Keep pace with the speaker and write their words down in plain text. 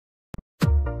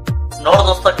ನೋಡ್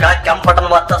ದೋಸ್ತ ಕೆಂಪ್ ಬಟನ್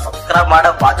ಬತ್ತ ಸಬ್ಸ್ಕ್ರೈಬ್ ಮಾಡ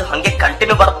ಬಾಜು ಹಂಗೆ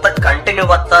ಕಂಟಿನ್ಯೂ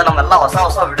ಬತ್ತ ನಮ್ಮೆಲ್ಲ ಹೊಸ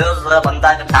ವಿಡಿಯೋಸ್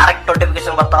ಬಂದಾಗ ಡೈರೆಕ್ಟ್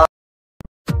ನೋಟಿಫಿಕೇಶನ್ ಬರ್ತಾವ.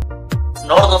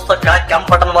 ನೋಡ್ ದೋಸ್ತ ಕೆಂಪ್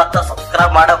ಬಟನ್ ಬತ್ತ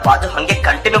ಸಬ್ಸ್ಕ್ರೈಬ್ ಮಾಡ ಬಾಜು ಹಂಗೆ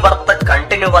ಕಂಟಿನ್ಯೂ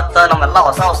ಬತ್ತ ನಮ್ಮೆಲ್ಲ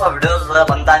ಹೊಸ ವಿಡಿಯೋಸ್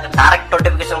ಬಂದಾಗ ಡೈರೆಕ್ಟ್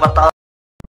ನೋಟಿಫಿಕೇಶನ್ ಬರ್ತಾವ.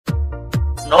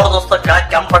 ನೋಡ್ ದೋಸ್ತ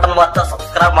ಕೆಂಪ್ ಬಟನ್ ಬತ್ತ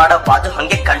ಸಬ್ಸ್ಕ್ರೈಬ್ ಮಾಡ ಬಾಜು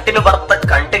ಹಂಗೆ ಕಂಟಿನ್ಯೂ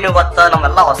ಬತ್ತ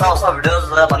ನಮ್ಮೆಲ್ಲ ಹೊಸ ವಿಡಿಯೋಸ್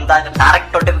ಬಂದಾಗ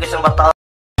ಡೈರೆಕ್ಟ್ ನೋಟಿಫಿಕೇಶನ್ ಬರ್ತಾವ.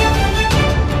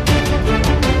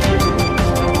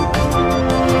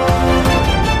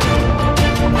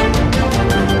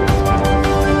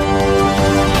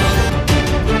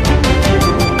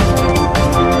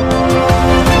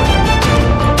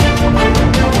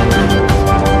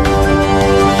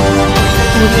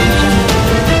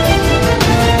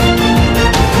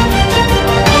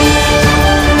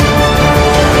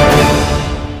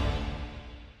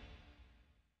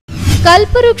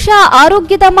 ಕಲ್ಪವೃಕ್ಷ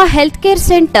ಆರೋಗ್ಯಧಾಮ ಹೆಲ್ತ್ ಕೇರ್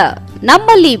ಸೆಂಟರ್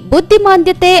ನಮ್ಮಲ್ಲಿ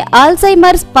ಬುದ್ಧಿಮಾಂದ್ಯತೆ,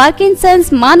 ಆಲ್ಝೈಮರ್ಸ್, ಪಾರ್ಕಿನ್ಸನ್ಸ್,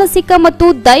 ಮಾನಸಿಕ ಮತ್ತು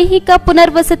ದೈಹಿಕ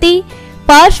ಪುನರ್ವಸತಿ,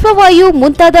 ಪಾರ್ಶ್ವವಾಯು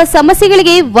ಮುಂತಾದ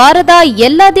ಸಮಸ್ಯೆಗಳಿಗೆ ವಾರದ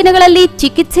ಎಲ್ಲಾ ದಿನಗಳಲ್ಲಿ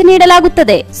ಚಿಕಿತ್ಸೆ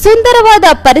ನೀಡಲಾಗುತ್ತದೆ. ಸುಂದರವಾದ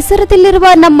ಪರಿಸರದಲ್ಲಿರುವ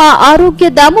ನಮ್ಮ ಆರೋಗ್ಯ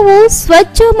ಧಾಮವು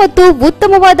ಸ್ವಚ್ಛ ಮತ್ತು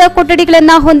ಉತ್ತಮವಾದ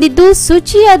ಕೊಠಡಿಗಳನ್ನು ಹೊಂದಿದ್ದು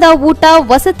ಶುಚಿಯಾದ ಊಟ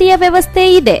ವಸತಿಯ ವ್ಯವಸ್ಥೆ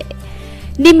ಇದೆ.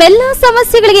 ನಿಮ್ಮೆಲ್ಲ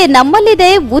ಸಮಸ್ಯೆಗಳಿಗೆ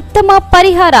ನಮ್ಮಲ್ಲಿದೆ ಉತ್ತಮ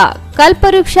ಪರಿಹಾರ.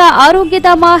 ಕಲ್ಪವೃಕ್ಷ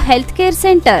Arogyadhama health care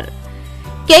centre,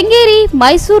 Kengeri,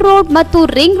 Mysuru road ಮತ್ತು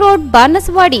ring road,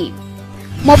 Banaswadi.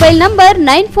 Mobile number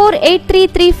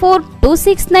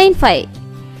 9483342695,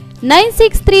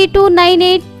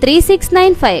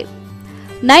 9632983695,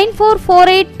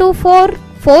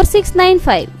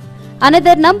 9448244695.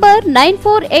 Another number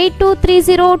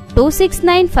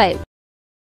 9482302695.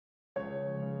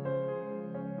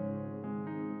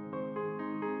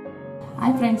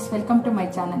 Hi friends, welcome to my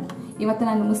channel. ಇವತ್ತು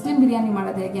ನಾನು ಮುಸ್ಲಿಂ ಬಿರಿಯಾನಿ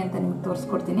ಮಾಡೋದು ಹೇಗೆ ಅಂತ ನಿಮಗೆ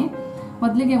ತೋರಿಸ್ಕೊಡ್ತೀನಿ.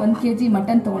 ಮೊದಲಿಗೆ 1 kg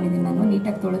ಮಟನ್ ತೊಗೊಂಡಿದ್ದೀನಿ. ನಾನು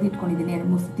ನೀಟಾಗಿ ತೊಳೆದಿಟ್ಕೊಂಡಿದ್ದೀನಿ,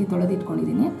 2-3 ಸತಿ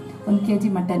ತೊಳೆದಿಟ್ಕೊಂಡಿದ್ದೀನಿ 1 kg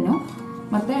ಮಟನ್ನು.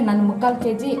 ಮತ್ತು ನಾನು 3/4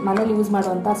 kg ಮನೇಲಿ ಯೂಸ್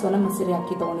ಮಾಡುವಂಥ ಸೋನಾ ಮಸೂರಿ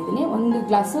ಅಕ್ಕಿ ತೊಗೊಂಡಿದ್ದೀನಿ. 1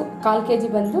 ಗ್ಲಾಸು 1/4 kg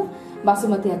ಬಂದು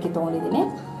ಬಾಸುಮತಿ ಅಕ್ಕಿ ತೊಗೊಂಡಿದ್ದೀನಿ.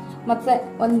 ಮತ್ತು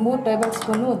ಒಂದು 3 ಟೇಬಲ್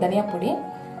ಸ್ಪೂನು ಧನಿಯಾ ಪುಡಿ,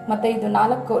 ಮತ್ತು ಇದು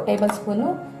 4 ಟೇಬಲ್ ಸ್ಪೂನು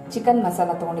ಚಿಕನ್ ಮಸಾಲ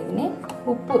ತೊಗೊಂಡಿದ್ದೀನಿ.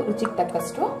 ಉಪ್ಪು ರುಚಿಗೆ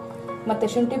ತಕ್ಕಷ್ಟು, ಮತ್ತು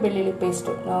ಶುಂಠಿ ಬೆಳ್ಳುಳ್ಳಿ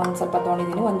ಪೇಸ್ಟು ಒಂದು ಸ್ವಲ್ಪ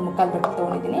ತೊಗೊಂಡಿದ್ದೀನಿ, 1/4 ಬಟ್ಟೆ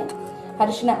ತೊಗೊಂಡಿದ್ದೀನಿ.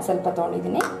 ಅರಿಶಿನ ಸ್ವಲ್ಪ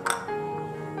ತೊಗೊಂಡಿದ್ದೀನಿ.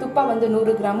 ತುಪ್ಪ ಒಂದು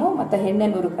 100 ಗ್ರಾಮು ಮತ್ತು ಎಣ್ಣೆ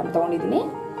 100 ಗ್ರಾಮ್ ತೊಗೊಂಡಿದ್ದೀನಿ.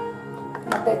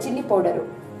 ಮತ್ತು ಚಿಲ್ಲಿ ಪೌಡರು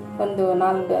ಒಂದು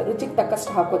 4 ರುಚಿಗೆ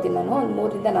ತಕ್ಕಷ್ಟು ಹಾಕೋತೀನಿ ನಾನು, ಒಂದು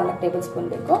 3-4 ಟೇಬಲ್ ಸ್ಪೂನ್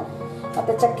ಬೇಕು.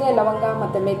 ಮತ್ತು ಚಕ್ಕೆ, ಲವಂಗ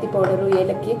ಮತ್ತು ಮೇಥಿ ಪೌಡರು,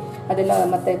 ಏಲಕ್ಕಿ ಅದೆಲ್ಲ,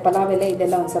 ಮತ್ತು ಪಲಾವ್ ಎಲೆ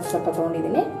ಇದೆಲ್ಲ ಒಂದು ಸ್ವಲ್ಪ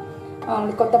ತೊಗೊಂಡಿದ್ದೀನಿ.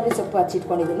 ಕೊತ್ತಂಬರಿ ಸೊಪ್ಪು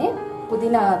ಹಚ್ಚಿಟ್ಕೊಂಡಿದ್ದೀನಿ.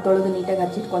 ಪುದೀನ ತೊಳೆದು ನೀಟಾಗಿ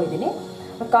ಹಚ್ಚಿಟ್ಕೊಂಡಿದ್ದೀನಿ.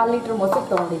 1/4 ಲೀಟ್ರ್ ಮೊಸರು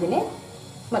ತೊಗೊಂಡಿದ್ದೀನಿ.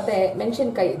 ಮತ್ತು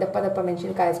ಮೆಣಸಿನ್ಕಾಯಿ, ದಪ್ಪ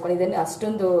ಮೆಣಸಿನ್ಕಾಯಿ ಹಚ್ಕೊಂಡಿದ್ದೀನಿ.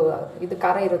 ಅಷ್ಟೊಂದು ಇದು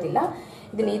ಖಾರ ಇರೋದಿಲ್ಲ.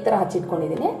 ಇದನ್ನು ಈ ಥರ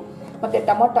ಹಚ್ಚಿಟ್ಕೊಂಡಿದ್ದೀನಿ. ಮತ್ತು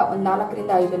ಟೊಮೊಟೊ ಒಂದು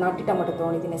 4-5 ನಾಟಿ ಟೊಮೊಟೊ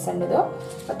ತೊಗೊಂಡಿದ್ದೀನಿ ಸಣ್ಣದು.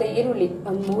 ಮತ್ತು ಈರುಳ್ಳಿ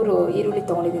ಒಂದು 3 ಈರುಳ್ಳಿ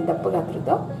ತೊಗೊಂಡಿದ್ದೀನಿ ದಪ್ಪಗೆ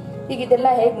ಹಾಕಿದ್ದು. ಈಗ ಇದೆಲ್ಲ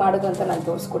ಹೇಗೆ ಮಾಡೋದು ಅಂತ ನಾನು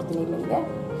ತೋರಿಸ್ಕೊಡ್ತೀನಿ ನಿಮಗೆ.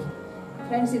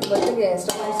 ಫ್ರೆಂಡ್ಸ್, ಇದು ಬದಲಿಗೆ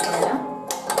ಸ್ಟವ್ ಹಾಯಿಸ್ಕೊಳ್ಳೋಣ.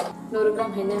 100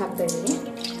 ಗ್ರಾಮ್ ಎಣ್ಣೆ ಹಾಕ್ತಾಯಿದ್ದೀನಿ.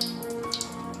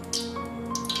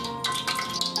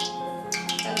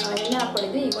 ಎಣ್ಣೆ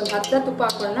ಹಾಕ್ಕೊಂಡಿದ್ದೆ. ಈಗ ಒಂದು 10 ತುಪ್ಪ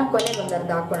ಹಾಕೊಳ್ಳೋಣ. ಕೊನೆಗೆ ಒಂದು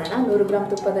ಅರ್ಧ ಹಾಕೊಳ್ಳೋಣ. 100 ಗ್ರಾಮ್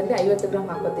ತುಪ್ಪದಲ್ಲಿ 50 ಗ್ರಾಮ್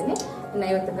ಹಾಕೋತೀನಿ. ಇನ್ನು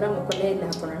 50 ಗ್ರಾಮ್ ಕೊನೆಯಲ್ಲಿ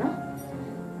ಹಾಕೊಳ್ಳೋಣ.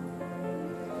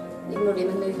 ಈಗ ನೋಡಿ,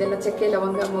 ನಾನು ಇದೆಲ್ಲ ಚಕ್ಕೆ,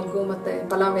 ಲವಂಗ, ಮೊಗ್ಗು ಮತ್ತು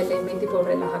ಪಲಾವ್ ಎಲೆ, ಮೆಂತಿ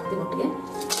ಪೌಡರ್ ಎಲ್ಲ ಹಾಕ್ತೀನಿ ಒಟ್ಟಿಗೆ.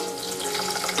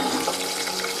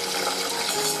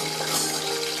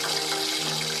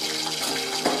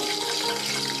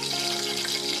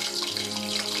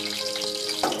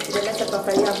 ಇದೆಲ್ಲ ಸ್ವಲ್ಪ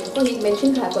ಫ್ರೈ ಆಗಬೇಕು. ಈಗ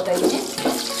ಮೆಣಸಿನ್ಕಾಯಿ ಹಾಕೋತಾ ಇದ್ದೀನಿ.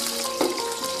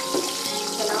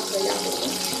 ಚೆನ್ನಾಗಿ ಫ್ರೈ ಆಗಬೇಕು,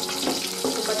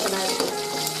 ತುಂಬ ಚೆನ್ನಾಗಿರುತ್ತೆ.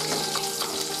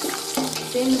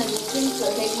 ಸೇಮ್ ನಾನು ಮುಸ್ಲಿಮ್ಸ್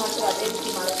ಹೇಗೆ ಮಾಡ್ತಾರೆ ಅದೇ ರೀತಿ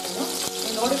ಮಾಡೋದು.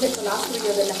 ನೀವು ನೋಡಿಬೇಕು, ಲಾಸ್ಟ್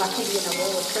ವಿಡಿಯೋದೆಲ್ಲ ಹಾಕಿದ್ವಿ ನಾವು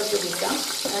ಒಟ್ಟದ್ದು ದಿವಸ.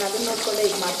 ನಾನು ಅದನ್ನು ನೋಡ್ಕೊಂಡೆ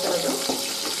ಈಗ ಮಾಡ್ತಾ ಇರೋದು.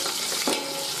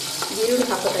 ಈರುಳ್ಳಿ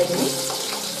ಹಾಕೋತಾ ಇದ್ದೀನಿ.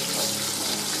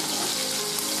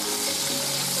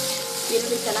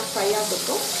 ಈರುಳ್ಳಿ ಚೆನ್ನಾಗಿ ಫ್ರೈ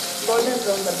ಆಗಬೇಕು, ಗೋಲ್ಡನ್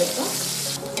ಬ್ರೌನ್ ಬರಬೇಕು.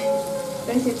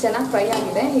 ಫ್ರೆಂಡ್ಸ್, ಇದು ಚೆನ್ನಾಗಿ ಫ್ರೈ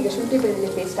ಆಗಿದೆ. ಈಗ ಶುಂಠಿ ಬೆಳ್ಳುಳ್ಳಿ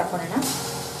ಪೇಸ್ಟ್ ಹಾಕೋಣ.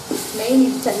 ಮೇಯ್ನ್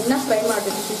ಇದು ಚೆನ್ನಾಗಿ ಫ್ರೈ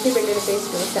ಮಾಡಬೇಕು. ಶುಂಠಿ ಬೆಳ್ಳುಳ್ಳಿ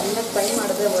ಪೇಸ್ಟು ಚೆನ್ನಾಗಿ ಫ್ರೈ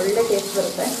ಮಾಡಿದ್ರೆ ಒಳ್ಳೆ ಟೇಸ್ಟ್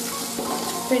ಬರುತ್ತೆ.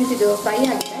 ಫ್ರೆಂಡ್ಸ್, ಇದು ಫ್ರೈ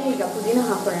ಆಗಿದೆ. ಈಗ ಪುದೀನ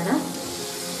ಹಾಕೋಣ.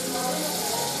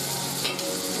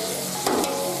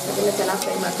 ಅದೆಲ್ಲ ಚೆನ್ನಾಗಿ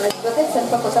ಫ್ರೈ ಮಾಡ್ಕೊಳ್ಳಿ. ಜೊತೆ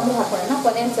ಸ್ವಲ್ಪ ಕೊತ್ತಂಬರಿ ಹಾಕೋಣ.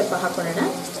 ಕೊನೆಯನ್ನು ಸ್ವಲ್ಪ ಹಾಕೋಣ.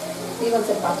 ಈಗ ಒಂದು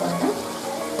ಸ್ವಲ್ಪ ಹಾಕೋಣ.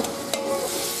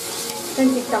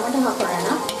 ಫ್ರೆಂಡ್ಸ್, ಈಗ ಟೊಮೆಟೊ ಹಾಕೋಣ.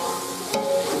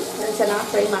 ಚೆನ್ನಾಗಿ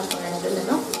ಫ್ರೈ ಮಾಡ್ಕೊಳ್ಳೋಣ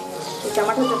ಅದೆಲ್ಲನೂ. ಈ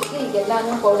ಟೊಮೆಟೊ ಜೊತೆಗೆ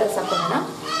ಈಗೆಲ್ಲನೂ ಪೌಡರ್ಸ್ ಹಾಕೋಣ.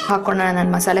 ನಾನು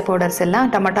ಮಸಾಲೆ ಪೌಡರ್ಸ್ ಎಲ್ಲ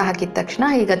ಟೊಮೆಟೊ ಹಾಕಿದ ತಕ್ಷಣ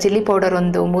ಈಗ ಚಿಲ್ಲಿ ಪೌಡರ್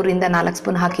ಒಂದು 3-4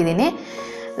 ಸ್ಪೂನ್ ಹಾಕಿದ್ದೀನಿ.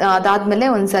 ಅದಾದಮೇಲೆ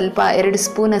ಒಂದು ಸ್ವಲ್ಪ 2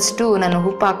 ಸ್ಪೂನಷ್ಟು ನಾನು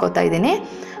ಉಪ್ಪು ಹಾಕೋತಾ ಇದ್ದೀನಿ.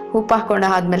 ಉಪ್ಪು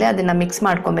ಹಾಕೊಂಡಾದ್ಮೇಲೆ ಅದನ್ನು ಮಿಕ್ಸ್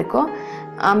ಮಾಡ್ಕೊಬೇಕು.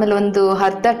 ಆಮೇಲೆ ಒಂದು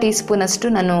ಅರ್ಧ ಟೀ ಸ್ಪೂನಷ್ಟು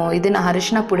ನಾನು ಇದನ್ನು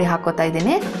ಅರಿಶಿನ ಪುಡಿ ಹಾಕೋತಾ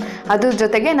ಇದ್ದೀನಿ. ಅದ್ರ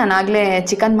ಜೊತೆಗೆ ನಾನು ಆಗಲೇ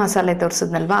ಚಿಕನ್ ಮಸಾಲೆ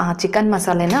ತೋರಿಸಿದ್ನಲ್ವಾ, ಆ ಚಿಕನ್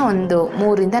ಮಸಾಲೆನ ಒಂದು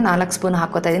 3 ಇಂದ 4 ಸ್ಪೂನ್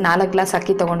ಹಾಕ್ಕೋತಾ ಇದ್ದೀನಿ. 4 ಗ್ಲಾಸ್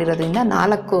ಅಕ್ಕಿ ತೊಗೊಂಡಿರೋದ್ರಿಂದ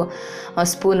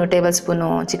 4 ಟೇಬಲ್ ಸ್ಪೂನು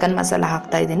ಚಿಕನ್ ಮಸಾಲ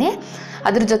ಹಾಕ್ತಾಯಿದ್ದೀನಿ.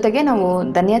 ಅದ್ರ ಜೊತೆಗೆ ನಾವು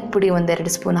ಧನಿಯಾದ ಪುಡಿ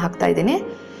 1-2 ಸ್ಪೂನ್ ಹಾಕ್ತಾಯಿದ್ದೀನಿ.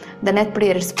 ಧನಿಯಾದ ಪುಡಿ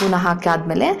 2 ಸ್ಪೂನ್ ಹಾಕಿ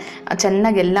ಆದಮೇಲೆ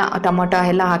ಚೆನ್ನಾಗೆಲ್ಲ ಟೊಮೊಟೊ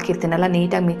ಎಲ್ಲ ಹಾಕಿರ್ತೀನಲ್ಲ,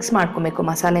 ನೀಟಾಗಿ ಮಿಕ್ಸ್ ಮಾಡ್ಕೊಬೇಕು.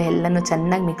 ಮಸಾಲೆ ಎಲ್ಲನೂ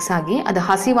ಚೆನ್ನಾಗಿ ಮಿಕ್ಸ್ ಆಗಿ ಅದು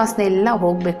ಹಸಿ ವಾಸನೆ ಎಲ್ಲ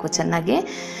ಹೋಗಬೇಕು ಚೆನ್ನಾಗಿ.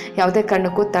 ಯಾವುದೇ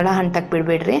ಕಾರಣಕ್ಕೂ ತಳ ಹಂಟಕ್ಕೆ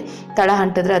ಬಿಡಬೇಡ್ರಿ. ತಳ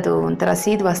ಹಂಟಿದ್ರೆ ಅದು ಒಂಥರ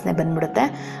ಸೀದ ವಾಸನೆ ಬಂದ್ಬಿಡುತ್ತೆ,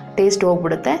 ಟೇಸ್ಟ್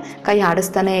ಹೋಗ್ಬಿಡುತ್ತೆ. ಕೈ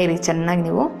ಆಡಿಸ್ತಾನೇ ಇರಿ ಚೆನ್ನಾಗಿ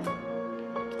ನೀವು.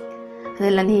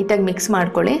 ಅದೆಲ್ಲ ನೀಟಾಗಿ ಮಿಕ್ಸ್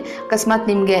ಮಾಡ್ಕೊಳ್ಳಿ. ಅಕಸ್ಮಾತ್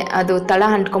ನಿಮಗೆ ಅದು ತಳ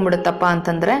ಅಂಟ್ಕೊಂಡ್ಬಿಡುತ್ತಪ್ಪ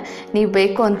ಅಂತಂದರೆ ನೀವು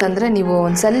ಬೇಕು ಅಂತಂದರೆ ನೀವು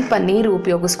ಒಂದು ಸ್ವಲ್ಪ ನೀರು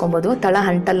ಉಪಯೋಗಿಸ್ಕೊಬೋದು. ತಳ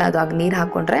ಅಂಟಲ್ಲ ಅದು, ಆಗ ನೀರು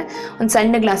ಹಾಕ್ಕೊಂಡ್ರೆ ಒಂದು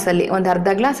ಸಣ್ಣ ಗ್ಲಾಸಲ್ಲಿ ಒಂದು ಅರ್ಧ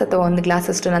ಗ್ಲಾಸ್ ಅಥವಾ 1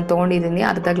 ಗ್ಲಾಸಷ್ಟು ನಾನು ತೊಗೊಂಡಿದ್ದೀನಿ.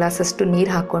 ಅರ್ಧ ಗ್ಲಾಸಷ್ಟು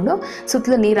ನೀರು ಹಾಕ್ಕೊಂಡು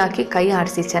ಸುತ್ತಲೂ ನೀರು ಹಾಕಿ ಕೈ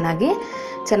ಆಡಿಸಿ ಚೆನ್ನಾಗಿ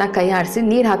ಕೈ ಆಡಿಸಿ.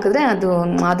 ನೀರು ಹಾಕಿದ್ರೆ ಅದು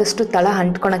ಆದಷ್ಟು ತಳ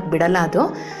ಅಂಟ್ಕೊಳಕ್ಕೆ ಬಿಡಲ್ಲ. ಅದು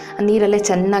ನೀರಲ್ಲೇ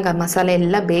ಚೆನ್ನಾಗಿ ಆ ಮಸಾಲೆ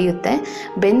ಎಲ್ಲ ಬೇಯುತ್ತೆ.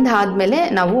 ಬೆಂದಾದಮೇಲೆ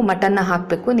ನಾವು ಮಟನ್ನ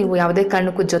ಹಾಕಬೇಕು. ನೀವು ಯಾವುದೇ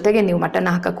ಕಾರಣಕ್ಕೂ ಜೊತೆಗೆ ನೀವು ಮಟನ್ನ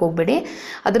ಹಾಕಕ್ಕೆ ಹೋಗಬೇಡಿ.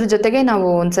 ಅದ್ರ ಜೊತೆಗೆ ನಾವು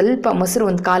ಒಂದು ಸ್ವಲ್ಪ ಮೊಸರು,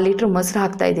 1/4 ಲೀಟ್ರ್ ಮೊಸರು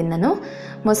ಹಾಕ್ತಾಯಿದ್ದೀನಿ ನಾನು.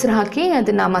 ಮೊಸರು ಹಾಕಿ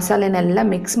ಅದನ್ನು ಮಸಾಲೆನೆಲ್ಲ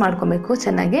ಮಿಕ್ಸ್ ಮಾಡ್ಕೊಬೇಕು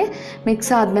ಚೆನ್ನಾಗಿ.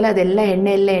 ಮಿಕ್ಸ್ ಆದಮೇಲೆ ಅದೆಲ್ಲ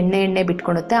ಎಣ್ಣೆ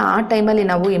ಬಿಟ್ಕೊಳುತ್ತೆ. ಆ ಟೈಮಲ್ಲಿ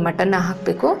ನಾವು ಈ ಮಟನ್ನ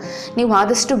ಹಾಕಬೇಕು. ನೀವು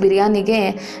ಆದಷ್ಟು ಬಿರಿಯಾನಿಗೆ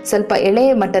ಸ್ವಲ್ಪ ಎಳೆ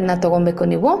ಮಟನ್ನ ತೊಗೊಬೇಕು.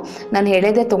 ನಾನು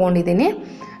ಎಳೆದೇ ತೊಗೊಂಡಿದ್ದೀನಿ.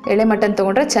 ಎಳೆ ಮಟನ್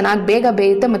ತೊಗೊಂಡ್ರೆ ಚೆನ್ನಾಗಿ ಬೇಗ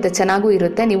ಬೇಯುತ್ತೆ ಮತ್ತು ಚೆನ್ನಾಗೂ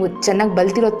ಇರುತ್ತೆ. ನೀವು ಚೆನ್ನಾಗಿ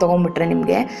ಬಲ್ತಿರೋದು ತೊಗೊಂಡ್ಬಿಟ್ರೆ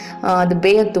ನಿಮಗೆ ಅದು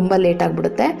ಬೇಯೋದು ತುಂಬ ಲೇಟ್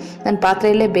ಆಗಿಬಿಡುತ್ತೆ. ನಾನು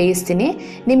ಪಾತ್ರೆಯಲ್ಲೇ ಬೇಯಿಸ್ತೀನಿ.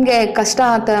 ನಿಮಗೆ ಕಷ್ಟ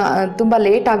ತುಂಬ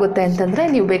ಲೇಟ್ ಆಗುತ್ತೆ ಅಂತಂದರೆ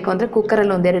ನೀವು ಬೇಕು ಅಂದರೆ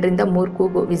ಕುಕ್ಕರಲ್ಲಿ 1-2 ರಿಂದ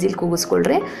 3 ವಿಸಿಲ್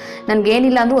ಕೂಗಿಸ್ಕೊಳ್ರಿ.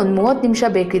 ನನಗೇನಿಲ್ಲ ಅಂದರೂ ಒಂದು 30 ನಿಮಿಷ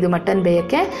ಬೇಕು ಇದು ಮಟನ್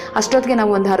ಬೇಯೋಕ್ಕೆ. ಅಷ್ಟೊತ್ತಿಗೆ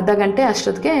ನಾವು ಒಂದು ಅರ್ಧ ಗಂಟೆ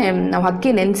ಅಷ್ಟೊತ್ತಿಗೆ ನಾವು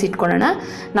ಅಕ್ಕಿ ನೆನೆಸಿಟ್ಕೊಳ್ಳೋಣ.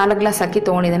 4 ಗ್ಲಾಸ್ ಅಕ್ಕಿ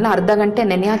ತೊಗೊಂಡಿದ್ದಲ್ಲ, ಅರ್ಧ ಗಂಟೆ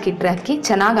ನೆನೆ ಹಾಕಿಟ್ರೆ ಅಕ್ಕಿ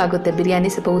ಚೆನ್ನಾಗಾಗುತ್ತೆ.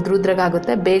 ಬಿರಿಯಾನಿ ಸ್ವಲ್ಪ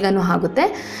ಉದ್ರುದ್ರಾಗುತ್ತೆ, ಬೇಗನೂ ಆಗುತ್ತೆ.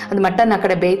 ಅದು ಮಟನ್ ಆ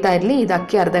ಕಡೆ ಬೇಯ್ತಾ ಇರಲಿ, ಇದು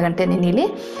ಅಕ್ಕಿ ಅರ್ಧ ಗಂಟೆ ನೆನೀಲಿ.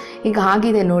 ಈಗ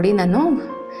ಆಗಿದೆ ನೋಡಿ, ನಾನು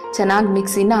ಚೆನ್ನಾಗಿ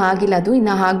ಮಿಕ್ಸ್, ಇನ್ನೂ ಆಗಿಲ್ಲ ಅದು,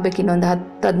 ಇನ್ನೂ ಆಗಬೇಕು. ಇನ್ನೊಂದು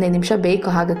 10-15 ನಿಮಿಷ ಬೇಕು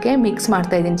ಆಗಕ್ಕೆ. ಮಿಕ್ಸ್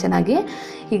ಮಾಡ್ತಾಯಿದ್ದೀನಿ ಚೆನ್ನಾಗಿ.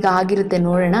 ಈಗ ಆಗಿರುತ್ತೆ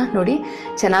ನೋಡೋಣ. ನೋಡಿ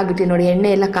ಚೆನ್ನಾಗಿಟ್ಟು ನೋಡಿ, ಎಣ್ಣೆ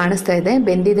ಎಲ್ಲ ಕಾಣಿಸ್ತಾ ಇದೆ,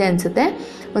 ಬೆಂದಿದೆ ಅನಿಸುತ್ತೆ.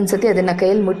 ಒಂದು ಸತಿ ಅದನ್ನು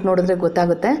ಕೈಯಲ್ಲಿ ಮುಟ್ಟು ನೋಡಿದ್ರೆ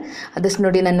ಗೊತ್ತಾಗುತ್ತೆ. ಅದಷ್ಟು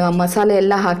ನೋಡಿ, ನಾನು ಮಸಾಲೆ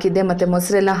ಎಲ್ಲ ಹಾಕಿದ್ದೆ ಮತ್ತು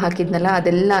ಮೊಸರೆಲ್ಲ ಹಾಕಿದ್ನಲ್ಲ,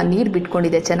 ಅದೆಲ್ಲ ನೀರು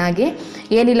ಬಿಟ್ಕೊಂಡಿದೆ ಚೆನ್ನಾಗಿ.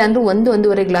 ಏನಿಲ್ಲ ಅಂದರೂ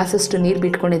 1-1.5 ಗ್ಲಾಸಷ್ಟು ನೀರು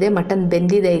ಬಿಟ್ಕೊಂಡಿದೆ. ಮಟನ್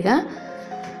ಬೆಂದಿದೆ. ಈಗ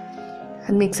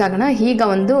ಅದು ಮಿಕ್ಸ್ ಆಗೋಣ. ಈಗ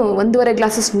 1-1.5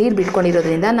 ಗ್ಲಾಸಷ್ಟು ನೀರು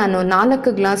ಬಿಟ್ಕೊಂಡಿರೋದ್ರಿಂದ ನಾನು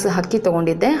 4 ಗ್ಲಾಸ್ ಅಕ್ಕಿ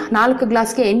ತೊಗೊಂಡಿದ್ದೆ. 4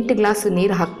 ಗ್ಲಾಸ್ಗೆ 8 ಗ್ಲಾಸ್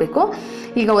ನೀರು ಹಾಕಬೇಕು.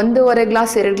 ಈಗ 1.5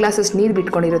 ಗ್ಲಾಸ್ 2 ಗ್ಲಾಸಷ್ಟು ನೀರು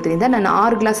ಬಿಟ್ಕೊಂಡಿರೋದ್ರಿಂದ ನಾನು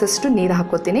 6 ಗ್ಲಾಸಷ್ಟು ನೀರು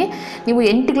ಹಾಕ್ಕೋತೀನಿ. ನೀವು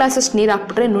 8 ಗ್ಲಾಸಷ್ಟು ನೀರು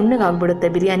ಹಾಕ್ಬಿಟ್ರೆ ನುಣ್ಣಗಾಗ್ಬಿಡುತ್ತೆ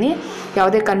ಬಿರಿಯಾನಿ.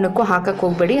 ಯಾವುದೇ ಕಾರಣಕ್ಕೂ ಹಾಕಕ್ಕೆ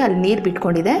ಹೋಗಬೇಡಿ, ಅಲ್ಲಿ ನೀರು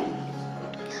ಬಿಟ್ಕೊಂಡಿದೆ.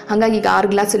 ಹಾಗಾಗಿ ಈಗ 6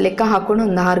 ಗ್ಲಾಸ್ ಲೆಕ್ಕ ಹಾಕ್ಕೊಂಡು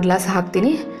ಒಂದು 6 ಗ್ಲಾಸ್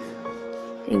ಹಾಕ್ತೀನಿ.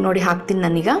 ಈಗ ನೋಡಿ ಹಾಕ್ತೀನಿ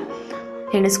ನಾನೀಗ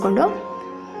ಎಣಿಸ್ಕೊಂಡು.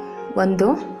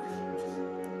 1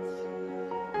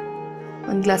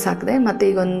 ಗ್ಲಾಸ್ ಹಾಕಿದೆ, ಮತ್ತು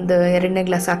ಈಗ 2ನೇ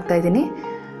ಗ್ಲಾಸ್ ಹಾಕ್ತಾಯಿದ್ದೀನಿ.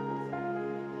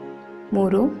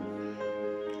 3,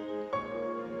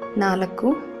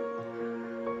 4,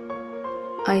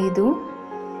 5,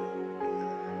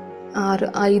 6,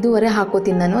 5.5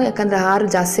 ಹಾಕೋತೀನಿ ನಾನು. ಯಾಕಂದರೆ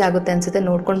 6 ಜಾಸ್ತಿ ಆಗುತ್ತೆ ಅನಿಸುತ್ತೆ,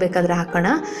 ನೋಡ್ಕೊಂಡು ಬೇಕಾದರೆ ಹಾಕೋಣ.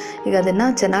 ಈಗ ಅದನ್ನು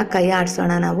ಚೆನ್ನಾಗಿ ಕೈ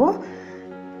ಆಡಿಸೋಣ. ನಾವು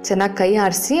ಚೆನ್ನಾಗಿ ಕೈ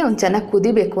ಆಡಿಸಿ ಒಂದು ಚೆನ್ನಾಗಿ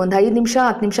ಕುದಿಬೇಕು. ಒಂದು 5 ನಿಮಿಷ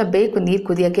 10 ನಿಮಿಷ ಬೇಕು ನೀರು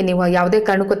ಕುದಿಯೋಕ್ಕೆ. ನೀವು ಯಾವುದೇ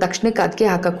ಕಾರಣಕ್ಕೂ ತಕ್ಷಣಕ್ಕೆ ಅಕ್ಕಿ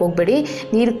ಹಾಕಕ್ಕೆ ಹೋಗಬೇಡಿ.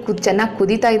 ನೀರು ಚೆನ್ನಾಗಿ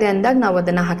ಕುದೀತಾ ಇದೆ ಅಂದಾಗ ನಾವು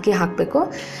ಅದನ್ನು ಅಕ್ಕಿ ಹಾಕಬೇಕು.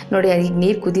 ನೋಡಿ ಈಗ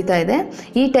ನೀರು ಕುದೀತಾ ಇದೆ.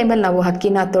 ಈ ಟೈಮಲ್ಲಿ ನಾವು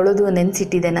ಅಕ್ಕಿನ ತೊಳೆದು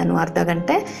ನೆನೆಸಿಟ್ಟಿದ್ದೆ ನಾನು ಅರ್ಧ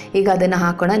ಗಂಟೆ. ಈಗ ಅದನ್ನು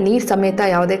ಹಾಕೋಣ. ನೀರು ಸಮೇತ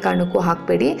ಯಾವುದೇ ಕಾರಣಕ್ಕೂ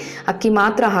ಹಾಕಬೇಡಿ, ಅಕ್ಕಿ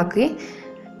ಮಾತ್ರ ಹಾಕಿ.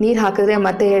 ನೀರು ಹಾಕಿದ್ರೆ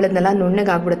ಮತ್ತೆ ಹೇಳಿದ್ನಲ್ಲ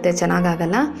ನುಣ್ಣಗಾಗ್ಬಿಡುತ್ತೆ,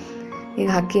 ಚೆನ್ನಾಗಾಗಲ್ಲ. ಈಗ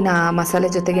ಅಕ್ಕಿನ ಮಸಾಲೆ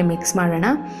ಜೊತೆಗೆ ಮಿಕ್ಸ್ ಮಾಡೋಣ.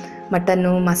 ಮಟನ್ನು,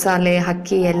 ಮಸಾಲೆ,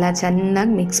 ಅಕ್ಕಿ ಎಲ್ಲ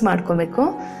ಚೆನ್ನಾಗಿ ಮಿಕ್ಸ್ ಮಾಡ್ಕೊಬೇಕು.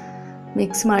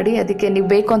 ಮಿಕ್ಸ್ ಮಾಡಿ ಅದಕ್ಕೆ ನೀವು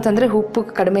ಬೇಕು ಅಂತಂದರೆ ಉಪ್ಪು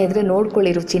ಕಡಿಮೆ ಇದ್ದರೆ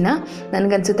ನೋಡ್ಕೊಳ್ಳಿ ರುಚಿನ.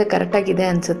 ನನಗನ್ಸುತ್ತೆ ಕರೆಕ್ಟಾಗಿದೆ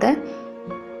ಅನಿಸುತ್ತೆ.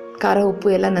 ಖಾರ ಉಪ್ಪು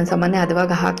ಎಲ್ಲ ನಾನು ಸಾಮಾನ್ಯ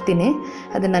ಹದವಾಗ ಹಾಕ್ತೀನಿ.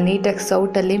 ಅದನ್ನು ನೀಟಾಗಿ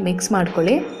ಸೌಟಲ್ಲಿ ಮಿಕ್ಸ್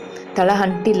ಮಾಡ್ಕೊಳ್ಳಿ. ತಳ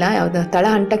ಅಂಟಿಲ್ಲ, ತಳ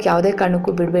ಅಂಟಕ್ಕೆ ಯಾವುದೇ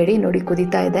ಕಾರಣಕ್ಕೂ ಬಿಡಬೇಡಿ. ನೋಡಿ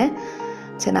ಕುದೀತಾ ಇದೆ,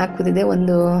 ಚೆನ್ನಾಗಿ ಕುದಿದೆ.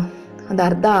 ಒಂದು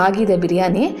ಅರ್ಧ ಆಗಿದೆ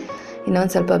ಬಿರಿಯಾನಿ,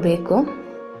 ಇನ್ನೊಂದು ಸ್ವಲ್ಪ ಬೇಕು.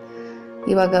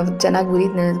 ಇವಾಗ ಚೆನ್ನಾಗಿ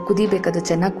ಕುದಿಬೇಕದು,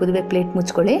 ಚೆನ್ನಾಗಿ ಕುದಿಬೇಕು. ಪ್ಲೇಟ್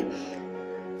ಮುಚ್ಕೊಳ್ಳಿ.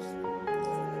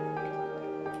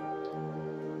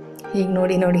 ಈಗ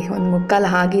ನೋಡಿ ಒಂದು ಮುಕ್ಕಾಲು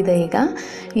ಆಗಿದೆ.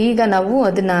 ಈಗ ನಾವು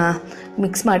ಅದನ್ನು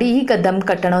ಮಿಕ್ಸ್ ಮಾಡಿ ಈಗ ದಮ್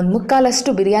ಕಟ್ಟೋಣ. ಒಂದು ಮುಕ್ಕಾಲಷ್ಟು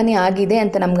ಬಿರಿಯಾನಿ ಆಗಿದೆ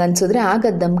ಅಂತ ನಮ್ಗೆ ಅನಿಸಿದ್ರೆ ಆಗ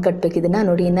ದಮ್ ಕಟ್ಟಬೇಕು. ಇದನ್ನು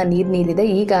ನೋಡಿ ಇನ್ನೂ ನೀರಿದೆ.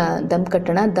 ಈಗ ದಮ್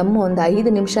ಕಟ್ಟೋಣ. ದಮ್ಮು ಒಂದು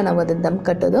 5 ನಿಮಿಷ ನಾವು ಅದನ್ನು ದಮ್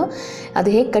ಕಟ್ಟೋದು. ಅದು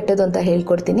ಹೇಗೆ ಕಟ್ಟೋದು ಅಂತ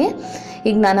ಹೇಳ್ಕೊಡ್ತೀನಿ.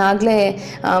 ಈಗ ನಾನು ಆಗಲೇ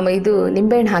ಇದು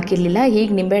ನಿಂಬೆಹಣ್ಣು ಹಾಕಿರಲಿಲ್ಲ, ಈಗ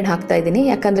ನಿಂಬೆಹಣ್ಣು ಹಾಕ್ತಾಯಿದ್ದೀನಿ.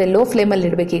 ಯಾಕಂದರೆ ಲೋ ಫ್ಲೇಮಲ್ಲಿ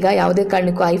ಇಡಬೇಕು. ಈಗ ಯಾವುದೇ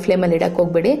ಕಾರಣಕ್ಕೂ ಹೈ ಫ್ಲೇಮಲ್ಲಿ ಇಡಕ್ಕೆ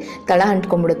ಹೋಗಬೇಡಿ, ತಳ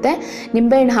ಅಂಟ್ಕೊಂಡ್ಬಿಡುತ್ತೆ.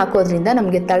 ನಿಂಬೆಹಣ್ಣು ಹಾಕೋದ್ರಿಂದ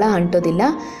ನಮಗೆ ತಳ ಅಂಟೋದಿಲ್ಲ.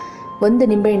 1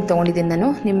 ನಿಂಬೆಹಣ್ಣು ತೊಗೊಂಡಿದ್ದೀನಿ ನಾನು.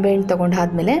 ನಿಂಬೆಹಣ್ಣು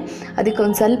ತೊಗೊಂಡಾದ್ಮೇಲೆ ಅದಕ್ಕೆ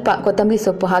ಒಂದು ಸ್ವಲ್ಪ ಕೊತ್ತಂಬರಿ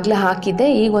ಸೊಪ್ಪು ಆಗಲೇ ಹಾಕಿದ್ದೆ.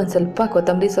 ಈಗ ಒಂದು ಸ್ವಲ್ಪ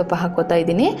ಕೊತ್ತಂಬರಿ ಸೊಪ್ಪು ಹಾಕ್ಕೋತಾ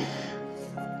ಇದ್ದೀನಿ.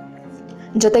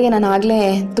 ಜೊತೆಗೆ ನಾನು ಆಗಲೇ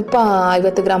ತುಪ್ಪ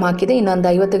 50 ಗ್ರಾಮ್ ಹಾಕಿದ್ದೆ, ಇನ್ನೊಂದು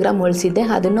 50 ಗ್ರಾಮ್ ಉಳಿಸಿದ್ದೆ,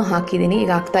 ಅದನ್ನು ಹಾಕಿದ್ದೀನಿ.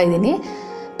 ಈಗ ಹಾಕ್ತಾಯಿದ್ದೀನಿ.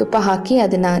 ತುಪ್ಪ ಹಾಕಿ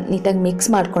ಅದನ್ನು ನೀಟಾಗಿ ಮಿಕ್ಸ್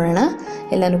ಮಾಡ್ಕೊಳ್ಳೋಣ.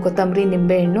 ಎಲ್ಲನೂ ಕೊತ್ತಂಬರಿ,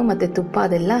 ನಿಂಬೆಹಣ್ಣು ಮತ್ತು ತುಪ್ಪ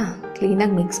ಅದೆಲ್ಲ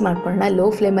ಕ್ಲೀನಾಗಿ ಮಿಕ್ಸ್ ಮಾಡ್ಕೊಳ್ಳೋಣ. ಲೋ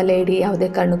ಫ್ಲೇಮಲ್ಲೇ ಇಡಿ, ಯಾವುದೇ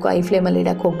ಕಾರಣಕ್ಕೂ ಹೈ ಫ್ಲೇಮಲ್ಲಿ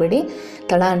ಇಡೋಕ್ಕೆ ಹೋಗಬೇಡಿ,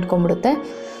 ತಳ ಅಂಟ್ಕೊಂಡ್ಬಿಡುತ್ತೆ.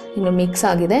 ಇನ್ನು ಮಿಕ್ಸ್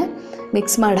ಆಗಿದೆ.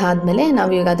 ಮಿಕ್ಸ್ ಮಾಡಾದಮೇಲೆ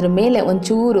ನಾವು ಈಗ ಅದ್ರ ಮೇಲೆ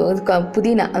ಒಂಚೂರು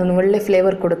ಪುದೀನ ಒಳ್ಳೆ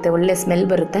ಫ್ಲೇವರ್ ಕೊಡುತ್ತೆ, ಒಳ್ಳೆ ಸ್ಮೆಲ್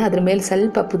ಬರುತ್ತೆ. ಅದ್ರ ಮೇಲೆ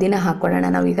ಸ್ವಲ್ಪ ಪುದೀನ ಹಾಕ್ಕೊಳ್ಳೋಣ.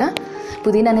 ನಾವೀಗ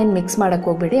ಪುದೀನನೇನು ಮಿಕ್ಸ್ ಮಾಡೋಕ್ಕೆ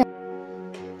ಹೋಗಬೇಡಿ.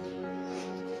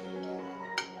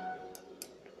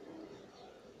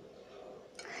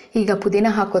 ಈಗ ಪುದೀನ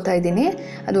ಹಾಕೋತಾ ಇದ್ದೀನಿ,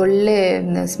 ಅದು ಒಳ್ಳೆ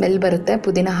ಸ್ಮೆಲ್ ಬರುತ್ತೆ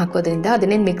ಪುದೀನ ಹಾಕೋದ್ರಿಂದ.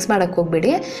 ಅದನ್ನೇನು ಮಿಕ್ಸ್ ಮಾಡೋಕ್ಕೆ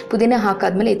ಹೋಗಬೇಡಿ. ಪುದೀನ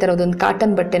ಹಾಕಾದ್ಮೇಲೆ ಈ ಥರದೊಂದು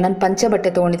ಕಾಟನ್ ಬಟ್ಟೆ, ನಾನು ಪಂಚೆ ಬಟ್ಟೆ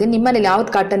ತೊಗೊಂಡಿದ್ದೀನಿ, ನಿಮ್ಮನೇಲಿ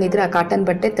ಯಾವ್ದು ಕಾಟನ್ ಇದ್ದರೆ ಆ ಕಾಟನ್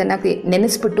ಬಟ್ಟೆ ಚೆನ್ನಾಗಿ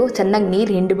ನೆನೆಸ್ಬಿಟ್ಟು ಚೆನ್ನಾಗಿ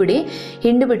ನೀರು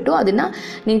ಹಿಂಡಿಬಿಟ್ಟು ಅದನ್ನು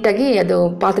ನೀಟಾಗಿ ಅದು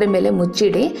ಪಾತ್ರೆ ಮೇಲೆ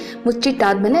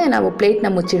ಮುಚ್ಚಿಟ್ಟಾದಮೇಲೆ ನಾವು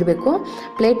ಪ್ಲೇಟ್ನ ಮುಚ್ಚಿಡಬೇಕು.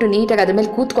 ಪ್ಲೇಟು ನೀಟಾಗಿ ಅದ್ರ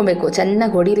ಮೇಲೆ ಕೂತ್ಕೊಬೇಕು,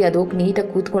 ಚೆನ್ನಾಗಿ ಹೊಡೀರಿ, ಅದು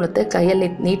ನೀಟಾಗಿ ಕೂತ್ಕೊಳ್ಳುತ್ತೆ, ಕೈಯಲ್ಲಿ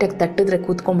ನೀಟಾಗಿ ತಟ್ಟಿದ್ರೆ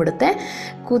ಕೂತ್ಕೊಂಡ್ಬಿಡುತ್ತೆ.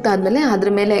 ಕೂತಾದ್ಮೇಲೆ ಅದ್ರ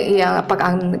ಮೇಲೆ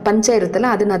ಪಂಚೆ ಇರುತ್ತಲ್ಲ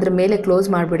ಅದನ್ನು ಅದ್ರ ಮೇಲೆ ಕ್ಲೋಸ್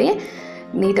ಮಾಡಿಬಿಡಿ.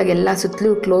 ನೀಟಾಗಿ ಎಲ್ಲ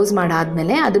ಸುತ್ತಲೂ ಕ್ಲೋಸ್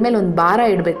ಮಾಡಾದಮೇಲೆ ಅದ್ರ ಮೇಲೆ ಒಂದು ಭಾರ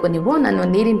ಇಡಬೇಕು ನೀವು. ನಾನು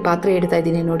ನೀರಿನ ಪಾತ್ರೆ ಇಡ್ತಾ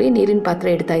ಇದ್ದೀನಿ ನೋಡಿ, ನೀರಿನ ಪಾತ್ರೆ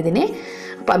ಇಡ್ತಾ ಇದ್ದೀನಿ.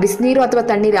 ಬಿಸಿನೀರು ಅಥವಾ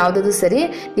ತಣ್ಣೀರು ಯಾವುದಾದ್ರೂ ಸರಿ,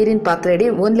 ನೀರಿನ ಪಾತ್ರೆ ಇಡಿ.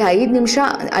 ಓನ್ಲಿ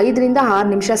 5 ರಿಂದ 6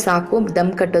 ನಿಮಿಷ ಸಾಕು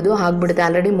ದಮ್ ಕಟ್ಟೋದು. ಆಗಿಬಿಡುತ್ತೆ,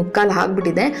 ಆಲ್ರೆಡಿ ಮುಕ್ಕಾಲು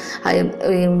ಆಗಿಬಿಟ್ಟಿದೆ.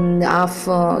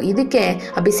 ಇದಕ್ಕೆ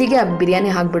ಆ ಬಿಸಿಗೆ ಆ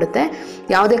ಬಿರಿಯಾನಿ ಆಗಿಬಿಡುತ್ತೆ.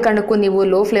 ಯಾವುದೇ ಕಾರಣಕ್ಕೂ ನೀವು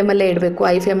ಲೋ ಫ್ಲೇಮಲ್ಲೇ ಇಡಬೇಕು,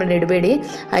 ಹೈ ಫ್ಲೇಮಲ್ಲಿ ಇಡಬೇಡಿ.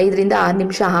 5 ರಿಂದ 6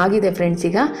 ನಿಮಿಷ ಆಗಿದೆ ಫ್ರೆಂಡ್ಸ್.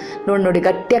 ಈಗ ನೋಡಿ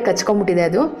ಗಟ್ಟಿಯಾಗಿ ಕಚ್ಕೊಂಡ್ಬಿಟ್ಟಿದೆ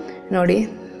ಅದು. ನೋಡಿ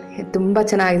ತುಂಬ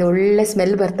ಚೆನ್ನಾಗಿದೆ, ಒಳ್ಳೆ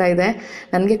ಸ್ಮೆಲ್ ಬರ್ತಾಯಿದೆ.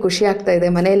 ನನಗೆ ಖುಷಿ ಆಗ್ತಾಯಿದೆ,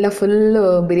 ಮನೆಯೆಲ್ಲ ಫುಲ್ಲು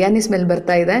ಬಿರಿಯಾನಿ ಸ್ಮೆಲ್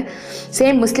ಬರ್ತಾಯಿದೆ.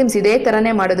 ಸೇಮ್ ಮುಸ್ಲಿಮ್ಸ್ ಇದೇ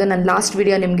ಥರನೇ ಮಾಡೋದು. ನಾನು ಲಾಸ್ಟ್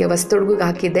ವಿಡಿಯೋ ನಿಮಗೆ ಹೊಸ್ತೊಡ್ಗಿಗೆ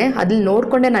ಹಾಕಿದ್ದೆ, ಅದ್ರಲ್ಲಿ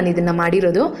ನೋಡಿಕೊಂಡೆ ನಾನು ಇದನ್ನು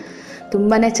ಮಾಡಿರೋದು.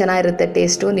 ತುಂಬಾ ಚೆನ್ನಾಗಿರುತ್ತೆ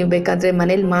ಟೇಸ್ಟು. ನೀವು ಬೇಕಾದರೆ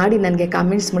ಮನೇಲಿ ಮಾಡಿ ನನಗೆ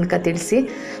ಕಾಮೆಂಟ್ಸ್ ಮೂಲಕ ತಿಳಿಸಿ.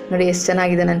 ನೋಡಿ ಎಷ್ಟು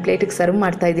ಚೆನ್ನಾಗಿದೆ. ನಾನು ಪ್ಲೇಟಿಗೆ ಸರ್ವ್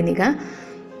ಮಾಡ್ತಾಯಿದ್ದೀನಿ ಈಗ.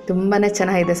 ತುಂಬಾ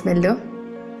ಚೆನ್ನಾಗಿದೆ smell.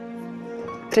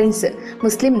 Friends,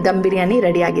 Muslim dum biryani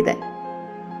ರೆಡಿಯಾಗಿದೆ.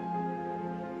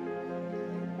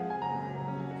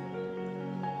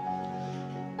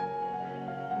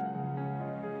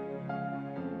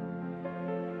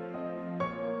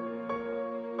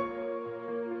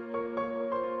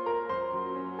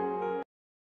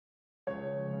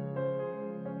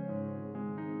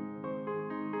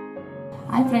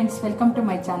 Hi friends, welcome to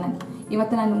my channel.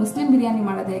 ಇವತ್ತು ನಾನು ಮುಸ್ಲಿಂ ಬಿರಿಯಾನಿ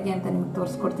ಮಾಡೋದು ಹೇಗೆ ಅಂತ ನಿಮ್ಗೆ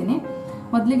ತೋರಿಸ್ಕೊಡ್ತೀನಿ.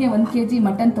 ಮೊದಲಿಗೆ 1 kg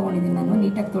ಮಟನ್ ತೊಗೊಂಡಿದ್ದೀನಿ. ನಾನು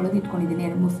ನೀಟಾಗಿ ತೊಳೆದಿಟ್ಕೊಂಡಿದ್ದೀನಿ,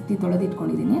 2-3 ಸತಿ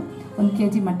ತೊಳೆದಿಟ್ಕೊಂಡಿದ್ದೀನಿ 1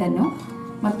 kg ಮಟನ್ನು.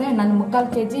 ಮತ್ತು ನಾನು 3/4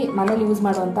 kg ಮನೇಲಿ ಯೂಸ್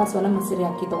ಮಾಡುವಂಥ ಸೋನಾ ಮಸೂರಿ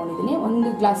ಅಕ್ಕಿ ತೊಗೊಂಡಿದ್ದೀನಿ.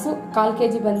 1 ಗ್ಲಾಸು 1/4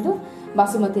 kg ಬಂದು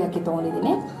ಬಾಸುಮತಿ ಅಕ್ಕಿ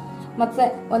ತೊಗೊಂಡಿದ್ದೀನಿ. ಮತ್ತು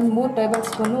ಒಂದು 3 ಟೇಬಲ್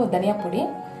ಸ್ಪೂನು ಧನಿಯಾ ಪುಡಿ,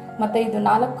 ಮತ್ತು ಇದು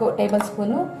 4 ಟೇಬಲ್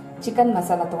ಸ್ಪೂನು ಚಿಕನ್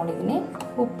ಮಸಾಲ ತೊಗೊಂಡಿದ್ದೀನಿ.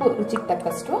 ಉಪ್ಪು ರುಚಿಗೆ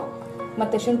ತಕ್ಕಷ್ಟು,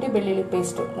 ಮತ್ತು ಶುಂಠಿ ಬೆಳ್ಳುಳ್ಳಿ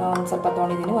ಪೇಸ್ಟು ಒಂದು ಸ್ವಲ್ಪ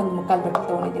ತೊಗೊಂಡಿದ್ದೀನಿ, 1/4 ಬಟ್ಟೆ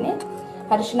ತೊಗೊಂಡಿದ್ದೀನಿ.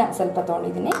 ಅರಿಶಿನ ಸ್ವಲ್ಪ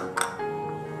ತೊಗೊಂಡಿದ್ದೀನಿ.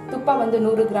 ತುಪ್ಪ ಒಂದು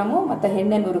 100 ಗ್ರಾಮು ಮತ್ತು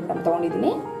ಎಣ್ಣೆ 100 ಗ್ರಾಮ್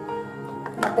ತೊಗೊಂಡಿದ್ದೀನಿ.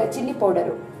 ಮತ್ತು ಚಿಲ್ಲಿ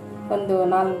ಪೌಡರು ಒಂದು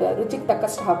 4 ರುಚಿಗೆ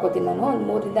ತಕ್ಕಷ್ಟು ಹಾಕೋತೀನಿ ನಾನು, ಒಂದು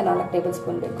 3 ರಿಂದ 4 ಟೇಬಲ್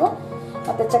ಸ್ಪೂನ್ ಬೇಕು.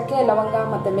 ಮತ್ತು ಚಕ್ಕೆ, ಲವಂಗ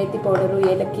ಮತ್ತು ಮೇಥಿ ಪೌಡರು,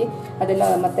 ಏಲಕ್ಕಿ ಅದೆಲ್ಲ,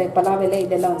 ಮತ್ತು ಪಲಾವ್ ಎಲೆ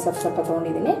ಇದೆಲ್ಲ ಒಂದು ಸ್ವಲ್ಪ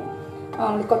ತೊಗೊಂಡಿದ್ದೀನಿ.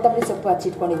 ಕೊತ್ತಂಬರಿ ಸೊಪ್ಪು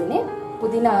ಹಚ್ಚಿಟ್ಕೊಂಡಿದ್ದೀನಿ.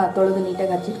 ಪುದೀನ ತೊಳೆದು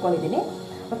ನೀಟಾಗಿ ಹಚ್ಚಿಟ್ಕೊಂಡಿದ್ದೀನಿ.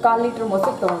 1/4 ಲೀಟ್ರ್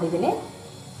ಮೊಸರು ತೊಗೊಂಡಿದ್ದೀನಿ.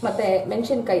 ಮತ್ತು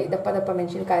ಮೆಣಸಿನ್ಕಾಯಿ, ದಪ್ಪ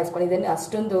ಮೆಣಸಿನ್ಕಾಯಿ ಹಚ್ಕೊಂಡಿದ್ದೀನಿ.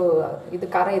 ಅಷ್ಟೊಂದು ಇದು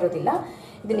ಖಾರ ಇರೋದಿಲ್ಲ.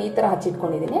 ಇದನ್ನು ಈ ಥರ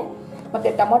ಹಚ್ಚಿಟ್ಕೊಂಡಿದ್ದೀನಿ. ಮತ್ತು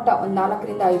ಟೊಮೊಟೊ ಒಂದು 4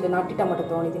 ರಿಂದ 5 ನಾಟಿ ಟೊಮೊಟೊ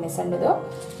ತೊಗೊಂಡಿದ್ದೀನಿ ಸಣ್ಣದು.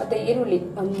 ಮತ್ತು ಈರುಳ್ಳಿ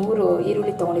ಒಂದು 3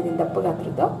 ಈರುಳ್ಳಿ ತೊಗೊಂಡಿದ್ದೀನಿ ದಪ್ಪಗೆ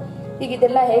ಹಾಕಿರೋದು. ಈಗ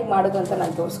ಇದೆಲ್ಲ ಹೇಗೆ ಮಾಡೋದು ಅಂತ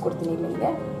ನಾನು ತೋರಿಸ್ಕೊಡ್ತೀನಿ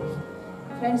ನಿಮಗೆ.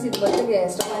 ಫ್ರೆಂಡ್ಸ್, ಇದು ಬದಲಿಗೆ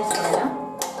ಸ್ಟವ್ ಹಚ್ಕೊಳ್ಳೋಣ.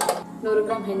 100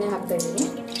 ಗ್ರಾಮ್ ಎಣ್ಣೆ ಹಾಕ್ತಾಯಿದ್ದೀನಿ.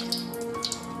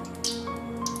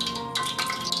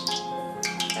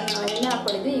 ಎಣ್ಣೆ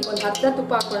ಹಾಕ್ಕೊಂಡಿದ್ದೀನಿ. ಈಗ ಒಂದು ಅರ್ಧ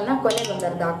ತುಪ್ಪ ಹಾಕೊಳ್ಳೋಣ, ಕೊನೆಗೆ ಒಂದು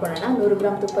ಅರ್ಧ ಹಾಕೊಳ್ಳೋಣ. 100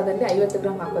 ಗ್ರಾಮ್ ತುಪ್ಪದಲ್ಲಿ 50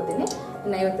 ಗ್ರಾಮ್ ಹಾಕೋತೀನಿ.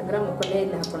 ಇನ್ನು 50 ಗ್ರಾಮ್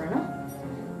ಕೊನೆಯಲ್ಲಿ ಹಾಕೊಳ್ಳೋಣ.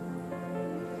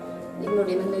 ಈಗ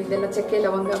ನೋಡಿ, ನಾನು ಇದೆಲ್ಲ ಚಕ್ಕೆ,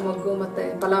 ಲವಂಗ, ಮೊಗ್ಗು ಮತ್ತು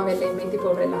ಪಲಾವ್ ಎಲೆ, ಮೆಂತಿ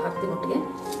ಪೌಡರ್ ಎಲ್ಲ ಹಾಕ್ತೀನಿ ಒಟ್ಟಿಗೆ.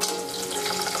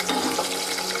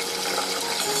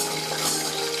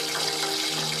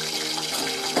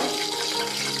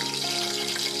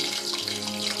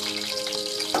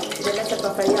 ಇದೆಲ್ಲ ಸ್ವಲ್ಪ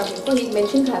ಫ್ರೈ ಆಗಬೇಕು. ಈಗ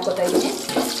ಮೆಣಸಿನ್ಕಾಯಿ ಹಾಕೋತಾ ಇದ್ದೀನಿ.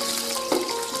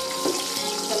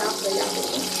 ಚೆನ್ನಾಗಿ ಫ್ರೈ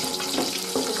ಆಗಬೇಕು,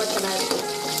 ತುಂಬ ಚೆನ್ನಾಗಿರುತ್ತೆ.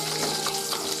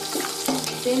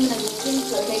 ಸೇಮ್ ನಾನು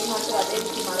ಮುಸ್ಲಿಮ್ಸ್ ಹೇಗೆ ಮಾಡ್ತಾರೆ ಅದೇ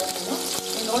ರೀತಿ ಮಾಡೋದು.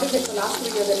 ನೀವು ನೋಡಿಬೇಕು, ಲಾಸ್ಟ್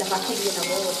ವಿಡಿಯೋದೆಲ್ಲ ಹಾಕಿದ್ವಿ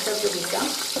ನಾವು ಹೊಸದು ದಿವಸ.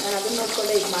 ನಾನು ಅದನ್ನು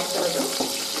ನೋಡ್ಕೊಂಡೆ ಈಗ ಮಾಡ್ತಾ ಇರೋದು.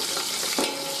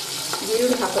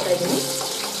 ಈರುಳ್ಳಿ ಹಾಕೋತಾ ಇದ್ದೀನಿ.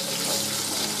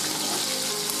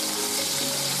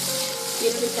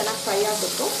 ಈರುಳ್ಳಿ ಚೆನ್ನಾಗಿ ಫ್ರೈ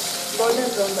ಆಗಬೇಕು,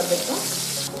 ಗೋಲ್ಡನ್ ಬ್ರೌನ್ ಬರಬೇಕು.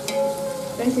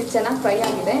 ಫ್ರೆಂಡ್ಸ್, ಇದು ಚೆನ್ನಾಗಿ ಫ್ರೈ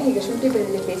ಆಗಿದೆ. ಈಗ ಶುಂಠಿ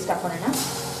ಬೆಳ್ಳುಳ್ಳಿ ಪೇಸ್ಟ್ ಹಾಕೋಣ.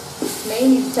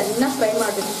 ಮೇಯ್ನ್ ಇದು ಚೆನ್ನಾಗಿ ಫ್ರೈ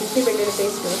ಮಾಡಬೇಕು. ಶುಂಠಿ ಬೆಳ್ಳುಳ್ಳಿ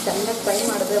ಪೇಸ್ಟು ಚೆನ್ನಾಗಿ ಫ್ರೈ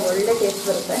ಮಾಡಿದ್ರೆ ಒಳ್ಳೆ ಟೇಸ್ಟ್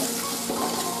ಬರುತ್ತೆ.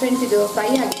 ಫ್ರೆಂಡ್ಸ್, ಇದು ಫ್ರೈ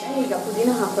ಆಗಿದೆ. ಈಗ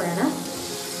ಪುದೀನ ಹಾಕೊಳ್ಳೋಣ.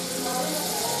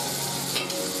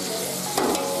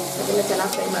 ಅದೆಲ್ಲ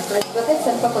ಚೆನ್ನಾಗಿ ಫ್ರೈ ಮಾಡ್ಕೊಳ್ಳೋಣ. ಜೊತೆ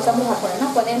ಸ್ವಲ್ಪ ಕೊತ್ತಂಬರಿ ಹಾಕೊಳ್ಳೋಣ.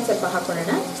 ಕೊನೆಯನ್ನು ಸ್ವಲ್ಪ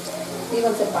ಹಾಕೊಳ್ಳೋಣ. ಈಗ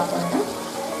ಒಂದು ಸ್ವಲ್ಪ ಹಾಕೊಳ್ಳೋಣ.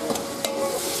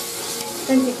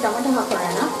 ಫ್ರೆಂಡ್ಸ್, ಈಗ ಟೊಮೆಟೊ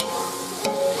ಹಾಕೊಳ್ಳೋಣ.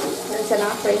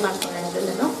 ಚೆನ್ನಾಗಿ ಫ್ರೈ ಮಾಡ್ಕೊಳ್ಳೋಣ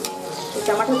ಅದೆಲ್ಲನೂ. ಈ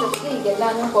ಟೊಮೆಟೊ ಜೊತೆಗೆ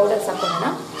ಈಗೆಲ್ಲನೂ ಪೌಡರ್ಸ್ ಹಾಕೊಳ್ಳೋಣ.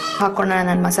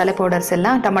 ನಾನು ಮಸಾಲೆ ಪೌಡರ್ಸ್ ಎಲ್ಲ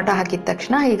ಟೊಮೆಟೊ ಹಾಕಿದ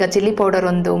ತಕ್ಷಣ ಈಗ ಚಿಲ್ಲಿ ಪೌಡರ್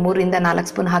ಒಂದು 3 ರಿಂದ 4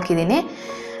 ಸ್ಪೂನ್ ಹಾಕಿದ್ದೀನಿ.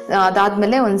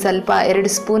 ಅದಾದಮೇಲೆ ಒಂದು ಸ್ವಲ್ಪ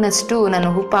 2 ಸ್ಪೂನಷ್ಟು ನಾನು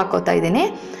ಉಪ್ಪು ಹಾಕೋತಾ ಇದ್ದೀನಿ.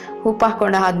 ಉಪ್ಪು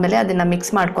ಹಾಕೊಂಡಾದ್ಮೇಲೆ ಅದನ್ನು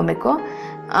ಮಿಕ್ಸ್ ಮಾಡ್ಕೊಬೇಕು.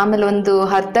 ಆಮೇಲೆ ಒಂದು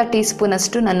ಅರ್ಧ ಟೀ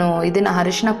ಸ್ಪೂನಷ್ಟು ನಾನು ಇದನ್ನು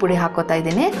ಅರಿಶಿನ ಪುಡಿ ಹಾಕೋತಾ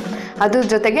ಇದ್ದೀನಿ. ಅದ್ರ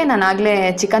ಜೊತೆಗೆ ನಾನು ಆಗಲೇ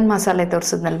ಚಿಕನ್ ಮಸಾಲೆ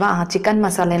ತೋರಿಸಿದ್ನಲ್ವಾ, ಆ ಚಿಕನ್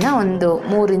ಮಸಾಲೆನ ಒಂದು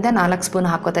 3 ಇಂದ 4 ಸ್ಪೂನ್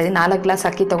ಹಾಕೋತಾ ಇದ್ದೀನಿ. 4 ಗ್ಲಾಸ್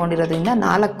ಅಕ್ಕಿ ತೊಗೊಂಡಿರೋದ್ರಿಂದ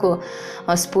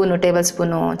 4 ಟೇಬಲ್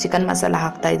ಸ್ಪೂನು ಚಿಕನ್ ಮಸಾಲ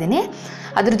ಹಾಕ್ತಾಯಿದ್ದೀನಿ.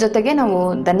 ಅದ್ರ ಜೊತೆಗೆ ನಾವು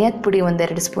ಧನಿಯಾದ ಪುಡಿ ಒಂದು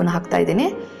 2 ಸ್ಪೂನ್ ಹಾಕ್ತಾಯಿದ್ದೀನಿ.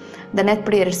 ಧನಿಯಾದ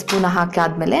ಪುಡಿ 2 ಸ್ಪೂನ್ ಹಾಕಿ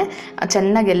ಆದಮೇಲೆ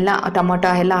ಚೆನ್ನಾಗೆಲ್ಲ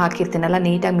ಟೊಮೊಟೊ ಎಲ್ಲ ಹಾಕಿರ್ತೀನಲ್ಲ,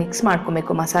 ನೀಟಾಗಿ ಮಿಕ್ಸ್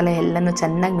ಮಾಡ್ಕೊಬೇಕು. ಮಸಾಲೆ ಎಲ್ಲನೂ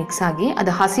ಚೆನ್ನಾಗಿ ಮಿಕ್ಸ್ ಆಗಿ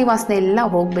ಅದು ಹಸಿ ವಾಸನೆ ಎಲ್ಲ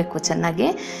ಹೋಗಬೇಕು ಚೆನ್ನಾಗಿ.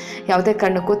 ಯಾವುದೇ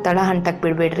ಕಾರಣಕ್ಕೂ ತಳ ಹಂಟಕ್ಕೆ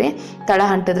ಬಿಡಬೇಡ್ರಿ. ತಳ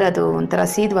ಹಂಟಿದ್ರೆ ಅದು ಒಂಥರ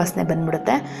ಸೀದ ವಾಸನೆ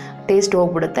ಬಂದ್ಬಿಡುತ್ತೆ, ಟೇಸ್ಟ್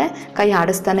ಹೋಗ್ಬಿಡುತ್ತೆ. ಕೈ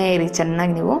ಆಡಿಸ್ತಾನೇ ಇರಿ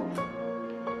ಚೆನ್ನಾಗಿ ನೀವು.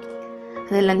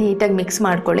 ಅದೆಲ್ಲ ನೀಟಾಗಿ ಮಿಕ್ಸ್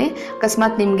ಮಾಡ್ಕೊಳ್ಳಿ.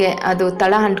 ಅಕಸ್ಮಾತ್ ನಿಮಗೆ ಅದು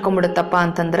ತಳ ಅಂಟ್ಕೊಂಡ್ಬಿಡುತ್ತಪ್ಪ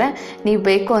ಅಂತಂದರೆ ನೀವು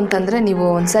ಬೇಕು ಅಂತಂದರೆ ನೀವು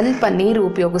ಒಂದು ಸ್ವಲ್ಪ ನೀರು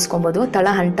ಉಪಯೋಗಿಸ್ಕೊಬೋದು. ತಳ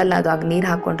ಅಂಟಲ್ಲ ಅದು ಆಗ ನೀರು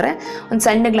ಹಾಕ್ಕೊಂಡ್ರೆ ಒಂದು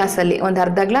ಸಣ್ಣ ಗ್ಲಾಸಲ್ಲಿ ಒಂದು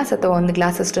ಅರ್ಧ ಗ್ಲಾಸ್ ಅಥವಾ 1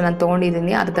 ಗ್ಲಾಸಷ್ಟು ನಾನು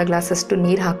ತೊಗೊಂಡಿದ್ದೀನಿ. ಅರ್ಧ ಗ್ಲಾಸಷ್ಟು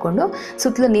ನೀರು ಹಾಕ್ಕೊಂಡು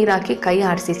ಸುತ್ತಲೂ ನೀರು ಹಾಕಿ ಕೈ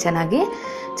ಆಡಿಸಿ ಚೆನ್ನಾಗಿ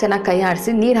ಕೈ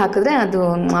ಆಡಿಸಿ. ನೀರು ಹಾಕಿದ್ರೆ ಅದು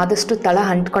ಆದಷ್ಟು ತಳ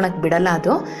ಅಂಟ್ಕೊಳಕ್ಕೆ ಬಿಡಲ್ಲ.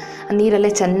 ಅದು ನೀರಲ್ಲೇ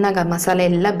ಚೆನ್ನಾಗಿ ಮಸಾಲೆ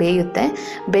ಎಲ್ಲ ಬೇಯುತ್ತೆ.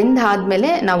 ಬೆಂದಾದಮೇಲೆ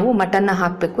ನಾವು ಮಟನ್ನ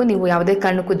ಹಾಕಬೇಕು. ನೀವು ಯಾವುದೇ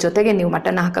ಕಾರಣಕ್ಕೂ ಜೊತೆಗೆ ನೀವು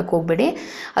ಮಟನ್ನ ಹಾಕಕ್ಕೆ ಹೋಗಬೇಡಿ.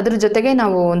 ಅದ್ರ ಜೊತೆಗೆ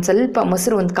ನಾವು ಒಂದು ಸ್ವಲ್ಪ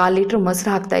ಮೊಸರು, ಒಂದು 1/4 ಲೀಟ್ರ್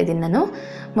ಮೊಸರು ಹಾಕ್ತಾಯಿದ್ದೀನಿ ನಾನು.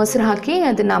 ಮೊಸರು ಹಾಕಿ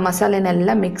ಅದನ್ನು ಮಸಾಲೆನೆಲ್ಲ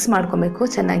ಮಿಕ್ಸ್ ಮಾಡ್ಕೊಬೇಕು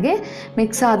ಚೆನ್ನಾಗಿ.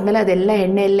 ಮಿಕ್ಸ್ ಆದಮೇಲೆ ಅದೆಲ್ಲ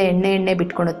ಎಣ್ಣೆ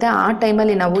ಬಿಟ್ಕೊಳುತ್ತೆ. ಆ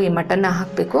ಟೈಮಲ್ಲಿ ನಾವು ಈ ಮಟನ್ನ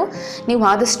ಹಾಕಬೇಕು. ನೀವು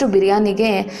ಆದಷ್ಟು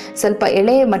ಬಿರಿಯಾನಿಗೆ ಸ್ವಲ್ಪ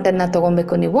ಎಳೆ ಮಟನ್ನ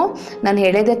ತೊಗೊಬೇಕು. ನಾನು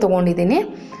ಎಳೆದೇ ತೊಗೊಂಡಿದ್ದೀನಿ.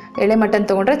 ಎಳೆ ಮಟನ್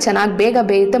ತೊಗೊಂಡ್ರೆ ಚೆನ್ನಾಗಿ ಬೇಗ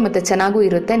ಬೇಯುತ್ತೆ ಮತ್ತು ಚೆನ್ನಾಗೂ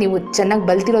ಇರುತ್ತೆ. ನೀವು ಚೆನ್ನಾಗಿ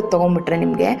ಬಲ್ತಿರೋದು ತೊಗೊಂಬಿಟ್ರೆ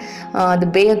ನಿಮಗೆ ಅದು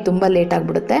ಬೇಯೋದು ತುಂಬ ಲೇಟ್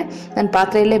ಆಗಿಬಿಡುತ್ತೆ. ನಾನು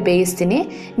ಪಾತ್ರೆಯಲ್ಲೇ ಬೇಯಿಸ್ತೀನಿ.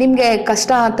 ನಿಮಗೆ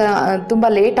ಕಷ್ಟ ತುಂಬ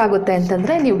ಲೇಟ್ ಆಗುತ್ತೆ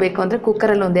ಅಂತಂದರೆ ನೀವು ಬೇಕು ಅಂದರೆ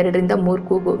ಕುಕ್ಕರಲ್ಲಿ ಒಂದು 2 ರಿಂದ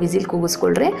 3 ವಿಸಿಲ್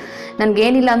ಕೂಗಿಸ್ಕೊಳ್ರಿ.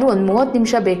 ನನಗೇನಿಲ್ಲ ಅಂದರೂ ಒಂದು 30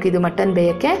 ನಿಮಿಷ ಬೇಕು ಇದು ಮಟನ್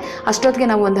ಬೇಯೋಕ್ಕೆ. ಅಷ್ಟೊತ್ತಿಗೆ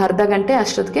ನಾವು ಒಂದು ಅರ್ಧ ಗಂಟೆ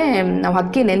ಅಷ್ಟೊತ್ತಿಗೆ ನಾವು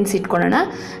ಅಕ್ಕಿ ನೆನೆಸಿಟ್ಕೊಳ್ಳೋಣ.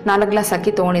 4 ಗ್ಲಾಸ್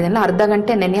ಅಕ್ಕಿ ತೊಗೊಂಡಿದ್ದೆನಲ್ಲ, ಅರ್ಧ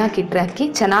ಗಂಟೆ ನೆನೆ ಹಾಕಿಟ್ರೆ ಅಕ್ಕಿ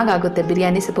ಚೆನ್ನಾಗಾಗುತ್ತೆ.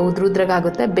 ಬಿರಿಯಾನಿ ಸ್ವಲ್ಪ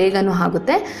ಉದ್ರುದ್ರಾಗುತ್ತೆ, ಬೇಗನೂ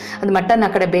ಆಗುತ್ತೆ. ಅದು ಮಟನ್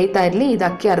ಆ ಕಡೆ ಬೇಯ್ತಾ ಇರಲಿ, ಇದು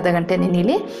ಅಕ್ಕಿ ಅರ್ಧ ಗಂಟೆ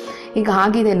ನೆನೀಲಿ. ಈಗ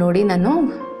ಆಗಿದೆ ನೋಡಿ, ನಾನು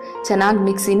ಚೆನ್ನಾಗಿ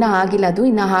ಮಿಕ್ಸ್, ಇನ್ನೂ ಆಗಿಲ್ಲ ಅದು,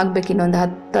 ಇನ್ನೂ ಆಗಬೇಕು. ಇನ್ನೊಂದು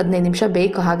 10-15 ನಿಮಿಷ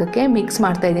ಬೇಕು ಆಗೋಕ್ಕೆ. ಮಿಕ್ಸ್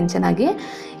ಮಾಡ್ತಾಯಿದ್ದೀನಿ ಚೆನ್ನಾಗಿ.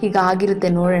 ಈಗ ಆಗಿರುತ್ತೆ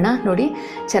ನೋಡೋಣ. ನೋಡಿ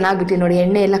ಚೆನ್ನಾಗಿಬಿಟ್ಟು ನೋಡಿ,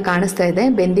 ಎಣ್ಣೆ ಎಲ್ಲ ಕಾಣಿಸ್ತಾ ಇದೆ,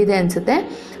 ಬೆಂದಿದೆ ಅನಿಸುತ್ತೆ.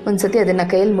 ಒಂದು ಸತಿ ಅದನ್ನು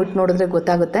ಕೈಯಲ್ಲಿ ಮುಟ್ಟು ನೋಡಿದ್ರೆ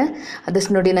ಗೊತ್ತಾಗುತ್ತೆ.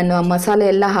 ಅದಷ್ಟು ನೋಡಿ, ನಾನು ಮಸಾಲೆ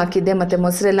ಎಲ್ಲ ಹಾಕಿದ್ದೆ ಮತ್ತು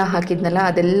ಮೊಸರೆಲ್ಲ ಹಾಕಿದ್ನಲ್ಲ,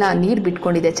 ಅದೆಲ್ಲ ನೀರು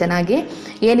ಬಿಟ್ಕೊಂಡಿದೆ ಚೆನ್ನಾಗಿ.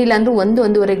 ಏನಿಲ್ಲ ಅಂದರೂ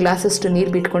 1-1.5 ಗ್ಲಾಸಷ್ಟು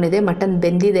ನೀರು ಬಿಟ್ಕೊಂಡಿದೆ. ಮಟನ್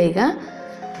ಬೆಂದಿದೆ. ಈಗ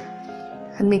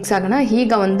ಅದು ಮಿಕ್ಸ್ ಆಗೋಣ.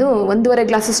 ಈಗ 1-1.5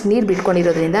 ಗ್ಲಾಸಷ್ಟು ನೀರು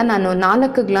ಬಿಟ್ಕೊಂಡಿರೋದ್ರಿಂದ ನಾನು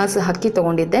 4 ಗ್ಲಾಸ್ ಅಕ್ಕಿ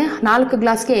ತೊಗೊಂಡಿದ್ದೆ. 4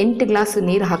 ಗ್ಲಾಸ್ಗೆ 8 ಗ್ಲಾಸ್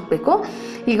ನೀರು ಹಾಕಬೇಕು.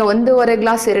 ಈಗ 1.5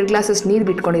 ಗ್ಲಾಸ್ 2 ಗ್ಲಾಸಷ್ಟು ನೀರು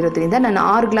ಬಿಟ್ಕೊಂಡಿರೋದ್ರಿಂದ ನಾನು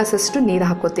 6 ಗ್ಲಾಸಷ್ಟು ನೀರು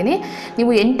ಹಾಕ್ಕೋತೀನಿ.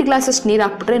 ನೀವು 8 ಗ್ಲಾಸಷ್ಟು ನೀರು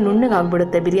ಹಾಕ್ಬಿಟ್ರೆ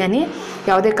ನುಣ್ಣಗಾಗ್ಬಿಡುತ್ತೆ ಬಿರಿಯಾನಿ.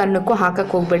 ಯಾವುದೇ ಕಾರಣಕ್ಕೂ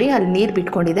ಹಾಕಕ್ಕೆ ಹೋಗಬೇಡಿ, ಅಲ್ಲಿ ನೀರು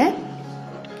ಬಿಟ್ಕೊಂಡಿದೆ.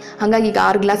 ಹಾಗಾಗಿ ಈಗ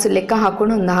 6 ಗ್ಲಾಸ್ ಲೆಕ್ಕ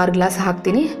ಹಾಕ್ಕೊಂಡು ಒಂದು 6 ಗ್ಲಾಸ್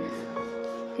ಹಾಕ್ತೀನಿ.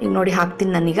 ಈಗ ನೋಡಿ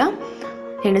ಹಾಕ್ತೀನಿ ನಾನೀಗ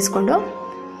ಎಣಿಸ್ಕೊಂಡು.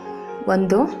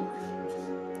 1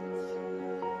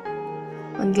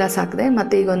 ಗ್ಲಾಸ್ ಹಾಕಿದೆ.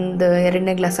 ಮತ್ತು ಈಗ ಒಂದು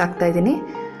 2ನೇ ಗ್ಲಾಸ್ ಹಾಕ್ತಾಯಿದ್ದೀನಿ.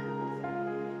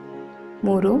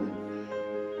 3,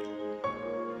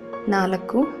 4,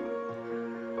 5,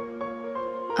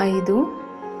 6,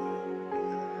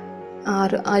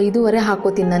 5.5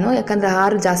 ಹಾಕೋತೀನಿ ನಾನು. ಯಾಕಂದರೆ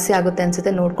 6 ಜಾಸ್ತಿ ಆಗುತ್ತೆ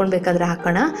ಅನಿಸುತ್ತೆ, ನೋಡ್ಕೊಂಡು ಬೇಕಾದರೆ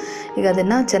ಹಾಕೋಣ. ಈಗ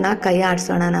ಅದನ್ನು ಚೆನ್ನಾಗಿ ಕೈ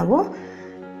ಆಡಿಸೋಣ. ನಾವು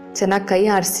ಚೆನ್ನಾಗಿ ಕೈ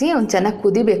ಆಡಿಸಿ ಒಂದು ಚೆನ್ನಾಗಿ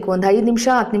ಕುದಿಬೇಕು. ಒಂದು 5 ನಿಮಿಷ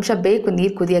 10 ನಿಮಿಷ ಬೇಕು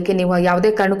ನೀರು ಕುದಿಯೋಕ್ಕೆ. ನೀವು ಯಾವುದೇ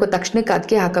ಕಾರಣಕ್ಕೂ ತಕ್ಷಣಕ್ಕೆ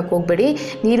ಅದಕ್ಕೆ ಹಾಕಕ್ಕೆ ಹೋಗಬೇಡಿ.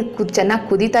 ನೀರು ಚೆನ್ನಾಗಿ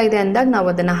ಕುದೀತಾ ಇದೆ ಅಂದಾಗ ನಾವು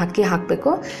ಅದನ್ನು ಅಕ್ಕಿ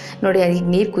ಹಾಕಬೇಕು. ನೋಡಿ ಈಗ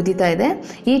ನೀರು ಕುದೀತಾ ಇದೆ.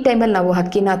 ಈ ಟೈಮಲ್ಲಿ ನಾವು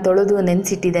ಅಕ್ಕಿನ ತೊಳೆದು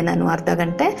ನೆನೆಸಿಟ್ಟಿದ್ದೆ ನಾನು ಅರ್ಧ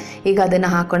ಗಂಟೆ. ಈಗ ಅದನ್ನು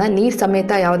ಹಾಕೋಣ. ನೀರು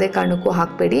ಸಮೇತ ಯಾವುದೇ ಕಾರಣಕ್ಕೂ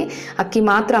ಹಾಕಬೇಡಿ, ಅಕ್ಕಿ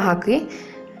ಮಾತ್ರ ಹಾಕಿ.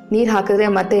 ನೀರು ಹಾಕಿದ್ರೆ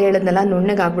ಮತ್ತೆ ಹೇಳಿದ್ನಲ್ಲ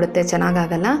ನುಣ್ಣಗಾಗ್ಬಿಡುತ್ತೆ,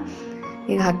 ಚೆನ್ನಾಗಾಗಲ್ಲ.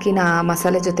 ಈಗ ಅಕ್ಕಿನ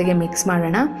ಮಸಾಲೆ ಜೊತೆಗೆ ಮಿಕ್ಸ್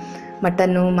ಮಾಡೋಣ.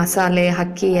 ಮಟನ್ನು, ಮಸಾಲೆ,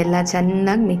 ಅಕ್ಕಿ ಎಲ್ಲ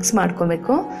ಚೆನ್ನಾಗಿ ಮಿಕ್ಸ್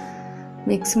ಮಾಡ್ಕೊಬೇಕು.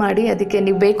 ಮಿಕ್ಸ್ ಮಾಡಿ ಅದಕ್ಕೆ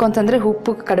ನೀವು ಬೇಕು ಅಂತಂದರೆ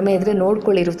ಉಪ್ಪು ಕಡಿಮೆ ಇದ್ದರೆ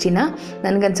ನೋಡ್ಕೊಳ್ಳಿ ರುಚಿನ.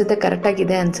 ನನಗನ್ಸುತ್ತೆ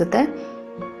ಕರೆಕ್ಟಾಗಿದೆ ಅನಿಸುತ್ತೆ.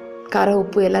 ಖಾರ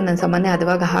ಉಪ್ಪು ಎಲ್ಲ ನಾನು ಸಾಮಾನ್ಯ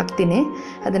ಅದುವಾಗ ಹಾಕ್ತೀನಿ.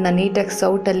 ಅದನ್ನು ನೀಟಾಗಿ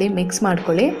ಸೌಟಲ್ಲಿ ಮಿಕ್ಸ್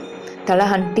ಮಾಡ್ಕೊಳ್ಳಿ. ತಳ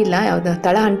ಅಂಟಿಲ್ಲ,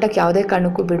 ತಳ ಅಂಟಕ್ಕೆ ಯಾವುದೇ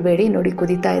ಕಾರಣಕ್ಕೂ ಬಿಡಬೇಡಿ. ನೋಡಿ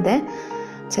ಕುದೀತಾ ಇದೆ,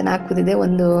 ಚೆನ್ನಾಗಿ ಕುದಿದೆ.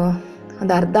 ಒಂದು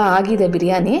ಅರ್ಧ ಆಗಿದೆ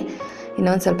ಬಿರಿಯಾನಿ,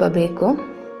 ಇನ್ನೊಂದು ಸ್ವಲ್ಪ ಬೇಕು.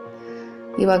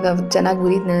 ಇವಾಗ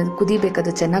ಚೆನ್ನಾಗಿ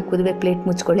ಕುದಿಬೇಕದು, ಚೆನ್ನಾಗಿ ಕುದಿಬೇಕು. ಪ್ಲೇಟ್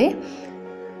ಮುಚ್ಕೊಳ್ಳಿ.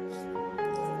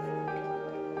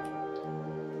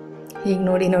 ಈಗ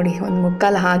ನೋಡಿ ಒಂದು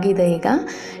ಮುಕ್ಕಾಲು ಆಗಿದೆ.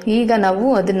 ಈಗ ನಾವು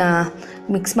ಅದನ್ನು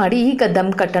ಮಿಕ್ಸ್ ಮಾಡಿ ಈಗ ದಮ್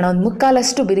ಕಟ್ಟೋಣ. ಒಂದು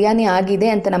ಮುಕ್ಕಾಲಷ್ಟು ಬಿರಿಯಾನಿ ಆಗಿದೆ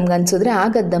ಅಂತ ನಮ್ಗೆ ಅನಿಸಿದ್ರೆ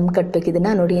ಆಗ ದಮ್ ಕಟ್ಟಬೇಕು.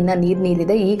 ಇದನ್ನು ನೋಡಿ ಇನ್ನೂ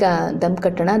ನೀರಿದೆ. ಈಗ ದಮ್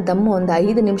ಕಟ್ಟೋಣ. ದಮ್ಮು ಒಂದು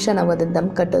 5 ನಿಮಿಷ ನಾವು ಅದನ್ನು ದಮ್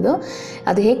ಕಟ್ಟೋದು.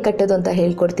 ಅದು ಹೇಗೆ ಕಟ್ಟೋದು ಅಂತ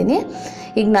ಹೇಳ್ಕೊಡ್ತೀನಿ.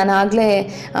 ಈಗ ನಾನು ಆಗಲೇ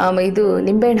ಇದು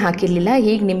ನಿಂಬೆಹಣ್ಣು ಹಾಕಿರಲಿಲ್ಲ,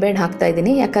 ಈಗ ನಿಂಬೆಹಣ್ಣು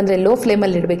ಹಾಕ್ತಾಯಿದ್ದೀನಿ. ಯಾಕಂದರೆ ಲೋ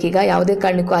ಫ್ಲೇಮಲ್ಲಿ ಇಡಬೇಕು. ಈಗ ಯಾವುದೇ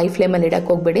ಕಾರಣಕ್ಕೂ ಹೈ ಫ್ಲೇಮಲ್ಲಿ ಇಡಕ್ಕೆ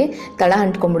ಹೋಗಬೇಡಿ, ತಳ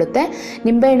ಅಂಟ್ಕೊಂಡ್ಬಿಡುತ್ತೆ.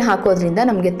 ನಿಂಬೆಹಣ್ಣು ಹಾಕೋದ್ರಿಂದ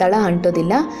ನಮಗೆ ತಳ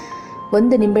ಅಂಟೋದಿಲ್ಲ.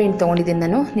 1 ನಿಂಬೆಹಣ್ಣು ತೊಗೊಂಡಿದ್ದೀನಿ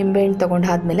ನಾನು. ನಿಂಬೆಹಣ್ಣು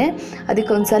ತೊಗೊಂಡಾದ್ಮೇಲೆ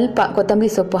ಅದಕ್ಕೆ ಒಂದು ಸ್ವಲ್ಪ ಕೊತ್ತಂಬರಿ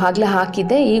ಸೊಪ್ಪು ಆಗಲೇ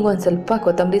ಹಾಕಿದ್ದೆ. ಈಗ ಒಂದು ಸ್ವಲ್ಪ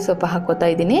ಕೊತ್ತಂಬರಿ ಸೊಪ್ಪು ಹಾಕ್ಕೋತಾ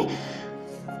ಇದ್ದೀನಿ.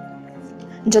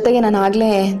 ಜೊತೆಗೆ ನಾನು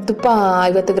ಆಗಲೇ ತುಪ್ಪ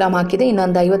 50 ಗ್ರಾಮ್ ಹಾಕಿದೆ,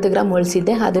 ಇನ್ನೊಂದು 50 ಗ್ರಾಮ್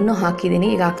ಉಳಿಸಿದ್ದೆ, ಅದನ್ನು ಹಾಕಿದ್ದೀನಿ.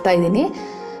 ಈಗ ಹಾಕ್ತಾಯಿದ್ದೀನಿ.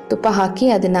 ತುಪ್ಪ ಹಾಕಿ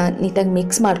ಅದನ್ನು ನೀಟಾಗಿ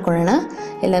ಮಿಕ್ಸ್ ಮಾಡ್ಕೊಳ್ಳೋಣ.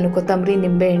 ಎಲ್ಲನೂ ಕೊತ್ತಂಬರಿ,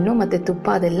 ನಿಂಬೆಹಣ್ಣು ಮತ್ತು ತುಪ್ಪ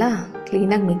ಅದೆಲ್ಲ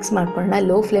ಕ್ಲೀನಾಗಿ ಮಿಕ್ಸ್ ಮಾಡ್ಕೊಳ್ಳೋಣ.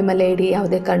 ಲೋ ಫ್ಲೇಮಲ್ಲೇ ಇಡಿ,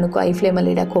 ಯಾವುದೇ ಕಾರಣಕ್ಕೂ ಹೈ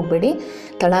ಫ್ಲೇಮಲ್ಲಿ ಇಡೋಕ್ಕೆ ಹೋಗಬೇಡಿ,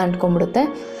 ತಳ ಅಂಟ್ಕೊಂಡ್ಬಿಡುತ್ತೆ.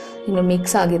 ಇನ್ನು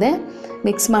ಮಿಕ್ಸ್ ಆಗಿದೆ.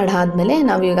 ಮಿಕ್ಸ್ ಮಾಡಾದ್ಮೇಲೆ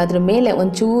ನಾವು ಈಗ ಅದ್ರ ಮೇಲೆ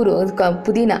ಒಂಚೂರು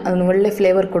ಪುದೀನ, ಒಳ್ಳೆ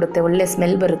ಫ್ಲೇವರ್ ಕೊಡುತ್ತೆ, ಒಳ್ಳೆ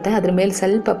ಸ್ಮೆಲ್ ಬರುತ್ತೆ. ಅದ್ರ ಮೇಲೆ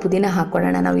ಸ್ವಲ್ಪ ಪುದೀನ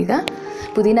ಹಾಕ್ಕೊಳ್ಳೋಣ. ನಾವೀಗ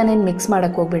ಪುದೀನನೇನು ಮಿಕ್ಸ್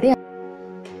ಮಾಡೋಕ್ಕೆ ಹೋಗಬೇಡಿ.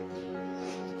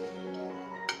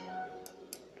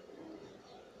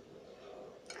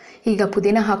 ಈಗ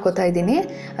ಪುದೀನ ಹಾಕೋತಾ ಇದ್ದೀನಿ.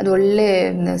 ಅದು ಒಳ್ಳೆ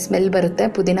ಸ್ಮೆಲ್ ಬರುತ್ತೆ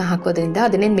ಪುದೀನ ಹಾಕೋದ್ರಿಂದ.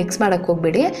 ಅದನ್ನೇನು ಮಿಕ್ಸ್ ಮಾಡೋಕ್ಕೆ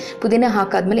ಹೋಗಬೇಡಿ. ಪುದೀನ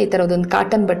ಹಾಕಾದ್ಮೇಲೆ ಈ ಥರದೊಂದು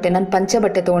ಕಾಟನ್ ಬಟ್ಟೆ, ನಾನು ಪಂಚೆ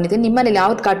ಬಟ್ಟೆ ತೊಗೊಂಡಿದ್ದೀನಿ. ನಿಮ್ಮನೇಲಿ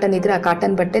ಯಾವ್ದು ಕಾಟನ್ ಇದ್ದರೆ ಆ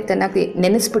ಕಾಟನ್ ಬಟ್ಟೆ ಚೆನ್ನಾಗಿ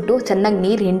ನೆನೆಸ್ಬಿಟ್ಟು ಚೆನ್ನಾಗಿ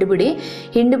ನೀರು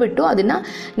ಹಿಂಡಿಬಿಟ್ಟು ಅದನ್ನು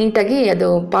ನೀಟಾಗಿ ಅದು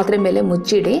ಪಾತ್ರೆ ಮೇಲೆ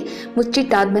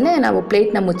ಮುಚ್ಚಿಟ್ಟಾದಮೇಲೆ ನಾವು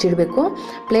ಪ್ಲೇಟ್ನ ಮುಚ್ಚಿಡಬೇಕು.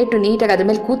 ಪ್ಲೇಟು ನೀಟಾಗಿ ಅದ್ರ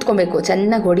ಮೇಲೆ ಕೂತ್ಕೊಬೇಕು,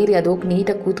 ಚೆನ್ನಾಗಿ ಹೊಡೀರಿ, ಅದು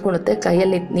ನೀಟಾಗಿ ಕೂತ್ಕೊಳ್ಳುತ್ತೆ.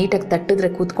 ಕೈಯಲ್ಲಿ ನೀಟಾಗಿ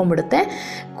ತಟ್ಟಿದ್ರೆ ಕೂತ್ಕೊಂಡ್ಬಿಡುತ್ತೆ.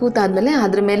 ಕೂತಾದ್ಮೇಲೆ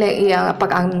ಅದ್ರ ಮೇಲೆ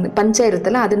ಪಂಚೆ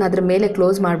ಇರುತ್ತಲ್ಲ ಅದನ್ನು ಅದ್ರ ಮೇಲೆ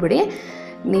ಕ್ಲೋಸ್ ಮಾಡಿಬಿಡಿ.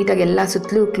 ನೀಟಾಗಿ ಎಲ್ಲ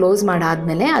ಸುತ್ತಲೂ ಕ್ಲೋಸ್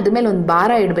ಮಾಡಾದ್ಮೇಲೆ ಅದ್ರ ಮೇಲೆ ಒಂದು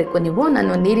ಭಾರ ಇಡಬೇಕು ನೀವು.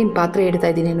 ನಾನು ನೀರಿನ ಪಾತ್ರೆ ಇಡ್ತಾ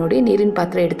ಇದ್ದೀನಿ ನೋಡಿ, ನೀರಿನ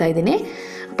ಪಾತ್ರೆ ಇಡ್ತಾ ಇದ್ದೀನಿ.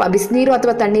 ಬಿಸಿನೀರು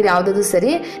ಅಥವಾ ತಣ್ಣೀರು ಯಾವುದಾದ್ರೂ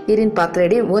ಸರಿ, ನೀರಿನ ಪಾತ್ರೆ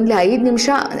ಇಡಿ. ಓನ್ಲಿ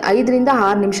 5 ರಿಂದ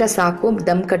 6 ನಿಮಿಷ ಸಾಕು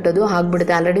ದಮ್ ಕಟ್ಟೋದು.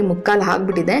 ಆಗಿಬಿಡುತ್ತೆ. ಆಲ್ರೆಡಿ ಮುಕ್ಕಾಲು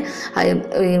ಆಗಿಬಿಟ್ಟಿದೆ.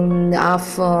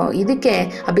 ಇದಕ್ಕೆ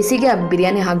ಆ ಬಿಸಿಗೆ ಆ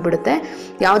ಬಿರಿಯಾನಿ ಆಗಿಬಿಡುತ್ತೆ.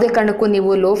 ಯಾವುದೇ ಕಾರಣಕ್ಕೂ ನೀವು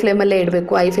ಲೋ ಫ್ಲೇಮಲ್ಲೇ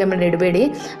ಇಡಬೇಕು, ಹೈ ಫ್ಲೇಮಲ್ಲಿ ಇಡಬೇಡಿ.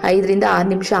 5 ರಿಂದ 6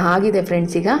 ನಿಮಿಷ ಆಗಿದೆ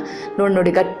ಫ್ರೆಂಡ್ಸ್. ಈಗ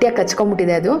ನೋಡಿ ಗಟ್ಟಿಯಾಗಿ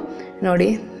ಕಚ್ಕೊಂಡ್ಬಿಟ್ಟಿದೆ ಅದು. ನೋಡಿ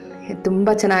ತುಂಬ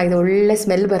ಚೆನ್ನಾಗಿದೆ, ಒಳ್ಳೆ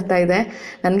ಸ್ಮೆಲ್ ಬರ್ತಾಯಿದೆ.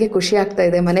 ನನಗೆ ಖುಷಿ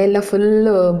ಆಗ್ತಾಯಿದೆ. ಮನೆಯೆಲ್ಲ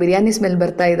ಫುಲ್ಲು ಬಿರಿಯಾನಿ ಸ್ಮೆಲ್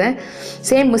ಬರ್ತಾಯಿದೆ.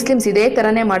 ಸೇಮ್ ಮುಸ್ಲಿಮ್ಸ್ ಇದೇ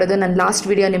ಥರನೇ ಮಾಡೋದು. ನಾನು ಲಾಸ್ಟ್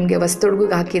ವಿಡಿಯೋ ನಿಮಗೆ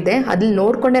ಹೊಸ್ತೊಡ್ಗಿಗೆ ಹಾಕಿದ್ದೆ, ಅದ್ರಲ್ಲಿ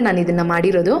ನೋಡಿಕೊಂಡೆ ನಾನು ಇದನ್ನು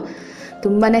ಮಾಡಿರೋದು.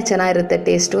 ತುಂಬಾ ಚೆನ್ನಾಗಿರುತ್ತೆ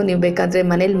ಟೇಸ್ಟು. ನೀವು ಬೇಕಾದರೆ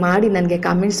ಮನೇಲಿ ಮಾಡಿ ನನಗೆ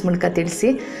ಕಾಮೆಂಟ್ಸ್ ಮೂಲಕ ತಿಳಿಸಿ.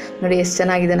 ನೋಡಿ ಎಷ್ಟು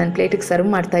ಚೆನ್ನಾಗಿದೆ. ನಾನು ಪ್ಲೇಟಿಗೆ ಸರ್ವ್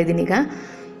ಮಾಡ್ತಾಯಿದ್ದೀನಿ ಈಗ.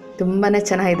 ತುಂಬಾ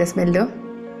ಚೆನ್ನಾಗಿದೆ smell.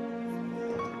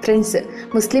 Friends,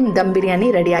 Muslim dum biryani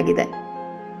ರೆಡಿಯಾಗಿದೆ.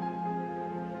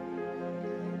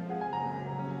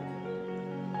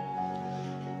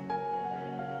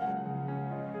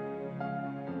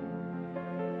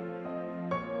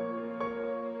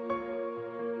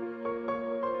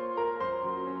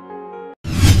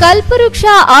 ಕಲ್ಪವೃಕ್ಷ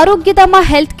ಆರೋಗ್ಯಧಾಮ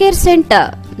ಹೆಲ್ತ್ ಕೇರ್ ಸೆಂಟರ್.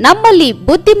 ನಮ್ಮಲ್ಲಿ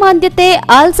ಬುದ್ಧಿಮಾಂದ್ಯತೆ,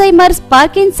 ಆಲ್ಝೈಮರ್ಸ್,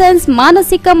 ಪಾರ್ಕಿನ್ಸನ್ಸ್,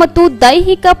 ಮಾನಸಿಕ ಮತ್ತು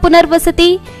ದೈಹಿಕ ಪುನರ್ವಸತಿ,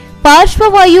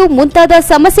 ಪಾರ್ಶ್ವವಾಯು ಮುಂತಾದ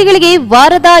ಸಮಸ್ಯೆಗಳಿಗೆ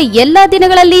ವಾರದ ಎಲ್ಲಾ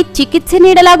ದಿನಗಳಲ್ಲಿ ಚಿಕಿತ್ಸೆ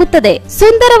ನೀಡಲಾಗುತ್ತದೆ.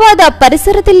 ಸುಂದರವಾದ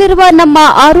ಪರಿಸರದಲ್ಲಿರುವ ನಮ್ಮ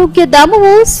ಆರೋಗ್ಯ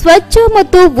ಧಾಮವು ಸ್ವಚ್ಛ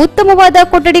ಮತ್ತು ಉತ್ತಮವಾದ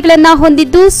ಕೊಠಡಿಗಳನ್ನು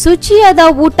ಹೊಂದಿದ್ದು ಶುಚಿಯಾದ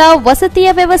ಊಟ, ವಸತಿಯ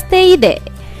ವ್ಯವಸ್ಥೆ ಇದೆ.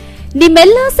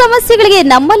 ನಿಮ್ಮೆಲ್ಲ ಸಮಸ್ಯೆಗಳಿಗೆ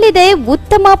ನಮ್ಮಲ್ಲಿದೆ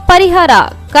ಉತ್ತಮ ಪರಿಹಾರ.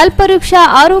 ಕಲ್ಪವೃಕ್ಷ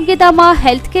Arogyadhama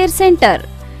health care centre,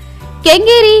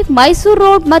 Kengeri, Mysuru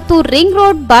road ಮತ್ತು ring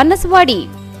road, Banaswadi.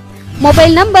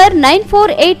 Mobile number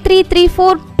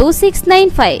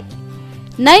 9483342695,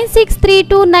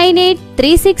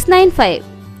 9632983695,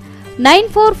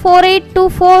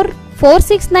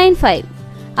 9448244695.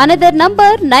 Another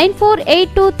number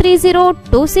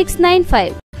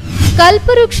 9482302695.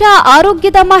 ಕಲ್ಪವೃಕ್ಷ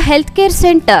ಆರೋಗ್ಯಧಾಮ ಹೆಲ್ತ್ ಕೇರ್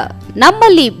ಸೆಂಟರ್.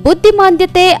 ನಮ್ಮಲ್ಲಿ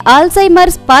ಬುದ್ಧಿಮಾಂದ್ಯತೆ,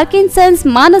 ಆಲ್ಝೈಮರ್ಸ್, ಪಾರ್ಕಿನ್ಸನ್ಸ್,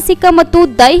 ಮಾನಸಿಕ ಮತ್ತು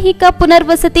ದೈಹಿಕ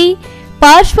ಪುನರ್ವಸತಿ,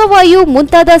 ಪಾರ್ಶ್ವವಾಯು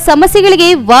ಮುಂತಾದ ಸಮಸ್ಯೆಗಳಿಗೆ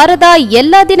ವಾರದ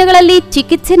ಎಲ್ಲಾ ದಿನಗಳಲ್ಲಿ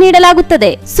ಚಿಕಿತ್ಸೆ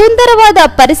ನೀಡಲಾಗುತ್ತದೆ. ಸುಂದರವಾದ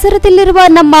ಪರಿಸರದಲ್ಲಿರುವ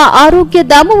ನಮ್ಮ ಆರೋಗ್ಯ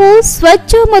ಧಾಮವು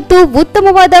ಸ್ವಚ್ಛ ಮತ್ತು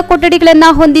ಉತ್ತಮವಾದ ಕೊಠಡಿಗಳನ್ನು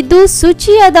ಹೊಂದಿದ್ದು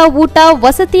ಶುಚಿಯಾದ ಊಟ,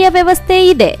 ವಸತಿಯ ವ್ಯವಸ್ಥೆ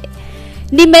ಇದೆ.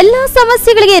 ನಿಮ್ಮೆಲ್ಲ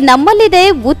ಸಮಸ್ಯೆಗಳಿಗೆ ನಮ್ಮಲ್ಲಿದೆ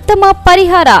ಉತ್ತಮ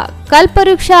ಪರಿಹಾರ.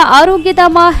 ಕಲ್ಪವೃಕ್ಷ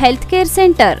Arogyadhama health care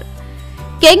centre,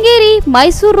 Kengeri,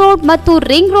 Mysuru road ಮತ್ತು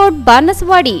ring road,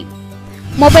 Banaswadi.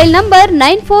 Mobile number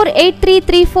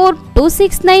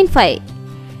 9483342695,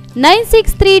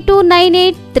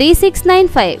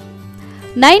 9632983695,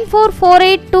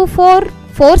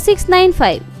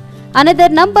 9448244695. Another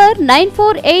number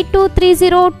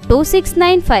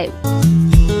 9482302695.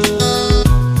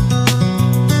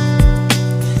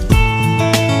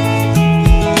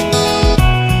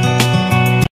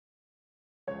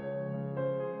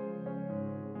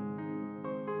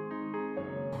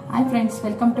 Hi friends,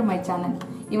 welcome to my channel.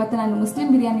 ಇವತ್ತು ನಾನು ಮುಸ್ಲಿಂ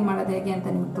ಬಿರಿಯಾನಿ ಮಾಡೋದು ಹೇಗೆ ಅಂತ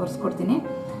ನಿಮ್ಗೆ ತೋರಿಸ್ಕೊಡ್ತೀನಿ.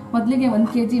 ಮೊದಲಿಗೆ 1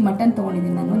 kg ಮಟನ್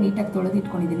ತೊಗೊಂಡಿದ್ದೀನಿ. ನಾನು ನೀಟಾಗಿ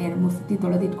ತೊಳೆದಿಟ್ಕೊಂಡಿದ್ದೀನಿ, 2-3 ಸತಿ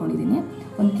ತೊಳೆದಿಟ್ಕೊಂಡಿದ್ದೀನಿ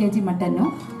 1 kg ಮಟನ್ನು.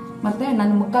 ಮತ್ತು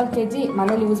ನಾನು 3/4 kg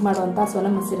ಮನೇಲಿ ಯೂಸ್ ಮಾಡುವಂಥ ಸೋನಾ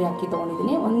ಮಸೂರಿ ಅಕ್ಕಿ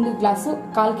ತೊಗೊಂಡಿದ್ದೀನಿ. 1 ಗ್ಲಾಸು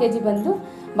 1/4 kg ಬಂದು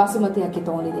ಬಾಸುಮತಿ ಅಕ್ಕಿ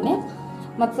ತೊಗೊಂಡಿದ್ದೀನಿ.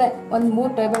 ಮತ್ತು ಒಂದು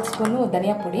 3 ಟೇಬಲ್ ಸ್ಪೂನು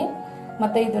ಧನಿಯಾ ಪುಡಿ,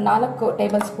 ಮತ್ತು ಇದು 4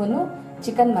 ಟೇಬಲ್ ಸ್ಪೂನು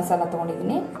ಚಿಕನ್ ಮಸಾಲ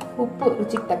ತೊಗೊಂಡಿದ್ದೀನಿ. ಉಪ್ಪು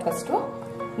ರುಚಿಗೆ ತಕ್ಕಷ್ಟು,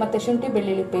 ಮತ್ತು ಶುಂಠಿ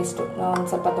ಬೆಳ್ಳುಳ್ಳಿ ಪೇಸ್ಟು ಒಂದು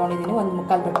ಸ್ವಲ್ಪ ತೊಗೊಂಡಿದ್ದೀನಿ,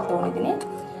 1/4 ಬಟ್ಟೆ ತೊಗೊಂಡಿದ್ದೀನಿ.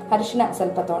 ಅರಿಶಿನ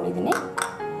ಸ್ವಲ್ಪ ತೊಗೊಂಡಿದ್ದೀನಿ.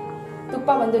 ತುಪ್ಪ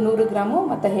ಒಂದು 100 ಗ್ರಾಮು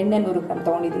ಮತ್ತು ಎಣ್ಣೆ 100 ಗ್ರಾಮ್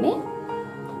ತೊಗೊಂಡಿದ್ದೀನಿ.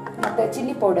 ಮತ್ತು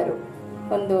ಚಿಲ್ಲಿ ಪೌಡರು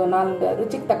ಒಂದು 4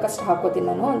 ರುಚಿಗೆ ತಕ್ಕಷ್ಟು ಹಾಕೋತೀನಿ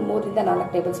ನಾನು. ಒಂದು 3 ರಿಂದ 4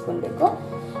 ಟೇಬಲ್ ಸ್ಪೂನ್ ಬೇಕು.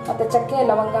 ಮತ್ತು ಚಕ್ಕೆ,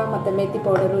 ಲವಂಗ ಮತ್ತು ಮೇಥಿ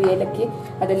ಪೌಡರು, ಏಲಕ್ಕಿ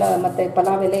ಅದೆಲ್ಲ, ಮತ್ತು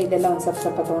ಪಲಾವ್ ಎಲೆ ಇದೆಲ್ಲ ಒಂದು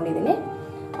ಸ್ವಲ್ಪ ತೊಗೊಂಡಿದ್ದೀನಿ.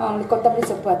 ಕೊತ್ತಂಬರಿ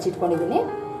ಸೊಪ್ಪು ಹಚ್ಚಿಟ್ಕೊಂಡಿದ್ದೀನಿ,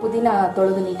 ಪುದೀನ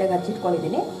ತೊಳೆದು ನೀಟಾಗಿ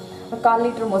ಹಚ್ಚಿಟ್ಕೊಂಡಿದ್ದೀನಿ, 1/4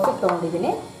 ಲೀಟ್ರ್ ಮೊಸರು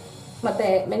ತೊಗೊಂಡಿದ್ದೀನಿ, ಮತ್ತು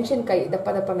ಮೆಣಸಿನ್ಕಾಯಿ ದಪ್ಪ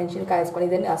ದಪ್ಪ ಮೆಣಸಿನ್ಕಾಯಿ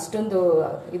ಹಚ್ಕೊಂಡಿದ್ದೀನಿ. ಅಷ್ಟೊಂದು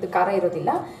ಇದು ಖಾರ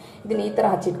ಇರೋದಿಲ್ಲ. ಇದನ್ನು ಈ ಥರ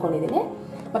ಹಚ್ಚಿಟ್ಕೊಂಡಿದ್ದೀನಿ.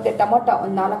 ಮತ್ತು ಟೊಮೊಟೊ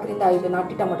ಒಂದು 4ರಿಂದ 5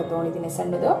 ನಾಟಿ ಟೊಮೊಟೊ ತೊಗೊಂಡಿದ್ದೀನಿ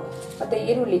ಸಣ್ಣದು. ಮತ್ತು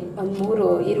ಈರುಳ್ಳಿ ಒಂದು 3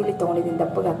 ಈರುಳ್ಳಿ ತೊಗೊಂಡಿದ್ದೀನಿ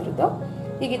ದಪ್ಪಗಾದ್ರದ್ದು.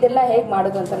 ಈಗ ಇದೆಲ್ಲ ಹೇಗೆ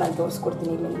ಮಾಡೋದು ಅಂತ ನಾನು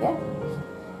ತೋರಿಸ್ಕೊಡ್ತೀನಿ ನಿಮಗೆ.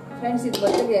 ಫ್ರೆಂಡ್ಸ್, ಇದು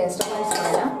ಬದಲಿಗೆ ಸ್ಟವ್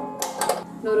ಹಚ್ಕೊಳ್ಳೋಣ.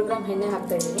 100 ಗ್ರಾಮ್ ಎಣ್ಣೆ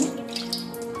ಹಾಕ್ತಾಯಿದ್ದೀನಿ.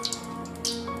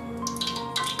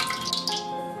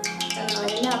 ನಾನು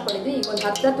ಎಣ್ಣೆ ಹಾಕ್ಕೊಂಡಿದ್ದೆ. ಈಗ ಒಂದು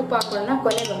ಅರ್ಧ ತುಪ್ಪ ಹಾಕೊಳ್ಳೋಣ,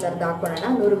 ಕೊನೆಗೆ ಒಂದು ಅರ್ಧ ಹಾಕೊಳ್ಳೋಣ.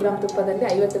 100 ಗ್ರಾಮ್ ತುಪ್ಪದಲ್ಲಿ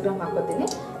 50 ಗ್ರಾಮ್ ಹಾಕೋತೀನಿ.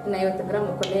 ಇನ್ನು 50 ಗ್ರಾಮ್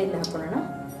ಕೊನೆಯಲ್ಲಿ ಹಾಕೊಳ್ಳೋಣ.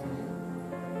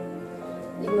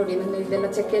 ಈಗ ನೋಡಿ, ನಾನು ಇದೆಲ್ಲ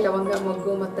ಚಕ್ಕೆ, ಲವಂಗ,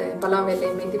 ಮೊಗ್ಗು ಮತ್ತು ಪಲಾವ್ ಎಲೆ,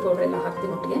 ಮೆಂತಿ ಪೌಡ್ರ್ ಎಲ್ಲ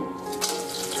ಹಾಕ್ತೀನಿ ಒಟ್ಟಿಗೆ.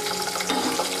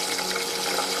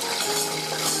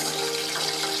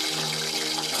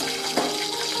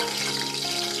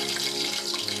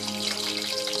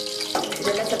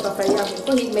 ಇದೆಲ್ಲ ಸ್ವಲ್ಪ ಫ್ರೈ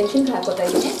ಆಗಬೇಕು. ಈಗ ಮೆಣಸಿನ್ಕಾಯಿ ಹಾಕೋತಾ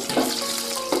ಇದ್ದೀನಿ.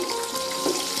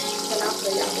 ಚೆನ್ನಾಗಿ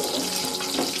ಫ್ರೈ ಆಗಬೇಕು,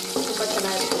 ತುಂಬ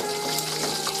ಚೆನ್ನಾಗಿರುತ್ತೆ.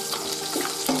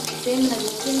 ಸೇಮ್ ನಾನು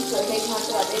ಮುಸ್ಲಿಮ್ಸ್ ಹೇಗೆ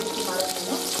ಮಾಡ್ತಾರೆ ಅದೇ ರೀತಿ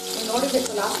ಮಾಡೋದು. ನೀವು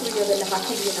ನೋಡಿಬೇಕು, ಲಾಸ್ಟ್ ವೀಡಿಯೋದೆಲ್ಲ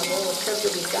ಹಾಕಿದ್ವಿ ನಾವು ಒಟ್ಟದ್ದು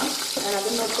ದಿವಸ. ನಾನು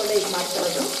ಅದನ್ನು ನೋಡಿಕೊಂಡೆ ಈಗ ಮಾಡ್ತಾ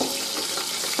ಇರೋದು.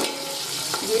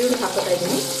 ಈರುಳ್ಳಿ ಹಾಕೋತಾ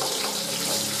ಇದ್ದೀನಿ.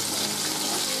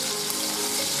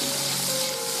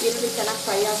 ಈರುಳ್ಳಿ ಚೆನ್ನಾಗಿ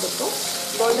ಫ್ರೈ ಆಗಬೇಕು,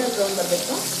 ಗೋಲ್ಡನ್ ಬ್ರೌನ್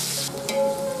ಬರಬೇಕು.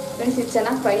 ಫ್ರೆಂಡ್ಸ್, ಇದು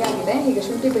ಚೆನ್ನಾಗಿ ಫ್ರೈ ಆಗಿದೆ. ಈಗ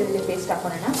ಶುಂಠಿ ಬೆಳ್ಳುಳ್ಳಿ ಪೇಸ್ಟ್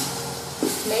ಹಾಕೋಣ.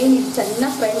 ಮೇಯ್ನ್ ಇದು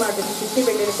ಚೆನ್ನಾಗಿ ಫ್ರೈ ಮಾಡಬೇಕು. ಶುಂಠಿ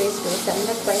ಬೆಳ್ಳುಳ್ಳಿ ಪೇಸ್ಟು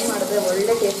ಚೆನ್ನಾಗಿ ಫ್ರೈ ಮಾಡಿದ್ರೆ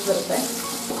ಒಳ್ಳೆ ಟೇಸ್ಟ್ ಬರುತ್ತೆ.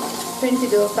 ಫ್ರೆಂಡ್ಸ್,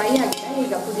 ಇದು ಫ್ರೈ ಆಗಿದೆ.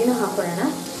 ಈಗ ಪುದೀನ ಹಾಕೊಳ್ಳೋಣ.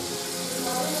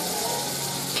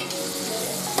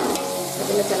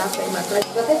 ಅದೆಲ್ಲ ಚೆನ್ನಾಗಿ ಫ್ರೈ ಮಾಡ್ಕೊಳ್ಳೋಣ.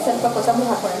 ಜೊತೆ ಸ್ವಲ್ಪ ಕೊತ್ತಂಬರಿ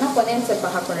ಹಾಕೊಳ್ಳೋಣ. ಕೊನೆಯಲ್ಲಿ ಸ್ವಲ್ಪ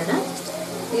ಹಾಕೊಳ್ಳೋಣ.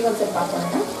 ಈಗ ಒಂದು ಸ್ವಲ್ಪ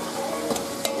ಹಾಕೊಳ್ಳೋಣ.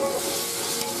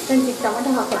 ಫ್ರೆಂಡ್ಸ್, ಈಗ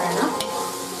ಟೊಮೆಟೊ ಹಾಕೊಳ್ಳೋಣ.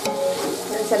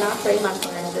 ಚೆನ್ನಾಗಿ ಫ್ರೈ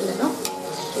ಮಾಡ್ಕೊಳ್ಳೋಣ ಅದೆಲ್ಲನೂ.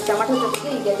 ಈ ಟೊಮೆಟೊ ಜೊತೆಗೆ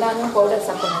ಈಗೆಲ್ಲನೂ ಪೌಡರ್ಸ್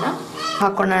ಹಾಕೊಳ್ಳೋಣ.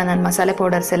 ನಾನು ಮಸಾಲೆ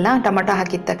ಪೌಡರ್ಸ್ ಎಲ್ಲ ಟೊಮೆಟೊ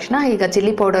ಹಾಕಿದ ತಕ್ಷಣ ಈಗ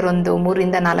ಚಿಲ್ಲಿ ಪೌಡರ್ ಒಂದು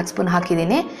 3ರಿಂದ 4 ಸ್ಪೂನ್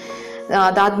ಹಾಕಿದ್ದೀನಿ.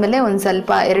 ಅದಾದಮೇಲೆ ಒಂದು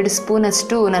ಸ್ವಲ್ಪ 2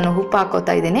 ಸ್ಪೂನಷ್ಟು ನಾನು ಉಪ್ಪು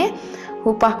ಹಾಕೋತಾ ಇದ್ದೀನಿ.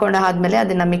 ಉಪ್ಪು ಹಾಕೊಂಡಾದ್ಮೇಲೆ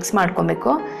ಅದನ್ನು ಮಿಕ್ಸ್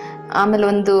ಮಾಡ್ಕೊಬೇಕು. ಆಮೇಲೆ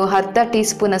ಒಂದು ಅರ್ಧ ಟೀ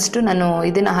ಸ್ಪೂನಷ್ಟು ನಾನು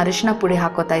ಇದನ್ನು ಅರಿಶಿನ ಪುಡಿ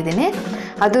ಹಾಕೋತಾ ಇದ್ದೀನಿ.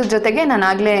 ಅದ್ರ ಜೊತೆಗೆ ನಾನು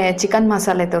ಆಗಲೇ ಚಿಕನ್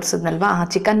ಮಸಾಲೆ ತೋರಿಸಿದ್ನಲ್ವ, ಆ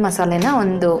ಚಿಕನ್ ಮಸಾಲೆನ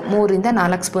ಒಂದು 3ರಿಂದ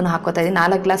 4 ಸ್ಪೂನ್ ಹಾಕೋತಾ ಇದ್ದೀನಿ.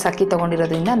 4 ಗ್ಲಾಸ್ ಅಕ್ಕಿ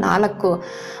ತೊಗೊಂಡಿರೋದ್ರಿಂದ 4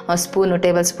 spoon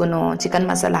table spoon chicken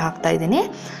masala ಹಾಕ್ತಾಯಿದ್ದೀನಿ.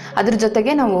 ಅದ್ರ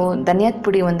ಜೊತೆಗೆ ನಾವು ಧನಿಯಾದ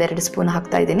ಪುಡಿ ಒಂದು 2 ಸ್ಪೂನ್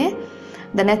ಹಾಕ್ತಾಯಿದ್ದೀನಿ.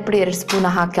 ಧನಿಯಾದ ಪುಡಿ 2 ಸ್ಪೂನ್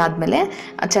ಹಾಕಿ ಆದಮೇಲೆ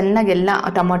ಚೆನ್ನಾಗೆಲ್ಲ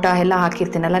ಟೊಮೊಟೊ ಎಲ್ಲ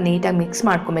ಹಾಕಿರ್ತೀನಲ್ಲ, ನೀಟಾಗಿ ಮಿಕ್ಸ್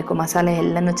ಮಾಡ್ಕೊಬೇಕು. ಮಸಾಲೆ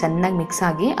ಎಲ್ಲನೂ ಚೆನ್ನಾಗಿ ಮಿಕ್ಸ್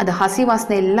ಆಗಿ ಅದು ಹಸಿ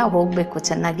ವಾಸನೆ ಎಲ್ಲ ಹೋಗಬೇಕು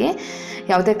ಚೆನ್ನಾಗಿ.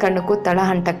 ಯಾವುದೇ ಕಾರಣಕ್ಕೂ ತಳ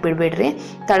ಹಂಟಕ್ಕೆ ಬಿಡಬೇಡ್ರಿ.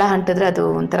 ತಳ ಹಂಟಿದ್ರೆ ಅದು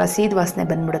ಒಂಥರ ಸೀದ ವಾಸನೆ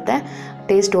ಬಂದುಬಿಡುತ್ತೆ,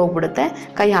 ಟೇಸ್ಟ್ ಹೋಗ್ಬಿಡುತ್ತೆ.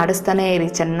 ಕೈ ಆಡಿಸ್ತಾನೇ ಇರಿ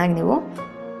ಚೆನ್ನಾಗಿ ನೀವು.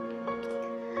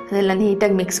 ಅದೆಲ್ಲ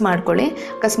ನೀಟಾಗಿ ಮಿಕ್ಸ್ ಮಾಡ್ಕೊಳ್ಳಿ.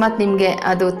 ಅಕಸ್ಮಾತ್ ನಿಮಗೆ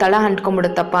ಅದು ತಳ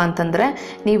ಅಂಟ್ಕೊಂಡ್ಬಿಡುತ್ತಪ್ಪ ಅಂತಂದರೆ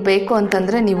ನೀವು ಬೇಕು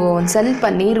ಅಂತಂದರೆ ನೀವು ಒಂದು ಸ್ವಲ್ಪ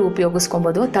ನೀರು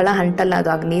ಉಪಯೋಗಿಸ್ಕೊಬೋದು. ತಳ ಅಂಟಲ್ಲ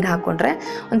ಅದು ಆಗ ನೀರು ಹಾಕ್ಕೊಂಡ್ರೆ.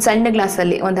 ಒಂದು ಸಣ್ಣ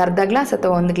ಗ್ಲಾಸಲ್ಲಿ ಒಂದು ಅರ್ಧ ಗ್ಲಾಸ್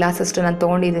ಅಥವಾ 1 ಗ್ಲಾಸಷ್ಟು ನಾನು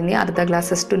ತೊಗೊಂಡಿದ್ದೀನಿ. ಅರ್ಧ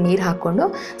ಗ್ಲಾಸಷ್ಟು ನೀರು ಹಾಕ್ಕೊಂಡು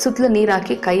ಸುತ್ತಲೂ ನೀರು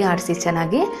ಹಾಕಿ ಕೈ ಆಡಿಸಿ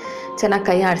ಚೆನ್ನಾಗಿ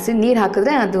ಕೈ ಆಡಿಸಿ. ನೀರು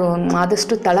ಹಾಕಿದ್ರೆ ಅದು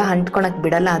ಆದಷ್ಟು ತಳ ಅಂಟ್ಕೊಳಕ್ಕೆ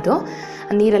ಬಿಡಲ್ಲ. ಅದು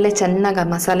ನೀರಲ್ಲೇ ಚೆನ್ನಾಗಿ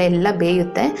ಮಸಾಲೆ ಎಲ್ಲ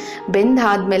ಬೇಯುತ್ತೆ.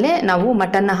 ಬೆಂದಾದಮೇಲೆ ನಾವು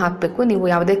ಮಟನ್ನ ಹಾಕಬೇಕು. ನೀವು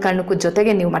ಯಾವುದೇ ಕಾರಣಕ್ಕೂ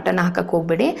ಜೊತೆಗೆ ನೀವು ಮಟನ್ನ ಹಾಕಕ್ಕೆ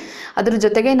ಹೋಗಬೇಡಿ. ಅದ್ರ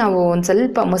ಜೊತೆಗೆ ನಾವು ಒಂದು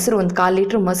ಸ್ವಲ್ಪ ಮೊಸರು, ಒಂದು 1/4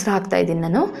 ಲೀಟ್ರ್ ಮೊಸರು ಹಾಕ್ತಾಯಿದ್ದೀನಿ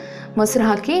ನಾನು. ಮೊಸರು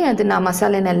ಹಾಕಿ ಅದನ್ನು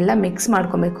ಮಸಾಲೆನೆಲ್ಲ ಮಿಕ್ಸ್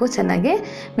ಮಾಡ್ಕೊಬೇಕು ಚೆನ್ನಾಗಿ.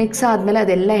 ಮಿಕ್ಸ್ ಆದಮೇಲೆ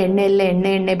ಅದೆಲ್ಲ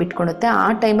ಎಣ್ಣೆ ಬಿಟ್ಕೊಳುತ್ತೆ. ಆ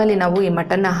ಟೈಮಲ್ಲಿ ನಾವು ಈ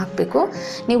ಮಟನ್ನ ಹಾಕಬೇಕು.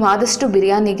 ನೀವು ಆದಷ್ಟು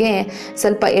ಬಿರಿಯಾನಿಗೆ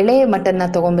ಸ್ವಲ್ಪ ಎಳೆ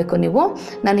ಮಟನ್ನ ತೊಗೊಬೇಕು ನೀವು.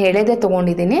 ನಾನು ಎಳೆದೇ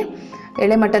ತೊಗೊಂಡಿದ್ದೀನಿ.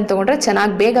 ಎಳೆ ಮಟನ್ ತೊಗೊಂಡ್ರೆ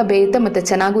ಚೆನ್ನಾಗಿ ಬೇಗ ಬೇಯುತ್ತೆ ಮತ್ತು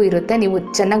ಚೆನ್ನಾಗೂ ಇರುತ್ತೆ. ನೀವು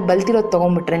ಚೆನ್ನಾಗಿ ಬಲ್ತಿರೋದು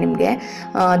ತೊಗೊಂಡ್ಬಿಟ್ರೆ ನಿಮಗೆ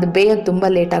ಅದು ಬೇಯೋದು ತುಂಬ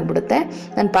ಲೇಟ್ ಆಗಿಬಿಡುತ್ತೆ.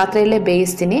 ನಾನು ಪಾತ್ರೆಯಲ್ಲೇ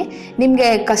ಬೇಯಿಸ್ತೀನಿ. ನಿಮಗೆ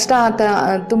ಕಷ್ಟ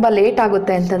ತುಂಬ ಲೇಟ್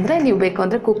ಆಗುತ್ತೆ ಅಂತಂದರೆ ನೀವು ಬೇಕು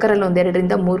ಅಂದರೆ ಕುಕ್ಕರಲ್ಲಿ ಒಂದು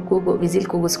 2ರಿಂದ 3 ವಿಸಿಲ್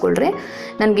ಕೂಗಿಸ್ಕೊಳ್ರಿ.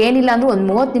 ನನಗೇನಿಲ್ಲ ಅಂದರೂ ಒಂದು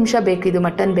 30 ನಿಮಿಷ ಬೇಕು ಇದು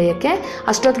ಮಟನ್ ಬೇಯೋಕ್ಕೆ.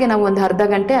 ಅಷ್ಟೊತ್ತಿಗೆ ನಾವು ಒಂದು ಅರ್ಧ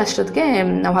ಗಂಟೆ ಅಷ್ಟೊತ್ತಿಗೆ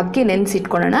ನಾವು ಅಕ್ಕಿ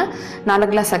ನೆನೆಸಿಟ್ಕೊಳ್ಳೋಣ.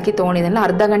 4 ಗ್ಲಾಸ್ ಅಕ್ಕಿ ತೊಗೊಂಡಿದ್ದೆನಲ್ಲ,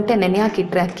 ಅರ್ಧ ಗಂಟೆ ನೆನೆ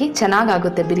ಹಾಕಿಟ್ರೆ ಅಕ್ಕಿ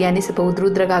ಚೆನ್ನಾಗಾಗುತ್ತೆ. ಬಿರಿಯಾನಿ ಸ್ವಲ್ಪ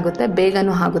ಉದ್ರುದ್ರಾಗುತ್ತೆ,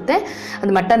 ಬೇಗನೂ ಆಗುತ್ತೆ.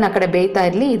 ಅದು ಮಟನ್ ಆ ಕಡೆ ಬೇಯ್ತಾ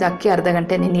ಇರಲಿ, ಇದು ಅಕ್ಕಿ ಅರ್ಧ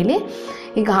ಗಂಟೆ ನೆನೀಲಿ.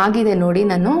 ಈಗ ಆಗಿದೆ ನೋಡಿ,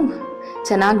 ನಾನು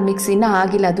ಚೆನ್ನಾಗಿ ಮಿಕ್ಸ್, ಇನ್ನೂ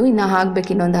ಆಗಿಲ್ಲ ಅದು, ಇನ್ನೂ ಆಗಬೇಕು.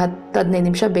 ಇನ್ನೊಂದು 10-15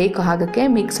 ನಿಮಿಷ ಬೇಕು ಆಗೋಕ್ಕೆ.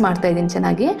 ಮಿಕ್ಸ್ ಮಾಡ್ತಾಯಿದ್ದೀನಿ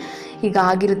ಚೆನ್ನಾಗಿ. ಈಗ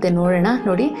ಆಗಿರುತ್ತೆ ನೋಡೋಣ.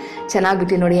 ನೋಡಿ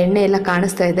ಚೆನ್ನಾಗಿಬಿಟ್ಟು ನೋಡಿ, ಎಣ್ಣೆ ಎಲ್ಲ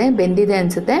ಕಾಣಿಸ್ತಾ ಇದೆ, ಬೆಂದಿದೆ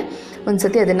ಅನಿಸುತ್ತೆ. ಒಂದು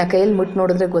ಸತಿ ಅದನ್ನು ಕೈಯಲ್ಲಿ ಮುಟ್ಟು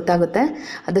ನೋಡಿದ್ರೆ ಗೊತ್ತಾಗುತ್ತೆ.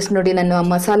 ಅದಷ್ಟು ನೋಡಿ, ನಾನು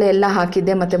ಮಸಾಲೆ ಎಲ್ಲ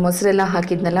ಹಾಕಿದ್ದೆ ಮತ್ತು ಮೊಸರೆಲ್ಲ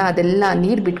ಹಾಕಿದ್ನಲ್ಲ, ಅದೆಲ್ಲ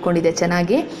ನೀರು ಬಿಟ್ಕೊಂಡಿದೆ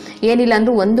ಚೆನ್ನಾಗಿ. ಏನಿಲ್ಲ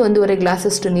ಅಂದರೂ 1-1.5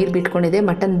 ಗ್ಲಾಸಷ್ಟು ನೀರು ಬಿಟ್ಕೊಂಡಿದೆ.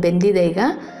 ಮಟನ್ ಬೆಂದಿದೆ. ಈಗ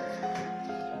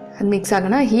ಅದು ಮಿಕ್ಸ್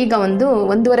ಆಗೋಣ. ಈಗ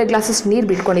 1-1.5 ಗ್ಲಾಸಷ್ಟು ನೀರು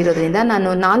ಬಿಟ್ಕೊಂಡಿರೋದ್ರಿಂದ ನಾನು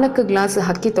 4 ಗ್ಲಾಸ್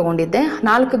ಅಕ್ಕಿ ತೊಗೊಂಡಿದ್ದೆ.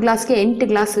 4 ಗ್ಲಾಸ್ಗೆ 8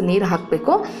 ಗ್ಲಾಸ್ ನೀರು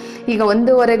ಹಾಕಬೇಕು. ಈಗ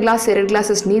 1.5 ಗ್ಲಾಸ್ 2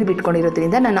 ಗ್ಲಾಸಷ್ಟು ನೀರು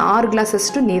ಬಿಟ್ಕೊಂಡಿರೋದ್ರಿಂದ ನಾನು 6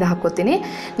 ಗ್ಲಾಸಷ್ಟು ನೀರು ಹಾಕ್ಕೋತೀನಿ.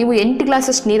 ನೀವು 8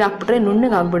 ಗ್ಲಾಸಷ್ಟು ನೀರು ಹಾಕ್ಬಿಟ್ರೆ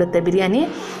ನುಣ್ಣಗಾಗ್ಬಿಡುತ್ತೆ ಬಿರಿಯಾನಿ.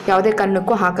 ಯಾವುದೇ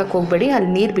ಕಾರಣಕ್ಕೂ ಹಾಕಕ್ಕೆ ಹೋಗಬೇಡಿ,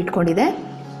 ಅಲ್ಲಿ ನೀರು ಬಿಟ್ಕೊಂಡಿದೆ.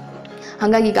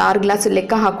 ಹಾಗಾಗಿ ಈಗ 6 ಗ್ಲಾಸ್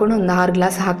ಲೆಕ್ಕ ಹಾಕ್ಕೊಂಡು ಒಂದು 6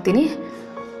 ಗ್ಲಾಸ್ ಹಾಕ್ತೀನಿ.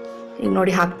 ಈಗ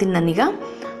ನೋಡಿ ಹಾಕ್ತೀನಿ ನಾನೀಗ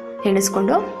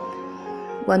ಎಣಿಸ್ಕೊಂಡು.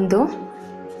 1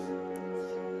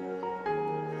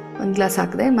 1 ಗ್ಲಾಸ್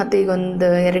ಹಾಕಿದೆ. ಮತ್ತು ಈಗ ಒಂದು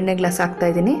 2ನೇ ಗ್ಲಾಸ್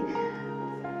ಹಾಕ್ತಾಯಿದ್ದೀನಿ.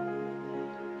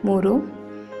 3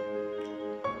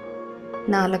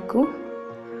 4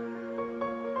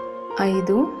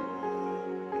 5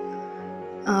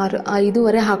 6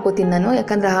 5.5 ಹಾಕೋತೀನಿ ನಾನು,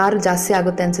 ಯಾಕಂದರೆ 6 ಜಾಸ್ತಿ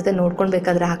ಆಗುತ್ತೆ ಅನಿಸುತ್ತೆ, ನೋಡ್ಕೊಂಡು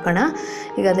ಬೇಕಾದರೆ ಹಾಕೋಣ.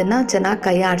 ಈಗ ಅದನ್ನು ಚೆನ್ನಾಗಿ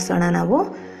ಕೈ ಆಡಿಸೋಣ. ನಾವು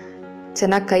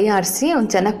ಚೆನ್ನಾಗಿ ಕೈ ಆಡಿಸಿ ಒಂದು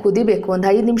ಚೆನ್ನಾಗಿ ಕುದಿಬೇಕು. ಒಂದು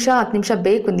 5 ನಿಮಿಷ 10 ನಿಮಿಷ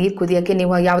ಬೇಕು ನೀರು ಕುದಿಯೋಕ್ಕೆ.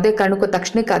 ನೀವು ಯಾವುದೇ ಕಾರಣಕ್ಕೂ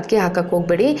ತಕ್ಷಣಕ್ಕೆ ಅದಕ್ಕೆ ಹಾಕೋಕ್ಕೆ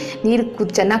ಹೋಗಬೇಡಿ. ನೀರು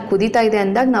ಚೆನ್ನಾಗಿ ಕುದೀತಾ ಇದೆ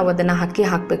ಅಂದಾಗ ನಾವು ಅದನ್ನು ಅಕ್ಕಿ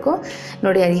ಹಾಕಬೇಕು.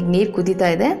 ನೋಡಿ ಈಗ ನೀರು ಕುದೀತಾ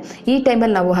ಇದೆ. ಈ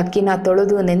ಟೈಮಲ್ಲಿ ನಾವು ಅಕ್ಕಿನ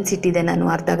ತೊಳೆದು ನೆನೆಸಿಟ್ಟಿದ್ದೆ ನಾನು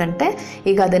ಅರ್ಧ ಗಂಟೆ.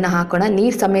 ಈಗ ಅದನ್ನು ಹಾಕೋಣ.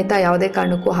 ನೀರು ಸಮೇತ ಯಾವುದೇ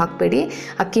ಕಾರಣಕ್ಕೂ ಹಾಕಬೇಡಿ,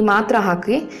 ಅಕ್ಕಿ ಮಾತ್ರ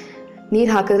ಹಾಕಿ.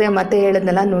 ನೀರು ಹಾಕಿದ್ರೆ ಮತ್ತೆ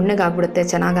ಹೇಳಿದ್ನಲ್ಲ ನುಣ್ಣಗಾಗ್ಬಿಡುತ್ತೆ,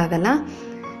 ಚೆನ್ನಾಗಾಗಲ್ಲ.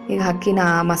 ಈಗ ಅಕ್ಕಿನ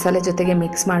ಮಸಾಲೆ ಜೊತೆಗೆ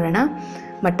ಮಿಕ್ಸ್ ಮಾಡೋಣ.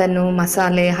 ಮಟನ್ನು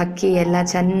ಮಸಾಲೆ ಅಕ್ಕಿ ಎಲ್ಲ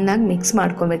ಚೆನ್ನಾಗಿ ಮಿಕ್ಸ್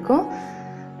ಮಾಡ್ಕೊಬೇಕು.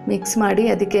 ಮಿಕ್ಸ್ ಮಾಡಿ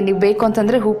ಅದಕ್ಕೆ ನೀವು ಬೇಕು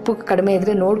ಅಂತಂದರೆ ಉಪ್ಪು ಕಡಿಮೆ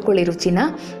ಇದ್ದರೆ ನೋಡ್ಕೊಳ್ಳಿ ರುಚಿನ.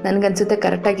 ನನಗನ್ಸುತ್ತೆ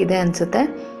ಕರೆಕ್ಟಾಗಿದೆ ಅನಿಸುತ್ತೆ.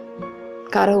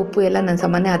 ಖಾರ ಉಪ್ಪು ಎಲ್ಲ ನಾನು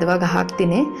ಸಾಮಾನ್ಯ ಅದುವಾಗ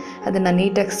ಹಾಕ್ತೀನಿ. ಅದನ್ನು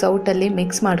ನೀಟಾಗಿ ಸೌಟಲ್ಲಿ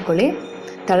ಮಿಕ್ಸ್ ಮಾಡ್ಕೊಳ್ಳಿ.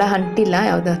 ತಳ ಅಂಟಿಲ್ಲ,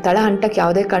 ತಳ ಅಂಟಕ್ಕೆ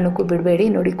ಯಾವುದೇ ಕಾರಣಕ್ಕೂ ಬಿಡಬೇಡಿ.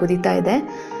 ನೋಡಿ ಕುದೀತಾ ಇದೆ,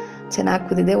 ಚೆನ್ನಾಗಿ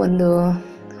ಕುದಿದೆ. ಒಂದು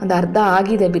ಅರ್ಧ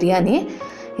ಆಗಿದೆ ಬಿರಿಯಾನಿ,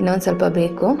 ಇನ್ನೊಂದು ಸ್ವಲ್ಪ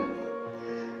ಬೇಕು.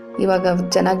 ಇವಾಗ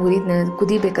ಚೆನ್ನಾಗಿ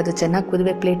ಕುದಿಬೇಕದು, ಚೆನ್ನಾಗಿ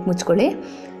ಕುದಿಬೇಕು. ಪ್ಲೇಟ್ ಮುಚ್ಕೊಳ್ಳಿ.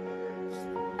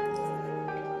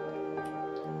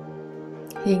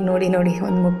 ಈಗ ನೋಡಿ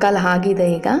ಒಂದು ಮುಕ್ಕಾಲು ಆಗಿದೆ.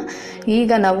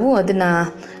 ಈಗ ನಾವು ಅದನ್ನು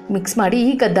ಮಿಕ್ಸ್ ಮಾಡಿ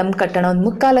ಈಗ ದಮ್ ಕಟ್ಟೋಣ. ಒಂದು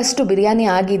ಮುಕ್ಕಾಲಷ್ಟು ಬಿರಿಯಾನಿ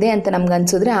ಆಗಿದೆ ಅಂತ ನಮ್ಗೆ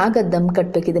ಅನಿಸಿದ್ರೆ ಆಗ ದಮ್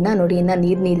ಕಟ್ಟಬೇಕು. ಇದನ್ನು ನೋಡಿ ಇನ್ನೂ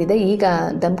ನೀರಿದೆ. ಈಗ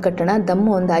ದಮ್ ಕಟ್ಟೋಣ.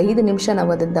 ದಮ್ಮು ಒಂದು 5 ನಿಮಿಷ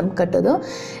ನಾವು ಅದನ್ನು ದಮ್ ಕಟ್ಟೋದು.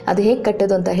 ಅದು ಹೇಗೆ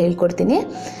ಕಟ್ಟೋದು ಅಂತ ಹೇಳ್ಕೊಡ್ತೀನಿ.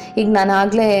 ಈಗ ನಾನು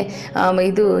ಆಗಲೇ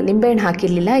ಇದು ನಿಂಬೆಹಣ್ಣು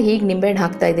ಹಾಕಿರಲಿಲ್ಲ, ಈಗ ನಿಂಬೆಹಣ್ಣು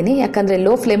ಹಾಕ್ತಾಯಿದ್ದೀನಿ. ಯಾಕಂದರೆ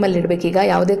ಲೋ ಫ್ಲೇಮಲ್ಲಿ ಇಡಬೇಕು. ಈಗ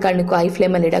ಯಾವುದೇ ಕಾರಣಕ್ಕೂ ಹೈ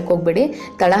ಫ್ಲೇಮಲ್ಲಿ ಇಡಕ್ಕೆ ಹೋಗಬೇಡಿ,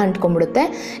 ತಳ ಅಂಟ್ಕೊಂಡ್ಬಿಡುತ್ತೆ.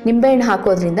 ನಿಂಬೆಹಣ್ಣು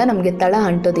ಹಾಕೋದ್ರಿಂದ ನಮಗೆ ತಳ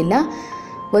ಅಂಟೋದಿಲ್ಲ.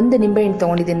 1 ನಿಂಬೆಹಣ್ಣು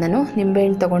ತೊಗೊಂಡಿದ್ದೀನಿ ನಾನು.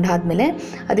 ನಿಂಬೆಹಣ್ಣು ತೊಗೊಂಡಾದ್ಮೇಲೆ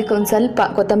ಅದಕ್ಕೆ ಒಂದು ಸ್ವಲ್ಪ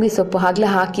ಕೊತ್ತಂಬರಿ ಸೊಪ್ಪು ಆಗಲೇ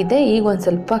ಹಾಕಿದ್ದೆ. ಈಗ ಒಂದು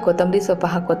ಸ್ವಲ್ಪ ಕೊತ್ತಂಬರಿ ಸೊಪ್ಪು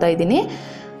ಹಾಕ್ಕೋತಾ ಇದ್ದೀನಿ.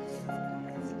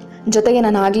 ಜೊತೆಗೆ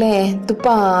ನಾನು ಆಗಲೇ ತುಪ್ಪ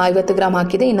 50 ಗ್ರಾಮ್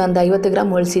ಹಾಕಿದ್ದೆ, ಇನ್ನೊಂದು 50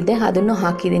 ಗ್ರಾಮ್ ಉಳಿಸಿದ್ದೆ, ಅದನ್ನು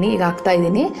ಹಾಕಿದ್ದೀನಿ. ಈಗ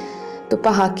ಹಾಕ್ತಾಯಿದ್ದೀನಿ. ತುಪ್ಪ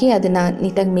ಹಾಕಿ ಅದನ್ನು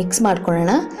ನೀಟಾಗಿ ಮಿಕ್ಸ್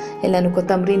ಮಾಡ್ಕೊಳ್ಳೋಣ. ಎಲ್ಲನೂ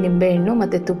ಕೊತ್ತಂಬರಿ, ನಿಂಬೆಹಣ್ಣು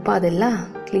ಮತ್ತು ತುಪ್ಪ ಅದೆಲ್ಲ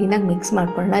ಕ್ಲೀನಾಗಿ ಮಿಕ್ಸ್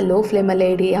ಮಾಡ್ಕೊಳ್ಳೋಣ. ಲೋ ಫ್ಲೇಮಲ್ಲೇ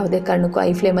ಇಡಿ, ಯಾವುದೇ ಕಾರಣಕ್ಕೂ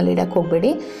ಹೈ ಫ್ಲೇಮಲ್ಲಿ ಇಡಕ್ಕೆ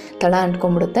ಹೋಗಬೇಡಿ, ತಳ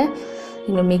ಅಂಟ್ಕೊಂಡ್ಬಿಡುತ್ತೆ.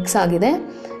 ಇನ್ನು ಮಿಕ್ಸ್ ಆಗಿದೆ.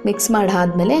 ಮಿಕ್ಸ್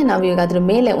ಮಾಡಾದ್ಮೇಲೆ ನಾವು ಈಗ ಅದ್ರ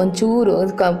ಮೇಲೆ ಒಂಚೂರು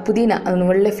ಪುದೀನ,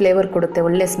 ಒಳ್ಳೆ ಫ್ಲೇವರ್ ಕೊಡುತ್ತೆ,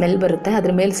 ಒಳ್ಳೆ ಸ್ಮೆಲ್ ಬರುತ್ತೆ.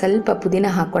 ಅದ್ರ ಮೇಲೆ ಸ್ವಲ್ಪ ಪುದೀನ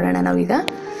ಹಾಕ್ಕೊಳ್ಳೋಣ. ನಾವೀಗ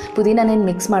ಪುದೀನನೇನು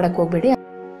ಮಿಕ್ಸ್ ಮಾಡೋಕ್ಕೆ ಹೋಗಬೇಡಿ.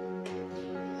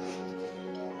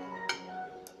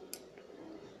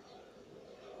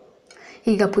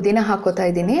 ಈಗ ಪುದೀನ ಹಾಕೋತಾ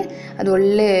ಇದ್ದೀನಿ. ಅದು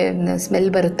ಒಳ್ಳೆ ಸ್ಮೆಲ್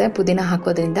ಬರುತ್ತೆ ಪುದೀನ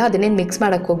ಹಾಕೋದ್ರಿಂದ. ಅದನ್ನೇನು ಮಿಕ್ಸ್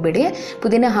ಮಾಡೋಕ್ಕೆ ಹೋಗಬೇಡಿ.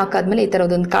 ಪುದೀನ ಹಾಕಾದ್ಮೇಲೆ ಈ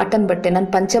ಥರದೊಂದು ಕಾಟನ್ ಬಟ್ಟೆ, ನಾನು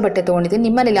ಪಂಚೆ ಬಟ್ಟೆ ತೊಗೊಂಡಿದ್ದೀನಿ.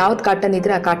 ನಿಮ್ಮನೇಲಿ ಯಾವ್ದು ಕಾಟನ್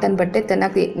ಇದ್ದರೆ ಆ ಕಾಟನ್ ಬಟ್ಟೆ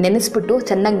ಚೆನ್ನಾಗಿ ನೆನೆಸ್ಬಿಟ್ಟು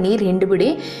ಚೆನ್ನಾಗಿ ನೀರು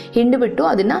ಹಿಂಡಿಬಿಟ್ಟು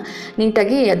ಅದನ್ನು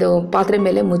ನೀಟಾಗಿ ಅದು ಪಾತ್ರೆ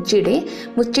ಮೇಲೆ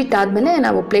ಮುಚ್ಚಿಟ್ಟಾದಮೇಲೆ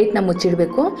ನಾವು ಪ್ಲೇಟ್ನ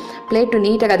ಮುಚ್ಚಿಡಬೇಕು. ಪ್ಲೇಟು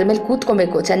ನೀಟಾಗಿ ಅದ್ರ ಮೇಲೆ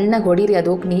ಕೂತ್ಕೊಬೇಕು. ಚೆನ್ನಾಗಿ ಹೊಡೀರಿ,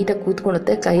 ಅದು ನೀಟಾಗಿ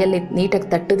ಕೂತ್ಕೊಳ್ಳುತ್ತೆ. ಕೈಯಲ್ಲಿ ನೀಟಾಗಿ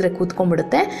ತಟ್ಟಿದ್ರೆ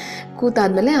ಕೂತ್ಕೊಂಡ್ಬಿಡುತ್ತೆ.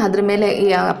 ಕೂತಾದ್ಮೇಲೆ ಅದ್ರ ಮೇಲೆ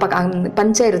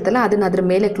ಪಂಚೆ ಇರುತ್ತಲ್ಲ ಅದನ್ನು ಅದ್ರ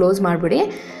ಮೇಲೆ ಕ್ಲೋಸ್ ಮಾಡಿಬಿಡಿ.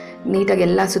 ನೀಟಾಗಿ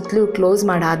ಎಲ್ಲ ಸುತ್ತಲೂ ಕ್ಲೋಸ್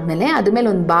ಮಾಡಾದ್ಮೇಲೆ ಅದ್ರ ಮೇಲೆ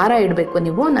ಒಂದು ಭಾರ ಇಡಬೇಕು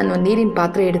ನೀವು. ನಾನು ನೀರಿನ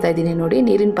ಪಾತ್ರೆ ಇಡ್ತಾ ಇದ್ದೀನಿ ನೋಡಿ,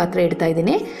 ನೀರಿನ ಪಾತ್ರೆ ಇಡ್ತಾ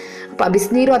ಇದ್ದೀನಿ.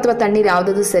 ಬಿಸಿನೀರು ಅಥವಾ ತಣ್ಣೀರು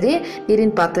ಯಾವುದಾದ್ರೂ ಸರಿ,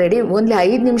 ನೀರಿನ ಪಾತ್ರೆ ಇಡಿ. ಓನ್ಲಿ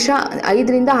 5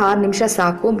 ರಿಂದ 6 ನಿಮಿಷ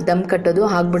ಸಾಕು ದಮ್ ಕಟ್ಟೋದು.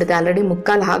 ಆಗಿಬಿಡುತ್ತೆ. ಆಲ್ರೆಡಿ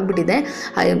ಮುಕ್ಕಾಲು ಆಗಿಬಿಟ್ಟಿದೆ.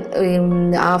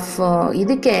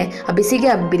 ಇದಕ್ಕೆ ಆ ಬಿಸಿಗೆ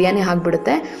ಆ ಬಿರಿಯಾನಿ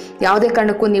ಆಗಿಬಿಡುತ್ತೆ. ಯಾವುದೇ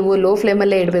ಕಾರಣಕ್ಕೂ ನೀವು ಲೋ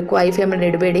ಫ್ಲೇಮಲ್ಲೇ ಇಡಬೇಕು, ಹೈ ಫ್ಲೇಮಲ್ಲಿ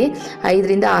ಇಡಬೇಡಿ. 5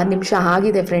 ರಿಂದ 6 ನಿಮಿಷ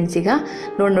ಆಗಿದೆ ಫ್ರೆಂಡ್ಸ್. ಈಗ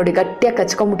ನೋಡಿ ಗಟ್ಟಿಯಾಗಿ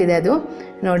ಕಚ್ಕೊಂಡ್ಬಿಟ್ಟಿದೆ ಅದು.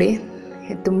 ನೋಡಿ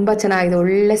ತುಂಬ ಚೆನ್ನಾಗಿದೆ,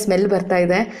 ಒಳ್ಳೆ ಸ್ಮೆಲ್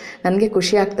ಬರ್ತಾಯಿದೆ. ನನಗೆ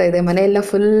ಖುಷಿ ಆಗ್ತಾಯಿದೆ. ಮನೆಯೆಲ್ಲ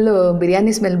ಫುಲ್ಲು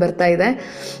ಬಿರಿಯಾನಿ ಸ್ಮೆಲ್ ಬರ್ತಾಯಿದೆ.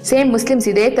 ಸೇಮ್ ಮುಸ್ಲಿಮ್ಸ್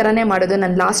ಇದೇ ಥರನೇ ಮಾಡೋದು.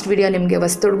 ನಾನು ಲಾಸ್ಟ್ ವಿಡಿಯೋ ನಿಮಗೆ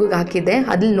ಹೊಸ್ತೊಡ್ಗಿಗೆ ಹಾಕಿದ್ದೆ,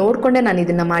 ಅದ್ರಲ್ಲಿ ನೋಡಿಕೊಂಡೆ ನಾನು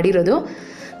ಇದನ್ನು ಮಾಡಿರೋದು.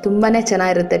 ತುಂಬಾ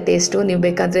ಚೆನ್ನಾಗಿರುತ್ತೆ ಟೇಸ್ಟು. ನೀವು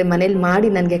ಬೇಕಾದರೆ ಮನೇಲಿ ಮಾಡಿ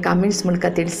ನನಗೆ ಕಾಮೆಂಟ್ಸ್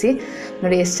ಮೂಲಕ ತಿಳಿಸಿ.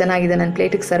 ನೋಡಿ ಎಷ್ಟು ಚೆನ್ನಾಗಿದೆ. ನಾನು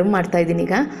ಪ್ಲೇಟಿಗೆ ಸರ್ವ್ ಮಾಡ್ತಾಯಿದ್ದೀನಿ.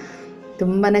 ಈಗ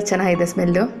ತುಂಬಾ ಚೆನ್ನಾಗಿದೆ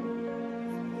smell.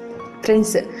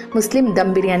 Friends, Muslim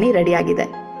dum biryani ರೆಡಿಯಾಗಿದೆ.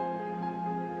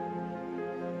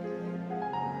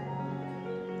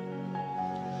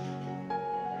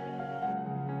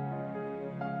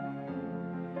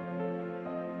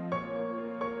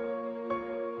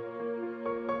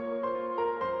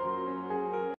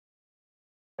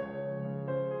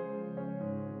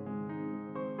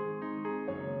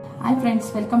 Hi friends,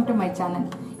 welcome to my channel.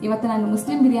 ಇವತ್ತು ನಾನು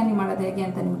ಮುಸ್ಲಿಂ ಬಿರಿಯಾನಿ ಮಾಡೋದು ಹೇಗೆ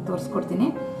ಅಂತ ನಿಮಗೆ ತೋರಿಸ್ಕೊಡ್ತೀನಿ.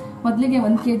 ಮೊದಲಿಗೆ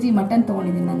 1 kg ಮಟನ್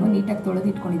ತೊಗೊಂಡಿದ್ದೀನಿ. ನಾನು ನೀಟಾಗಿ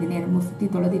ತೊಳೆದಿಟ್ಕೊಂಡಿದ್ದೀನಿ, 2-3 ಸತಿ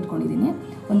ತೊಳೆದಿಟ್ಕೊಂಡಿದ್ದೀನಿ.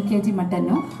 1 kg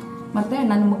ಮಟನ್ನು. ಮತ್ತು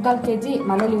ನಾನು 3/4 kg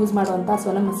ಮನೇಲಿ ಯೂಸ್ ಮಾಡುವಂಥ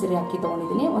ಸೋನಾ ಮಸೂರಿ ಅಕ್ಕಿ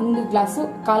ತೊಗೊಂಡಿದ್ದೀನಿ. 1 ಗ್ಲಾಸು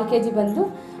 1/4 kg ಬಂದು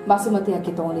ಬಾಸುಮತಿ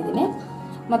ಅಕ್ಕಿ ತೊಗೊಂಡಿದ್ದೀನಿ.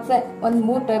 ಮತ್ತು ಒಂದು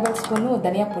 3 ಟೇಬಲ್ ಸ್ಪೂನು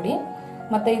ಧನಿಯಾ ಪುಡಿ,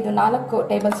 ಮತ್ತು ಇದು 4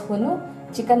 ಟೇಬಲ್ ಸ್ಪೂನು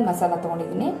ಚಿಕನ್ ಮಸಾಲ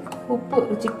ತೊಗೊಂಡಿದ್ದೀನಿ. ಉಪ್ಪು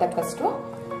ರುಚಿಗೆ ತಕ್ಕಷ್ಟು,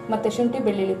 ಮತ್ತು ಶುಂಠಿ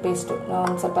ಬೆಳ್ಳುಳ್ಳಿ ಪೇಸ್ಟು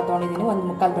ಒಂದು ಸ್ವಲ್ಪ ತೊಗೊಂಡಿದ್ದೀನಿ.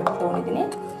 1/4 ಬಟ್ಟೆ ತೊಗೊಂಡಿದ್ದೀನಿ.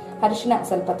 ಅರಿಶಿನ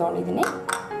ಸ್ವಲ್ಪ ತೊಗೊಂಡಿದ್ದೀನಿ.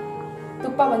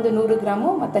 ತುಪ್ಪ ಒಂದು 100 ಗ್ರಾಮು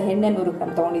ಮತ್ತು ಎಣ್ಣೆ 100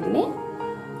 ಗ್ರಾಮ್ ತೊಗೊಂಡಿದ್ದೀನಿ.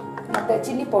 ಮತ್ತು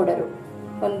ಚಿಲ್ಲಿ ಪೌಡರು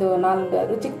ಒಂದು 4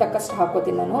 ರುಚಿಗೆ ತಕ್ಕಷ್ಟು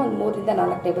ಹಾಕೋತೀನಿ ನಾನು. ಒಂದು 3 ರಿಂದ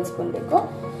 4 ಟೇಬಲ್ ಸ್ಪೂನ್ ಬೇಕು.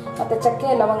 ಮತ್ತು ಚಕ್ಕೆ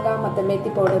ಲವಂಗ ಮತ್ತು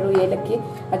ಮೇಥಿ ಪೌಡರು ಏಲಕ್ಕಿ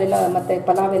ಅದೆಲ್ಲ ಮತ್ತು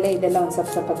ಪಲಾವ್ ಎಲೆ ಇದೆಲ್ಲ ಒಂದು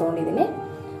ಸ್ವಲ್ಪ ತೊಗೊಂಡಿದ್ದೀನಿ.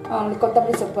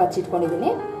 ಕೊತ್ತಂಬರಿ ಸೊಪ್ಪು ಹಚ್ಚಿಟ್ಕೊಂಡಿದ್ದೀನಿ.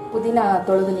 ಪುದೀನ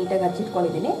ತೊಳೆದು ನೀಟಾಗಿ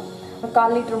ಹಚ್ಚಿಟ್ಕೊಂಡಿದ್ದೀನಿ. 1/4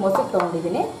 ಲೀಟ್ರ್ ಮೊಸರು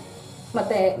ತೊಗೊಂಡಿದ್ದೀನಿ.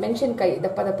 ಮತ್ತು ಮೆಣಸಿನ್ಕಾಯಿ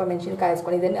ದಪ್ಪ ಮೆಣಸಿನ್ಕಾಯಿ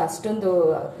ಹಚ್ಕೊಂಡಿದ್ದೀನಿ. ಅಷ್ಟೊಂದು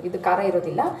ಇದು ಖಾರ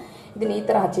ಇರೋದಿಲ್ಲ. ಇದನ್ನು ಈ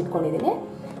ಥರ ಹಚ್ಚಿಟ್ಕೊಂಡಿದ್ದೀನಿ.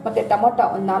 ಮತ್ತು ಟೊಮೊಟೊ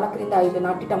ಒಂದು 4ರಿಂದ 5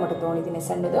 ನಾಟಿ ಟೊಮೊಟೊ ತೊಗೊಂಡಿದ್ದೀನಿ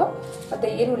ಸಣ್ಣದು. ಮತ್ತು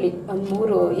ಈರುಳ್ಳಿ ಒಂದು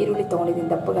 3 ಈರುಳ್ಳಿ ತೊಗೊಂಡಿದ್ದೀನಿ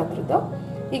ದಪ್ಪಗಾದ್ರದ್ದು.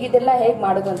 ಈಗ ಇದೆಲ್ಲ ಹೇಗೆ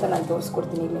ಮಾಡೋದು ಅಂತ ನಾನು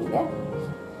ತೋರಿಸ್ಕೊಡ್ತೀನಿ ನಿಮಗೆ.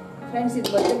 ಫ್ರೆಂಡ್ಸ್, ಇದು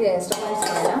ಬದಲಿಗೆ ಸ್ಟವ್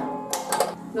ಹಚ್ಕೊಳ್ಳೋಣ.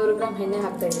 100 ಗ್ರಾಮ್ ಎಣ್ಣೆ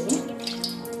ಹಾಕ್ತಾಯಿದ್ದೀನಿ.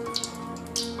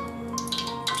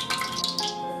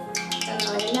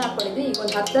 ಎಣ್ಣೆ ಹಾಕ್ಕೊಂಡಿದ್ದೆ. ಈಗ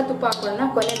ಒಂದು ಅರ್ಧ ತುಪ್ಪ ಹಾಕೊಳ್ಳೋಣ.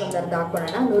 ಕೊನೆಗೆ ಒಂದು ಅರ್ಧ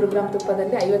ಹಾಕೊಳ್ಳೋಣ. 100 ಗ್ರಾಮ್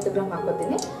ತುಪ್ಪದಲ್ಲಿ 50 ಗ್ರಾಮ್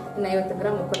ಹಾಕೋತೀನಿ. ಇನ್ನು 50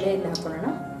 ಗ್ರಾಮ್ ಕೊನೆಯಲ್ಲಿ ಹಾಕೊಳ್ಳೋಣ.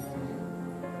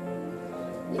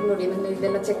 ಈಗ ನೋಡಿ, ನಾನು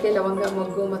ಇದೆಲ್ಲ ಚಕ್ಕೆ ಲವಂಗ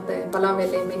ಮೊಗ್ಗು ಮತ್ತು ಪಲಾವ್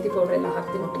ಎಲೆ ಮೆಂತಿ ಪೌಡ್ರ್ ಎಲ್ಲ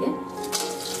ಹಾಕ್ತೀನಿ ಒಟ್ಟಿಗೆ.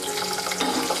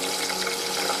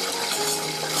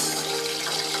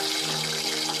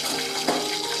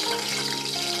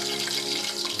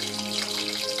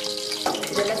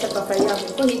 ಇದೆಲ್ಲ ಸ್ವಲ್ಪ ಫ್ರೈ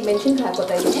ಆಗಬೇಕು. ಈಗ ಮೆಣಸಿನ್ಕಾಯಿ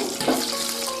ಹಾಕೋತಾ ಇದ್ದೀನಿ.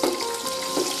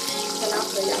 ಚೆನ್ನಾಗಿ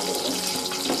ಫ್ರೈ ಆಗಬೇಕು.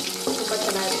 ತುಂಬ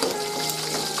ಚೆನ್ನಾಗಿರುತ್ತೆ.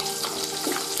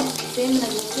 ಸೇಮ್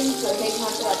ನಾನು ಮುಸ್ಲಿಮ್ಸ್ ಹೇಗೆ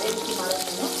ಮಾಡ್ತಾರೆ ಅದೇ ರೀತಿ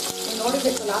ಮಾಡೋದು. ನೀವು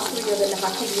ನೋಡಿಬೇಕು, ಲಾಸ್ಟ್ ವಿಡಿಯೋದೆಲ್ಲ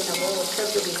ಹಾಕಿದ್ವಿ ನಾವು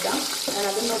ಒಟ್ಟದ್ದು ದಿವಸ. ನಾನು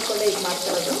ಅದನ್ನು ನೋಡಿಕೊಂಡೆ ಈಗ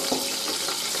ಮಾಡ್ತಾರೋದು.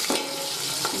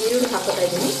 ಈರುಳ್ಳಿ ಹಾಕೋತಾ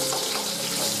ಇದ್ದೀನಿ.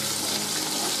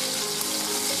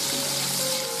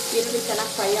 ಈರುಳ್ಳಿ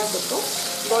ಚೆನ್ನಾಗಿ ಫ್ರೈ ಆಗಬೇಕು.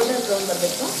 ಗೋಲ್ಡನ್ ಬ್ರೌನ್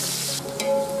ಬರಬೇಕು.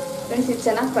 ಫ್ರೆಂಡ್ಸ್, ಇದು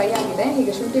ಚೆನ್ನಾಗಿ ಫ್ರೈ ಆಗಿದೆ. ಈಗ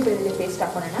ಶುಂಠಿ ಬೆಳ್ಳುಳ್ಳಿ ಪೇಸ್ಟ್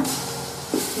ಹಾಕೋಣ.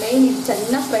 ಮೇಯ್ನ್ ಇದು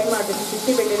ಚೆನ್ನಾಗಿ ಫ್ರೈ ಮಾಡಬೇಕು.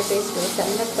 ಶುಂಠಿ ಬೆಳ್ಳುಳ್ಳಿ ಪೇಸ್ಟು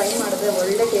ಚೆನ್ನಾಗಿ ಫ್ರೈ ಮಾಡಿದ್ರೆ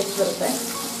ಒಳ್ಳೆ ಟೇಸ್ಟ್ ಬರುತ್ತೆ.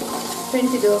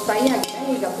 ಫ್ರೆಂಡ್ಸ್, ಇದು ಫ್ರೈ ಆಗಿದೆ.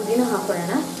 ಈಗ ಪುದೀನ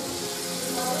ಹಾಕೋಣ.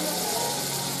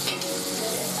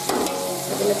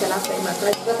 ಅದೆಲ್ಲ ಚೆನ್ನಾಗಿ ಫ್ರೈ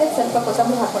ಮಾಡ್ಕೊಳ್ಳೋಣ. ಜೊತೆ ಸ್ವಲ್ಪ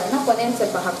ಕೊತ್ತಂಬರಿ ಹಾಕೋಣ. ಕೊನೆಯಲ್ಲಿ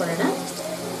ಸ್ವಲ್ಪ ಹಾಕೋಣ.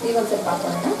 ಈಗ ಒಂದು ಸ್ವಲ್ಪ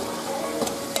ಹಾಕೋಣ.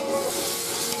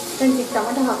 ಫ್ರೆಂಡ್ಸ್, ಈಗ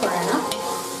ಟೊಮೆಟೊ ಹಾಕೋಣ.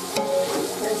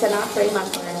 ಚೆನ್ನಾಗಿ ಫ್ರೈ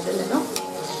ಮಾಡ್ಕೊಳ್ಳೋಣ ಅದೆಲ್ಲನೂ.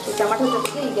 ಈ ಟೊಮೆಟೊ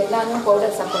ಜೊತೆಗೆ ಈಗೆಲ್ಲನೂ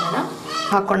ಪೌಡರ್ಸ್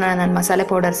ಹಾಕೋಣ. ನಾನು ಮಸಾಲೆ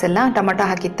ಪೌಡರ್ಸ್ ಎಲ್ಲ ಟೊಮೆಟೊ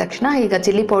ಹಾಕಿದ ತಕ್ಷಣ ಈಗ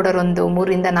ಚಿಲ್ಲಿ ಪೌಡರ್ ಒಂದು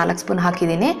 3ರಿಂದ 4 ಸ್ಪೂನ್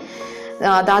ಹಾಕಿದ್ದೀನಿ.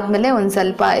 ಅದಾದಮೇಲೆ ಒಂದು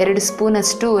ಸ್ವಲ್ಪ 2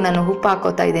 ಸ್ಪೂನಷ್ಟು ನಾನು ಉಪ್ಪು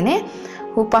ಹಾಕೋತಾ ಇದ್ದೀನಿ.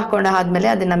 ಉಪ್ಪು ಹಾಕೊಂಡಾದ್ಮೇಲೆ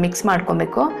ಅದನ್ನು ಮಿಕ್ಸ್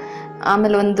ಮಾಡ್ಕೊಬೇಕು.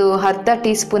 ಆಮೇಲೆ ಒಂದು ಅರ್ಧ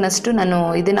ಟೀ ಸ್ಪೂನಷ್ಟು ನಾನು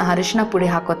ಇದನ್ನು ಅರಿಶಿನ ಪುಡಿ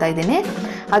ಹಾಕೋತಾ ಇದ್ದೀನಿ.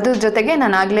 ಅದ್ರ ಜೊತೆಗೆ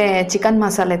ನಾನು ಆಗಲೇ ಚಿಕನ್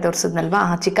ಮಸಾಲೆ ತೋರಿಸಿದ್ನಲ್ವ,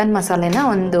 ಆ ಚಿಕನ್ ಮಸಾಲೆನ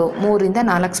ಒಂದು 3ರಿಂದ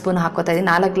 4 ಸ್ಪೂನ್ ಹಾಕೋತಾ ಇದ್ದೀನಿ.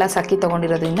 4 ಗ್ಲಾಸ್ ಅಕ್ಕಿ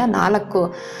ತೊಗೊಂಡಿರೋದ್ರಿಂದ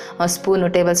 4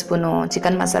 ಟೇಬಲ್ ಸ್ಪೂನು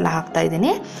ಚಿಕನ್ ಮಸಾಲ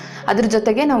ಹಾಕ್ತಾಯಿದ್ದೀನಿ. ಅದ್ರ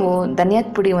ಜೊತೆಗೆ ನಾವು ಧನಿಯಾದ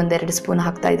ಪುಡಿ ಒಂದು 2 ಸ್ಪೂನ್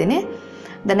ಹಾಕ್ತಾಯಿದ್ದೀನಿ.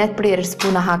 ಧನಿಯಾದ ಪುಡಿ 2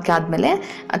 ಸ್ಪೂನ್ ಹಾಕಾದ್ಮೇಲೆ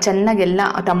ಚೆನ್ನಾಗೆಲ್ಲ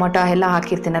ಟೊಮೊಟೊ ಎಲ್ಲ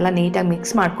ಹಾಕಿರ್ತೀನಲ್ಲ, ನೀಟಾಗಿ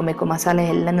ಮಿಕ್ಸ್ ಮಾಡ್ಕೊಬೇಕು. ಮಸಾಲೆ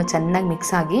ಎಲ್ಲನೂ ಚೆನ್ನಾಗಿ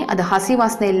ಮಿಕ್ಸ್ ಆಗಿ ಅದು ಹಸಿ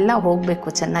ವಾಸನೆ ಎಲ್ಲ ಹೋಗಬೇಕು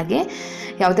ಚೆನ್ನಾಗಿ.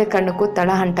 ಯಾವುದೇ ಕಾರಣಕ್ಕೂ ತಳ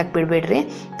ಹಂಟಕ್ಕೆ ಬಿಡಬೇಡ್ರಿ.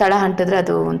 ತಳ ಹಂಟಿದ್ರೆ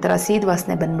ಅದು ಒಂಥರ ಸೀದ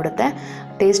ವಾಸನೆ ಬಂದ್ಬಿಡುತ್ತೆ,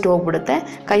 ಟೇಸ್ಟ್ ಹೋಗ್ಬಿಡುತ್ತೆ.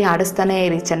 ಕೈ ಆಡಿಸ್ತಾನೇ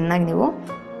ಇರಿ ಚೆನ್ನಾಗಿ ನೀವು.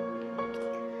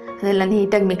 ಅದೆಲ್ಲ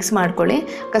ನೀಟಾಗಿ ಮಿಕ್ಸ್ ಮಾಡ್ಕೊಳ್ಳಿ.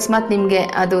 ಅಕಸ್ಮಾತ್ ನಿಮಗೆ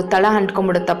ಅದು ತಳ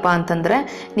ಅಂಟ್ಕೊಂಡ್ಬಿಡುತ್ತಪ್ಪ ಅಂತಂದರೆ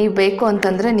ನೀವು ಬೇಕು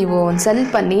ಅಂತಂದರೆ ನೀವು ಒಂದು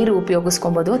ಸ್ವಲ್ಪ ನೀರು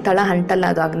ಉಪಯೋಗಿಸ್ಕೊಬೋದು. ತಳ ಅಂಟಲ್ಲ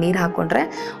ಅದು ಆಗ ನೀರು ಹಾಕ್ಕೊಂಡ್ರೆ.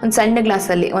 ಒಂದು ಸಣ್ಣ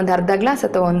ಗ್ಲಾಸಲ್ಲಿ ಒಂದು ಅರ್ಧ ಗ್ಲಾಸ್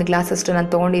ಅಥವಾ 1 ಗ್ಲಾಸಷ್ಟು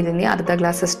ನಾನು ತೊಗೊಂಡಿದ್ದೀನಿ. ಅರ್ಧ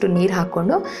ಗ್ಲಾಸಷ್ಟು ನೀರು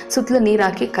ಹಾಕ್ಕೊಂಡು ಸುತ್ತಲೂ ನೀರು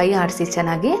ಹಾಕಿ ಕೈ ಆಡಿಸಿ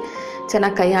ಚೆನ್ನಾಗಿ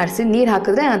ಕೈ ಆಡಿಸಿ. ನೀರು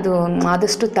ಹಾಕಿದ್ರೆ ಅದು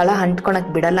ಆದಷ್ಟು ತಳ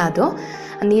ಅಂಟ್ಕೊಳಕ್ಕೆ ಬಿಡಲ್ಲ. ಅದು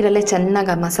ನೀರಲ್ಲೇ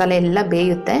ಚೆನ್ನಾಗಿ ಮಸಾಲೆ ಎಲ್ಲ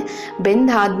ಬೇಯುತ್ತೆ.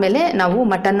 ಬೆಂದಾದಮೇಲೆ ನಾವು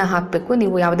ಮಟನ್ನ ಹಾಕಬೇಕು.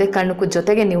 ನೀವು ಯಾವುದೇ ಕಾರಣಕ್ಕೂ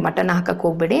ಜೊತೆಗೆ ನೀವು ಮಟನ್ನ ಹಾಕಕ್ಕೆ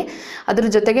ಹೋಗಬೇಡಿ. ಅದ್ರ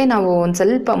ಜೊತೆಗೆ ನಾವು ಒಂದು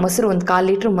ಸ್ವಲ್ಪ ಮೊಸರು, ಒಂದು 1/4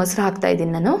 ಲೀಟ್ರ್ ಮೊಸರು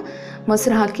ಹಾಕ್ತಾಯಿದ್ದೀನಿ ನಾನು.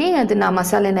 ಮೊಸರು ಹಾಕಿ ಅದನ್ನು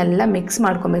ಮಸಾಲೆನೆಲ್ಲ ಮಿಕ್ಸ್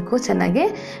ಮಾಡ್ಕೊಬೇಕು ಚೆನ್ನಾಗಿ.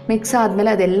 ಮಿಕ್ಸ್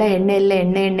ಆದಮೇಲೆ ಅದೆಲ್ಲ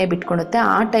ಎಣ್ಣೆ ಬಿಟ್ಕೊಳುತ್ತೆ.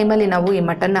 ಆ ಟೈಮಲ್ಲಿ ನಾವು ಈ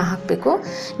ಮಟನ್ನ ಹಾಕಬೇಕು.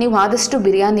 ನೀವು ಆದಷ್ಟು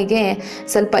ಬಿರಿಯಾನಿಗೆ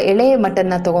ಸ್ವಲ್ಪ ಎಳೆ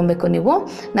ಮಟನ್ನ ತೊಗೊಬೇಕು ನೀವು.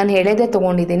 ನಾನು ಎಳೆದೇ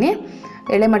ತೊಗೊಂಡಿದ್ದೀನಿ.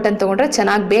 ಎಳೆ ಮಟನ್ ತೊಗೊಂಡ್ರೆ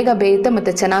ಚೆನ್ನಾಗಿ ಬೇಗ ಬೇಯುತ್ತೆ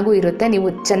ಮತ್ತು ಚೆನ್ನಾಗೂ ಇರುತ್ತೆ. ನೀವು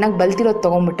ಚೆನ್ನಾಗಿ ಬಲ್ತಿರೋದು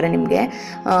ತೊಗೊಂಬಿಟ್ರೆ ನಿಮಗೆ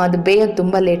ಅದು ಬೇಯೋದು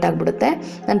ತುಂಬ ಲೇಟ್ ಆಗಿಬಿಡುತ್ತೆ.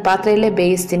 ನಾನು ಪಾತ್ರೆಯಲ್ಲೇ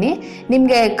ಬೇಯಿಸ್ತೀನಿ.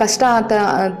 ನಿಮಗೆ ಕಷ್ಟ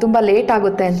ತುಂಬ ಲೇಟ್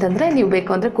ಆಗುತ್ತೆ ಅಂತಂದರೆ ನೀವು ಬೇಕು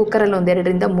ಅಂದರೆ ಕುಕ್ಕರಲ್ಲಿ ಒಂದು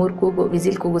 2ರಿಂದ 3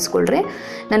 ವಿಸಿಲ್ ಕೂಗಿಸ್ಕೊಳ್ರಿ.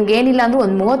 ನನಗೇನಿಲ್ಲ ಅಂದರೂ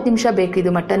ಒಂದು 30 ನಿಮಿಷ ಬೇಕು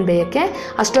ಇದು ಮಟನ್ ಬೇಯೋಕ್ಕೆ.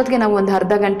 ಅಷ್ಟೊತ್ತಿಗೆ ನಾವು ಒಂದು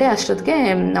ಅರ್ಧ ಗಂಟೆ ಅಷ್ಟೊತ್ತಿಗೆ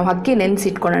ನಾವು ಅಕ್ಕಿ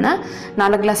ನೆನೆಸಿಟ್ಕೊಳ್ಳೋಣ.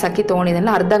 4 ಗ್ಲಾಸ್ ಅಕ್ಕಿ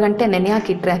ತೊಗೊಂಡಿದ್ದೆನಲ್ಲ, ಅರ್ಧ ಗಂಟೆ ನೆನೆ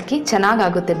ಹಾಕಿಟ್ರೆ ಅಕ್ಕಿ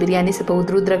ಚೆನ್ನಾಗಾಗುತ್ತೆ. ಬಿರಿಯಾನಿ ಸ್ವಲ್ಪ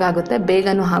ಉದ್ರುದ್ರಾಗುತ್ತೆ,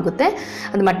 ಬೇಗನೂ ಆಗುತ್ತೆ.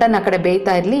 ಅದು ಮಟನ್ ಆ ಕಡೆ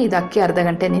ಬೇಯ್ತಾ ಇರಲಿ, ಇದು ಅಕ್ಕಿ ಅರ್ಧ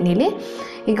ಗಂಟೆ ನೆನೀಲಿ.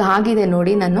 ಈಗ ಆಗಿದೆ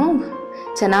ನೋಡಿ. ನಾನು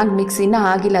ಚೆನ್ನಾಗಿ ಮಿಕ್ಸ್, ಇನ್ನೂ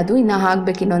ಆಗಿಲ್ಲ ಅದು, ಇನ್ನೂ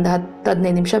ಆಗಬೇಕು. ಇನ್ನೊಂದು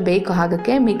 10-15 ನಿಮಿಷ ಬೇಕು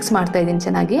ಆಗೋಕ್ಕೆ. ಮಿಕ್ಸ್ ಮಾಡ್ತಾಯಿದ್ದೀನಿ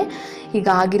ಚೆನ್ನಾಗಿ. ಈಗ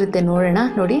ಆಗಿರುತ್ತೆ ನೋಡೋಣ.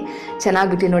 ನೋಡಿ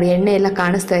ಚೆನ್ನಾಗಿಟ್ಟು ನೋಡಿ, ಎಣ್ಣೆ ಎಲ್ಲ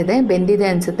ಕಾಣಿಸ್ತಾ ಇದೆ, ಬೆಂದಿದೆ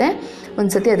ಅನಿಸುತ್ತೆ. ಒಂದು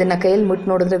ಸತಿ ಅದನ್ನು ಕೈಯಲ್ಲಿ ಮುಟ್ಟು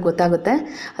ನೋಡಿದ್ರೆ ಗೊತ್ತಾಗುತ್ತೆ.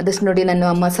 ಅದಷ್ಟು ನೋಡಿ,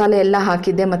 ನಾನು ಮಸಾಲೆ ಎಲ್ಲ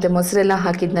ಹಾಕಿದ್ದೆ ಮತ್ತು ಮೊಸರೆಲ್ಲ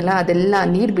ಹಾಕಿದ್ನಲ್ಲ, ಅದೆಲ್ಲ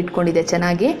ನೀರು ಬಿಟ್ಕೊಂಡಿದೆ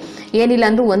ಚೆನ್ನಾಗಿ. ಏನಿಲ್ಲ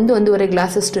ಅಂದರೂ 1-1.5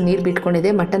 ಗ್ಲಾಸಷ್ಟು ನೀರು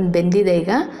ಬಿಟ್ಕೊಂಡಿದೆ. ಮಟನ್ ಬೆಂದಿದೆ.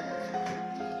 ಈಗ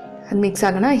ಅದು ಮಿಕ್ಸ್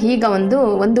ಆಗೋಣ. ಈಗ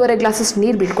 1-1.5 ಗ್ಲಾಸಷ್ಟು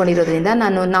ನೀರು ಬಿಟ್ಕೊಂಡಿರೋದ್ರಿಂದ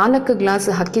ನಾನು 4 ಗ್ಲಾಸ್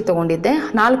ಅಕ್ಕಿ ತೊಗೊಂಡಿದ್ದೆ.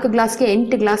 4 ಗ್ಲಾಸ್ಗೆ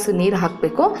 8 ಗ್ಲಾಸ್ ನೀರು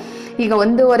ಹಾಕಬೇಕು. ಈಗ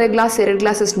 1.5 ಗ್ಲಾಸ್ 2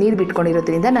 ಗ್ಲಾಸಷ್ಟು ನೀರು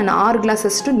ಬಿಟ್ಕೊಂಡಿರೋದ್ರಿಂದ ನಾನು 6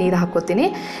 ಗ್ಲಾಸಷ್ಟು ನೀರು ಹಾಕ್ಕೋತೀನಿ.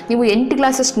 ನೀವು 8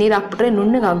 ಗ್ಲಾಸಷ್ಟು ನೀರು ಹಾಕ್ಬಿಟ್ರೆ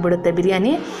ನುಣ್ಣಗಾಗ್ಬಿಡುತ್ತೆ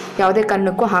ಬಿರಿಯಾನಿ. ಯಾವುದೇ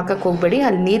ಕಾರಣಕ್ಕೂ ಹಾಕಕ್ಕೆ ಹೋಗಬೇಡಿ,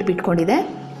 ಅಲ್ಲಿ ನೀರು ಬಿಟ್ಕೊಂಡಿದೆ.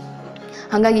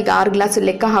 ಹಾಗಾಗಿ ಈಗ 6 ಗ್ಲಾಸ್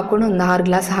ಲೆಕ್ಕ ಹಾಕ್ಕೊಂಡು ಒಂದು 6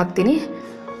 ಗ್ಲಾಸ್ ಹಾಕ್ತೀನಿ.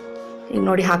 ಈಗ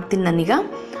ನೋಡಿ ಹಾಕ್ತೀನಿ ನಾನೀಗ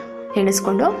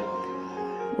ಎಣಿಸ್ಕೊಂಡು.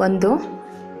 ಒಂದು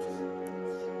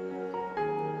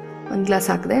ಗ್ಲಾಸ್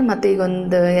ಹಾಕಿದೆ, ಮತ್ತು ಈಗ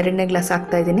ಒಂದು 2ನೇ ಗ್ಲಾಸ್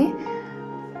ಹಾಕ್ತಾಯಿದ್ದೀನಿ.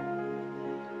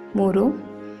 3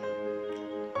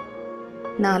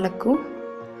 4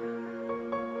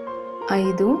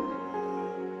 5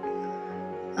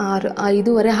 6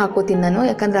 5.5 ಹಾಕೋತೀನಿ ನಾನು,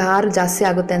 ಯಾಕಂದರೆ 6 ಜಾಸ್ತಿ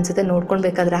ಆಗುತ್ತೆ ಅನಿಸುತ್ತೆ, ನೋಡ್ಕೊಂಡು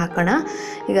ಬೇಕಾದರೆ ಹಾಕೋಣ.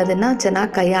 ಈಗ ಅದನ್ನು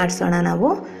ಚೆನ್ನಾಗಿ ಕೈ ಆಡಿಸೋಣ ನಾವು.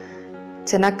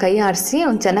 ಚೆನ್ನಾಗಿ ಕೈ ಆಡಿಸಿ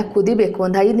ಒಂದು ಚೆನ್ನಾಗಿ ಕುದಿಬೇಕು.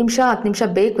 ಒಂದು 5 ನಿಮಿಷ 10 ನಿಮಿಷ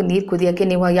ಬೇಕು ನೀರು ಕುದಿಯೋಕ್ಕೆ.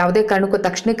 ನೀವು ಯಾವುದೇ ಕಾರಣಕ್ಕೂ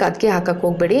ತಕ್ಷಣಕ್ಕೆ ಅದಕ್ಕೆ ಹಾಕಕ್ಕೆ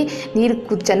ಹೋಗಬೇಡಿ. ನೀರು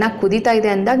ಚೆನ್ನಾಗಿ ಕುದೀತಾ ಇದೆ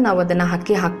ಅಂದಾಗ ನಾವು ಅದನ್ನು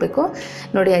ಅಕ್ಕಿ ಹಾಕಬೇಕು.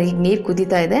 ನೋಡಿ ಈಗ ನೀರು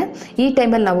ಕುದೀತಾ ಇದೆ. ಈ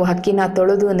ಟೈಮಲ್ಲಿ ನಾವು ಅಕ್ಕಿನ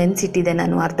ತೊಳೆದು ನೆನೆಸಿಟ್ಟಿದ್ದೆ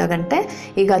ನಾನು ಅರ್ಧ ಗಂಟೆ.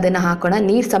 ಈಗ ಅದನ್ನು ಹಾಕೋಣ.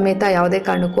 ನೀರು ಸಮೇತ ಯಾವುದೇ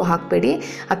ಕಾರಣಕ್ಕೂ ಹಾಕಬೇಡಿ,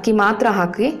 ಅಕ್ಕಿ ಮಾತ್ರ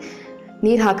ಹಾಕಿ.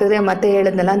 ನೀರು ಹಾಕಿದ್ರೆ ಮತ್ತೆ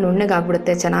ಹೇಳಿದ್ನಲ್ಲ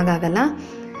ನುಣ್ಣಗಾಗ್ಬಿಡುತ್ತೆ, ಚೆನ್ನಾಗಾಗಲ್ಲ.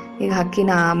 ಈಗ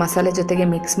ಅಕ್ಕಿನ ಮಸಾಲೆ ಜೊತೆಗೆ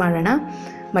ಮಿಕ್ಸ್ ಮಾಡೋಣ.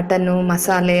 ಮಟನ್ನು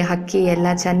ಮಸಾಲೆ ಅಕ್ಕಿ ಎಲ್ಲ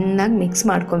ಚೆನ್ನಾಗಿ ಮಿಕ್ಸ್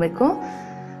ಮಾಡ್ಕೊಬೇಕು.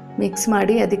 ಮಿಕ್ಸ್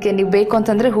ಮಾಡಿ ಅದಕ್ಕೆ ನೀವು ಬೇಕು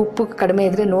ಅಂತಂದರೆ ಉಪ್ಪು ಕಡಿಮೆ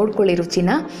ಇದ್ದರೆ ನೋಡ್ಕೊಳ್ಳಿ ರುಚಿನ.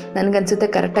 ನನಗನ್ಸುತ್ತೆ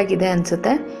ಕರೆಕ್ಟಾಗಿದೆ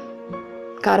ಅನಿಸುತ್ತೆ.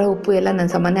 ಖಾರ ಉಪ್ಪು ಎಲ್ಲ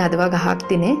ನಾನು ಸಾಮಾನ್ಯ ಹದವಾಗ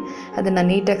ಹಾಕ್ತೀನಿ. ಅದನ್ನು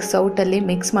ನೀಟಾಗಿ ಸೌಟಲ್ಲಿ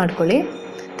ಮಿಕ್ಸ್ ಮಾಡ್ಕೊಳ್ಳಿ.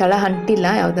 ತಳ ಅಂಟಿಲ್ಲ,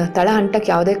 ತಳ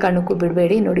ಅಂಟಕ್ಕೆ ಯಾವುದೇ ಕಾರಣಕ್ಕೂ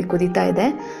ಬಿಡಬೇಡಿ. ನೋಡಿ ಕುದೀತಾ ಇದೆ,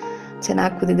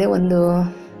 ಚೆನ್ನಾಗಿ ಕುದಿದೆ. ಒಂದು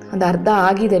ಅರ್ಧ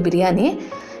ಆಗಿದೆ ಬಿರಿಯಾನಿ,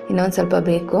 ಇನ್ನೊಂದು ಸ್ವಲ್ಪ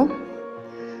ಬೇಕು.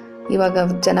 ಇವಾಗ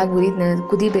ಚೆನ್ನಾಗಿ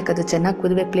ಕುದಿಬೇಕದು, ಚೆನ್ನಾಗಿ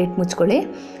ಕುದಿಬೇಕು. ಪ್ಲೇಟ್ ಮುಚ್ಕೊಳ್ಳಿ.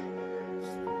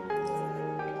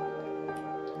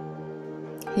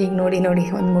 ಈಗ ನೋಡಿ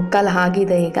ಒಂದು ಮುಕ್ಕಾಲು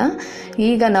ಆಗಿದೆ.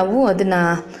 ಈಗ ನಾವು ಅದನ್ನು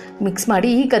ಮಿಕ್ಸ್ ಮಾಡಿ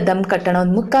ಈಗ ದಮ್ ಕಟ್ಟೋಣ.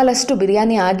 ಒಂದು ಮುಕ್ಕಾಲಷ್ಟು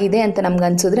ಬಿರಿಯಾನಿ ಆಗಿದೆ ಅಂತ ನಮ್ಗೆ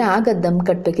ಅನಿಸಿದ್ರೆ ಆಗ ದಮ್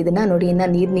ಕಟ್ಟಬೇಕು. ಇದನ್ನು ನೋಡಿ ಇನ್ನೂ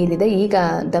ನೀರಿದೆ. ಈಗ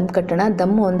ದಮ್ ಕಟ್ಟೋಣ.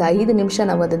 ದಮ್ಮು ಒಂದು 5 ನಿಮಿಷ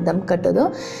ನಾವು ಅದನ್ನು ದಮ್ ಕಟ್ಟೋದು.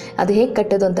 ಅದು ಹೇಗೆ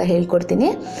ಕಟ್ಟೋದು ಅಂತ ಹೇಳ್ಕೊಡ್ತೀನಿ.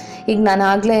 ಈಗ ನಾನು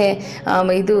ಆಗಲೇ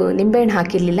ಇದು ನಿಂಬೆಹಣ್ಣು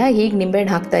ಹಾಕಿರಲಿಲ್ಲ, ಈಗ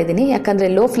ನಿಂಬೆಹಣ್ಣು ಹಾಕ್ತಾಯಿದ್ದೀನಿ. ಯಾಕಂದರೆ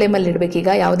ಲೋ ಫ್ಲೇಮಲ್ಲಿ ಇಡಬೇಕು. ಈಗ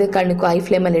ಯಾವುದೇ ಕಾರಣಕ್ಕೂ ಹೈ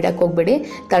ಫ್ಲೇಮಲ್ಲಿ ಇಡಕ್ಕೆ ಹೋಗಬೇಡಿ,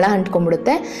 ತಳ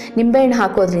ಅಂಟ್ಕೊಂಡ್ಬಿಡುತ್ತೆ. ನಿಂಬೆಹಣ್ಣು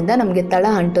ಹಾಕೋದ್ರಿಂದ ನಮಗೆ ತಳ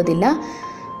ಅಂಟೋದಿಲ್ಲ.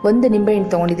 ಒಂದು ನಿಂಬೆಹಣ್ಣು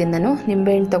ತೊಗೊಂಡಿದ್ದೀನಿ ನಾನು.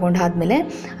 ನಿಂಬೆಹಣ್ಣು ತೊಗೊಂಡಾದ್ಮೇಲೆ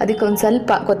ಅದಕ್ಕೆ ಒಂದು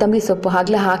ಸ್ವಲ್ಪ ಕೊತ್ತಂಬರಿ ಸೊಪ್ಪು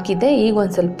ಆಗಲೇ ಹಾಕಿದ್ದೆ. ಈಗ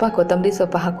ಒಂದು ಸ್ವಲ್ಪ ಕೊತ್ತಂಬರಿ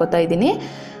ಸೊಪ್ಪು ಹಾಕ್ಕೋತಾ ಇದ್ದೀನಿ.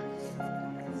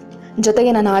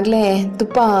 ಜೊತೆಗೆ ನಾನು ಆಗಲೇ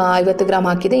ತುಪ್ಪ 50 ಗ್ರಾಮ್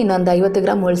ಹಾಕಿದೆ, ಇನ್ನೊಂದು 50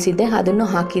 ಗ್ರಾಮ್ ಉಳಿಸಿದ್ದೆ, ಅದನ್ನು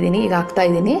ಹಾಕಿದ್ದೀನಿ. ಈಗ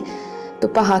ಹಾಕ್ತಾಯಿದ್ದೀನಿ.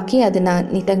 ತುಪ್ಪ ಹಾಕಿ ಅದನ್ನು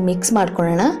ನೀಟಾಗಿ ಮಿಕ್ಸ್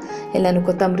ಮಾಡ್ಕೊಳ್ಳೋಣ. ಎಲ್ಲನೂ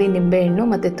ಕೊತ್ತಂಬರಿ, ನಿಂಬೆಹಣ್ಣು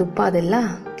ಮತ್ತು ತುಪ್ಪ ಅದೆಲ್ಲ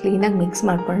ಕ್ಲೀನಾಗಿ ಮಿಕ್ಸ್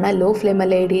ಮಾಡ್ಕೊಳ್ಳೋಣ. ಲೋ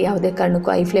ಫ್ಲೇಮಲ್ಲೇ ಇಡಿ, ಯಾವುದೇ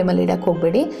ಕಾರಣಕ್ಕೂ ಹೈ ಫ್ಲೇಮಲ್ಲಿ ಇಡಕ್ಕೆ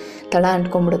ಹೋಗಬೇಡಿ, ತಳ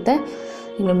ಅಂಟ್ಕೊಂಡ್ಬಿಡುತ್ತೆ.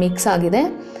 ಇನ್ನು ಮಿಕ್ಸ್ ಆಗಿದೆ.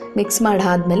 ಮಿಕ್ಸ್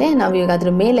ಮಾಡಾದ್ಮೇಲೆ ನಾವು ಈಗ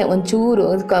ಅದ್ರ ಮೇಲೆ ಒಂಚೂರು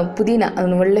ಪುದೀನ,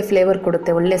 ಒಳ್ಳೆ ಫ್ಲೇವರ್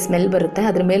ಕೊಡುತ್ತೆ, ಒಳ್ಳೆ ಸ್ಮೆಲ್ ಬರುತ್ತೆ.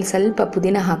 ಅದ್ರ ಮೇಲೆ ಸ್ವಲ್ಪ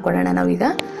ಪುದೀನ ಹಾಕ್ಕೊಳ್ಳೋಣ ನಾವೀಗ.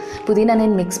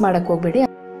 ಪುದೀನನೇನು ಮಿಕ್ಸ್ ಮಾಡೋಕ್ಕೆ ಹೋಗಬೇಡಿ.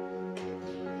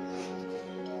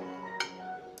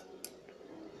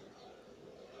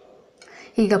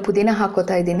 ಈಗ ಪುದೀನ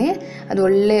ಹಾಕೋತಾ ಇದ್ದೀನಿ. ಅದು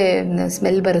ಒಳ್ಳೆ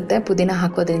ಸ್ಮೆಲ್ ಬರುತ್ತೆ ಪುದೀನ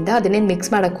ಹಾಕೋದ್ರಿಂದ. ಅದನ್ನೇನು ಮಿಕ್ಸ್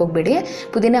ಮಾಡೋಕ್ಕೆ ಹೋಗಬೇಡಿ.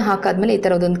 ಪುದೀನ ಹಾಕಾದ್ಮೇಲೆ ಈ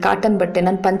ಥರದೊಂದು ಕಾಟನ್ ಬಟ್ಟೆ,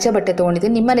 ನಾನು ಪಂಚೆ ಬಟ್ಟೆ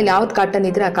ತೊಗೊಂಡಿದ್ದೀನಿ. ನಿಮ್ಮನೇಲಿ ಯಾವ್ದು ಕಾಟನ್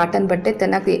ಇದ್ದರೆ ಆ ಕಾಟನ್ ಬಟ್ಟೆ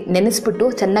ಚೆನ್ನಾಗಿ ನೆನೆಸ್ಬಿಟ್ಟು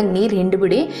ಚೆನ್ನಾಗಿ ನೀರು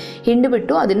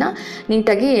ಹಿಂಡಿಬಿಟ್ಟು ಅದನ್ನು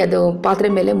ನೀಟಾಗಿ ಅದು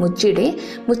ಪಾತ್ರೆ ಮೇಲೆ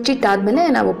ಮುಚ್ಚಿಟ್ಟಾದಮೇಲೆ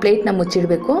ನಾವು ಪ್ಲೇಟ್ನ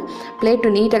ಮುಚ್ಚಿಡಬೇಕು.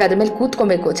 ಪ್ಲೇಟು ನೀಟಾಗಿ ಅದ್ರ ಮೇಲೆ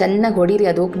ಕೂತ್ಕೊಬೇಕು. ಚೆನ್ನಾಗಿ ಹೊಡೀರಿ,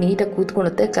 ಅದು ನೀಟಾಗಿ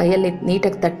ಕೂತ್ಕೊಳುತ್ತೆ. ಕೈಯಲ್ಲಿ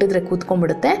ನೀಟಾಗಿ ತಟ್ಟಿದ್ರೆ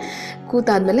ಕೂತ್ಕೊಂಡ್ಬಿಡುತ್ತೆ.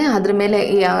 ಕೂತಾದ್ಮೇಲೆ ಅದ್ರ ಮೇಲೆ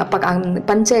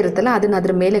ಪಂಚೆ ಇರುತ್ತಲ್ಲ ಅದನ್ನು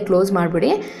ಅದ್ರ ಮೇಲೆ ಕ್ಲೋಸ್ ಮಾಡಿಬಿಡಿ.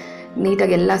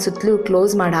 ನೀಟಾಗಿ ಎಲ್ಲ ಸುತ್ತಲೂ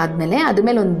ಕ್ಲೋಸ್ ಮಾಡಾದ್ಮೇಲೆ ಅದ್ರ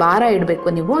ಮೇಲೆ ಒಂದು ಭಾರ ಇಡಬೇಕು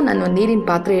ನೀವು. ನಾನು ನೀರಿನ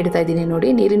ಪಾತ್ರೆ ಇಡ್ತಾ ಇದ್ದೀನಿ ನೋಡಿ,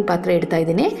 ನೀರಿನ ಪಾತ್ರೆ ಇಡ್ತಾ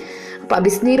ಇದ್ದೀನಿ.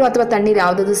 ಬಿಸಿನೀರು ಅಥವಾ ತಣ್ಣೀರು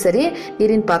ಯಾವುದಾದ್ರೂ ಸರಿ,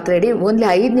 ನೀರಿನ ಪಾತ್ರೆ ಇಡಿ. ಓನ್ಲಿ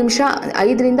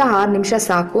 5 ರಿಂದ 6 ನಿಮಿಷ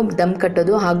ಸಾಕು ದಮ್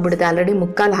ಕಟ್ಟೋದು. ಆಗಿಬಿಡುತ್ತೆ. ಆಲ್ರೆಡಿ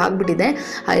ಮುಕ್ಕಾಲು ಆಗಿಬಿಟ್ಟಿದೆ.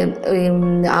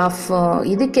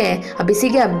 ಇದಕ್ಕೆ ಆ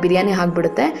ಬಿಸಿಗೆ ಬಿರಿಯಾನಿ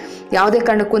ಆಗಿಬಿಡುತ್ತೆ. ಯಾವುದೇ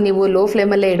ಕಾರಣಕ್ಕೂ ನೀವು ಲೋ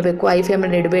ಫ್ಲೇಮಲ್ಲೇ ಇಡಬೇಕು, ಹೈ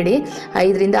ಫ್ಲೇಮಲ್ಲಿ ಇಡಬೇಡಿ.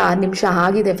 5 ರಿಂದ 6 ನಿಮಿಷ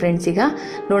ಆಗಿದೆ ಫ್ರೆಂಡ್ಸ್. ಈಗ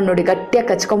ನೋಡಿ ಗಟ್ಟಿಯಾಗಿ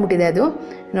ಕಚ್ಕೊಂಡ್ಬಿಟ್ಟಿದೆ ಅದು.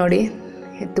 ನೋಡಿ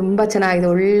ತುಂಬ ಚೆನ್ನಾಗಿದೆ,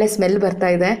 ಒಳ್ಳೆ ಸ್ಮೆಲ್ ಬರ್ತಾ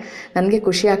ಇದೆ. ನನಗೆ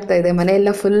ಖುಷಿ ಆಗ್ತಾ ಇದೆ. ಮನೆಯೆಲ್ಲ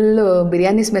ಫುಲ್ಲು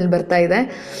ಬಿರಿಯಾನಿ ಸ್ಮೆಲ್ ಬರ್ತಾ ಇದೆ.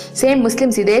 ಸೇಮ್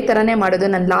ಮುಸ್ಲಿಮ್ಸ್ ಇದೇ ಥರನೇ ಮಾಡೋದು.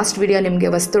 ನಾನು ಲಾಸ್ಟ್ ವಿಡಿಯೋ ನಿಮಗೆ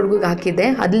ಹೊಸ್ತೊಡ್ಗಿಗೆ ಹಾಕಿದ್ದೆ,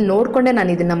 ಅದ್ರಲ್ಲಿ ನೋಡಿಕೊಂಡೆ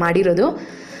ನಾನು ಇದನ್ನು ಮಾಡಿರೋದು.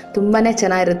 ತುಂಬಾ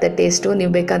ಚೆನ್ನಾಗಿರುತ್ತೆ ಟೇಸ್ಟು.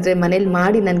 ನೀವು ಬೇಕಾದರೆ ಮನೇಲಿ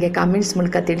ಮಾಡಿ ನನಗೆ ಕಾಮೆಂಟ್ಸ್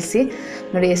ಮೂಲಕ ತಿಳಿಸಿ.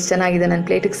 ನೋಡಿ ಎಷ್ಟು ಚೆನ್ನಾಗಿದೆ. ನಾನು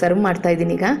ಪ್ಲೇಟಿಗೆ ಸರ್ವ್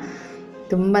ಮಾಡ್ತಾಯಿದ್ದೀನಿ ಈಗ.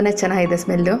 ತುಂಬಾ ಚೆನ್ನಾಗಿದೆ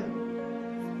smell.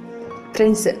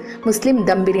 Friends, Muslim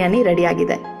dum biryani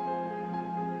ರೆಡಿಯಾಗಿದೆ.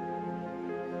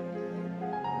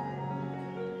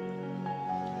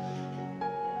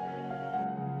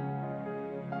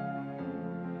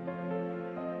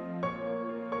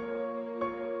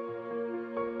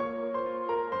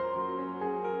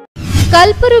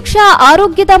 ಕಲ್ಪವೃಕ್ಷ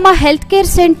ಆರೋಗ್ಯಧಾಮ ಹೆಲ್ತ್ ಕೇರ್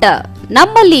ಸೆಂಟರ್.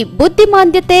 ನಮ್ಮಲ್ಲಿ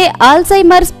ಬುದ್ಧಿಮಾಂದ್ಯತೆ,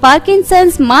 ಆಲ್ಝೈಮರ್ಸ್,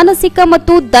 ಪಾರ್ಕಿನ್ಸನ್ಸ್, ಮಾನಸಿಕ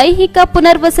ಮತ್ತು ದೈಹಿಕ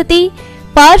ಪುನರ್ವಸತಿ,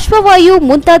 ಪಾರ್ಶ್ವವಾಯು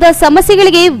ಮುಂತಾದ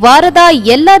ಸಮಸ್ಯೆಗಳಿಗೆ ವಾರದ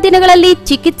ಎಲ್ಲಾ ದಿನಗಳಲ್ಲಿ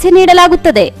ಚಿಕಿತ್ಸೆ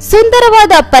ನೀಡಲಾಗುತ್ತದೆ.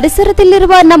 ಸುಂದರವಾದ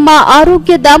ಪರಿಸರದಲ್ಲಿರುವ ನಮ್ಮ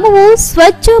ಆರೋಗ್ಯ ಧಾಮವು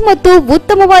ಸ್ವಚ್ಛ ಮತ್ತು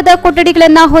ಉತ್ತಮವಾದ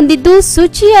ಕೊಠಡಿಗಳನ್ನು ಹೊಂದಿದ್ದು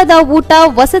ಶುಚಿಯಾದ ಊಟ,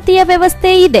 ವಸತಿಯ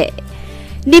ವ್ಯವಸ್ಥೆ ಇದೆ.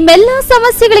 ನಿಮ್ಮೆಲ್ಲ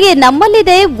ಸಮಸ್ಯೆಗಳಿಗೆ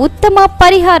ನಮ್ಮಲ್ಲಿದೆ ಉತ್ತಮ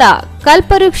ಪರಿಹಾರ.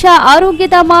 ಕಲ್ಪವೃಕ್ಷ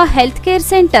Arogyadhama health care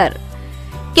centre,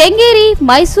 Kengeri,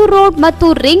 Mysuru road ಮತ್ತು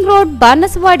ring road,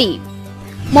 Banaswadi.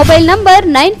 Mobile number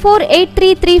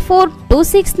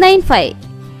 9483342695,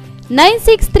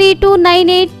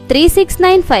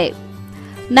 9632983695,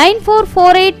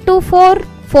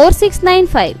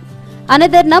 9448244695.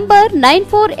 Another number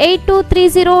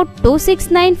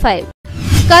 9482302695.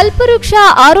 ಕಲ್ಪವೃಕ್ಷ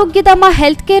ಆರೋಗ್ಯಧಾಮ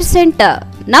ಹೆಲ್ತ್ ಕೇರ್ ಸೆಂಟರ್.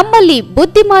 ನಮ್ಮಲ್ಲಿ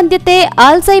ಬುದ್ಧಿಮಾಂದ್ಯತೆ,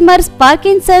 ಆಲ್ಝೈಮರ್ಸ್,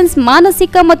 ಪಾರ್ಕಿನ್ಸನ್ಸ್,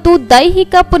 ಮಾನಸಿಕ ಮತ್ತು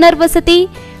ದೈಹಿಕ ಪುನರ್ವಸತಿ,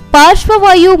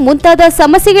 ಪಾರ್ಶ್ವವಾಯು ಮುಂತಾದ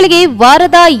ಸಮಸ್ಯೆಗಳಿಗೆ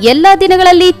ವಾರದ ಎಲ್ಲಾ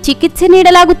ದಿನಗಳಲ್ಲಿ ಚಿಕಿತ್ಸೆ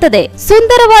ನೀಡಲಾಗುತ್ತದೆ.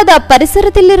 ಸುಂದರವಾದ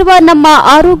ಪರಿಸರದಲ್ಲಿರುವ ನಮ್ಮ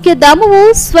ಆರೋಗ್ಯ ಧಾಮವು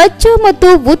ಸ್ವಚ್ಛ ಮತ್ತು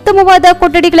ಉತ್ತಮವಾದ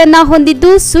ಕೊಠಡಿಗಳನ್ನು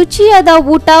ಹೊಂದಿದ್ದು ಶುಚಿಯಾದ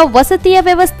ಊಟ, ವಸತಿಯ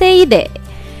ವ್ಯವಸ್ಥೆ ಇದೆ.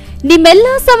 ನಿಮ್ಮೆಲ್ಲ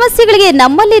ಸಮಸ್ಯೆಗಳಿಗೆ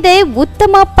ನಮ್ಮಲ್ಲಿದೆ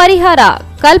ಉತ್ತಮ ಪರಿಹಾರ.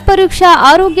 ಕಲ್ಪವೃಕ್ಷ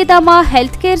Arogyadhama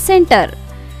health care centre,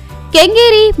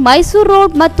 Kengeri, Mysuru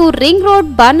road ಮತ್ತು ring road,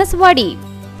 Banaswadi.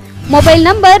 Mobile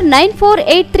number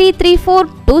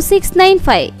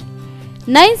 9483342695,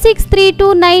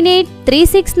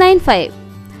 9632983695,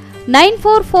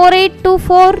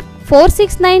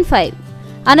 9448244695.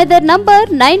 Another number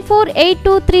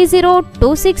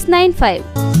 9482302695.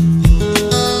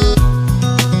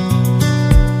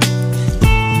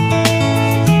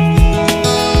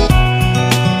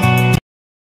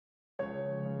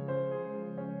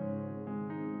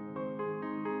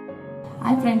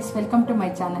 Hi friends, welcome to my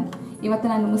channel. ಇವತ್ತು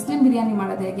ನಾನು ಮುಸ್ಲಿಂ ಬಿರಿಯಾನಿ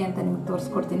ಮಾಡೋದು ಹೇಗೆ ಅಂತ ನಿಮಗೆ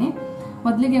ತೋರಿಸ್ಕೊಡ್ತೀನಿ.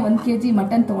 ಮೊದಲಿಗೆ 1 kg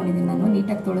ಮಟನ್ ತೊಗೊಂಡಿದ್ದೀನಿ. ನಾನು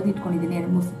ನೀಟಾಗಿ ತೊಳೆದಿಟ್ಕೊಂಡಿದ್ದೀನಿ,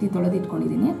 2-3 ಸತಿ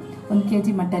ತೊಳೆದಿಟ್ಕೊಂಡಿದ್ದೀನಿ 1 kg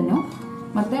ಮಟನ್ನು.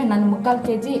 ಮತ್ತು ನಾನು 3/4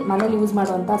 kg ಮನೇಲಿ ಯೂಸ್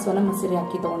ಮಾಡುವಂಥ ಸೋನ ಮಸೂರಿ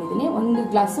ಅಕ್ಕಿ ತೊಗೊಂಡಿದ್ದೀನಿ. 1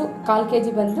 ಗ್ಲಾಸು 1/4 kg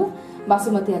ಬಂದು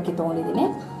ಬಾಸುಮತಿ ಅಕ್ಕಿ ತೊಗೊಂಡಿದ್ದೀನಿ.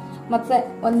 ಮತ್ತು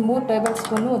ಒಂದು 3 ಟೇಬಲ್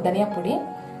ಸ್ಪೂನು ಧನಿಯಾ ಪುಡಿ,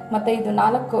 ಮತ್ತು ಇದು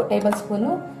 4 ಟೇಬಲ್ ಸ್ಪೂನು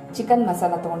ಚಿಕನ್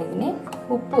ಮಸಾಲ ತೊಗೊಂಡಿದ್ದೀನಿ.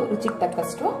 ಉಪ್ಪು ರುಚಿಗೆ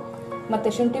ತಕ್ಕಷ್ಟು, ಮತ್ತು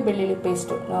ಶುಂಠಿ ಬೆಳ್ಳುಳ್ಳಿ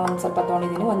ಪೇಸ್ಟು ಒಂದು ಸ್ವಲ್ಪ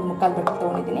ತೊಗೊಂಡಿದ್ದೀನಿ, 1/4 ಬಟ್ಟೆ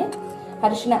ತೊಗೊಂಡಿದ್ದೀನಿ.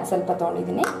 ಅರಿಶಿನ ಸ್ವಲ್ಪ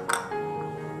ತೊಗೊಂಡಿದ್ದೀನಿ.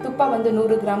 ತುಪ್ಪ ಒಂದು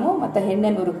 100 ಗ್ರಾಮು ಮತ್ತು ಎಣ್ಣೆ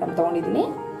 100 ಗ್ರಾಮ್ ತೊಗೊಂಡಿದ್ದೀನಿ.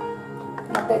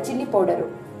 ಮತ್ತು ಚಿಲ್ಲಿ ಪೌಡರು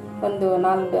ಒಂದು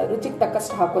 4 ರುಚಿಗೆ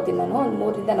ತಕ್ಕಷ್ಟು ಹಾಕೋತೀನಿ ನಾನು, ಒಂದು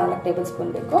 3-4 ಟೇಬಲ್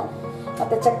ಸ್ಪೂನ್ ಬೇಕು.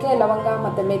 ಮತ್ತು ಚಕ್ಕೆ, ಲವಂಗ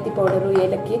ಮತ್ತು ಮೇಥಿ ಪೌಡರು,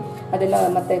 ಏಲಕ್ಕಿ ಅದೆಲ್ಲ,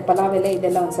 ಮತ್ತು ಪಲಾವ್ ಎಲೆ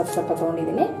ಇದೆಲ್ಲ ಒಂದು ಸ್ವಲ್ಪ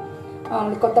ತೊಗೊಂಡಿದ್ದೀನಿ.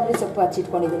 ಕೊತ್ತಂಬರಿ ಸೊಪ್ಪು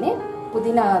ಹಚ್ಚಿಟ್ಕೊಂಡಿದ್ದೀನಿ.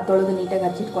 ಪುದೀನ ತೊಳೆದು ನೀಟಾಗಿ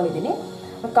ಹಚ್ಚಿಟ್ಕೊಂಡಿದ್ದೀನಿ.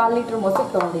 1/4 ಲೀಟ್ರ್ ಮೊಸರು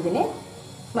ತೊಗೊಂಡಿದ್ದೀನಿ.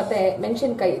 ಮತ್ತು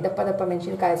ಮೆಣಸಿನ್ಕಾಯಿ, ದಪ್ಪ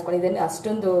ಮೆಣಸಿನ್ಕಾಯಿ ಹಚ್ಕೊಂಡಿದ್ದೀನಿ.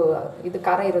 ಅಷ್ಟೊಂದು ಇದು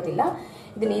ಖಾರ ಇರೋದಿಲ್ಲ.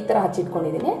 ಇದನ್ನು ಈ ಥರ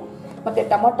ಹಚ್ಚಿಟ್ಕೊಂಡಿದ್ದೀನಿ. ಮತ್ತು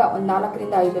ಟೊಮೊಟೊ ಒಂದು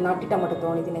 4-5 ನಾಟಿ ಟೊಮೊಟೊ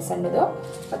ತೊಗೊಂಡಿದ್ದೀನಿ ಸಣ್ಣದು.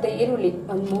 ಮತ್ತು ಈರುಳ್ಳಿ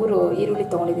ಒಂದು 3 ಈರುಳ್ಳಿ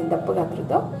ತೊಗೊಂಡಿದ್ದೀನಿ ದಪ್ಪಗೆ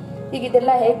ಹಾಕಿರೋದು. ಈಗ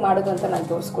ಇದೆಲ್ಲ ಹೇಗೆ ಮಾಡೋದು ಅಂತ ನಾನು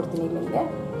ತೋರಿಸ್ಕೊಡ್ತೀನಿ ನಿಮಗೆ.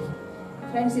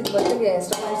 ಫ್ರೆಂಡ್ಸ್, ಇದು ಬದಲಿಗೆ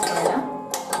ಸ್ಟವ್ ಹಾಯಿಸ್ಕೊಳ್ಳೋಣ.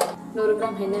 100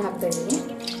 ಗ್ರಾಮ್ ಎಣ್ಣೆ ಹಾಕ್ತಾಯಿದ್ದೀನಿ.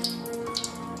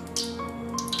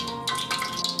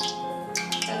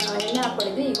 ಎಣ್ಣೆ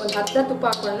ಹಾಕ್ಕೊಂಡಿದ್ವಿ. ಈಗ ಒಂದು 10 ತುಪ್ಪ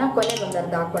ಹಾಕೊಳ್ಳೋಣ. ಕೊನೆಗೆ ಒಂದು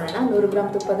ಅರ್ಧ ಹಾಕೊಳ್ಳೋಣ. 100 ಗ್ರಾಮ್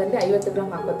ತುಪ್ಪದಲ್ಲಿ 50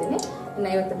 ಗ್ರಾಮ್ ಹಾಕೋತೀನಿ. ಇನ್ನು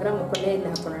 50 ಗ್ರಾಮ್ ಕೊನೆಯಲ್ಲಿ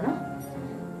ಹಾಕೊಳ್ಳೋಣ.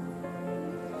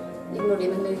 ಈಗ ನೋಡಿ,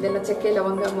 ನಾನು ಇದೆಲ್ಲ ಚಕ್ಕೆ,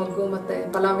 ಲವಂಗ, ಮೊಗ್ಗು ಮತ್ತು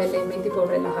ಪಲಾವ್ ಎಲೆ, ಮೆಂತಿ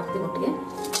ಪೌಡರ್ ಎಲ್ಲ ಹಾಕ್ತೀನಿ ಒಟ್ಟಿಗೆ.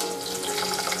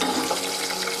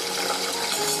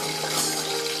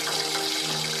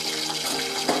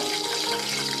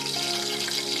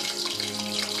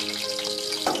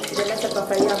 ಇದೆಲ್ಲ ಸ್ವಲ್ಪ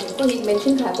ಫ್ರೈ ಆಗಬೇಕು. ಈಗ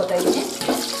ಮೆಣಸಿನ್ಕಾಯಿ ಹಾಕೋತಾ ಇದ್ದೀನಿ.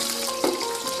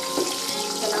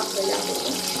 ಚೆನ್ನಾಗಿ ಫ್ರೈ ಆಗಬೇಕು,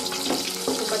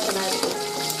 ತುಂಬ ಚೆನ್ನಾಗಿರುತ್ತೆ.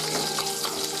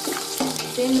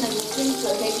 ಸೇಮ್ ನಾನು ಮುಸ್ಲಿಮ್ಸ್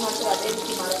ಹೇಗೆ ಮಾಡ್ತಾರೆ ಅದೇ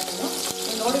ರೀತಿ ಮಾಡೋದು.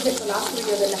 ನೀವು ನೋಡಿಬೇಕು, ಲಾಸ್ಟ್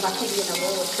ವಿಡಿಯೋದೆಲ್ಲ ಹಾಕಿದ್ವಿ ನಾವು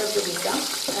ಒಟ್ಟದ್ದು ದಿವಸ.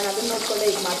 ನಾನು ಅದನ್ನು ನೋಡ್ಕೊಂಡೆ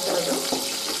ಈಗ ಮಾಡ್ತಾಯಿರೋದು.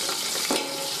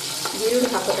 ಈರುಳ್ಳಿ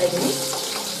ಹಾಕೋತಾ ಇದ್ದೀನಿ.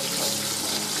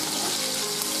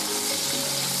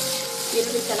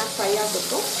 ಈರುಳ್ಳಿ ಚೆನ್ನಾಗಿ ಫ್ರೈ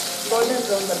ಆಗಬೇಕು, ಗೋಲ್ಡನ್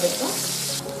ಬ್ರೌನ್ ಬರಬೇಕು.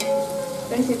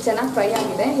 ಫ್ರೆಂಡ್ಸ್, ಇದು ಚೆನ್ನಾಗಿ ಫ್ರೈ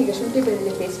ಆಗಿದೆ. ಈಗ ಶುಂಠಿ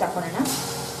ಬೆಳ್ಳುಳ್ಳಿ ಪೇಸ್ಟ್ ಹಾಕೋಣ.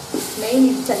 ಮೇಯ್ನ್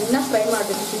ಇದು ಚೆನ್ನಾಗಿ ಫ್ರೈ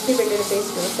ಮಾಡಬೇಕು. ಶುಂಠಿ ಬೆಳ್ಳುಳ್ಳಿ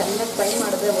ಪೇಸ್ಟು ಚೆನ್ನಾಗಿ ಫ್ರೈ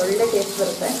ಮಾಡಿದ್ರೆ ಒಳ್ಳೆ ಟೇಸ್ಟ್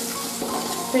ಬರುತ್ತೆ.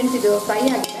 ಫ್ರೆಂಡ್ಸ್, ಇದು ಫ್ರೈ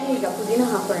ಆಗಿದೆ. ಈಗ ಪುದೀನ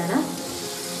ಹಾಕೋಣ.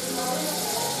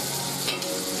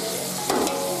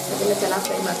 ಅದೆಲ್ಲ ಚೆನ್ನಾಗಿ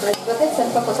ಫ್ರೈ ಮಾಡ್ಕೊಳ್ಳೋಣ. ಜೊತೆ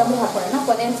ಸ್ವಲ್ಪ ಕೊತ್ತಂಬರಿ ಹಾಕೋಣ.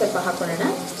 ಕೊನೆಯಲ್ಲಿ ಸ್ವಲ್ಪ ಹಾಕೋಣ.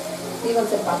 ಈಗ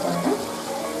ಒಂದು ಸ್ವಲ್ಪ ಹಾಕೋಣ.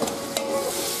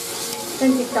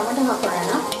 ಫ್ರೆಂಡ್ಸ್, ಈಗ ಟೊಮೆಟೊ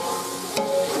ಹಾಕೋಣ.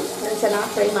 ಚೆನ್ನಾಗಿ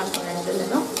ಫ್ರೈ ಮಾಡ್ಕೊಳ್ಳೋಣ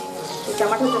ಅದನ್ನು. ಈ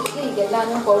ಟೊಮೆಟೊ ಜೊತೆಗೆ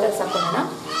ಈಗೆಲ್ಲನೂ ಪೌಡರ್ಸ್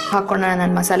ಹಾಕೋಣ.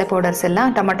 ನಾನು ಮಸಾಲೆ ಪೌಡರ್ಸ್ ಎಲ್ಲ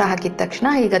ಟೊಮೆಟೊ ಹಾಕಿದ ತಕ್ಷಣ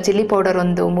ಈಗ ಚಿಲ್ಲಿ ಪೌಡರ್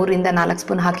ಒಂದು 3-4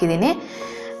 ಸ್ಪೂನ್ ಹಾಕಿದ್ದೀನಿ.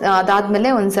 ಅದಾದಮೇಲೆ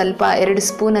ಒಂದು ಸ್ವಲ್ಪ 2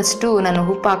 ಸ್ಪೂನಷ್ಟು ನಾನು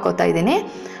ಉಪ್ಪು ಹಾಕೋತಾ ಇದ್ದೀನಿ.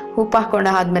 ಉಪ್ಪು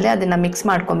ಹಾಕೊಂಡಾದ್ಮೇಲೆ ಅದನ್ನು ಮಿಕ್ಸ್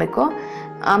ಮಾಡ್ಕೊಬೇಕು.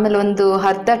 ಆಮೇಲೆ ಒಂದು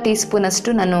ಅರ್ಧ ಟೀ ಸ್ಪೂನಷ್ಟು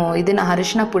ನಾನು ಇದನ್ನು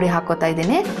ಅರಿಶಿನ ಪುಡಿ ಹಾಕೋತಾ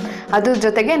ಇದ್ದೀನಿ. ಅದ್ರ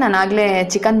ಜೊತೆಗೆ ನಾನು ಆಗಲೇ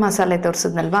ಚಿಕನ್ ಮಸಾಲೆ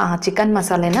ತೋರಿಸಿದ್ನಲ್ವ, ಆ ಚಿಕನ್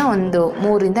ಮಸಾಲೆನ ಒಂದು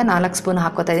 3-4 ಸ್ಪೂನ್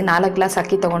ಹಾಕೋತಾ ಇದ್ದೀನಿ. 4 ಗ್ಲಾಸ್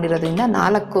ಅಕ್ಕಿ ತೊಗೊಂಡಿರೋದ್ರಿಂದ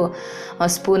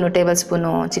 4 ಟೇಬಲ್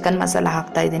ಸ್ಪೂನು ಚಿಕನ್ ಮಸಾಲ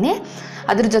ಹಾಕ್ತಾಯಿದ್ದೀನಿ.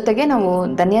 ಅದ್ರ ಜೊತೆಗೆ ನಾವು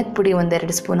ಧನಿಯಾದ ಪುಡಿ ಒಂದು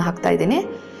 2 ಸ್ಪೂನ್ ಹಾಕ್ತಾಯಿದ್ದೀನಿ.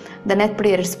 ಧನಿಯಾದ ಪುಡಿ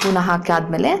 2 ಸ್ಪೂನ್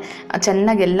ಹಾಕಾದ್ಮೇಲೆ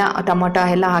ಚೆನ್ನಾಗೆಲ್ಲ ಟೊಮೊಟೊ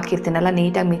ಎಲ್ಲ ಹಾಕಿರ್ತೀನಲ್ಲ,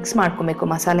 ನೀಟಾಗಿ ಮಿಕ್ಸ್ ಮಾಡ್ಕೊಬೇಕು.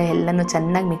 ಮಸಾಲೆ ಎಲ್ಲನೂ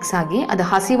ಚೆನ್ನಾಗಿ ಮಿಕ್ಸ್ ಆಗಿ ಅದು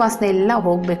ಹಸಿ ವಾಸನೆ ಎಲ್ಲ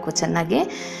ಹೋಗಬೇಕು ಚೆನ್ನಾಗಿ.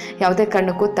 ಯಾವುದೇ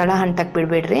ಕಾರಣಕ್ಕೂ ತಳ ಹಂಟಕ್ಕೆ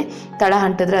ಬಿಡಬೇಡ್ರಿ. ತಳ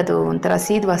ಹಂಟಿದ್ರೆ ಅದು ಒಂಥರ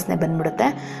ಸೀದ ವಾಸನೆ ಬಂದ್ಬಿಡುತ್ತೆ,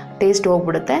 ಟೇಸ್ಟ್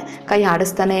ಹೋಗ್ಬಿಡುತ್ತೆ. ಕೈ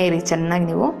ಆಡಿಸ್ತಾನೇ ಇರಿ ಚೆನ್ನಾಗಿ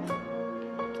ನೀವು.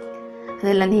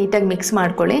 ಅದೆಲ್ಲ ನೀಟಾಗಿ ಮಿಕ್ಸ್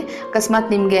ಮಾಡ್ಕೊಳ್ಳಿ. ಅಕಸ್ಮಾತ್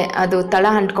ನಿಮಗೆ ಅದು ತಳ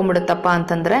ಅಂಟ್ಕೊಂಡ್ಬಿಡುತ್ತಪ್ಪ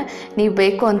ಅಂತಂದರೆ ನೀವು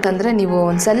ಬೇಕು ಅಂತಂದರೆ ನೀವು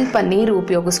ಒಂದು ಸ್ವಲ್ಪ ನೀರು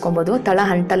ಉಪಯೋಗಿಸ್ಕೊಬೋದು. ತಳ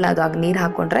ಅಂಟಲ್ಲ ಅದು ಆಗ ನೀರು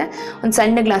ಹಾಕ್ಕೊಂಡ್ರೆ. ಒಂದು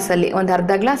ಸಣ್ಣ ಗ್ಲಾಸಲ್ಲಿ ಒಂದು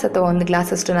ಅರ್ಧ ಗ್ಲಾಸ್ ಅಥವಾ 1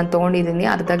 ಗ್ಲಾಸಷ್ಟು ನಾನು ತೊಗೊಂಡಿದ್ದೀನಿ,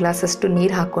 ಅರ್ಧ ಗ್ಲಾಸಷ್ಟು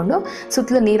ನೀರು ಹಾಕ್ಕೊಂಡು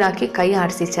ಸುತ್ತಲೂ ನೀರು ಹಾಕಿ ಕೈ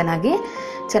ಆಡಿಸಿ ಚೆನ್ನಾಗಿ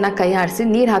ಕೈ ಆಡಿಸಿ.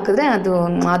 ನೀರು ಹಾಕಿದ್ರೆ ಅದು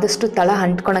ಆದಷ್ಟು ತಳ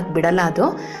ಅಂಟ್ಕೊಳಕ್ಕೆ ಬಿಡಲ್ಲ. ಅದು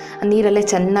ನೀರಲ್ಲೇ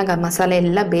ಚೆನ್ನಾಗಿ ಮಸಾಲೆ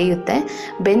ಎಲ್ಲ ಬೇಯುತ್ತೆ.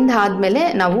 ಬೆಂದಾದಮೇಲೆ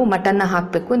ನಾವು ಮಟನ್ನ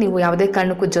ಹಾಕಬೇಕು. ನೀವು ಯಾವುದೇ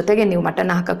ಕಾರಣಕ್ಕೂ ಜೊತೆಗೆ ನೀವು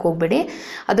ಮಟನ್ನ ಹಾಕಕ್ಕೆ ಹೋಗಬೇಡಿ.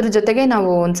 ಅದ್ರ ಜೊತೆಗೆ ನಾವು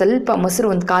ಒಂದು ಸ್ವಲ್ಪ ಮೊಸರು,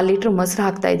 ಒಂದು 1/4 ಲೀಟ್ರ್ ಮೊಸರು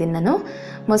ಹಾಕ್ತಾಯಿದ್ದೀನಿ ನಾನು.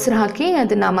 ಮೊಸರು ಹಾಕಿ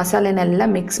ಅದನ್ನು ಮಸಾಲೆನೆಲ್ಲ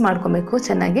ಮಿಕ್ಸ್ ಮಾಡ್ಕೊಬೇಕು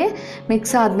ಚೆನ್ನಾಗಿ.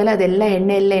 ಮಿಕ್ಸ್ ಆದಮೇಲೆ ಅದೆಲ್ಲ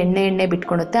ಎಣ್ಣೆ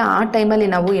ಬಿಟ್ಕೊಳುತ್ತೆ. ಆ ಟೈಮಲ್ಲಿ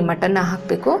ನಾವು ಈ ಮಟನ್ನ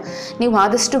ಹಾಕಬೇಕು. ನೀವು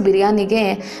ಆದಷ್ಟು ಬಿರಿಯಾನಿಗೆ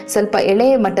ಸ್ವಲ್ಪ ಎಳೆ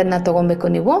ಮಟನ್ನ ತೊಗೊಬೇಕು.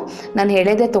 ನಾನು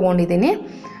ಎಳೆದೇ ತೊಗೊಂಡಿದ್ದೀನಿ.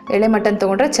 ಎಳೆ ಮಟನ್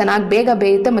ತೊಗೊಂಡ್ರೆ ಚೆನ್ನಾಗಿ ಬೇಗ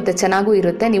ಬೇಯುತ್ತೆ ಮತ್ತು ಚೆನ್ನಾಗೂ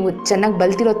ಇರುತ್ತೆ. ನೀವು ಚೆನ್ನಾಗಿ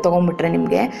ಬಲ್ತಿರೋದು ತೊಗೊಂಬಿಟ್ರೆ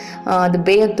ನಿಮಗೆ ಅದು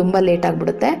ಬೇಯೋದು ತುಂಬ ಲೇಟ್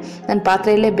ಆಗಿಬಿಡುತ್ತೆ. ನಾನು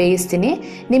ಪಾತ್ರೆಯಲ್ಲೇ ಬೇಯಿಸ್ತೀನಿ.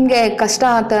 ನಿಮಗೆ ಕಷ್ಟ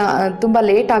ತುಂಬ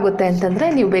ಲೇಟ್ ಆಗುತ್ತೆ ಅಂತಂದರೆ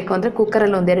ನೀವು ಬೇಕು ಅಂದರೆ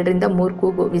ಕುಕ್ಕರಲ್ಲಿ 1 2ರಿಂದ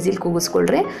 3 ವಿಸಿಲ್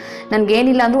ಕೂಗಿಸ್ಕೊಳ್ರಿ.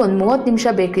 ನನಗೇನಿಲ್ಲ ಅಂದರೂ ಒಂದು 30 ನಿಮಿಷ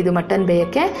ಬೇಕು ಇದು ಮಟನ್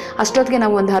ಬೇಯೋಕ್ಕೆ. ಅಷ್ಟೊತ್ತಿಗೆ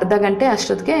ನಾವು ಒಂದು ಅರ್ಧ ಗಂಟೆ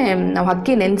ಅಷ್ಟೊತ್ತಿಗೆ ನಾವು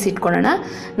ಅಕ್ಕಿ ನೆನೆಸಿಟ್ಕೊಳ್ಳೋಣ.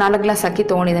 4 ಗ್ಲಾಸ್ ಅಕ್ಕಿ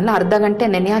ತೊಗೊಂಡಿದ್ದಲ್ಲ, ಅರ್ಧ ಗಂಟೆ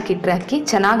ನೆನೆ ಹಾಕಿಟ್ರೆ ಅಕ್ಕಿ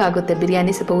ಚೆನ್ನಾಗಾಗುತ್ತೆ.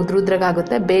 ಬಿರಿಯಾನಿ ಸ್ವಲ್ಪ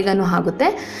ಉದ್ರುದ್ರಾಗುತ್ತೆ, ಬೇಗನೂ ಆಗುತ್ತೆ.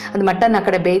 ಅದು ಮಟನ್ ಆ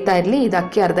ಕಡೆ ಬೇಯ್ತಾ ಇರಲಿ, ಇದು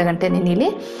ಅಕ್ಕಿ ಅರ್ಧ ಗಂಟೆ ನೆನೀಲಿ.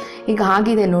 ಈಗ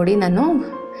ಆಗಿದೆ ನೋಡಿ. ನಾನು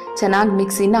ಚೆನ್ನಾಗಿ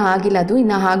ಮಿಕ್ಸ್, ಇನ್ನೂ ಆಗಿಲ್ಲ ಅದು,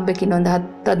 ಇನ್ನೂ ಆಗಬೇಕು. ಇನ್ನೊಂದು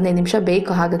 10-15 ನಿಮಿಷ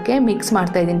ಬೇಕು ಆಗೋಕ್ಕೆ. ಮಿಕ್ಸ್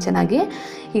ಮಾಡ್ತಾಯಿದ್ದೀನಿ ಚೆನ್ನಾಗಿ.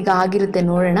 ಈಗ ಆಗಿರುತ್ತೆ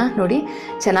ನೋಡೋಣ. ನೋಡಿ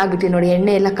ಚೆನ್ನಾಗಿಬಿಟ್ಟು ನೋಡಿ,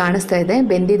 ಎಣ್ಣೆ ಎಲ್ಲ ಕಾಣಿಸ್ತಾ ಇದೆ,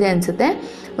 ಬೆಂದಿದೆ ಅನಿಸುತ್ತೆ.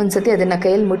 ಒಂದು ಸತಿ ಅದನ್ನು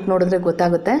ಕೈಯಲ್ಲಿ ಮುಟ್ಟು ನೋಡಿದ್ರೆ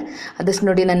ಗೊತ್ತಾಗುತ್ತೆ. ಅದಷ್ಟು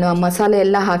ನೋಡಿ, ನಾನು ಮಸಾಲೆ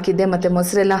ಎಲ್ಲ ಹಾಕಿದ್ದೆ ಮತ್ತು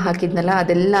ಮೊಸರೆಲ್ಲ ಹಾಕಿದ್ನಲ್ಲ,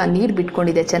 ಅದೆಲ್ಲ ನೀರು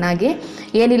ಬಿಟ್ಕೊಂಡಿದೆ ಚೆನ್ನಾಗಿ.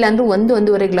 ಏನಿಲ್ಲ ಅಂದರೂ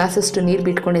 1-1.5 ಗ್ಲಾಸಷ್ಟು ನೀರು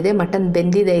ಬಿಟ್ಕೊಂಡಿದೆ. ಮಟನ್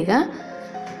ಬೆಂದಿದೆ. ಈಗ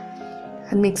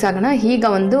ಅದು ಮಿಕ್ಸ್ ಆಗೋಣ. ಈಗ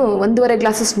 1-1.5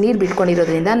 ಗ್ಲಾಸಷ್ಟು ನೀರು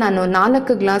ಬಿಟ್ಕೊಂಡಿರೋದ್ರಿಂದ ನಾನು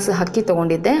 4 ಗ್ಲಾಸ್ ಅಕ್ಕಿ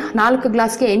ತೊಗೊಂಡಿದ್ದೆ. 4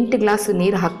 ಗ್ಲಾಸ್ಗೆ 8 ಗ್ಲಾಸ್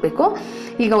ನೀರು ಹಾಕಬೇಕು.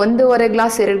 ಈಗ 1.5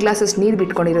 ಗ್ಲಾಸ್ 2 ಗ್ಲಾಸಷ್ಟು ನೀರು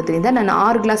ಬಿಟ್ಕೊಂಡಿರೋದ್ರಿಂದ ನಾನು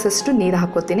 6 ಗ್ಲಾಸಷ್ಟು ನೀರು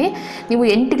ಹಾಕ್ಕೋತೀನಿ. ನೀವು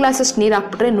 8 ಗ್ಲಾಸಷ್ಟು ನೀರು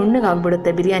ಹಾಕ್ಬಿಟ್ರೆ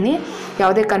ನುಣ್ಣಗಾಗ್ಬಿಡುತ್ತೆ ಬಿರಿಯಾನಿ.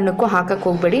 ಯಾವುದೇ ಕಾರಣಕ್ಕೂ ಹಾಕಕ್ಕೆ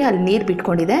ಹೋಗಬೇಡಿ, ಅಲ್ಲಿ ನೀರು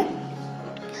ಬಿಟ್ಕೊಂಡಿದೆ.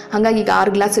 ಹಾಗಾಗಿ ಈಗ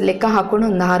 6 ಗ್ಲಾಸ್ ಲೆಕ್ಕ ಹಾಕ್ಕೊಂಡು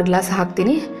ಒಂದು 6 ಗ್ಲಾಸ್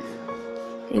ಹಾಕ್ತೀನಿ.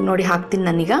 ಈಗ ನೋಡಿ ಹಾಕ್ತೀನಿ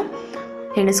ನಾನೀಗ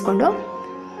ಎಣಿಸ್ಕೊಂಡು.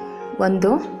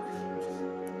 1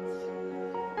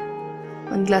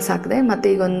 ಗ್ಲಾಸ್ ಹಾಕಿದೆ. ಮತ್ತು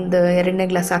ಈಗ ಒಂದು 2ನೇ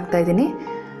ಗ್ಲಾಸ್ ಹಾಕ್ತಾಯಿದ್ದೀನಿ.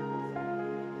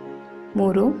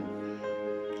 3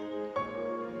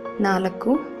 4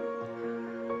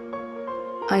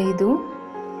 5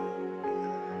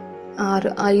 6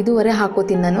 5.5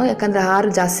 ಹಾಕೋತೀನಿ ನಾನು. ಯಾಕಂದರೆ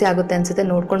 6 ಜಾಸ್ತಿ ಆಗುತ್ತೆ ಅನಿಸುತ್ತೆ,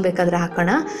 ನೋಡ್ಕೊಂಡು ಬೇಕಾದರೆ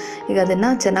ಹಾಕೋಣ. ಈಗ ಅದನ್ನು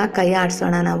ಚೆನ್ನಾಗಿ ಕೈ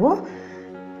ಆಡಿಸೋಣ. ನಾವು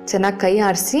ಚೆನ್ನಾಗಿ ಕೈ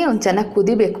ಆಡಿಸಿ ಒಂದು ಚೆನ್ನಾಗಿ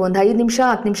ಕುದಿಬೇಕು. ಒಂದು 5 ನಿಮಿಷ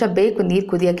 10 ನಿಮಿಷ ಬೇಕು ನೀರು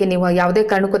ಕುದಿಯೋಕ್ಕೆ. ನೀವು ಯಾವುದೇ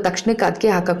ಕಾರಣಕ್ಕೂ ತಕ್ಷಣಕ್ಕೆ ಅಕ್ಕಿ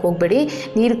ಹಾಕಕ್ಕೆ ಹೋಗಬೇಡಿ.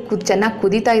 ನೀರು ಚೆನ್ನಾಗಿ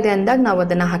ಕುದೀತಾ ಇದೆ ಅಂದಾಗ ನಾವು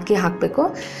ಅದನ್ನು ಅಕ್ಕಿ ಹಾಕಬೇಕು.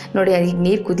 ನೋಡಿ ಈಗ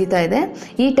ನೀರು ಕುದೀತಾ ಇದೆ.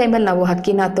 ಈ ಟೈಮಲ್ಲಿ ನಾವು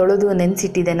ಅಕ್ಕಿನ ತೊಳೆದು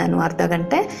ನೆನೆಸಿಟ್ಟಿದ್ದೆ ನಾನು ಅರ್ಧ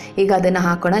ಗಂಟೆ. ಈಗ ಅದನ್ನು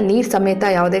ಹಾಕೋಣ. ನೀರು ಸಮೇತ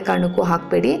ಯಾವುದೇ ಕಾರಣಕ್ಕೂ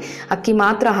ಹಾಕಬೇಡಿ, ಅಕ್ಕಿ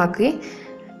ಮಾತ್ರ ಹಾಕಿ.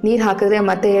 ನೀರು ಹಾಕಿದ್ರೆ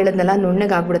ಮತ್ತೆ ಹೇಳಿದ್ನಲ್ಲ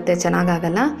ನುಣ್ಣಗಾಗ್ಬಿಡುತ್ತೆ,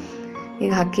 ಚೆನ್ನಾಗಾಗಲ್ಲ.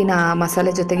 ಈಗ ಅಕ್ಕಿನ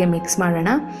ಮಸಾಲೆ ಜೊತೆಗೆ ಮಿಕ್ಸ್ ಮಾಡೋಣ.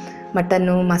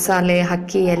 ಮಟನ್ನು ಮಸಾಲೆ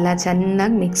ಅಕ್ಕಿ ಎಲ್ಲ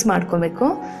ಚೆನ್ನಾಗಿ ಮಿಕ್ಸ್ ಮಾಡ್ಕೊಬೇಕು.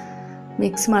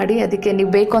 ಮಿಕ್ಸ್ ಮಾಡಿ ಅದಕ್ಕೆ ನೀವು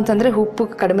ಬೇಕು ಅಂತಂದರೆ ಉಪ್ಪು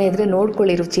ಕಡಿಮೆ ಇದ್ದರೆ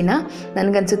ನೋಡ್ಕೊಳ್ಳಿ ರುಚಿನ.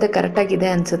 ನನಗನ್ಸುತ್ತೆ ಕರೆಕ್ಟಾಗಿದೆ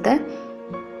ಅನಿಸುತ್ತೆ.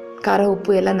 ಖಾರ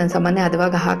ಉಪ್ಪು ಎಲ್ಲ ನಾನು ಸಾಮಾನ್ಯ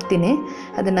ಹದವಾಗ ಹಾಕ್ತೀನಿ.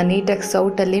 ಅದನ್ನು ನೀಟಾಗಿ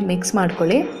ಸೌಟಲ್ಲಿ ಮಿಕ್ಸ್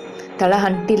ಮಾಡ್ಕೊಳ್ಳಿ. ತಳ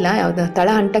ಅಂಟಿಲ್ಲ, ತಳ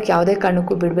ಅಂಟಕ್ಕೆ ಯಾವುದೇ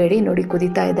ಕಾರಣಕ್ಕೂ ಬಿಡಬೇಡಿ. ನೋಡಿ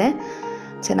ಕುದೀತಾ ಇದೆ,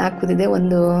 ಚೆನ್ನಾಗಿ ಕುದಿದೆ.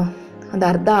 ಒಂದು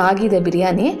ಅರ್ಧ ಆಗಿದೆ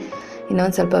ಬಿರಿಯಾನಿ,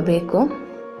 ಇನ್ನೊಂದು ಸ್ವಲ್ಪ ಬೇಕು.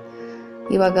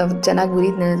 ಇವಾಗ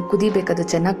ಚೆನ್ನಾಗಿ ಕುದಿಬೇಕದು,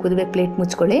 ಚೆನ್ನಾಗಿ ಕುದಿಬೇಕು. ಪ್ಲೇಟ್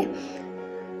ಮುಚ್ಕೊಳ್ಳಿ.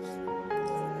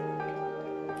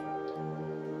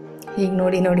 ಈಗ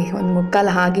ನೋಡಿ ಒಂದು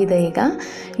ಮುಕ್ಕಾಲು ಆಗಿದೆ.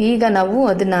 ಈಗ ನಾವು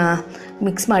ಅದನ್ನು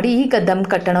ಮಿಕ್ಸ್ ಮಾಡಿ ಈಗ ದಮ್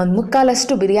ಕಟ್ಟೋಣ. ಒಂದು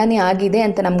ಮುಕ್ಕಾಲಷ್ಟು ಬಿರಿಯಾನಿ ಆಗಿದೆ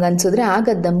ಅಂತ ನಮ್ಗೆ ಅನಿಸಿದ್ರೆ ಆಗ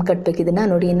ದಮ್ ಕಟ್ಟಬೇಕು. ಇದನ್ನು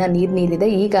ನೋಡಿ ಇನ್ನೂ ನೀರಿದೆ.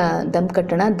 ಈಗ ದಮ್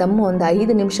ಕಟ್ಟೋಣ. ದಮ್ಮು ಒಂದು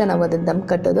 5 ನಿಮಿಷ ನಾವು ಅದನ್ನು ದಮ್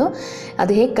ಕಟ್ಟೋದು.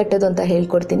 ಅದು ಹೇಗೆ ಕಟ್ಟೋದು ಅಂತ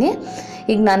ಹೇಳ್ಕೊಡ್ತೀನಿ.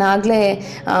 ಈಗ ನಾನು ಆಗಲೇ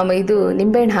ಇದು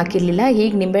ನಿಂಬೆಹಣ್ಣು ಹಾಕಿರಲಿಲ್ಲ,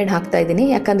 ಈಗ ನಿಂಬೆಹಣ್ಣು ಹಾಕ್ತಾಯಿದ್ದೀನಿ.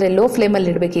 ಯಾಕಂದರೆ ಲೋ ಫ್ಲೇಮಲ್ಲಿ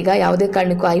ಇಡಬೇಕು. ಈಗ ಯಾವುದೇ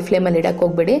ಕಾರಣಕ್ಕೂ ಹೈ ಫ್ಲೇಮಲ್ಲಿ ಇಡಕ್ಕೆ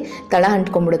ಹೋಗಬೇಡಿ, ತಳ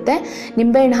ಅಂಟ್ಕೊಂಡ್ಬಿಡುತ್ತೆ.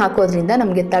 ನಿಂಬೆಹಣ್ಣು ಹಾಕೋದ್ರಿಂದ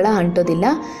ನಮಗೆ ತಳ ಅಂಟೋದಿಲ್ಲ.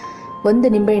 1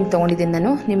 ನಿಂಬೆಹಣ್ಣು ತೊಗೊಂಡಿದ್ದೀನಿ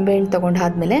ನಾನು. ನಿಂಬೆಹಣ್ಣು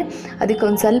ತೊಗೊಂಡಾದ್ಮೇಲೆ ಅದಕ್ಕೆ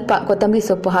ಒಂದು ಸ್ವಲ್ಪ ಕೊತ್ತಂಬರಿ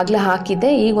ಸೊಪ್ಪು ಆಗಲೇ ಹಾಕಿದ್ದೆ.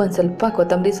 ಈಗ ಒಂದು ಸ್ವಲ್ಪ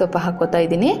ಕೊತ್ತಂಬರಿ ಸೊಪ್ಪು ಹಾಕ್ಕೋತಾ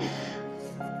ಇದ್ದೀನಿ.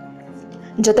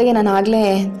 ಜೊತೆಗೆ ನಾನು ಆಗಲೇ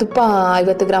ತುಪ್ಪ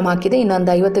 50 ಗ್ರಾಮ್ ಹಾಕಿದ್ದೆ,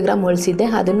 ಇನ್ನೊಂದು 50 ಗ್ರಾಮ್ ಉಳಿಸಿದ್ದೆ,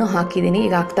 ಅದನ್ನು ಹಾಕಿದ್ದೀನಿ.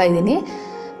 ಈಗ ಹಾಕ್ತಾಯಿದ್ದೀನಿ.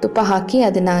 ತುಪ್ಪ ಹಾಕಿ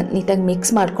ಅದನ್ನು ನೀಟಾಗಿ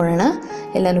ಮಿಕ್ಸ್ ಮಾಡ್ಕೊಳ್ಳೋಣ.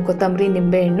 ಎಲ್ಲನೂ ಕೊತ್ತಂಬರಿ,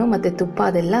 ನಿಂಬೆಹಣ್ಣು ಮತ್ತು ತುಪ್ಪ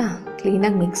ಅದೆಲ್ಲ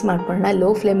ಕ್ಲೀನಾಗಿ ಮಿಕ್ಸ್ ಮಾಡ್ಕೊಳ್ಳೋಣ. ಲೋ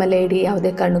ಫ್ಲೇಮಲ್ಲೇ ಇಡಿ,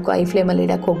 ಯಾವುದೇ ಕಾರಣಕ್ಕೂ ಹೈ ಫ್ಲೇಮಲ್ಲಿ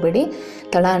ಇಡಕ್ಕೆ ಹೋಗಬೇಡಿ,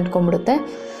 ತಳ ಅಂಟ್ಕೊಂಡ್ಬಿಡುತ್ತೆ.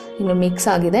 ಇನ್ನು ಮಿಕ್ಸ್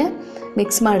ಆಗಿದೆ.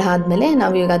 ಮಿಕ್ಸ್ ಮಾಡಾದ್ಮೇಲೆ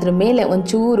ನಾವು ಈಗ ಅದ್ರ ಮೇಲೆ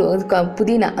ಒಂಚೂರು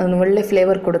ಪುದೀನ, ಒಳ್ಳೆ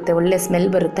ಫ್ಲೇವರ್ ಕೊಡುತ್ತೆ, ಒಳ್ಳೆ ಸ್ಮೆಲ್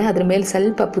ಬರುತ್ತೆ. ಅದ್ರ ಮೇಲೆ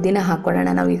ಸ್ವಲ್ಪ ಪುದೀನ ಹಾಕ್ಕೊಳ್ಳೋಣ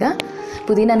ನಾವೀಗ.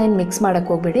 ಪುದೀನನೇನು ಮಿಕ್ಸ್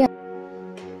ಮಾಡೋಕ್ಕೆ ಹೋಗಬೇಡಿ.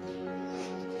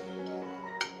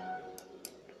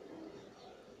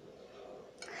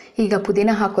 ಈಗ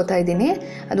ಪುದೀನ ಹಾಕೋತಾ ಇದ್ದೀನಿ.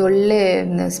 ಅದು ಒಳ್ಳೆ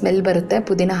ಸ್ಮೆಲ್ ಬರುತ್ತೆ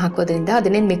ಪುದೀನ ಹಾಕೋದ್ರಿಂದ.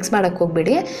 ಅದನ್ನೇನು ಮಿಕ್ಸ್ ಮಾಡೋಕ್ಕೆ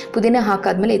ಹೋಗಬೇಡಿ. ಪುದೀನ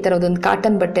ಹಾಕಾದ್ಮೇಲೆ ಈ ಥರದೊಂದು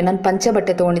ಕಾಟನ್ ಬಟ್ಟೆ, ನಾನು ಪಂಚೆ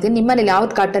ಬಟ್ಟೆ ತೊಗೊಂಡಿದ್ದೀನಿ. ನಿಮ್ಮನೇಲಿ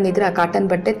ಯಾವ್ದು ಕಾಟನ್ ಇದ್ದರೆ ಆ ಕಾಟನ್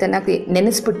ಬಟ್ಟೆ ಚೆನ್ನಾಗಿ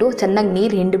ನೆನೆಸ್ಬಿಟ್ಟು ಚೆನ್ನಾಗಿ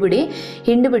ನೀರು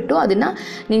ಹಿಂಡಿಬಿಟ್ಟು ಅದನ್ನು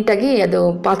ನೀಟಾಗಿ ಅದು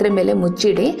ಪಾತ್ರೆ ಮೇಲೆ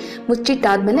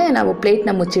ಮುಚ್ಚಿಟ್ಟಾದಮೇಲೆ ನಾವು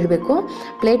ಪ್ಲೇಟ್ನ ಮುಚ್ಚಿಡಬೇಕು.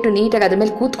 ಪ್ಲೇಟು ನೀಟಾಗಿ ಅದ್ರ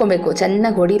ಮೇಲೆ ಕೂತ್ಕೊಬೇಕು.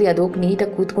 ಚೆನ್ನಾಗಿ ಹೊಡೀರಿ, ಅದು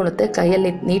ನೀಟಾಗಿ ಕೂತ್ಕೊಳ್ಳುತ್ತೆ.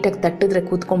 ಕೈಯಲ್ಲಿ ನೀಟಾಗಿ ತಟ್ಟಿದ್ರೆ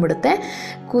ಕೂತ್ಕೊಂಡ್ಬಿಡುತ್ತೆ.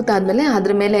 ಕೂತಾದ್ಮೇಲೆ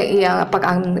ಅದ್ರ ಮೇಲೆ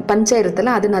ಪಂಚೆ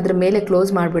ಇರುತ್ತಲ್ಲ ಅದನ್ನು ಅದ್ರ ಮೇಲೆ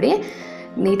ಕ್ಲೋಸ್ ಮಾಡಿಬಿಡಿ.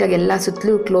 ನೀಟಾಗಿ ಎಲ್ಲ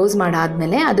ಸುತ್ತಲೂ ಕ್ಲೋಸ್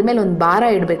ಮಾಡಾದಮೇಲೆ ಅದ್ರ ಮೇಲೆ ಒಂದು ಭಾರ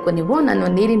ಇಡಬೇಕು ನೀವು. ನಾನು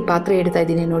ನೀರಿನ ಪಾತ್ರೆ ಇಡ್ತಾ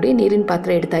ಇದ್ದೀನಿ ನೋಡಿ, ನೀರಿನ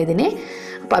ಪಾತ್ರೆ ಇಡ್ತಾ ಇದ್ದೀನಿ.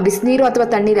 ಬಿಸಿನೀರು ಅಥವಾ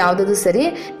ತಣ್ಣೀರು ಯಾವುದಾದ್ರೂ ಸರಿ,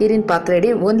 ನೀರಿನ ಪಾತ್ರೆ ಇಡಿ.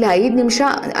 ಓನ್ಲಿ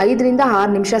 5ರಿಂದ 6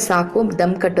 ನಿಮಿಷ ಸಾಕು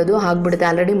ದಮ್ ಕಟ್ಟೋದು. ಆಗಿಬಿಡುತ್ತೆ.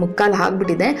 ಆಲ್ರೆಡಿ ಮುಕ್ಕಾಲು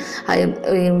ಆಗಿಬಿಟ್ಟಿದೆ.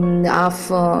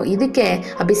 ಇದಕ್ಕೆ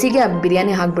ಆ ಬಿಸಿಗೆ ಆ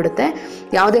ಬಿರಿಯಾನಿ ಆಗಿಬಿಡುತ್ತೆ.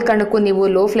 ಯಾವುದೇ ಕಾರಣಕ್ಕೂ ನೀವು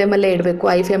ಲೋ ಫ್ಲೇಮಲ್ಲೇ ಇಡಬೇಕು,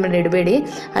 ಹೈ ಫ್ಲೇಮಲ್ಲಿ ಇಡಬೇಡಿ.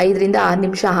 5ರಿಂದ 6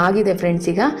 ನಿಮಿಷ ಆಗಿದೆ ಫ್ರೆಂಡ್ಸ್.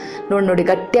 ಈಗ ನೋಡಿ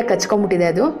ಗಟ್ಟಿಯಾಗಿ ಕಚ್ಕೊಂಡ್ಬಿಟ್ಟಿದೆ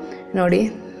ಅದು. ನೋಡಿ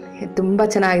ತುಂಬ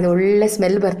ಚೆನ್ನಾಗಿದೆ, ಒಳ್ಳೆ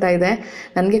ಸ್ಮೆಲ್ ಬರ್ತಾ ಇದೆ.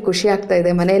 ನನಗೆ ಖುಷಿ ಆಗ್ತಾ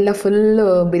ಇದೆ. ಮನೆಯೆಲ್ಲ ಫುಲ್ಲು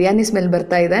ಬಿರಿಯಾನಿ ಸ್ಮೆಲ್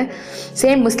ಬರ್ತಾ ಇದೆ.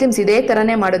 ಸೇಮ್ ಮುಸ್ಲಿಮ್ಸ್ ಇದೇ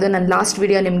ಥರನೇ ಮಾಡೋದು. ನಾನು ಲಾಸ್ಟ್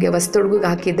ವಿಡಿಯೋ ನಿಮಗೆ ಹೊಸ್ತೊಡ್ಗಿಗೆ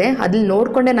ಹಾಕಿದ್ದೆ, ಅದ್ರಲ್ಲಿ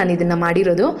ನೋಡಿಕೊಂಡೆ ನಾನು ಇದನ್ನು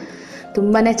ಮಾಡಿರೋದು.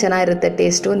 ತುಂಬಾ ಚೆನ್ನಾಗಿರುತ್ತೆ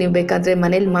ಟೇಸ್ಟು. ನೀವು ಬೇಕಾದರೆ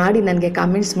ಮನೇಲಿ ಮಾಡಿ ನನಗೆ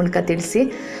ಕಾಮೆಂಟ್ಸ್ ಮೂಲಕ ತಿಳಿಸಿ.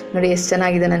 ನೋಡಿ ಎಷ್ಟು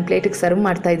ಚೆನ್ನಾಗಿದೆ. ನಾನು ಪ್ಲೇಟಿಗೆ ಸರ್ವ್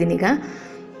ಮಾಡ್ತಾಯಿದ್ದೀನಿ ಈಗ.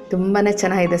 ತುಂಬಾ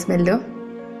ಚೆನ್ನಾಗಿದೆ smell.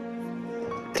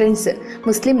 Friends,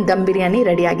 Muslim dum biryani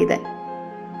ರೆಡಿಯಾಗಿದೆ.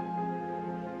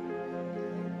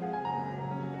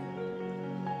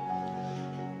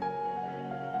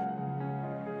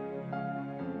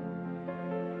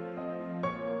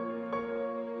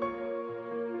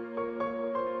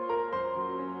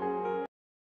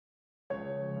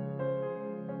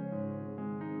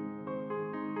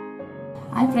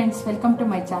 Hi friends, welcome to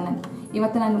my channel.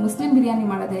 ಇವತ್ತು ನಾನು ಮುಸ್ಲಿಂ ಬಿರಿಯಾನಿ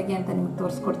ಮಾಡೋದು ಹೇಗೆ ಅಂತ ನಿಮ್ಗೆ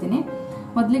ತೋರಿಸ್ಕೊಡ್ತೀನಿ.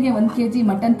 ಮೊದಲಿಗೆ 1 kg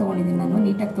ಮಟನ್ ತೊಗೊಂಡಿದ್ದೀನಿ. ನಾನು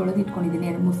ನೀಟಾಗಿ ತೊಳೆದಿಟ್ಕೊಂಡಿದ್ದೀನಿ.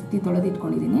 2-3 ಸತಿ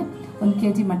ತೊಳೆದಿಟ್ಕೊಂಡಿದ್ದೀನಿ 1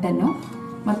 kg ಮಟನ್ನು.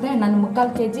 ಮತ್ತು ನಾನು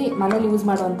 3/4 kg ಮನೇಲಿ ಯೂಸ್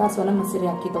ಮಾಡುವಂಥ ಸೋನಾ ಮಸೂರಿ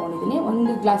ಅಕ್ಕಿ ತೊಗೊಂಡಿದ್ದೀನಿ.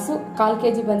 1 ಗ್ಲಾಸು 1/4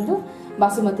 kg ಬಂದು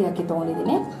ಬಾಸುಮತಿ ಅಕ್ಕಿ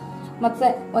ತೊಗೊಂಡಿದ್ದೀನಿ. ಮತ್ತು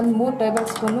ಒಂದು 3 ಟೇಬಲ್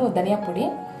ಸ್ಪೂನು ಧನಿಯಾ ಪುಡಿ,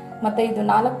 ಮತ್ತು ಇದು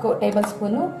 4 ಟೇಬಲ್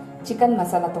ಸ್ಪೂನು ಚಿಕನ್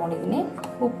ಮಸಾಲ ತೊಗೊಂಡಿದ್ದೀನಿ.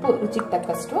 ಉಪ್ಪು ರುಚಿಗೆ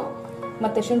ತಕ್ಕಷ್ಟು,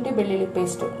 ಮತ್ತು ಶುಂಠಿ ಬೆಳ್ಳುಳ್ಳಿ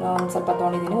ಪೇಸ್ಟು ಒಂದು ಸ್ವಲ್ಪ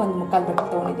ತೊಗೊಂಡಿದ್ದೀನಿ. 1/4 ಬಟ್ಟೆ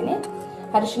ತೊಗೊಂಡಿದ್ದೀನಿ.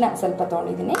 ಅರಿಶಿನ ಸ್ವಲ್ಪ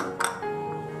ತೊಗೊಂಡಿದ್ದೀನಿ.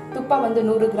 ತುಪ್ಪ ಒಂದು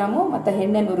 100 ಗ್ರಾಮು ಮತ್ತು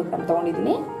ಎಣ್ಣೆ 100 ಗ್ರಾಮ್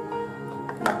ತೊಗೊಂಡಿದ್ದೀನಿ.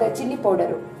 ಮತ್ತು ಚಿಲ್ಲಿ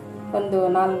ಪೌಡರು ಒಂದು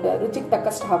 4 ರುಚಿಗೆ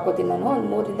ತಕ್ಕಷ್ಟು ಹಾಕೋತೀನಿ ನಾನು. ಒಂದು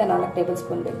 3ರಿಂದ 4 ಟೇಬಲ್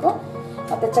ಸ್ಪೂನ್ ಬೇಕು.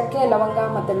 ಮತ್ತು ಚಕ್ಕೆ, ಲವಂಗ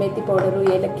ಮತ್ತು ಮೇಥಿ ಪೌಡರು,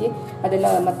 ಏಲಕ್ಕಿ ಅದೆಲ್ಲ,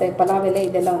 ಮತ್ತು ಪಲಾವ್ ಎಲೆ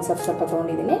ಇದೆಲ್ಲ ಒಂದು ಸ್ವಲ್ಪ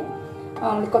ತೊಗೊಂಡಿದ್ದೀನಿ.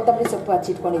 ಕೊತ್ತಂಬರಿ ಸೊಪ್ಪು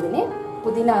ಹಚ್ಚಿಟ್ಕೊಂಡಿದ್ದೀನಿ.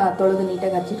 ಪುದೀನ ತೊಳೆದು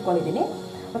ನೀಟಾಗಿ ಹಚ್ಚಿಟ್ಕೊಂಡಿದ್ದೀನಿ.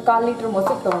 1/4 ಲೀಟ್ರ್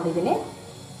ಮೊಸರು ತೊಗೊಂಡಿದ್ದೀನಿ.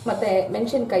 ಮತ್ತು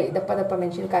ಮೆಣಸಿನ್ಕಾಯಿ, ದಪ್ಪ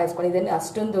ಮೆಣಸಿನ್ಕಾಯಿ ಹಚ್ಕೊಂಡಿದ್ದೀನಿ.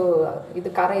 ಅಷ್ಟೊಂದು ಇದು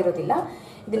ಖಾರ ಇರೋದಿಲ್ಲ.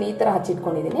 ಇದನ್ನು ಈ ಥರ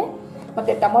ಹಚ್ಚಿಟ್ಕೊಂಡಿದ್ದೀನಿ.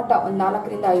 ಮತ್ತು ಟೊಮೊಟೊ ಒಂದು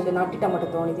 4ರಿಂದ 5 ನಾಟಿ ಟೊಮೊಟೊ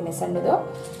ತೊಗೊಂಡಿದ್ದೀನಿ ಸಣ್ಣದು.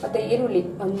 ಮತ್ತು ಈರುಳ್ಳಿ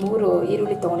ಒಂದು 3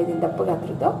 ಈರುಳ್ಳಿ ತೊಗೊಂಡಿದ್ದೀನಿ ದಪ್ಪಗೆ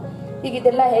ಹಾಕಿರೋದು. ಈಗ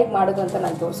ಇದೆಲ್ಲ ಹೇಗೆ ಮಾಡೋದು ಅಂತ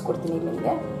ನಾನು ತೋರಿಸ್ಕೊಡ್ತೀನಿ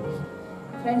ನಿಮಗೆ.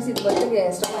 ಫ್ರೆಂಡ್ಸ್, ಇದು ಬದಲಿಗೆ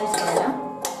ಸ್ಟವ್ ಹಾಯಿಸ್ಕೊಳ್ಳೋಣ.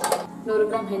 100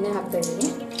 ಗ್ರಾಮ್ ಎಣ್ಣೆ ಹಾಕ್ತಾಯಿದ್ದೀನಿ.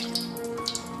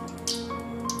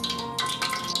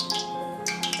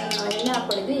 ಎಣ್ಣೆ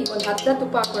ಹಾಕ್ಕೊಂಡಿದ್ವಿ. ಈಗ ಒಂದು ಅರ್ಧ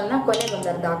ತುಪ್ಪ ಹಾಕೊಳ್ಳೋಣ. ಕೊನೆಗೆ ಒಂದು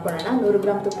ಅರ್ಧ ಹಾಕೊಳ್ಳೋಣ. 100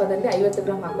 ಗ್ರಾಮ್ ತುಪ್ಪದಲ್ಲಿ 50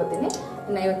 ಗ್ರಾಮ್ ಹಾಕೋತೀನಿ.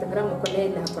 ಇನ್ನು 50 ಗ್ರಾಮ್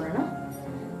ಕೊನೆಯಲ್ಲಿ ಹಾಕೊಳ್ಳೋಣ.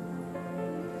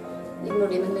 ಈಗ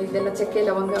ನೋಡಿ, ನಾನು ಇದೆಲ್ಲ ಚಕ್ಕೆ,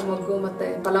 ಲವಂಗ, ಮೊಗ್ಗು ಮತ್ತು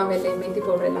ಪಲಾವ್ ಎಲೆ, ಮೆಂತಿ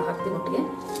ಪೌಡರ್ ಎಲ್ಲ ಹಾಕ್ತೀನಿ ಒಟ್ಟಿಗೆ.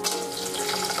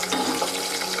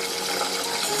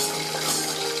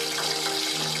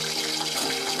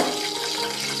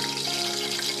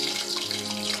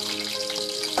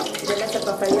 ಇದೆಲ್ಲ ಸ್ವಲ್ಪ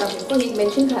ಫ್ರೈ ಆಗಬೇಕು. ಈಗ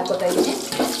ಮೆಣಸಿನ್ಕಾಯಿ ಹಾಕೋತಾ ಇದ್ದೀನಿ.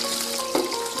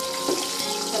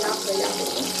 ಚೆನ್ನಾಗಿ ಫ್ರೈ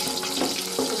ಆಗಬೇಕು.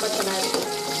 ತುಂಬ ಚೆನ್ನಾಗಿರುತ್ತೆ.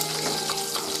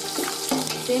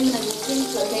 ಸೇಮ್ ನಾನು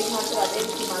ಮುಸ್ಲಿಮ್ಸ್ ಹೇಗೆ ಮಾಡ್ತಾರೆ ಅದೇ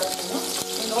ರೀತಿ ಮಾಡೋದು.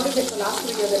 ನೀವು ನೋಡಿಬೇಕು, ಲಾಸ್ಟ್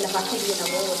ವಿಡಿಯೋದೆಲ್ಲ ಹಾಕಿದ್ವಿ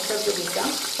ನಾವು ಹೊಸದಿದ್ದ.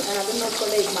 ನಾನು ಅದನ್ನು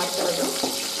ನೋಡ್ಕೊಂಡೆ ಈಗ ಮಾಡ್ತಾರೋದು.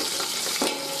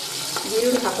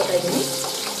 ಈರುಳ್ಳಿ ಹಾಕೋತಾ ಇದ್ದೀನಿ.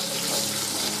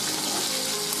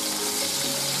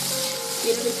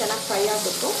 ಈರುಳ್ಳಿ ಚೆನ್ನಾಗಿ ಫ್ರೈ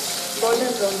ಆಗಬೇಕು.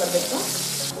 ಗೋಲ್ಡನ್ ಬ್ರೌನ್ ಬರಬೇಕು.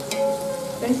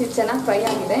 ಫ್ರೆಂಡ್ಸ್, ಇದು ಚೆನ್ನಾಗಿ ಫ್ರೈ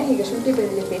ಆಗಿದೆ. ಈಗ ಶುಂಠಿ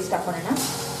ಬೆಳ್ಳುಳ್ಳಿ ಪೇಸ್ಟ್ ಹಾಕೋಣ.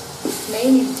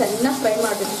 ಮೇಯ್ನ್ ಇದು ಚೆನ್ನಾಗಿ ಫ್ರೈ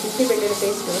ಮಾಡಬೇಕು. ಶುಂಠಿ ಬೆಳ್ಳುಳ್ಳಿ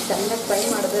ಪೇಸ್ಟು ಚೆನ್ನಾಗಿ ಫ್ರೈ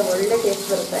ಮಾಡಿದ್ರೆ ಒಳ್ಳೆ ಟೇಸ್ಟ್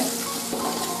ಬರುತ್ತೆ.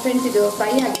 ಫ್ರೆಂಡ್ಸ್, ಇದು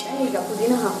ಫ್ರೈ ಆಗಿದೆ. ಈಗ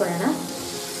ಪುದೀನ ಹಾಕೊಳ್ಳೋಣ.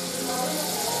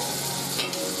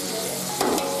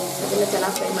 ಅದೆಲ್ಲ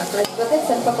ಚೆನ್ನಾಗಿ ಫ್ರೈ ಮಾಡ್ಕೊಳ್ಳೋಣ. ಜೊತೆ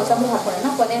ಸ್ವಲ್ಪ ಕೊತ್ತಂಬರಿ ಹಾಕೊಳ್ಳೋಣ.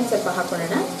 ಕೊನೆಯಲ್ಲಿ ಸ್ವಲ್ಪ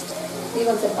ಹಾಕೊಳ್ಳೋಣ. ಈಗ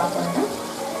ಒಂದು ಸ್ವಲ್ಪ ಹಾಕೊಳ್ಳೋಣ.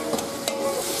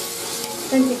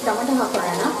 ಫ್ರೆಂಡ್ಸ್, ಈಗ ಟೊಮೆಟೊ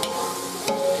ಹಾಕೊಳ್ಳೋಣ.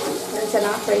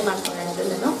 ಚೆನ್ನಾಗಿ ಫ್ರೈ ಮಾಡ್ಕೊಳ್ಳೋಣ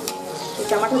ಅದೆಲ್ಲನೂ. ಈ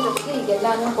ಟೊಮೆಟೊ ಜೊತೆಗೆ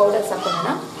ಈಗೆಲ್ಲನೂ ಪೌಡರ್ಸ್ ಹಾಕೊಳ್ಳೋಣ.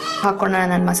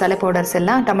 ನಾನು ಮಸಾಲೆ ಪೌಡರ್ಸ್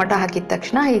ಎಲ್ಲ ಟೊಮೆಟೊ ಹಾಕಿದ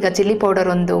ತಕ್ಷಣ ಈಗ ಚಿಲ್ಲಿ ಪೌಡರ್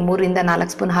ಒಂದು 3ರಿಂದ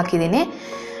 4 ಸ್ಪೂನ್ ಹಾಕಿದ್ದೀನಿ.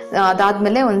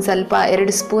 ಅದಾದಮೇಲೆ ಒಂದು ಸ್ವಲ್ಪ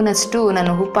 2 ಸ್ಪೂನಷ್ಟು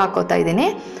ನಾನು ಉಪ್ಪು ಹಾಕೋತಾ ಇದ್ದೀನಿ.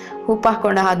 ಉಪ್ಪು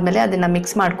ಹಾಕ್ಕೊಂಡು ಆದಮೇಲೆ ಅದನ್ನು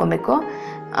ಮಿಕ್ಸ್ ಮಾಡ್ಕೊಬೇಕು.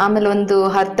 ಆಮೇಲೆ ಒಂದು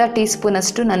ಅರ್ಧ ಟೀ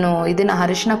ಸ್ಪೂನಷ್ಟು ನಾನು ಇದನ್ನು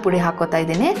ಅರಿಶಿನ ಪುಡಿ ಹಾಕೋತಾ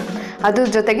ಇದ್ದೀನಿ. ಅದ್ರ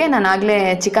ಜೊತೆಗೆ ನಾನು ಆಗಲೇ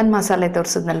ಚಿಕನ್ ಮಸಾಲೆ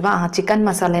ತೋರಿಸಿದ್ನಲ್ವ, ಆ ಚಿಕನ್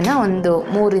ಮಸಾಲೆನ ಒಂದು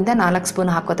 3ರಿಂದ 4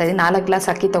 ಸ್ಪೂನ್ ಹಾಕೋತಾ ಇದ್ದೀನಿ. 4 ಗ್ಲಾಸ್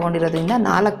ಅಕ್ಕಿ ತೊಗೊಂಡಿರೋದ್ರಿಂದ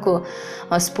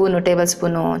 4 ಟೇಬಲ್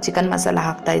ಸ್ಪೂನು ಚಿಕನ್ ಮಸಾಲ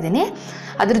ಹಾಕ್ತಾಯಿದ್ದೀನಿ.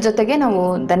 ಅದ್ರ ಜೊತೆಗೆ ನಾವು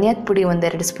ಧನಿಯಾದ ಪುಡಿ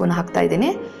 1-2 ಸ್ಪೂನ್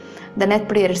ಹಾಕ್ತಾಯಿದ್ದೀನಿ. ಧನಿಯಾದ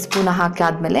ಪುಡಿ 2 ಸ್ಪೂನ್ ಹಾಕಿ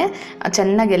ಆದಮೇಲೆ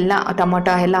ಚೆನ್ನಾಗೆಲ್ಲ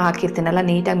ಟೊಮೊಟೊ ಎಲ್ಲ ಹಾಕಿರ್ತೀನಲ್ಲ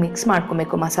ನೀಟಾಗಿ ಮಿಕ್ಸ್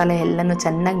ಮಾಡ್ಕೊಬೇಕು. ಮಸಾಲೆ ಎಲ್ಲನೂ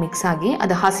ಚೆನ್ನಾಗಿ ಮಿಕ್ಸ್ ಆಗಿ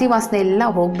ಅದು ಹಸಿ ವಾಸನೆ ಎಲ್ಲ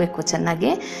ಹೋಗಬೇಕು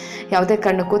ಚೆನ್ನಾಗಿ. ಯಾವುದೇ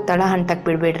ಕಾರಣಕ್ಕೂ ತಳ ಹಂಟಕ್ಕೆ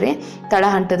ಬಿಡಬೇಡ್ರಿ. ತಳ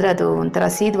ಹಂಟಿದ್ರೆ ಅದು ಒಂಥರ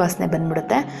ಸೀದ ವಾಸನೆ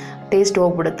ಬಂದ್ಬಿಡುತ್ತೆ, ಟೇಸ್ಟ್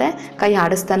ಹೋಗ್ಬಿಡುತ್ತೆ. ಕೈ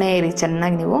ಆಡಿಸ್ತಾನೇ ಇರಿ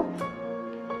ಚೆನ್ನಾಗಿ ನೀವು.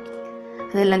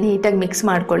 ಅದೆಲ್ಲ ನೀಟಾಗಿ ಮಿಕ್ಸ್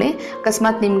ಮಾಡ್ಕೊಳ್ಳಿ.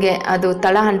 ಅಕಸ್ಮಾತ್ ನಿಮಗೆ ಅದು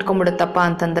ತಳ ಅಂಟ್ಕೊಂಡ್ಬಿಡುತ್ತಪ್ಪ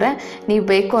ಅಂತಂದರೆ ನೀವು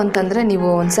ಬೇಕು ಅಂತಂದರೆ ನೀವು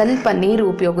ಒಂದು ಸ್ವಲ್ಪ ನೀರು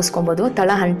ಉಪಯೋಗಿಸ್ಕೊಬೋದು. ತಳ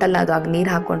ಅಂಟಲ್ಲ ಅದು ಆಗ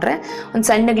ನೀರು ಹಾಕ್ಕೊಂಡ್ರೆ ಒಂದು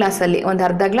ಸಣ್ಣ ಗ್ಲಾಸಲ್ಲಿ ಒಂದು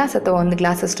ಅರ್ಧ ಗ್ಲಾಸ್ ಅಥವಾ 1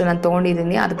 ಗ್ಲಾಸಷ್ಟು ನಾನು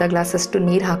ತೊಗೊಂಡಿದ್ದೀನಿ. ಅರ್ಧ ಗ್ಲಾಸಷ್ಟು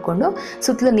ನೀರು ಹಾಕ್ಕೊಂಡು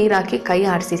ಸುತ್ತಲೂ ನೀರು ಹಾಕಿ ಕೈ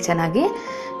ಆಡಿಸಿ ಚೆನ್ನಾಗಿ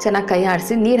ಕೈ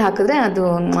ಆಡಿಸಿ. ನೀರು ಹಾಕಿದ್ರೆ ಅದು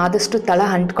ಆದಷ್ಟು ತಳ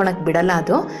ಅಂಟ್ಕೊಳಕ್ಕೆ ಬಿಡಲ್ಲ.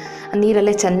 ಅದು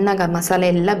ನೀರಲ್ಲೇ ಚೆನ್ನಾಗಿ ಮಸಾಲೆ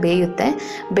ಎಲ್ಲ ಬೇಯುತ್ತೆ.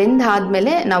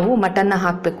 ಬೆಂದಾದಮೇಲೆ ನಾವು ಮಟನ್ನ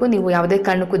ಹಾಕಬೇಕು. ನೀವು ಯಾವುದೇ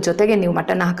ಕಾರಣಕ್ಕೂ ಜೊತೆಗೆ ನೀವು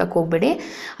ಮಟನ್ನ ಹಾಕಕ್ಕೆ ಹೋಗಬೇಡಿ.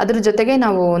 ಅದ್ರ ಜೊತೆಗೆ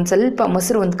ನಾವು ಒಂದು ಸ್ವಲ್ಪ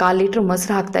ಮೊಸರು, ಒಂದು 1/4 ಲೀಟ್ರ್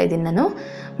ಮೊಸರು ಹಾಕ್ತಾಯಿದ್ದೀನಿ ನಾನು.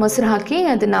 ಮೊಸರು ಹಾಕಿ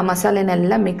ಅದನ್ನು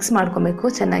ಮಸಾಲೆನೆಲ್ಲ ಮಿಕ್ಸ್ ಮಾಡ್ಕೊಬೇಕು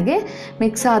ಚೆನ್ನಾಗಿ.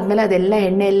 ಮಿಕ್ಸ್ ಆದಮೇಲೆ ಅದೆಲ್ಲ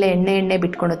ಎಣ್ಣೆ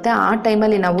ಬಿಟ್ಕೊಳುತ್ತೆ. ಆ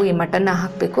ಟೈಮಲ್ಲಿ ನಾವು ಈ ಮಟನ್ನ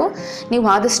ಹಾಕಬೇಕು. ನೀವು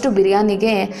ಆದಷ್ಟು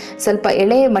ಬಿರಿಯಾನಿಗೆ ಸ್ವಲ್ಪ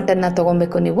ಎಳೆ ಮಟನ್ನ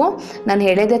ತೊಗೊಬೇಕು ನೀವು. ನಾನು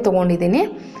ಎಳೆದೇ ತೊಗೊಂಡಿದ್ದೀನಿ.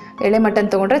 ಎಳೆ ಮಟನ್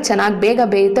ತೊಗೊಂಡ್ರೆ ಚೆನ್ನಾಗಿ ಬೇಗ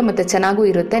ಬೇಯುತ್ತೆ ಮತ್ತು ಚೆನ್ನಾಗೂ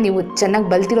ಇರುತ್ತೆ. ನೀವು ಚೆನ್ನಾಗಿ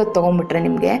ಬಲ್ತಿರೋದು ತೊಗೊಂಬಿಟ್ರೆ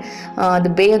ನಿಮಗೆ ಅದು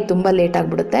ಬೇಯೋದು ತುಂಬ ಲೇಟ್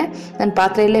ಆಗಿಬಿಡುತ್ತೆ. ನಾನು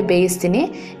ಪಾತ್ರೆಯಲ್ಲೇ ಬೇಯಿಸ್ತೀನಿ.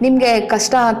 ನಿಮಗೆ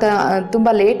ಕಷ್ಟ ತುಂಬ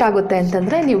ಲೇಟ್ ಆಗುತ್ತೆ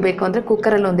ಅಂತಂದರೆ ನೀವು ಬೇಕು ಅಂದರೆ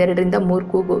ಕುಕ್ಕರಲ್ಲಿ 1 2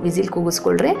 3 ವಿಸಿಲ್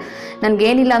ಕೂಗಿಸ್ಕೊಳ್ರಿ.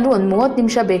 ನನಗೇನಿಲ್ಲ ಅಂದರೂ ಒಂದು 30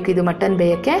 ನಿಮಿಷ ಬೇಕು ಇದು ಮಟನ್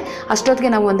ಬೇಯೋಕ್ಕೆ.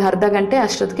 ಅಷ್ಟೊತ್ತಿಗೆ ನಾವು ಒಂದು ಅರ್ಧ ಗಂಟೆ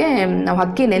ಅಷ್ಟೊತ್ತಿಗೆ ನಾವು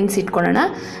ಅಕ್ಕಿ ನೆನೆಸಿಟ್ಕೊಳ್ಳೋಣ.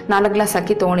 4 ಗ್ಲಾಸ್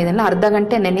ಅಕ್ಕಿ ತೊಗೊಂಡಿದ್ದಲ್ಲ, ಅರ್ಧ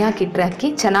ಗಂಟೆ ನೆನೆ ಹಾಕಿಟ್ರೆ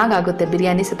ಅಕ್ಕಿ ಚೆನ್ನಾಗಾಗುತ್ತೆ.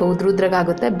 ಬಿರಿಯಾನಿ ಸ್ವಲ್ಪ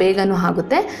ಉದ್ರುದ್ರಾಗುತ್ತೆ, ಬೇಗನೂ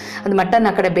ಆಗುತ್ತೆ. ಅದು ಮಟನ್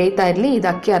ಆ ಕಡೆ ಬೇಯ್ತಾ ಇರಲಿ, ಇದು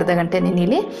ಅಕ್ಕಿ ಅರ್ಧ ಗಂಟೆ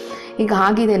ನೆನೀಲಿ. ಈಗ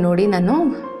ಆಗಿದೆ ನೋಡಿ. ನಾನು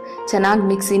ಚೆನ್ನಾಗಿ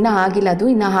ಮಿಕ್ಸ್, ಇನ್ನೂ ಆಗಿಲ್ಲ ಅದು,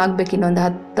 ಇನ್ನೂ ಆಗಬೇಕು. ಇನ್ನೊಂದು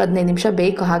 10-15 ನಿಮಿಷ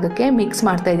ಬೇಕು ಆಗೋಕ್ಕೆ. ಮಿಕ್ಸ್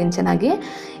ಮಾಡ್ತಾಯಿದ್ದೀನಿ ಚೆನ್ನಾಗಿ.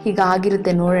 ಈಗ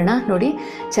ಆಗಿರುತ್ತೆ ನೋಡೋಣ. ನೋಡಿ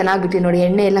ಚೆನ್ನಾಗಿ ಬಿಟ್ಟು ನೋಡಿ,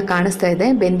 ಎಣ್ಣೆ ಎಲ್ಲ ಕಾಣಿಸ್ತಾ ಇದೆ,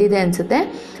 ಬೆಂದಿದೆ ಅನಿಸುತ್ತೆ.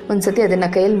 ಒಂದು ಸತಿ ಅದನ್ನು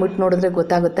ಕೈಯಲ್ಲಿ ಮುಟ್ಟು ನೋಡಿದ್ರೆ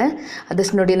ಗೊತ್ತಾಗುತ್ತೆ.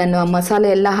 ಅದಷ್ಟು ನೋಡಿ ನಾನು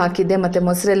ಮಸಾಲೆ ಎಲ್ಲ ಹಾಕಿದ್ದೆ ಮತ್ತು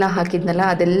ಮೊಸರೆಲ್ಲ ಹಾಕಿದ್ನಲ್ಲ,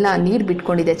 ಅದೆಲ್ಲ ನೀರು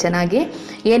ಬಿಟ್ಕೊಂಡಿದೆ ಚೆನ್ನಾಗಿ.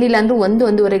 ಏನಿಲ್ಲ ಅಂದರೂ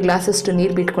 1-1.5 ಗ್ಲಾಸಷ್ಟು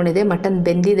ನೀರು ಬಿಟ್ಕೊಂಡಿದೆ. ಮಟನ್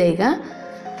ಬೆಂದಿದೆ. ಈಗ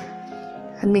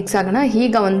ಅದು ಮಿಕ್ಸ್ ಆಗೋಣ.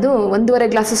 ಈಗ 1.5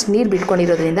 ಗ್ಲಾಸಷ್ಟು ನೀರು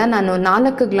ಬಿಟ್ಕೊಂಡಿರೋದ್ರಿಂದ ನಾನು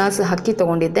 4 ಗ್ಲಾಸ್ ಅಕ್ಕಿ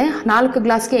ತೊಗೊಂಡಿದ್ದೆ. 4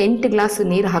 ಗ್ಲಾಸ್ಗೆ 8 ಗ್ಲಾಸ್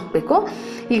ನೀರು ಹಾಕಬೇಕು.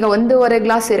 ಈಗ 1.5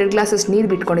 ಗ್ಲಾಸ್ 2 ಗ್ಲಾಸಷ್ಟು ನೀರು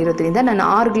ಬಿಟ್ಕೊಂಡಿರೋದ್ರಿಂದ ನಾನು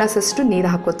 6 ಗ್ಲಾಸಷ್ಟು ನೀರು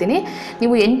ಹಾಕ್ಕೋತೀನಿ.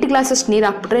 ನೀವು 8 ಗ್ಲಾಸಷ್ಟು ನೀರು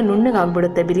ಹಾಕ್ಬಿಟ್ರೆ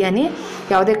ನುಣ್ಣಗಾಗ್ಬಿಡುತ್ತೆ ಬಿರಿಯಾನಿ.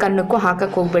 ಯಾವುದೇ ಕಾರಣಕ್ಕೂ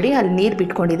ಹಾಕಕ್ಕೆ ಹೋಗಬೇಡಿ, ಅಲ್ಲಿ ನೀರು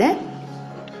ಬಿಟ್ಕೊಂಡಿದೆ.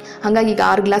 ಹಾಗಾಗಿ ಈಗ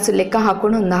 6 ಗ್ಲಾಸ್ ಲೆಕ್ಕ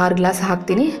ಹಾಕ್ಕೊಂಡು ಒಂದು 6 ಗ್ಲಾಸ್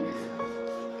ಹಾಕ್ತೀನಿ.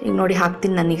 ಈಗ ನೋಡಿ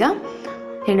ಹಾಕ್ತೀನಿ ನಾನೀಗ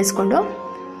ಎಣಿಸ್ಕೊಂಡು.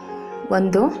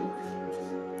 1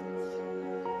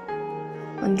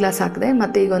 ಗ್ಲಾಸ್ ಹಾಕಿದೆ.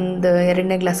 ಮತ್ತು ಈಗ ಒಂದು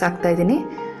 2ನೇ ಗ್ಲಾಸ್ ಹಾಕ್ತಾಯಿದ್ದೀನಿ.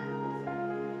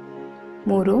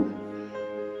 3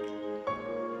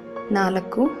 4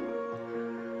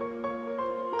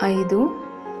 5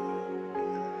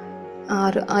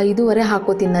 6 5.5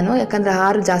 ಹಾಕೋತೀನಿ ನಾನು. ಯಾಕಂದರೆ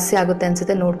 6 ಜಾಸ್ತಿ ಆಗುತ್ತೆ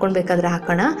ಅನಿಸುತ್ತೆ, ನೋಡ್ಕೊಂಡು ಬೇಕಾದರೆ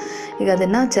ಹಾಕೋಣ. ಈಗ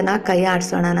ಅದನ್ನು ಚೆನ್ನಾಗಿ ಕೈ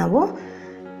ಆಡಿಸೋಣ ನಾವು.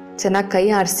 ಚೆನ್ನಾಗಿ ಕೈ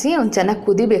ಆಡಿಸಿ ಒಂದು ಚೆನ್ನಾಗಿ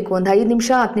ಕುದಿಬೇಕು. ಒಂದು 5 ನಿಮಿಷ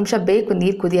 10 ನಿಮಿಷ ಬೇಕು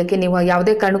ನೀರು ಕುದಿಯೋಕ್ಕೆ. ನೀವು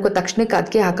ಯಾವುದೇ ಕಾರಣಕ್ಕೂ ತಕ್ಷಣಕ್ಕೆ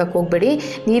ಅಕ್ಕಿ ಹಾಕಕ್ಕೆ ಹೋಗಬೇಡಿ.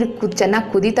 ನೀರು ಚೆನ್ನಾಗಿ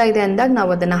ಕುದೀತಾ ಇದೆ ಅಂದಾಗ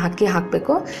ನಾವು ಅದನ್ನು ಅಕ್ಕಿ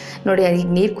ಹಾಕಬೇಕು. ನೋಡಿ ಈಗ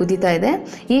ನೀರು ಕುದೀತಾ ಇದೆ.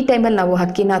 ಈ ಟೈಮಲ್ಲಿ ನಾವು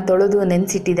ಅಕ್ಕಿನ ತೊಳೆದು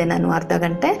ನೆನೆಸಿಟ್ಟಿದ್ದೆ ನಾನು ಅರ್ಧ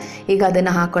ಗಂಟೆ. ಈಗ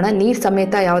ಅದನ್ನು ಹಾಕೋಣ. ನೀರು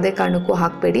ಸಮೇತ ಯಾವುದೇ ಕಾರಣಕ್ಕೂ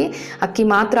ಹಾಕಬೇಡಿ, ಅಕ್ಕಿ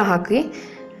ಮಾತ್ರ ಹಾಕಿ.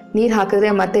 ನೀರು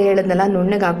ಹಾಕಿದ್ರೆ ಮತ್ತೆ ಹೇಳಿದ್ನಲ್ಲ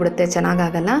ನುಣ್ಣಗಾಗ್ಬಿಡುತ್ತೆ,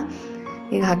 ಚೆನ್ನಾಗಾಗಲ್ಲ.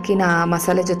 ಈಗ ಅಕ್ಕಿನ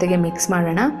ಮಸಾಲೆ ಜೊತೆಗೆ ಮಿಕ್ಸ್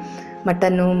ಮಾಡೋಣ.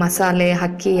 ಮಟನ್ನು ಮಸಾಲೆ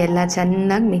ಅಕ್ಕಿ ಎಲ್ಲ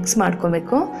ಚೆನ್ನಾಗಿ ಮಿಕ್ಸ್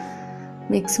ಮಾಡ್ಕೊಬೇಕು.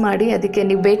 ಮಿಕ್ಸ್ ಮಾಡಿ ಅದಕ್ಕೆ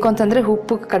ನೀವು ಬೇಕು ಅಂತಂದರೆ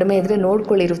ಉಪ್ಪು ಕಡಿಮೆ ಇದ್ದರೆ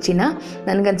ನೋಡ್ಕೊಳ್ಳಿ ರುಚಿನ.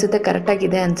 ನನಗನ್ಸುತ್ತೆ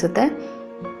ಕರೆಕ್ಟಾಗಿದೆ ಅನಿಸುತ್ತೆ.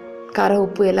 ಖಾರ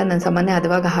ಉಪ್ಪು ಎಲ್ಲ ನಾನು ಸಾಮಾನ್ಯ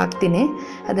ಹದವಾಗ ಹಾಕ್ತೀನಿ.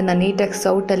 ಅದನ್ನು ನೀಟಾಗಿ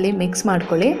ಸೌಟಲ್ಲಿ ಮಿಕ್ಸ್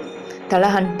ಮಾಡ್ಕೊಳ್ಳಿ. ತಳ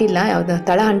ಅಂಟಿಲ್ಲ,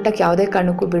 ತಳ ಅಂಟಕ್ಕೆ ಯಾವುದೇ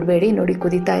ಕಾರಣಕ್ಕೂ ಬಿಡಬೇಡಿ. ನೋಡಿ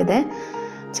ಕುದೀತಾ ಇದೆ,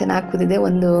 ಚೆನ್ನಾಗಿ ಕುದಿದೆ.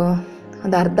 ಒಂದು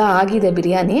ಅರ್ಧ ಆಗಿದೆ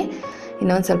ಬಿರಿಯಾನಿ,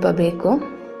 ಇನ್ನೊಂದು ಸ್ವಲ್ಪ ಬೇಕು.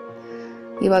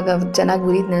 ಇವಾಗ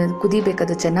ಚೆನ್ನಾಗಿ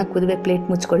ಕುದಿಬೇಕದು, ಚೆನ್ನಾಗಿ ಕುದಿಬೇಕು. ಪ್ಲೇಟ್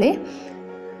ಮುಚ್ಕೊಳ್ಳಿ.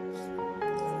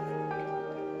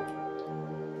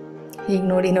 ಈಗ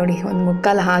ನೋಡಿ ಒಂದು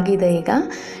ಮುಕ್ಕಾಲು ಆಗಿದೆ.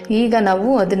 ಈಗ ನಾವು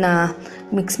ಅದನ್ನು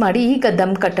ಮಿಕ್ಸ್ ಮಾಡಿ ಈಗ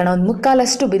ದಮ್ ಕಟ್ಟೋಣ. ಒಂದು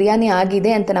ಮುಕ್ಕಾಲಷ್ಟು ಬಿರಿಯಾನಿ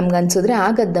ಆಗಿದೆ ಅಂತ ನಮ್ಗೆ ಅನಿಸಿದ್ರೆ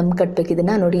ಆಗ ದಮ್ ಕಟ್ಟಬೇಕು.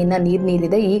 ಇದನ್ನು ನೋಡಿ ಇನ್ನೂ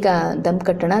ನೀರಿದೆ. ಈಗ ದಮ್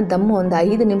ಕಟ್ಟೋಣ. ದಮ್ಮು ಒಂದು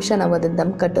 5 ನಿಮಿಷ ನಾವು ಅದನ್ನು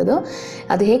ದಮ್ ಕಟ್ಟೋದು.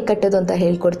 ಅದು ಹೇಗೆ ಕಟ್ಟೋದು ಅಂತ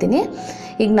ಹೇಳ್ಕೊಡ್ತೀನಿ.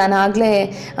 ಈಗ ನಾನು ಆಗಲೇ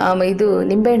ಇದು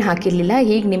ನಿಂಬೆಹಣ್ಣು ಹಾಕಿರಲಿಲ್ಲ,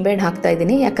 ಈಗ ನಿಂಬೆಹಣ್ಣು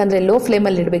ಹಾಕ್ತಾಯಿದ್ದೀನಿ. ಯಾಕಂದರೆ ಲೋ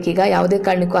ಫ್ಲೇಮಲ್ಲಿ ಇಡಬೇಕು. ಈಗ ಯಾವುದೇ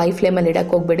ಕಾರಣಕ್ಕೂ ಹೈ ಫ್ಲೇಮಲ್ಲಿ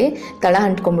ಇಡಕ್ಕೆ ಹೋಗಬೇಡಿ, ತಳ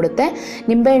ಅಂಟ್ಕೊಂಡ್ಬಿಡುತ್ತೆ.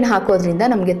 ನಿಂಬೆಹಣ್ಣು ಹಾಕೋದ್ರಿಂದ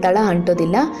ನಮಗೆ ತಳ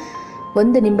ಅಂಟೋದಿಲ್ಲ.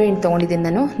 1 ನಿಂಬೆಹಣ್ಣು ತೊಗೊಂಡಿದ್ದೀನಿ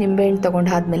ನಾನು. ನಿಂಬೆಹಣ್ಣು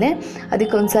ತೊಗೊಂಡಾದ್ಮೇಲೆ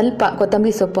ಅದಕ್ಕೆ ಒಂದು ಸ್ವಲ್ಪ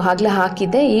ಕೊತ್ತಂಬರಿ ಸೊಪ್ಪು ಆಗಲೇ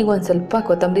ಹಾಕಿದ್ದೆ. ಈಗ ಒಂದು ಸ್ವಲ್ಪ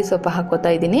ಕೊತ್ತಂಬರಿ ಸೊಪ್ಪು ಹಾಕ್ಕೋತಾ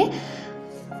ಇದ್ದೀನಿ.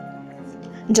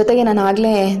 ಜೊತೆಗೆ ನಾನು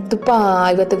ಆಗಲೇ ತುಪ್ಪ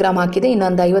 50 ಗ್ರಾಮ್ ಹಾಕಿದ್ದೆ,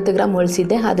 ಇನ್ನೊಂದು 50 ಗ್ರಾಮ್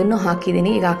ಉಳಿಸಿದ್ದೆ, ಅದನ್ನು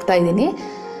ಹಾಕಿದ್ದೀನಿ. ಈಗ ಹಾಕ್ತಾಯಿದ್ದೀನಿ.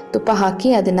 ತುಪ್ಪ ಹಾಕಿ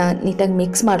ಅದನ್ನು ನೀಟಾಗಿ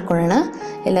ಮಿಕ್ಸ್ ಮಾಡ್ಕೊಳ್ಳೋಣ.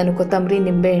 ಎಲ್ಲನೂ ಕೊತ್ತಂಬರಿ,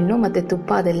 ನಿಂಬೆಹಣ್ಣು ಮತ್ತು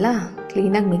ತುಪ್ಪ ಅದೆಲ್ಲ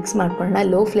ಕ್ಲೀನಾಗಿ ಮಿಕ್ಸ್ ಮಾಡ್ಕೊಳ್ಳೋಣ.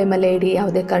 ಲೋ ಫ್ಲೇಮಲ್ಲೇ ಇಡಿ,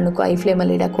 ಯಾವುದೇ ಕಾರಣಕ್ಕೂ ಹೈ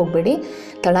ಫ್ಲೇಮಲ್ಲಿ ಇಡಕ್ಕೆ ಹೋಗಬೇಡಿ,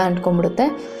 ತಳ ಅಂಟ್ಕೊಂಡ್ಬಿಡುತ್ತೆ.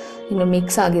 ಇನ್ನು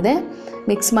ಮಿಕ್ಸ್ ಆಗಿದೆ.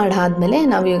 ಮಿಕ್ಸ್ ಮಾಡಾದ್ಮೇಲೆ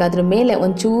ನಾವು ಈಗ ಅದ್ರ ಮೇಲೆ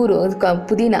ಒಂಚೂರು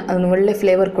ಪುದೀನ, ಒಳ್ಳೆ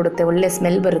ಫ್ಲೇವರ್ ಕೊಡುತ್ತೆ, ಒಳ್ಳೆ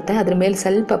ಸ್ಮೆಲ್ ಬರುತ್ತೆ. ಅದ್ರ ಮೇಲೆ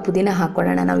ಸ್ವಲ್ಪ ಪುದೀನ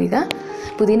ಹಾಕ್ಕೊಳ್ಳೋಣ ನಾವೀಗ.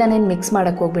 ಪುದೀನನೇನು ಮಿಕ್ಸ್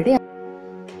ಮಾಡೋಕ್ಕೆ ಹೋಗಬೇಡಿ.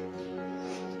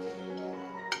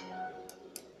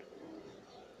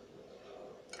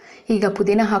 ಈಗ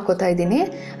ಪುದೀನ ಹಾಕೋತಾ ಇದ್ದೀನಿ.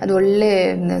 ಅದು ಒಳ್ಳೆ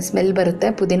ಸ್ಮೆಲ್ ಬರುತ್ತೆ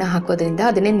ಪುದೀನ ಹಾಕೋದ್ರಿಂದ.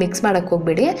 ಅದನ್ನೇನು ಮಿಕ್ಸ್ ಮಾಡೋಕ್ಕೆ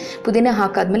ಹೋಗಬೇಡಿ. ಪುದೀನ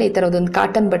ಹಾಕಾದ್ಮೇಲೆ ಈ ಥರದೊಂದು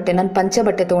ಕಾಟನ್ ಬಟ್ಟೆ, ನಾನು ಪಂಚೆ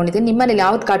ಬಟ್ಟೆ ತೊಗೊಂಡಿದ್ದೀನಿ. ನಿಮ್ಮನೇಲಿ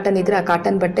ಯಾವ್ದು ಕಾಟನ್ ಇದ್ದರೆ ಆ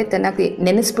ಕಾಟನ್ ಬಟ್ಟೆ ಚೆನ್ನಾಗಿ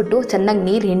ನೆನೆಸ್ಬಿಟ್ಟು ಚೆನ್ನಾಗಿ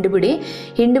ನೀರು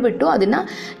ಹಿಂಡಿಬಿಟ್ಟು ಅದನ್ನು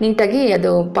ನೀಟಾಗಿ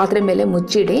ಅದು ಪಾತ್ರೆ ಮೇಲೆ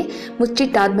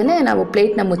ಮುಚ್ಚಿಟ್ಟಾದಮೇಲೆ ನಾವು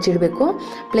ಪ್ಲೇಟ್ನ ಮುಚ್ಚಿಡಬೇಕು.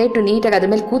 ಪ್ಲೇಟು ನೀಟಾಗಿ ಅದ್ರ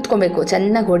ಮೇಲೆ ಕೂತ್ಕೊಬೇಕು.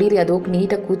 ಚೆನ್ನಾಗಿ ಹೊಡೀರಿ, ಅದು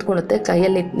ನೀಟಾಗಿ ಕೂತ್ಕೊಳುತ್ತೆ.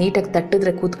 ಕೈಯಲ್ಲಿ ನೀಟಾಗಿ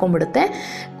ತಟ್ಟಿದ್ರೆ ಕೂತ್ಕೊಂಡ್ಬಿಡುತ್ತೆ.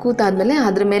 ಕೂತಾದ್ಮೇಲೆ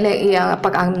ಅದ್ರ ಮೇಲೆ ಈ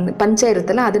ಪಂಚೆ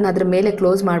ಇರುತ್ತಲ್ಲ ಅದನ್ನು ಅದ್ರ ಮೇಲೆ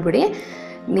ಕ್ಲೋಸ್ ಮಾಡಿಬಿಡಿ.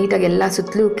 ನೀಟಾಗಿ ಎಲ್ಲ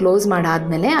ಸುತ್ತಲೂ ಕ್ಲೋಸ್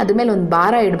ಮಾಡಾದಮೇಲೆ ಅದ್ರ ಮೇಲೆ ಒಂದು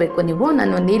ಭಾರ ಇಡಬೇಕು ನೀವು.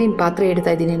 ನಾನು ನೀರಿನ ಪಾತ್ರೆ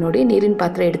ಇಡ್ತಾ ಇದ್ದೀನಿ ನೋಡಿ, ನೀರಿನ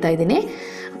ಪಾತ್ರೆ ಇಡ್ತಾ ಇದ್ದೀನಿ.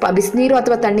 ಬಿಸಿನೀರು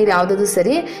ಅಥವಾ ತಣ್ಣೀರು ಯಾವುದಾದ್ರೂ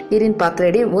ಸರಿ, ನೀರಿನ ಪಾತ್ರೆ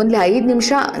ಇಡಿ. ಓನ್ಲಿ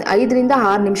 5ರಿಂದ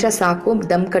 6 ನಿಮಿಷ ಸಾಕು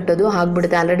ದಮ್ ಕಟ್ಟೋದು.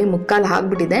 ಆಗಿಬಿಡುತ್ತೆ. ಆಲ್ರೆಡಿ ಮುಕ್ಕಾಲು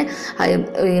ಆಗಿಬಿಟ್ಟಿದೆ.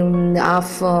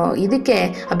 ಇದಕ್ಕೆ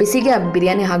ಆ ಬಿಸಿಗೆ ಆ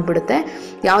ಬಿರಿಯಾನಿ ಆಗಿಬಿಡುತ್ತೆ.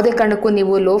 ಯಾವುದೇ ಕಾರಣಕ್ಕೂ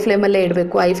ನೀವು ಲೋ ಫ್ಲೇಮಲ್ಲೇ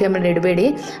ಇಡಬೇಕು, ಹೈ ಫ್ಲೇಮಲ್ಲಿ ಇಡಬೇಡಿ.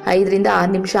 5ರಿಂದ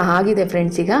 6 ನಿಮಿಷ ಆಗಿದೆ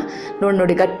ಫ್ರೆಂಡ್ಸ್. ಈಗ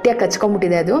ನೋಡಿ ಗಟ್ಟಿಯಾಗಿ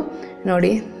ಕಚ್ಕೊಂಬಿಟ್ಟಿದೆ ಅದು.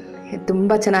 ನೋಡಿ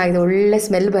ತುಂಬ ಚೆನ್ನಾಗಿದೆ, ಒಳ್ಳೆ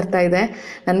ಸ್ಮೆಲ್ ಬರ್ತಾ ಇದೆ.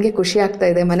 ನನಗೆ ಖುಷಿ ಆಗ್ತಾ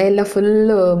ಇದೆ. ಮನೆಯೆಲ್ಲ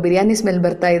ಫುಲ್ಲು ಬಿರಿಯಾನಿ ಸ್ಮೆಲ್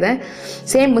ಬರ್ತಾ ಇದೆ.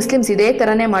 ಸೇಮ್ ಮುಸ್ಲಿಮ್ಸ್ ಇದೇ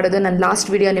ಥರನೇ ಮಾಡೋದು. ನಾನು ಲಾಸ್ಟ್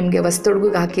ವಿಡಿಯೋ ನಿಮಗೆ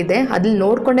ಹೊಸ್ತೊಡ್ಗಿಗೆ ಹಾಕಿದ್ದೆ, ಅದ್ರಲ್ಲಿ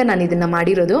ನೋಡಿಕೊಂಡೆ ನಾನು ಇದನ್ನು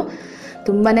ಮಾಡಿರೋದು.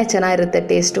 ತುಂಬಾ ಚೆನ್ನಾಗಿರುತ್ತೆ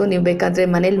ಟೇಸ್ಟು. ನೀವು ಬೇಕಾದರೆ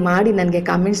ಮನೇಲಿ ಮಾಡಿ ನನಗೆ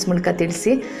ಕಾಮೆಂಟ್ಸ್ ಮೂಲಕ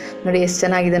ತಿಳಿಸಿ. ನೋಡಿ ಎಷ್ಟು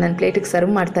ಚೆನ್ನಾಗಿದೆ. ನಾನು ಪ್ಲೇಟಿಗೆ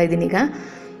ಸರ್ವ್ ಮಾಡ್ತಾಯಿದ್ದೀನಿ ಈಗ.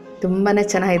 ತುಂಬಾ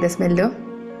ಚೆನ್ನಾಗಿದೆ smell.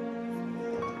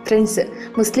 Friends,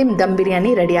 Muslim dum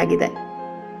biryani ರೆಡಿಯಾಗಿದೆ.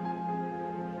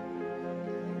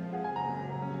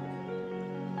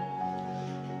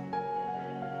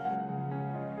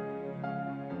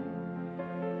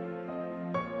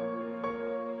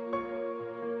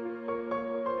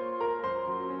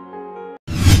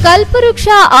 ಕಲ್ಪವೃಕ್ಷ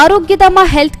ಆರೋಗ್ಯಧಾಮ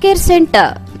ಹೆಲ್ತ್ ಕೇರ್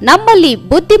ಸೆಂಟರ್. ನಮ್ಮಲ್ಲಿ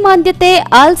ಬುದ್ಧಿಮಾಂದ್ಯತೆ,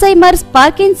 ಆಲ್ಝೈಮರ್ಸ್,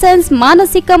 ಪಾರ್ಕಿನ್ಸನ್ಸ್,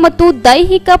 ಮಾನಸಿಕ ಮತ್ತು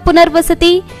ದೈಹಿಕ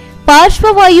ಪುನರ್ವಸತಿ,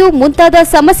 ಪಾರ್ಶ್ವವಾಯು ಮುಂತಾದ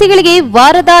ಸಮಸ್ಯೆಗಳಿಗೆ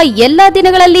ವಾರದ ಎಲ್ಲಾ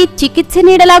ದಿನಗಳಲ್ಲಿ ಚಿಕಿತ್ಸೆ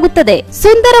ನೀಡಲಾಗುತ್ತದೆ.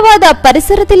 ಸುಂದರವಾದ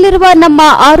ಪರಿಸರದಲ್ಲಿರುವ ನಮ್ಮ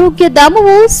ಆರೋಗ್ಯ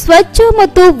ಧಾಮವು ಸ್ವಚ್ಛ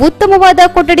ಮತ್ತು ಉತ್ತಮವಾದ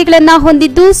ಕೊಠಡಿಗಳನ್ನು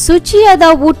ಹೊಂದಿದ್ದು ಶುಚಿಯಾದ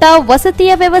ಊಟ,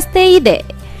 ವಸತಿಯ ವ್ಯವಸ್ಥೆ ಇದೆ.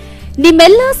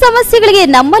 ನಿಮ್ಮೆಲ್ಲ ಸಮಸ್ಯೆಗಳಿಗೆ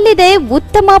ನಮ್ಮಲ್ಲಿದೆ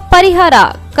ಉತ್ತಮ ಪರಿಹಾರ.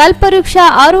 ಕಲ್ಪವೃಕ್ಷ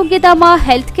Arogyadhama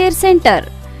health care centre,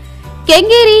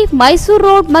 Kengeri, Mysuru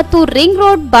road ಮತ್ತು ring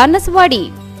road, Banaswadi.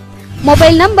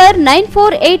 Mobile number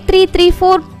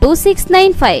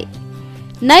 9483342695,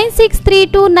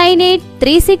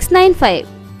 9632983695,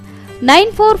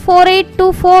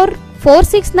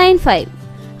 9448244695.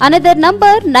 Another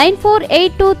number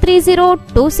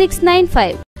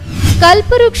 9482302695.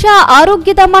 ಕಲ್ಪವೃಕ್ಷ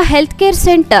ಆರೋಗ್ಯಧಾಮ ಹೆಲ್ತ್ ಕೇರ್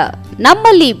ಸೆಂಟರ್.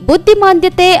 ನಮ್ಮಲ್ಲಿ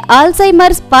ಬುದ್ಧಿಮಾಂದ್ಯತೆ,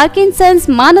 ಆಲ್ಝೈಮರ್ಸ್, ಪಾರ್ಕಿನ್ಸನ್ಸ್,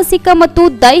 ಮಾನಸಿಕ ಮತ್ತು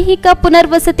ದೈಹಿಕ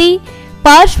ಪುನರ್ವಸತಿ,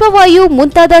 ಪಾರ್ಶ್ವವಾಯು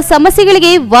ಮುಂತಾದ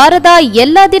ಸಮಸ್ಯೆಗಳಿಗೆ ವಾರದ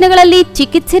ಎಲ್ಲಾ ದಿನಗಳಲ್ಲಿ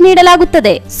ಚಿಕಿತ್ಸೆ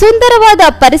ನೀಡಲಾಗುತ್ತದೆ. ಸುಂದರವಾದ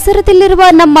ಪರಿಸರದಲ್ಲಿರುವ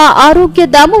ನಮ್ಮ ಆರೋಗ್ಯ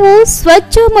ಧಾಮವು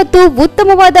ಸ್ವಚ್ಛ ಮತ್ತು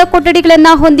ಉತ್ತಮವಾದ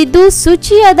ಕೊಠಡಿಗಳನ್ನು ಹೊಂದಿದ್ದು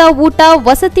ಶುಚಿಯಾದ ಊಟ,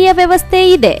 ವಸತಿಯ ವ್ಯವಸ್ಥೆ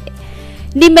ಇದೆ.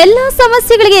 ನಿಮ್ಮೆಲ್ಲ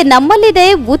ಸಮಸ್ಯೆಗಳಿಗೆ ನಮ್ಮಲ್ಲಿದೆ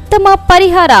ಉತ್ತಮ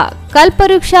ಪರಿಹಾರ.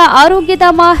 ಕಲ್ಪವೃಕ್ಷ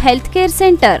Arogyadhama health care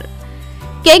centre,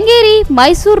 Kengeri,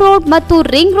 Mysuru road ಮತ್ತು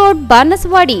ring road,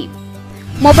 Banaswadi.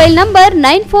 Mobile number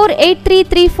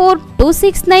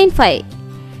 9483342695,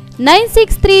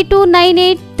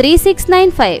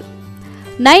 9632983695,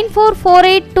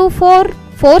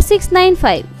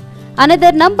 9448244695.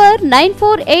 Another number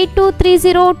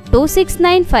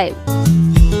 9482302695.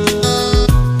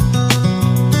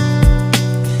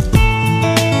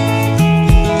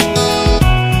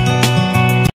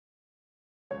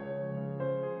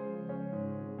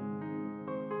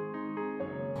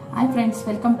 Hi friends,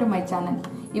 welcome to my channel.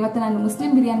 ಇವತ್ತು ನಾನು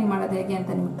ಮುಸ್ಲಿಂ ಬಿರಿಯಾನಿ ಮಾಡೋದು ಹೇಗೆ ಅಂತ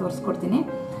ನಿಮ್ಗೆ ತೋರಿಸ್ಕೊಡ್ತೀನಿ.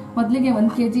 ಮೊದಲಿಗೆ 1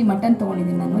 kg ಮಟನ್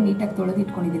ತೊಗೊಂಡಿದ್ದೀನಿ. ನಾನು ನೀಟಾಗಿ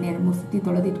ತೊಳೆದಿಟ್ಕೊಂಡಿದ್ದೀನಿ, 2-3 ಸತಿ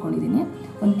ತೊಳೆದಿಟ್ಕೊಂಡಿದ್ದೀನಿ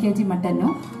 1 kg ಮಟನ್ನು.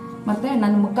 ಮತ್ತು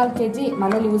ನಾನು 3/4 kg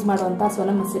ಮನೇಲಿ ಯೂಸ್ ಮಾಡುವಂಥ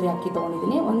ಸೋನಾ ಮಸೂರಿ ಅಕ್ಕಿ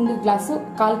ತೊಗೊಂಡಿದ್ದೀನಿ. 1 ಗ್ಲಾಸು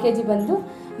 1/4 kg ಬಂದು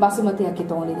ಬಾಸುಮತಿ ಅಕ್ಕಿ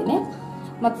ತೊಗೊಂಡಿದ್ದೀನಿ.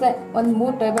 ಮತ್ತು ಒಂದು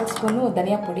 3 ಟೇಬಲ್ ಸ್ಪೂನು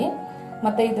ಧನಿಯಾ ಪುಡಿ,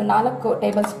 ಮತ್ತು ಇದು 4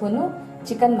 ಟೇಬಲ್ ಸ್ಪೂನು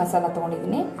ಚಿಕನ್ ಮಸಾಲ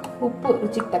ತೊಗೊಂಡಿದ್ದೀನಿ. ಉಪ್ಪು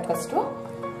ರುಚಿಗೆ ತಕ್ಕಷ್ಟು,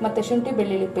 ಮತ್ತು ಶುಂಠಿ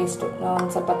ಬೆಳ್ಳುಳ್ಳಿ ಪೇಸ್ಟು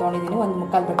ಒಂದು ಸ್ವಲ್ಪ ತೊಗೊಂಡಿದ್ದೀನಿ,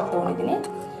 1/4 ಬಟ್ಟೆ ತೊಗೊಂಡಿದ್ದೀನಿ.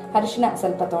 ಅರಿಶಿನ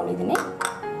ಸ್ವಲ್ಪ ತೊಗೊಂಡಿದ್ದೀನಿ.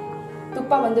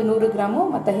 ತುಪ್ಪ ಒಂದು 100 ಗ್ರಾಮು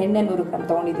ಮತ್ತು ಎಣ್ಣೆ 100 ಗ್ರಾಮ್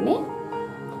ತೊಗೊಂಡಿದ್ದೀನಿ.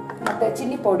 ಮತ್ತು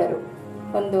ಚಿಲ್ಲಿ ಪೌಡರು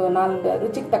ಒಂದು 4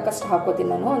 ರುಚಿಗೆ ತಕ್ಕಷ್ಟು ಹಾಕೋತೀನಿ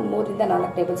ನಾನು. ಒಂದು 3ರಿಂದ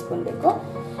 4 ಟೇಬಲ್ ಸ್ಪೂನ್ ಬೇಕು.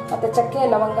 ಮತ್ತು ಚಕ್ಕೆ,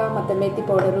 ಲವಂಗ ಮತ್ತು ಮೇಥಿ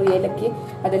ಪೌಡರು, ಏಲಕ್ಕಿ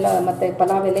ಅದೆಲ್ಲ, ಮತ್ತು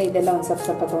ಪಲಾವ್ ಎಲೆ ಇದೆಲ್ಲ ಒಂದು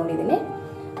ಸ್ವಲ್ಪ ತೊಗೊಂಡಿದ್ದೀನಿ.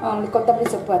 ಕೊತ್ತಂಬರಿ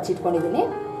ಸೊಪ್ಪು ಹಚ್ಚಿಟ್ಕೊಂಡಿದ್ದೀನಿ.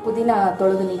 ಪುದೀನ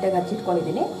ತೊಳೆದು ನೀಟಾಗಿ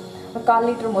ಹಚ್ಚಿಟ್ಕೊಂಡಿದ್ದೀನಿ. 1/4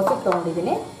 ಲೀಟ್ರ್ ಮೊಸರು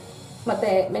ತೊಗೊಂಡಿದ್ದೀನಿ. ಮತ್ತು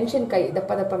ಮೆಣಸಿನ್ಕಾಯಿ,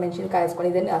 ದಪ್ಪ ಮೆಣಸಿನ್ಕಾಯಿ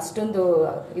ಹಚ್ಕೊಂಡಿದ್ದೀನಿ. ಅಷ್ಟೊಂದು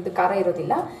ಇದು ಖಾರ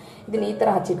ಇರೋದಿಲ್ಲ. ಇದನ್ನು ಈ ಥರ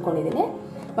ಹಚ್ಚಿಟ್ಕೊಂಡಿದ್ದೀನಿ.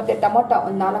 ಮತ್ತು ಟೊಮೊಟೊ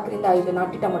ಒಂದು 4ರಿಂದ 5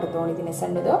 ನಾಟಿ ಟೊಮೊಟೊ ತೊಗೊಂಡಿದ್ದೀನಿ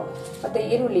ಸಣ್ಣದು. ಮತ್ತು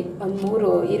ಈರುಳ್ಳಿ ಒಂದು 3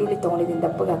 ಈರುಳ್ಳಿ ತೊಗೊಂಡಿದ್ದೀನಿ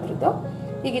ದಪ್ಪಗೆ ಹಾಕಿರೋದು.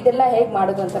 ಈಗ ಇದೆಲ್ಲ ಹೇಗೆ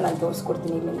ಮಾಡೋದು ಅಂತ ನಾನು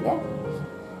ತೋರಿಸ್ಕೊಡ್ತೀನಿ ನಿಮಗೆ.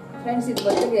 ಫ್ರೆಂಡ್ಸ್, ಇದು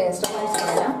ಬದಲಿಗೆ ಸ್ಟವ್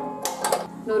ಹಾಕ್ಕೊಳ್ಳೋಣ.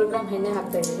 100 ಗ್ರಾಮ್ ಎಣ್ಣೆ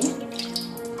ಹಾಕ್ತಾಯಿದ್ದೀನಿ.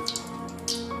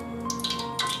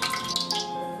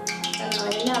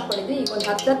 ಎಣ್ಣೆ ಹಾಕ್ಕೊಂಡಿದ್ವಿ. ಈಗ ಒಂದು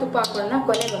ಅರ್ಧ ತುಪ್ಪ ಹಾಕೊಳ್ಳೋಣ,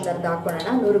 ಕೊನೆಗೆ ಒಂದು ಅರ್ಧ ಹಾಕೊಳ್ಳೋಣ.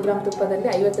 100 ಗ್ರಾಮ್ ತುಪ್ಪದಲ್ಲಿ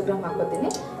 50 ಗ್ರಾಮ್ ಹಾಕೋತೀನಿ,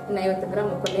 ಇನ್ನು 50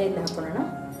 ಗ್ರಾಮ್ ಕೊನೆಯಲ್ಲಿ ಹಾಕೊಳ್ಳೋಣ.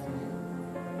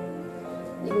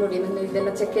 ಈಗ ನೋಡಿ ನಾನು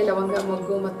ಇದೆಲ್ಲ ಚಕ್ಕೆ, ಲವಂಗ,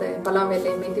 ಮೊಗ್ಗು ಮತ್ತು ಪಲಾವ್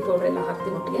ಎಲೆ, ಮೆಂತಿ ಪೌಡರ್ ಎಲ್ಲ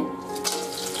ಹಾಕ್ತೀನಿ ಒಟ್ಟಿಗೆ.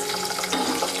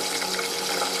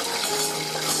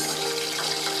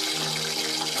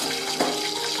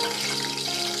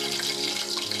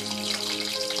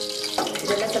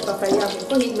 ಇದೆಲ್ಲ ಸ್ವಲ್ಪ ಫ್ರೈ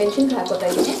ಆಗಬೇಕು. ಈಗ ಮೆಣಸಿನ್ಕಾಯಿ ಹಾಕೋತಾ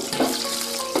ಇದ್ದೀನಿ.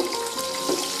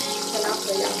 ಚೆನ್ನಾಗಿ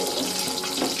ಫ್ರೈ ಆಗಬೇಕು,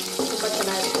 ತುಂಬ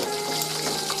ಚೆನ್ನಾಗಿರುತ್ತೆ.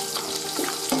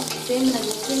 ಸೇಮ್ ನಾನು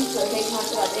ಮೆಣಸಿನ್ಕಾಯಿ ಹೇಗೆ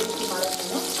ಮಾಡ್ತಾರೆ ಅದೇ ರೀತಿ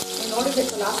ಮಾಡೋದು. ನೀವು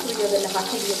ನೋಡಿಬೇಕು, ಲಾಸ್ಟ್ ವೀಡಿಯೋದೆಲ್ಲ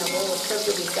ಹಾಕಿದ್ವಿ ನಾವು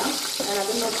ಒಟ್ಟದ್ದು ದಿವಸ. ನಾನು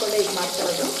ಅದನ್ನು ನೋಡಿಕೊಂಡೆ ಈಗ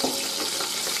ಮಾಡ್ತಿರೋದು.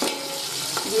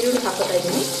 ಈರುಳ್ಳಿ ಹಾಕೋತಾ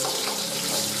ಇದ್ದೀನಿ.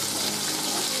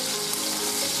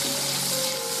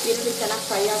 ಈರುಳ್ಳಿ ಚೆನ್ನಾಗಿ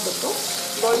ಫ್ರೈ ಆಗಬೇಕು,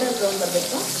 ಗೋಲ್ಡನ್ ಬ್ರೌನ್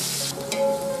ಬರಬೇಕು.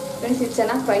 ಫ್ರೆಂಡ್ಸ್, ಇದು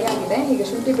ಚೆನ್ನಾಗಿ ಫ್ರೈ ಆಗಿದೆ. ಈಗ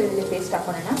ಶುಂಠಿ ಬೆಳ್ಳುಳ್ಳಿ ಪೇಸ್ಟ್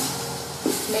ಹಾಕೋಣ.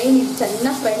 ಮೇಯ್ನ್ ಇದು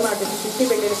ಚೆನ್ನಾಗಿ ಫ್ರೈ ಮಾಡಬೇಕು. ಶುಂಠಿ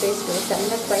ಬೆಳ್ಳುಳ್ಳಿ ಪೇಸ್ಟು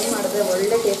ಚೆನ್ನಾಗಿ ಫ್ರೈ ಮಾಡಿದ್ರೆ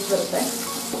ಒಳ್ಳೆ ಟೇಸ್ಟ್ ಬರುತ್ತೆ.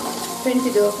 ಫ್ರೆಂಡ್ಸ್,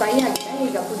 ಇದು ಫ್ರೈ ಆಗಿದೆ.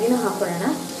 ಈಗ ಪುದೀನ ಹಾಕೊಳ್ಳೋಣ.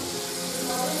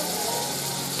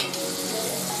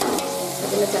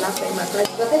 ಅದನ್ನು ಚೆನ್ನಾಗಿ ಫ್ರೈ ಮಾಡ್ಕೊಳ್ಳೋಣ.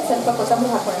 ಜೊತೆ ಸ್ವಲ್ಪ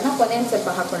ಕೊತ್ತಂಬರಿ ಹಾಕೊಳ್ಳೋಣ, ಕೊನೆಯಲ್ಲಿ ಸ್ವಲ್ಪ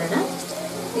ಹಾಕೊಳ್ಳೋಣ,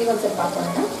 ಈಗ ಒಂದು ಸ್ವಲ್ಪ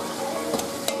ಹಾಕೊಳ್ಳೋಣ.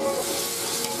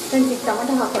 ಫ್ರೆಂಡ್ಸ್, ಈಗ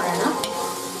ಟೊಮೆಟೊ ಹಾಕೊಳ್ಳೋಣ.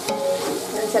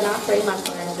 ಚೆನ್ನಾಗಿ ಫ್ರೈ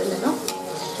ಮಾಡ್ಕೊಳ್ಳೋಣ ಅದನ್ನು.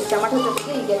 ಈ ಟೊಮೆಟೊ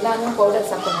ಜೊತೆಗೆ ಈಗೆಲ್ಲನೂ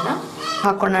ಪೌಡರ್ಸ್ ಹಾಕೊಳ್ಳೋಣ.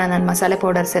 ನಾನು ಮಸಾಲೆ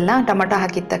ಪೌಡರ್ಸ್ ಎಲ್ಲ ಟೊಮೆಟೊ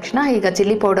ಹಾಕಿದ ತಕ್ಷಣ ಈಗ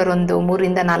ಚಿಲ್ಲಿ ಪೌಡರ್ ಒಂದು 3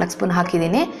 ರಿಂದ 4 ಸ್ಪೂನ್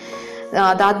ಹಾಕಿದ್ದೀನಿ.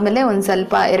 ಅದಾದಮೇಲೆ ಒಂದು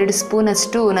ಸ್ವಲ್ಪ 2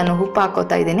 ಸ್ಪೂನಷ್ಟು ನಾನು ಉಪ್ಪು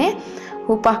ಹಾಕೋತಾ ಇದ್ದೀನಿ.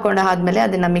 ಉಪ್ಪು ಹಾಕ್ಕೊಂಡು ಆದಮೇಲೆ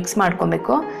ಅದನ್ನು ಮಿಕ್ಸ್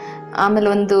ಮಾಡ್ಕೊಬೇಕು. ಆಮೇಲೆ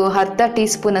ಒಂದು ಅರ್ಧ ಟೀ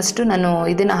ಸ್ಪೂನಷ್ಟು ನಾನು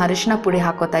ಇದನ್ನು ಅರಿಶಿನ ಪುಡಿ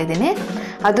ಹಾಕೋತಾ ಇದ್ದೀನಿ.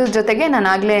 ಅದ್ರ ಜೊತೆಗೆ ನಾನು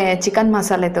ಆಗಲೇ ಚಿಕನ್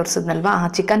ಮಸಾಲೆ ತೋರಿಸಿದ್ನಲ್ವಾ, ಆ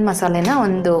ಚಿಕನ್ ಮಸಾಲೆನ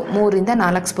ಒಂದು 3 ರಿಂದ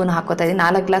 4 ಸ್ಪೂನ್ ಹಾಕೋತಾ ಇದ್ದೀನಿ.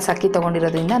 4 ಗ್ಲಾಸ್ ಅಕ್ಕಿ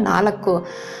ತೊಗೊಂಡಿರೋದ್ರಿಂದ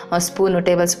 4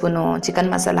 ಟೇಬಲ್ ಸ್ಪೂನು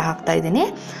ಚಿಕನ್ ಮಸಾಲ ಹಾಕ್ತಾಯಿದ್ದೀನಿ.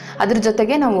 ಅದ್ರ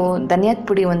ಜೊತೆಗೆ ನಾವು ಧನಿಯಾದ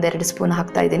ಪುಡಿ 1-2 ಸ್ಪೂನ್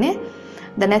ಹಾಕ್ತಾಯಿದ್ದೀನಿ.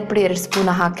 ಧನಿಯಾದ ಪುಡಿ 2 ಸ್ಪೂನ್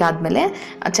ಹಾಕಿ ಆದಮೇಲೆ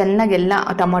ಚೆನ್ನಾಗೆಲ್ಲ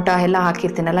ಟೊಮೊಟೊ ಎಲ್ಲ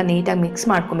ಹಾಕಿರ್ತೀನಲ್ಲ, ನೀಟಾಗಿ ಮಿಕ್ಸ್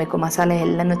ಮಾಡ್ಕೊಬೇಕು. ಮಸಾಲೆ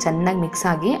ಎಲ್ಲನೂ ಚೆನ್ನಾಗಿ ಮಿಕ್ಸ್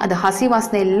ಆಗಿ ಅದು ಹಸಿ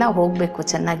ವಾಸನೆ ಎಲ್ಲ ಹೋಗಬೇಕು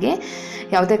ಚೆನ್ನಾಗಿ.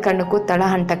 ಯಾವುದೇ ಕಾರಣಕ್ಕೂ ತಳ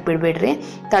ಹಂಟಕ್ಕೆ ಬಿಡಬೇಡ್ರಿ.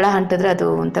 ತಳ ಹಂಟಿದ್ರೆ ಅದು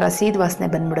ಒಂಥರ ಸೀದ ವಾಸನೆ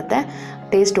ಬಂದ್ಬಿಡುತ್ತೆ,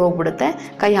 ಟೇಸ್ಟ್ ಹೋಗ್ಬಿಡುತ್ತೆ.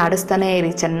 ಕೈ ಆಡಿಸ್ತಾನೇ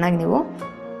ಇರಿ ಚೆನ್ನಾಗಿ ನೀವು.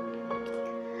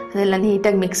 ಅದೆಲ್ಲ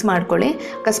ನೀಟಾಗಿ ಮಿಕ್ಸ್ ಮಾಡ್ಕೊಳ್ಳಿ.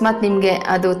 ಅಕಸ್ಮಾತ್ ನಿಮಗೆ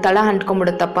ಅದು ತಳ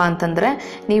ಅಂಟ್ಕೊಂಡ್ಬಿಡುತ್ತಪ್ಪ ಅಂತಂದರೆ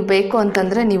ನೀವು ಬೇಕು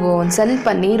ಅಂತಂದರೆ ನೀವು ಒಂದು ಸ್ವಲ್ಪ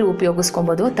ನೀರು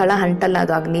ಉಪಯೋಗಿಸ್ಕೊಬೋದು. ತಳ ಅಂಟಲ್ಲ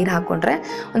ಅದು ಆಗ ನೀರು ಹಾಕ್ಕೊಂಡ್ರೆ.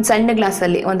 ಒಂದು ಸಣ್ಣ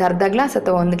ಗ್ಲಾಸಲ್ಲಿ ಒಂದು ಅರ್ಧ ಗ್ಲಾಸ್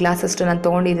ಅಥವಾ 1 ಗ್ಲಾಸಷ್ಟು ನಾನು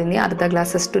ತೊಗೊಂಡಿದ್ದೀನಿ. ಅರ್ಧ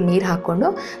ಗ್ಲಾಸಷ್ಟು ನೀರು ಹಾಕ್ಕೊಂಡು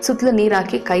ಸುತ್ತಲೂ ನೀರು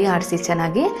ಹಾಕಿ ಕೈ ಆಡಿಸಿ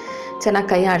ಚೆನ್ನಾಗಿ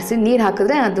ಕೈ ಆಡಿಸಿ. ನೀರು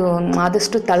ಹಾಕಿದ್ರೆ ಅದು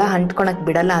ಆದಷ್ಟು ತಳ ಅಂಟ್ಕೊಳಕ್ಕೆ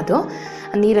ಬಿಡಲ್ಲ. ಅದು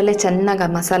ನೀರಲ್ಲೇ ಚೆನ್ನಾಗಿ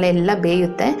ಮಸಾಲೆ ಎಲ್ಲ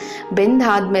ಬೇಯುತ್ತೆ.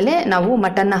 ಬೆಂದಾದಮೇಲೆ ನಾವು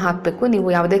ಮಟನ್ನ ಹಾಕಬೇಕು. ನೀವು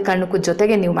ಯಾವುದೇ ಕಾರಣಕ್ಕೂ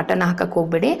ಜೊತೆಗೆ ನೀವು ಮಟನ್ನ ಹಾಕಕ್ಕೆ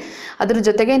ಹೋಗಬೇಡಿ. ಅದ್ರ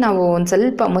ಜೊತೆಗೆ ನಾವು ಒಂದು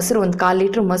ಸ್ವಲ್ಪ ಮೊಸರು, 1/4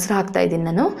 ಲೀಟ್ರ್ ಮೊಸರು ಹಾಕ್ತಾಯಿದ್ದೀನಿ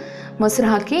ನಾನು. ಮೊಸರು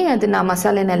ಹಾಕಿ ಅದನ್ನು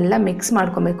ಮಸಾಲೆನೆಲ್ಲ ಮಿಕ್ಸ್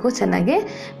ಮಾಡ್ಕೊಬೇಕು ಚೆನ್ನಾಗಿ.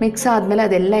 ಮಿಕ್ಸ್ ಆದಮೇಲೆ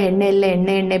ಅದೆಲ್ಲ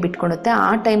ಎಣ್ಣೆ ಬಿಟ್ಕೊಳುತ್ತೆ.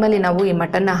 ಆ ಟೈಮಲ್ಲಿ ನಾವು ಈ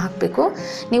ಮಟನ್ನ ಹಾಕಬೇಕು.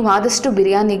 ನೀವು ಆದಷ್ಟು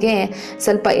ಬಿರಿಯಾನಿಗೆ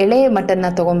ಸ್ವಲ್ಪ ಎಳೆ ಮಟನ್ನ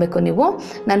ತೊಗೊಬೇಕು ನೀವು.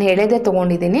 ನಾನು ಎಳೆದೇ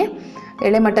ತೊಗೊಂಡಿದ್ದೀನಿ.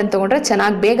 ಎಳೆ ಮಟನ್ ತೊಗೊಂಡ್ರೆ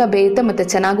ಚೆನ್ನಾಗಿ ಬೇಗ ಬೇಯುತ್ತೆ ಮತ್ತು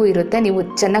ಚೆನ್ನಾಗೂ ಇರುತ್ತೆ. ನೀವು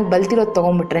ಚೆನ್ನಾಗಿ ಬಲ್ತಿರೋದು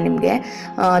ತೊಗೊಂಬಿಟ್ರೆ ನಿಮಗೆ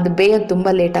ಅದು ಬೇಯೋದು ತುಂಬ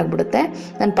ಲೇಟ್ ಆಗಿಬಿಡುತ್ತೆ.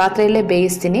 ನಾನು ಪಾತ್ರೆಯಲ್ಲೇ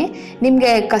ಬೇಯಿಸ್ತೀನಿ.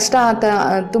 ನಿಮಗೆ ಕಷ್ಟ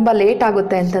ತುಂಬ ಲೇಟ್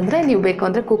ಆಗುತ್ತೆ ಅಂತಂದರೆ ನೀವು ಬೇಕು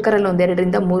ಅಂದರೆ ಕುಕ್ಕರಲ್ಲಿ 1-2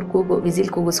 ರಿಂದ 3 ವಿಸಿಲ್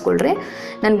ಕೂಗಿಸ್ಕೊಳ್ರಿ.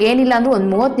 ನನಗೇನಿಲ್ಲ ಅಂದರೂ ಒಂದು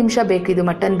 30 ನಿಮಿಷ ಬೇಕು ಇದು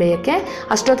ಮಟನ್ ಬೇಯೋಕ್ಕೆ.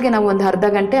 ಅಷ್ಟೊತ್ತಿಗೆ ನಾವು ಒಂದು ಅರ್ಧ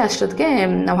ಗಂಟೆ ಅಷ್ಟೊತ್ತಿಗೆ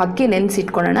ನಾವು ಅಕ್ಕಿ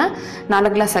ನೆನೆಸಿಟ್ಕೊಳ್ಳೋಣ.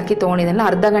 4 ಗ್ಲಾಸ್ ಅಕ್ಕಿ ತೊಗೊಂಡಿದ್ದೆನಲ್ಲ,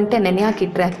 ಅರ್ಧ ಗಂಟೆ ನೆನೆ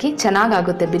ಹಾಕಿಟ್ರೆ ಅಕ್ಕಿ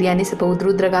ಚೆನ್ನಾಗಾಗುತ್ತೆ. ಬಿರಿಯಾನಿ ಸ್ವಲ್ಪ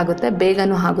ಉದ್ರುದ್ರಾಗುತ್ತೆ,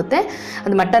 ಬೇಗನೂ ಆಗುತ್ತೆ.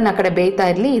 ಅದು ಮಟನ್ ಆ ಕಡೆ ಬೇಯ್ತಾ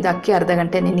ಇರಲಿ, ಇದು ಅಕ್ಕಿ ಅರ್ಧ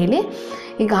ಗಂಟೆ ನೆನೀಲಿ.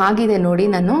 ಈಗ ಆಗಿದೆ ನೋಡಿ,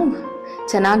 ನಾನು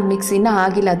ಚೆನ್ನಾಗಿ ಮಿಕ್ಸ್, ಇನ್ನೂ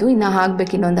ಆಗಿಲ್ಲ ಅದು, ಇನ್ನೂ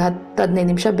ಆಗಬೇಕು. ಇನ್ನೊಂದು 10-15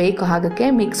 ನಿಮಿಷ ಬೇಕು ಆಗೋಕ್ಕೆ.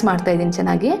 ಮಿಕ್ಸ್ ಮಾಡ್ತಾಯಿದ್ದೀನಿ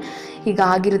ಚೆನ್ನಾಗಿ. ಈಗ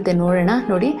ಆಗಿರುತ್ತೆ ನೋಡೋಣ.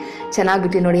 ನೋಡಿ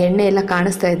ಚೆನ್ನಾಗಿಬಿಟ್ಟು ನೋಡಿ, ಎಣ್ಣೆ ಎಲ್ಲ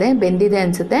ಕಾಣಿಸ್ತಾ ಇದೆ, ಬೆಂದಿದೆ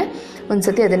ಅನಿಸುತ್ತೆ. ಒಂದು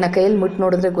ಸತಿ ಅದನ್ನು ಕೈಯಲ್ಲಿ ಮುಟ್ಟು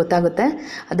ನೋಡಿದ್ರೆ ಗೊತ್ತಾಗುತ್ತೆ.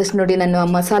 ಅದಷ್ಟು ನೋಡಿ, ನಾನು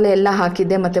ಮಸಾಲೆ ಎಲ್ಲ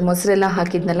ಹಾಕಿದ್ದೆ ಮತ್ತು ಮೊಸರೆಲ್ಲ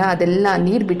ಹಾಕಿದ್ನಲ್ಲ, ಅದೆಲ್ಲ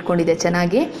ನೀರು ಬಿಟ್ಕೊಂಡಿದೆ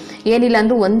ಚೆನ್ನಾಗಿ. ಏನಿಲ್ಲ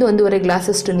ಅಂದರೂ 1-1.5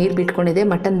 ಗ್ಲಾಸಷ್ಟು ನೀರು ಬಿಟ್ಕೊಂಡಿದೆ.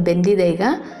 ಮಟನ್ ಬೆಂದಿದೆ. ಈಗ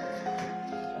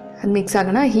ಅದು ಮಿಕ್ಸ್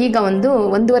ಆಗೋಣ. ಈಗ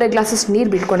 1-1.5 ಗ್ಲಾಸಷ್ಟು ನೀರು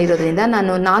ಬಿಟ್ಕೊಂಡಿರೋದ್ರಿಂದ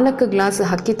ನಾನು 4 ಗ್ಲಾಸ್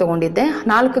ಅಕ್ಕಿ ತೊಗೊಂಡಿದ್ದೆ.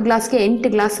 4 ಗ್ಲಾಸ್ಗೆ 8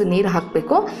 ಗ್ಲಾಸ್ ನೀರು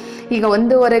ಹಾಕಬೇಕು. ಈಗ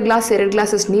 1.5 ಗ್ಲಾಸ್ 2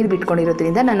 ಗ್ಲಾಸಷ್ಟು ನೀರು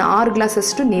ಬಿಟ್ಕೊಂಡಿರೋದ್ರಿಂದ ನಾನು 6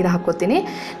 ಗ್ಲಾಸಷ್ಟು ನೀರು ಹಾಕ್ಕೋತೀನಿ.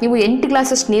 ನೀವು 8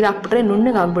 ಗ್ಲಾಸಷ್ಟು ನೀರು ಹಾಕ್ಬಿಟ್ರೆ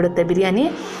ನುಣ್ಣಗಾಗ್ಬಿಡುತ್ತೆ ಬಿರಿಯಾನಿ.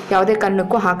 ಯಾವುದೇ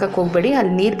ಕಾರಣಕ್ಕೂ ಹಾಕಕ್ಕೆ ಹೋಗಬೇಡಿ,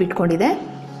 ಅಲ್ಲಿ ನೀರು ಬಿಟ್ಕೊಂಡಿದೆ.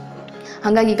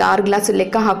 ಹಾಗಾಗಿ ಈಗ 6 ಗ್ಲಾಸ್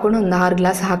ಲೆಕ್ಕ ಹಾಕ್ಕೊಂಡು ಒಂದು 6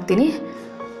 ಗ್ಲಾಸ್ ಹಾಕ್ತೀನಿ.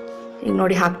 ಈಗ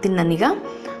ನೋಡಿ ಹಾಕ್ತೀನಿ ನಾನೀಗ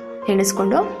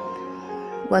ಎಣಿಸ್ಕೊಂಡು.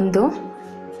 1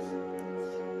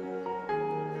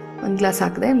 ಗ್ಲಾಸ್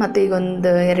ಹಾಕಿದೆ, ಮತ್ತು ಈಗ ಒಂದು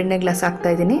 2ನೇ ಗ್ಲಾಸ್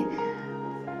ಹಾಕ್ತಾಯಿದ್ದೀನಿ.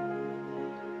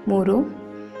 3,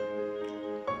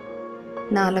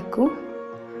 4,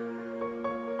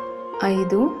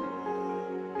 5,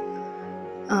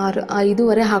 6,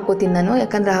 5.5 ಹಾಕೋತೀನಿ ನಾನು.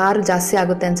 ಯಾಕಂದರೆ 6 ಜಾಸ್ತಿ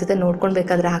ಆಗುತ್ತೆ ಅನಿಸುತ್ತೆ, ನೋಡ್ಕೊಂಡು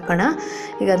ಬೇಕಾದರೆ ಹಾಕೋಣ.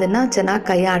 ಈಗ ಅದನ್ನು ಚೆನ್ನಾಗಿ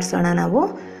ಕೈ ಆಡಿಸೋಣ ನಾವು.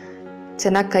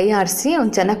 ಚೆನ್ನಾಗಿ ಕೈ ಆರಿಸಿ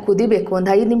ಒಂದು ಚೆನ್ನಾಗಿ ಕುದಿಬೇಕು. ಒಂದು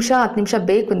 5 ನಿಮಿಷ 10 ನಿಮಿಷ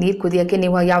ಬೇಕು ನೀರು ಕುದಿಯೋಕ್ಕೆ.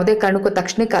 ನೀವು ಯಾವುದೇ ಕಾರಣಕ್ಕೂ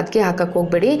ತಕ್ಷಣಕ್ಕೆ ಅಕ್ಕಿ ಹಾಕಕ್ಕೆ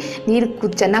ಹೋಗಬೇಡಿ. ನೀರು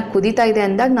ಚೆನ್ನಾಗಿ ಕುದೀತಾ ಇದೆ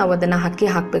ಅಂದಾಗ ನಾವು ಅದನ್ನು ಅಕ್ಕಿ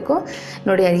ಹಾಕಬೇಕು.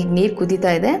 ನೋಡಿ ಈಗ ನೀರು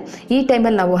ಕುದೀತಾ ಇದೆ. ಈ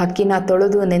ಟೈಮಲ್ಲಿ ನಾವು ಅಕ್ಕಿನ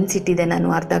ತೊಳೆದು ನೆನೆಸಿಟ್ಟಿದ್ದೆ ನಾನು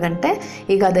ಅರ್ಧ ಗಂಟೆ.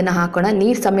 ಈಗ ಅದನ್ನು ಹಾಕೋಣ.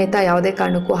 ನೀರು ಸಮೇತ ಯಾವುದೇ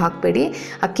ಕಾರಣಕ್ಕೂ ಹಾಕಬೇಡಿ,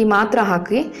 ಅಕ್ಕಿ ಮಾತ್ರ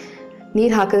ಹಾಕಿ.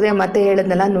 ನೀರು ಹಾಕಿದ್ರೆ ಮತ್ತೆ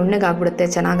ಹೇಳಿದ್ನಲ್ಲ ನುಣ್ಣಗಾಗ್ಬಿಡುತ್ತೆ,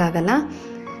 ಚೆನ್ನಾಗಾಗಲ್ಲ.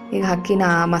 ಈಗ ಅಕ್ಕಿನ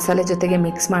ಮಸಾಲೆ ಜೊತೆಗೆ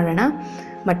ಮಿಕ್ಸ್ ಮಾಡೋಣ.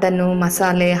 ಮಟನ್ನು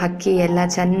ಮಸಾಲೆ ಅಕ್ಕಿ ಎಲ್ಲ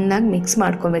ಚೆನ್ನಾಗಿ ಮಿಕ್ಸ್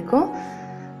ಮಾಡ್ಕೊಬೇಕು.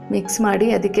 ಮಿಕ್ಸ್ ಮಾಡಿ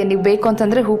ಅದಕ್ಕೆ ನೀವು ಬೇಕು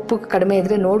ಅಂತಂದರೆ ಉಪ್ಪು ಕಡಿಮೆ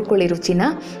ಇದ್ದರೆ ನೋಡ್ಕೊಳ್ಳಿ ರುಚಿನ.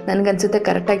 ನನಗನ್ಸುತ್ತೆ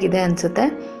ಕರೆಕ್ಟಾಗಿದೆ ಅನಿಸುತ್ತೆ.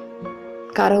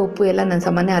 ಖಾರ ಉಪ್ಪು ಎಲ್ಲ ನಾನು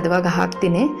ಸಾಮಾನ್ಯ ಹದವಾಗ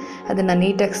ಹಾಕ್ತೀನಿ. ಅದನ್ನು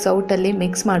ನೀಟಾಗಿ ಸೌಟಲ್ಲಿ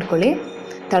ಮಿಕ್ಸ್ ಮಾಡ್ಕೊಳ್ಳಿ.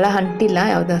 ತಳ ಅಂಟಿಲ್ಲ,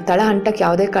 ತಳ ಅಂಟಕ್ಕೆ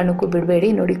ಯಾವುದೇ ಕಾರಣಕ್ಕೂ ಬಿಡಬೇಡಿ.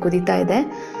 ನೋಡಿ ಕುದೀತಾ ಇದೆ,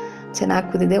 ಚೆನ್ನಾಗಿ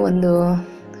ಕುದಿದೆ. ಒಂದು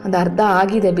ಅರ್ಧ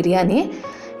ಆಗಿದೆ ಬಿರಿಯಾನಿ,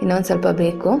 ಇನ್ನೊಂದು ಸ್ವಲ್ಪ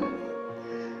ಬೇಕು.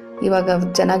 ಇವಾಗ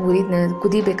ಚೆನ್ನಾಗಿ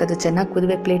ಕುದಿಬೇಕದು, ಚೆನ್ನಾಗಿ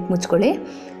ಕುದಿಬೇಕು. ಪ್ಲೇಟ್ ಮುಚ್ಕೊಳ್ಳಿ.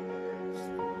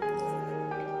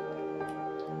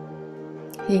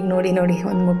 ಈಗ ನೋಡಿ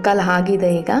ಒಂದು ಮುಕ್ಕಾಲು ಆಗಿದೆ.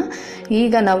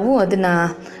 ಈಗ ನಾವು ಅದನ್ನು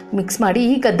ಮಿಕ್ಸ್ ಮಾಡಿ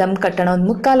ಈಗ ದಮ್ ಕಟ್ಟೋಣ. ಒಂದು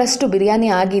ಮುಕ್ಕಾಲಷ್ಟು ಬಿರಿಯಾನಿ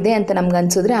ಆಗಿದೆ ಅಂತ ನಮ್ಗೆ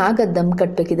ಅನಿಸಿದ್ರೆ ಆಗ ದಮ್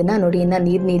ಕಟ್ಟಬೇಕು. ಇದನ್ನು ನೋಡಿ ಇನ್ನೂ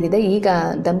ನೀರಿದೆ. ಈಗ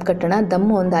ದಮ್ ಕಟ್ಟೋಣ.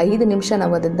 ದಮ್ಮು ಒಂದು 5 ನಿಮಿಷ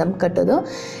ನಾವು ಅದನ್ನು ದಮ್ ಕಟ್ಟೋದು.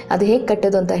 ಅದು ಹೇಗೆ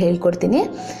ಕಟ್ಟೋದು ಅಂತ ಹೇಳ್ಕೊಡ್ತೀನಿ.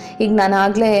 ಈಗ ನಾನು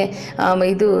ಆಗಲೇ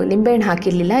ಇದು ನಿಂಬೆಹಣ್ಣು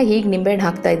ಹಾಕಿರಲಿಲ್ಲ, ಈಗ ನಿಂಬೆಹಣ್ಣು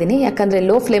ಹಾಕ್ತಾಯಿದ್ದೀನಿ. ಯಾಕಂದರೆ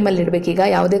ಲೋ ಫ್ಲೇಮಲ್ಲಿ ಇಡಬೇಕು. ಈಗ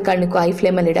ಯಾವುದೇ ಕಾರಣಕ್ಕೂ ಹೈ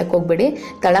ಫ್ಲೇಮಲ್ಲಿ ಇಡಕ್ಕೆ ಹೋಗಬೇಡಿ,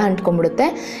 ತಳ ಅಂಟ್ಕೊಂಡ್ಬಿಡುತ್ತೆ.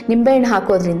 ನಿಂಬೆಹಣ್ಣು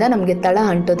ಹಾಕೋದ್ರಿಂದ ನಮಗೆ ತಳ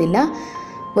ಅಂಟೋದಿಲ್ಲ.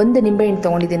 ಒಂದು ನಿಂಬೆಹಣ್ಣು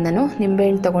ತೊಗೊಂಡಿದ್ದೀನಿ ನಾನು.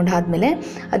 ನಿಂಬೆಹಣ್ಣು ತೊಗೊಂಡಾದ್ಮೇಲೆ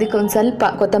ಅದಕ್ಕೆ ಒಂದು ಸ್ವಲ್ಪ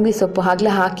ಕೊತ್ತಂಬರಿ ಸೊಪ್ಪು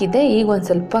ಆಗಲೇ ಹಾಕಿದ್ದೆ. ಈಗ ಒಂದು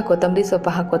ಸ್ವಲ್ಪ ಕೊತ್ತಂಬರಿ ಸೊಪ್ಪು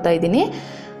ಹಾಕ್ಕೋತಾ ಇದ್ದೀನಿ.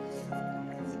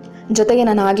 ಜೊತೆಗೆ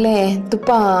ನಾನು ಆಗಲೇ ತುಪ್ಪ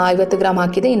 50 ಗ್ರಾಮ್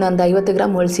ಹಾಕಿದ್ದೆ, ಇನ್ನೊಂದು 50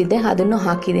 ಗ್ರಾಮ್ ಉಳಿಸಿದ್ದೆ, ಅದನ್ನು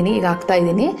ಹಾಕಿದ್ದೀನಿ. ಈಗ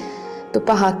ಹಾಕ್ತಾಯಿದ್ದೀನಿ.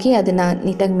 ತುಪ್ಪ ಹಾಕಿ ಅದನ್ನು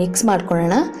ನೀಟಾಗಿ ಮಿಕ್ಸ್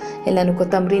ಮಾಡ್ಕೊಳ್ಳೋಣ. ಎಲ್ಲನೂ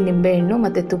ಕೊತ್ತಂಬರಿ, ನಿಂಬೆಹಣ್ಣು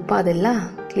ಮತ್ತು ತುಪ್ಪ ಅದೆಲ್ಲ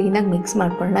ಕ್ಲೀನಾಗಿ ಮಿಕ್ಸ್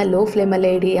ಮಾಡ್ಕೊಳ್ಳೋಣ. ಲೋ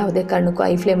ಫ್ಲೇಮಲ್ಲೇ ಇಡಿ, ಯಾವುದೇ ಕಾರಣಕ್ಕೂ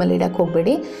ಹೈ ಫ್ಲೇಮಲ್ಲಿ ಇಡಕ್ಕೆ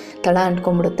ಹೋಗಬೇಡಿ, ತಳ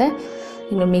ಅಂಟ್ಕೊಂಡ್ಬಿಡುತ್ತೆ.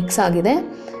 ಇನ್ನು ಮಿಕ್ಸ್ ಆಗಿದೆ.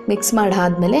 ಮಿಕ್ಸ್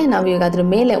ಮಾಡಾದ್ಮೇಲೆ ನಾವು ಈಗ ಅದ್ರ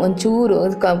ಮೇಲೆ ಒಂಚೂರು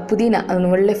ಪುದೀನ,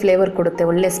 ಒಳ್ಳೆ ಫ್ಲೇವರ್ ಕೊಡುತ್ತೆ,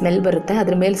 ಒಳ್ಳೆ ಸ್ಮೆಲ್ ಬರುತ್ತೆ.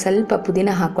 ಅದ್ರ ಮೇಲೆ ಸ್ವಲ್ಪ ಪುದೀನ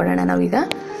ಹಾಕ್ಕೊಳ್ಳೋಣ. ನಾವೀಗ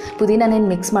ಪುದೀನನೇನು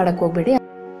ಮಿಕ್ಸ್ ಮಾಡೋಕ್ಕೆ ಹೋಗಬೇಡಿ.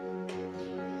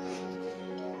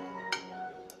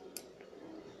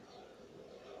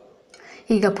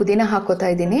 ಈಗ ಪುದೀನ ಹಾಕೋತಾ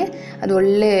ಇದ್ದೀನಿ. ಅದು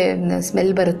ಒಳ್ಳೆ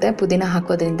ಸ್ಮೆಲ್ ಬರುತ್ತೆ ಪುದೀನ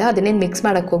ಹಾಕೋದ್ರಿಂದ. ಅದನ್ನೇನು ಮಿಕ್ಸ್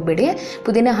ಮಾಡೋಕ್ಕೆ ಹೋಗಬೇಡಿ.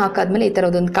 ಪುದೀನ ಹಾಕಾದ್ಮೇಲೆ ಈ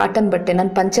ಥರದೊಂದು ಕಾಟನ್ ಬಟ್ಟೆ,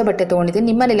 ನಾನು ಪಂಚೆ ಬಟ್ಟೆ ತೊಗೊಂಡಿದ್ದೀನಿ.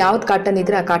 ನಿಮ್ಮನೇಲಿ ಯಾವ್ದು ಕಾಟನ್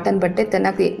ಇದ್ದರೆ ಆ ಕಾಟನ್ ಬಟ್ಟೆ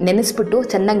ಚೆನ್ನಾಗಿ ನೆನೆಸ್ಬಿಟ್ಟು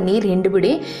ಚೆನ್ನಾಗಿ ನೀರು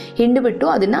ಹಿಂಡಿಬಿಟ್ಟು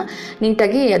ಅದನ್ನು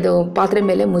ನೀಟಾಗಿ ಅದು ಪಾತ್ರೆ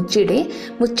ಮೇಲೆ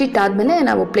ಮುಚ್ಚಿಟ್ಟಾದಮೇಲೆ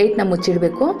ನಾವು ಪ್ಲೇಟ್ನ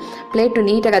ಮುಚ್ಚಿಡಬೇಕು. ಪ್ಲೇಟು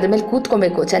ನೀಟಾಗಿ ಅದ್ರ ಮೇಲೆ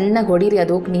ಕೂತ್ಕೊಬೇಕು. ಚೆನ್ನಾಗಿ ಹೊಡೀರಿ,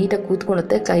 ಅದು ನೀಟಾಗಿ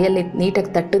ಕೂತ್ಕೊಳುತ್ತೆ. ಕೈಯಲ್ಲಿ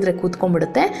ನೀಟಾಗಿ ತಟ್ಟಿದ್ರೆ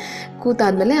ಕೂತ್ಕೊಂಡ್ಬಿಡುತ್ತೆ.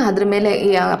 ಕೂತಾದ್ಮೇಲೆ ಅದ್ರ ಮೇಲೆ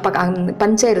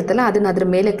ಪಂಚೆ ಇರುತ್ತಲ್ಲ ಅದನ್ನು ಅದ್ರ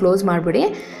ಮೇಲೆ ಕ್ಲೋಸ್ ಮಾಡಿಬಿಡಿ.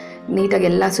 ನೀಟಾಗಿ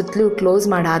ಎಲ್ಲ ಸುತ್ತಲೂ ಕ್ಲೋಸ್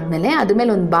ಮಾಡಾದ್ಮೇಲೆ ಅದ್ರ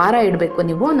ಮೇಲೆ ಒಂದು ಭಾರ ಇಡಬೇಕು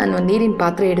ನೀವು. ನಾನು ನೀರಿನ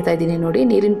ಪಾತ್ರೆ ಇಡ್ತಾ ಇದ್ದೀನಿ. ನೋಡಿ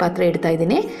ನೀರಿನ ಪಾತ್ರೆ ಇಡ್ತಾ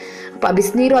ಇದ್ದೀನಿ.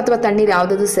 ಬಿಸಿನೀರು ಅಥವಾ ತಣ್ಣೀರು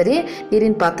ಯಾವುದಾದ್ರು ಸರಿ,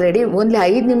 ನೀರಿನ ಪಾತ್ರೆ ಇಡಿ. ಓನ್ಲಿ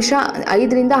 5 ನಿಮಿಷ,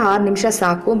 5ರಿಂದ 6 ನಿಮಿಷ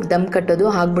ಸಾಕು ದಮ್ ಕಟ್ಟೋದು.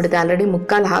 ಆಗಿಬಿಡುತ್ತೆ. ಆಲ್ರೆಡಿ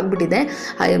ಮುಕ್ಕಾಲು ಆಗಿಬಿಟ್ಟಿದೆ.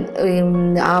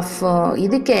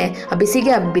 ಇದಕ್ಕೆ ಆ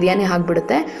ಬಿಸಿಗೆ ಆ ಬಿರಿಯಾನಿ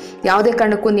ಆಗಿಬಿಡುತ್ತೆ. ಯಾವುದೇ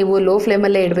ಕಾರಣಕ್ಕೂ ನೀವು ಲೋ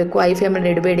ಫ್ಲೇಮಲ್ಲೇ ಇಡಬೇಕು, ಹೈ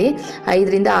ಫ್ಲೇಮಲ್ಲಿ ಇಡಬೇಡಿ.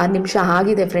 5ರಿಂದ 6 ನಿಮಿಷ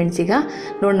ಆಗಿದೆ ಫ್ರೆಂಡ್ಸ್. ಈಗ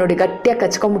ನೋಡಿ ಗಟ್ಟಿಯಾಗಿ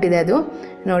ಕಚ್ಕೊಂಡ್ಬಿಟ್ಟಿದೆ ಅದು.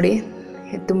 ನೋಡಿ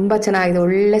ತುಂಬ ಚೆನ್ನಾಗಿದೆ,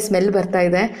 ಒಳ್ಳೆ ಸ್ಮೆಲ್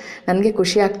ಬರ್ತಾಯಿದೆ. ನನಗೆ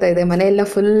ಖುಷಿ ಆಗ್ತಾಯಿದೆ. ಮನೆಯೆಲ್ಲ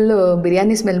ಫುಲ್ಲು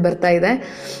ಬಿರಿಯಾನಿ ಸ್ಮೆಲ್ ಬರ್ತಾಯಿದೆ.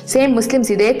 ಸೇಮ್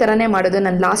ಮುಸ್ಲಿಮ್ಸ್ ಇದೇ ಥರನೇ ಮಾಡೋದು.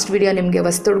 ನಾನು ಲಾಸ್ಟ್ ವಿಡಿಯೋ ನಿಮಗೆ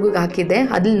ಹೊಸ್ತೊಡ್ಗಿಗೆ ಹಾಕಿದ್ದೆ,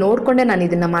 ಅದ್ರಲ್ಲಿ ನೋಡಿಕೊಂಡೆ ನಾನು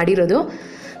ಇದನ್ನು ಮಾಡಿರೋದು.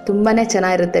 ತುಂಬಾ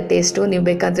ಚೆನ್ನಾಗಿರುತ್ತೆ ಟೇಸ್ಟು. ನೀವು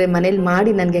ಬೇಕಾದರೆ ಮನೇಲಿ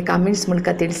ಮಾಡಿ ನನಗೆ ಕಾಮೆಂಟ್ಸ್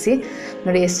ಮೂಲಕ ತಿಳಿಸಿ.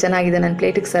 ನೋಡಿ ಎಷ್ಟು ಚೆನ್ನಾಗಿದೆ. ನಾನು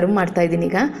ಪ್ಲೇಟಿಗೆ ಸರ್ವ್ ಮಾಡ್ತಾಯಿದ್ದೀನಿ.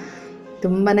 ಈಗ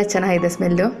ತುಂಬಾ ಚೆನ್ನಾಗಿದೆ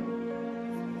smell.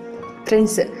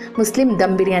 Friends, Muslim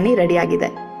dum biryani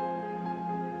ರೆಡಿಯಾಗಿದೆ.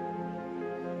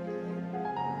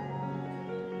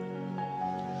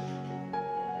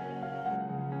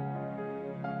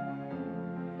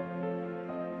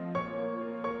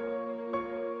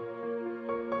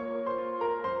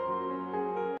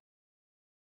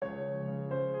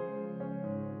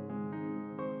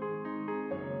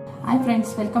 Hi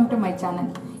friends, welcome to my channel.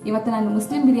 ಇವತ್ತು ನಾನು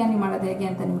ಮುಸ್ಲಿಂ ಬಿರಿಯಾನಿ ಮಾಡೋದು ಹೇಗೆ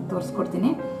ಅಂತ ನಿಮಗೆ ತೋರಿಸ್ಕೊಡ್ತೀನಿ.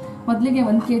 ಮೊದಲಿಗೆ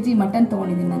 1 kg ಮಟನ್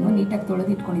ತೊಗೊಂಡಿದ್ದೀನಿ. ನಾನು ನೀಟಾಗಿ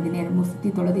ತೊಳೆದಿಟ್ಕೊಂಡಿದ್ದೀನಿ, 2-3 ಸತಿ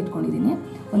ತೊಳೆದಿಟ್ಕೊಂಡಿದ್ದೀನಿ.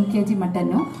 1 kg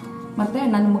ಮಟನ್ನು. ಮತ್ತು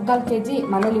ನಾನು 3/4 kg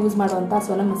ಮನೇಲಿ ಯೂಸ್ ಮಾಡುವಂಥ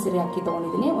ಸೋನಾ ಮಸೂರಿ ಅಕ್ಕಿ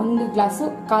ತೊಗೊಂಡಿದ್ದೀನಿ. 1 ಗ್ಲಾಸು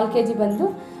 1/4 kg ಬಂದು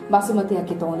ಬಾಸುಮತಿ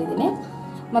ಅಕ್ಕಿ ತೊಗೊಂಡಿದ್ದೀನಿ.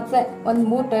 ಮತ್ತು ಒಂದು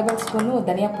 3 ಟೇಬಲ್ ಸ್ಪೂನು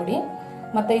ಧನಿಯಾ ಪುಡಿ,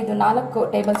 ಮತ್ತು ಇದು 4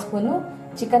 ಟೇಬಲ್ ಸ್ಪೂನು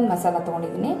ಚಿಕನ್ ಮಸಾಲ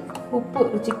ತೊಗೊಂಡಿದ್ದೀನಿ. ಉಪ್ಪು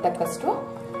ರುಚಿಗೆ ತಕ್ಕಷ್ಟು,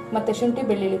 ಮತ್ತು ಶುಂಠಿ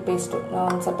ಬೆಳ್ಳುಳ್ಳಿ ಪೇಸ್ಟು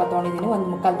ಒಂದು ಸ್ವಲ್ಪ ತೊಗೊಂಡಿದ್ದೀನಿ.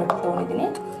 1/4 ಬಟ್ಟೆ ತೊಗೊಂಡಿದ್ದೀನಿ.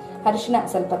 ಅರಿಶಿನ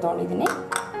ಸ್ವಲ್ಪ ತೊಗೊಂಡಿದ್ದೀನಿ.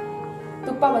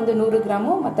 ತುಪ್ಪ ಒಂದು 100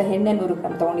 ಗ್ರಾಮು ಮತ್ತು ಎಣ್ಣೆ 100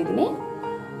 ಗ್ರಾಮ್ ತೊಗೊಂಡಿದ್ದೀನಿ.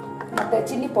 ಮತ್ತು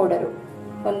ಚಿಲ್ಲಿ ಪೌಡರು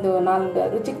ಒಂದು 4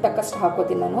 ರುಚಿಗೆ ತಕ್ಕಷ್ಟು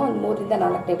ಹಾಕೋತೀನಿ ನಾನು. ಒಂದು 3ರಿಂದ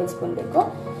 4 ಟೇಬಲ್ ಸ್ಪೂನ್ ಬೇಕು.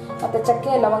 ಮತ್ತು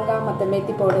ಚಕ್ಕೆ, ಲವಂಗ ಮತ್ತು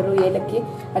ಮೇಥಿ ಪೌಡರು, ಏಲಕ್ಕಿ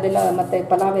ಅದೆಲ್ಲ, ಮತ್ತು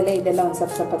ಪಲಾವ್ ಎಲೆ ಇದೆಲ್ಲ ಒಂದು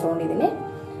ಸ್ವಲ್ಪ ತೊಗೊಂಡಿದ್ದೀನಿ.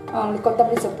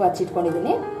 ಕೊತ್ತಂಬರಿ ಸೊಪ್ಪು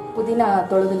ಹಚ್ಚಿಟ್ಕೊಂಡಿದ್ದೀನಿ. ಪುದೀನ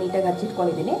ತೊಳೆದು ನೀಟಾಗಿ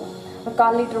ಹಚ್ಚಿಟ್ಕೊಂಡಿದ್ದೀನಿ.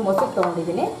 1/4 ಲೀಟ್ರ್ ಮೊಸರು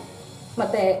ತೊಗೊಂಡಿದ್ದೀನಿ.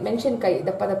 ಮತ್ತು ಮೆಣಸಿನ್ಕಾಯಿ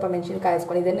ದಪ್ಪ ದಪ್ಪ ಮೆಣಸಿನ್ಕಾಯಿ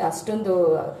ಹಚ್ಕೊಂಡಿದ್ದೀನಿ. ಅಷ್ಟೊಂದು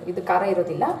ಇದು ಖಾರ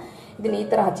ಇರೋದಿಲ್ಲ. ಇದನ್ನು ಈ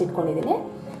ಥರ ಹಚ್ಚಿಟ್ಕೊಂಡಿದ್ದೀನಿ.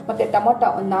 ಮತ್ತು ಟೊಮೊಟೊ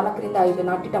ಒಂದು 4 ರಿಂದ 5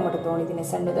 ನಾಟಿ ಟೊಮೊಟೊ ತೊಗೊಂಡಿದ್ದೀನಿ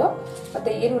ಸಣ್ಣದು. ಮತ್ತು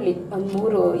ಈರುಳ್ಳಿ ಒಂದು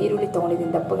 3 ಈರುಳ್ಳಿ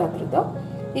ತೊಗೊಂಡಿದ್ದೀನಿ ದಪ್ಪಗೆ ಹಾಕಿದ್ದು.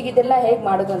 ಈಗ ಇದೆಲ್ಲ ಹೇಗೆ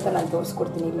ಮಾಡೋದು ಅಂತ ನಾನು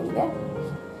ತೋರಿಸ್ಕೊಡ್ತೀನಿ ನಿಮಗೆ.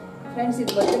 ಫ್ರೆಂಡ್ಸ್,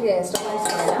 ಇದು ಬದಲಿಗೆ ಸ್ಟವ್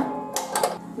ಹಾಯಿಸ್ಕೊಳ್ಳೋಣ.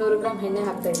 100 ಗ್ರಾಮ್ ಎಣ್ಣೆ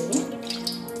ಹಾಕ್ತಾಯಿದ್ದೀನಿ.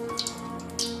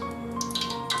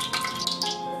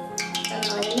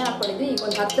 ನಾನು ಎಣ್ಣೆ ಹಾಕ್ಕೊಂಡಿದ್ದೆ. ಈಗ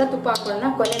ಒಂದು 10 ತುಪ್ಪ ಹಾಕೊಳ್ಳೋಣ.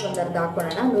 ಕೊನೆಗೆ ಒಂದು ಅರ್ಧ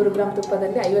ಹಾಕೊಳ್ಳೋಣ. 100 ಗ್ರಾಮ್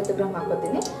ತುಪ್ಪದಲ್ಲಿ 50 ಗ್ರಾಮ್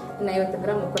ಹಾಕೋತೀನಿ. ಇನ್ನು 50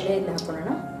 ಗ್ರಾಮ್ ಕೊನೆಯಲ್ಲಿ ಹಾಕೊಳ್ಳೋಣ.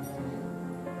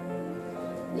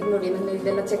 ಈಗ ನೋಡಿ, ನಾನು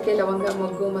ಇದೆಲ್ಲ ಚಕ್ಕೆ, ಲವಂಗ,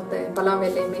 ಮೊಗ್ಗು ಮತ್ತು ಪಲಾವ್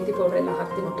ಎಲೆ, ಮೆಂತಿ ಪೌಡ್ರ್ ಎಲ್ಲ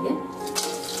ಹಾಕ್ತೀನಿ ಒಟ್ಟಿಗೆ.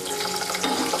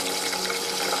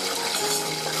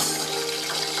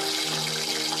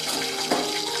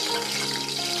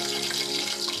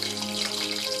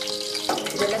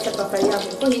 ಇದೆಲ್ಲ ಸ್ವಲ್ಪ ಫ್ರೈ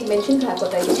ಆಗಬೇಕು. ಈಗ ಮೆಣಸಿನ್ಕಾಯಿ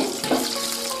ಹಾಕೋತಾ ಇದ್ದೀನಿ.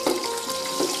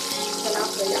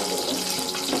 ಚೆನ್ನಾಗಿ ಫ್ರೈ ಆಗಬೇಕು.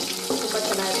 ತುಂಬ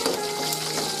ಚೆನ್ನಾಗಿರುತ್ತೆ.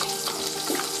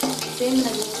 ಸೇಮ್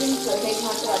ನಾನು ಮೆಣಸಿನ್ಕಾಯಿ ಹೇಗೆ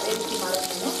ಮಾಡ್ತಾರೆ ಅದೇ ರೀತಿ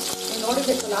ಮಾಡೋದು. ನೀವು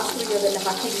ನೋಡಿಬೇಕು, ಲಾಸ್ಟ್ ವೀಡಿಯೋದೆಲ್ಲ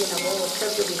ಹಾಕಿದ್ವಿ ನಾವು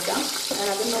ಒಟ್ಟದ್ದು ದಿವಸ. ನಾನು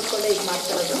ಅದನ್ನು ನೋಡಿಕೊಂಡೆ ಈಗ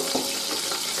ಮಾಡ್ತಿರೋದು.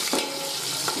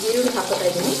 ಈರುಳ್ಳಿ ಹಾಕೋತಾ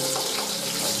ಇದ್ದೀನಿ.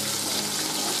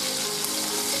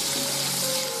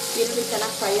 ಈರುಳ್ಳಿ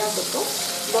ಚೆನ್ನಾಗಿ ಫ್ರೈ ಆಗಬೇಕು.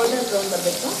 ಗೋಲ್ಡನ್ ಬ್ರೌನ್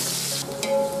ಬರಬೇಕು.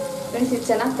 ಫ್ರೆಂಡ್ಸ್, ಇದು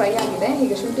ಚೆನ್ನಾಗಿ ಫ್ರೈ ಆಗಿದೆ.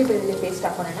 ಈಗ ಶುಂಠಿ ಬೆಳ್ಳುಳ್ಳಿ ಪೇಸ್ಟ್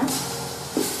ಹಾಕೋಣ.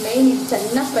 ಮೇಯ್ನ್ ಇದು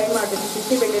ಚೆನ್ನಾಗಿ ಫ್ರೈ ಮಾಡಬೇಕು.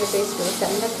 ಶುಂಠಿ ಬೆಳ್ಳುಳ್ಳಿ ಪೇಸ್ಟು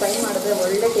ಚೆನ್ನಾಗಿ ಫ್ರೈ ಮಾಡಿದ್ರೆ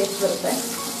ಒಳ್ಳೆ ಟೇಸ್ಟ್ ಬರುತ್ತೆ.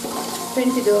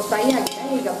 ಫ್ರೆಂಡ್ಸ್, ಇದು ಫ್ರೈ ಆಗಿದೆ.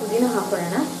 ಈಗ ಪುದೀನ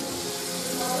ಹಾಕೊಳ್ಳೋಣ.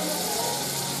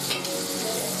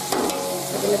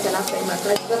 ಅದೆಲ್ಲ ಚೆನ್ನಾಗಿ ಫ್ರೈ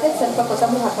ಮಾಡ್ಕೊಳ್ಳೋಣ. ಜೊತೆಗೆ ಸ್ವಲ್ಪ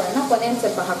ಕೊತ್ತಂಬರಿ ಹಾಕೊಳ್ಳೋಣ. ಕೊನೆಯಲ್ಲಿ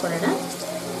ಸ್ವಲ್ಪ ಹಾಕೊಳ್ಳೋಣ.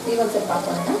 ಈಗ ಒಂದು ಸ್ವಲ್ಪ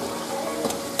ಹಾಕೊಳ್ಳೋಣ.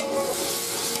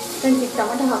 ಫ್ರೆಂಡ್ಸ್, ಈಗ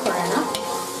ಟೊಮೆಟೊ ಹಾಕೊಳ್ಳೋಣ.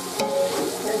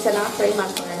 ಚೆನ್ನಾಗಿ ಫ್ರೈ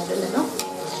ಮಾಡ್ಕೊಳ್ಳೋಣ ಅದೆಲ್ಲನೂ.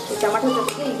 ಈ ಟೊಮೆಟೊ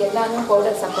ಜೊತೆಗೆ ಈಗೆಲ್ಲನೂ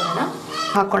ಪೌಡರ್ಸ್ ಹಾಕೊಳ್ಳೋಣ.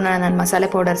 ನಾನು ಮಸಾಲೆ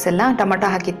ಪೌಡರ್ಸ್ ಎಲ್ಲ ಟೊಮೆಟೊ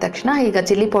ಹಾಕಿದ ತಕ್ಷಣ ಈಗ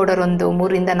ಚಿಲ್ಲಿ ಪೌಡರ್ ಒಂದು 3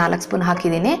 ರಿಂದ 4 ಸ್ಪೂನ್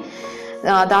ಹಾಕಿದ್ದೀನಿ.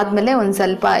 ಅದಾದಮೇಲೆ ಒಂದು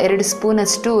ಸ್ವಲ್ಪ 2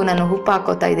 ಸ್ಪೂನಷ್ಟು ನಾನು ಉಪ್ಪು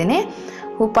ಹಾಕೋತಾ ಇದ್ದೀನಿ.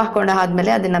 ಉಪ್ಪು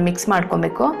ಹಾಕೊಂಡಾದ್ಮೇಲೆ ಅದನ್ನು ಮಿಕ್ಸ್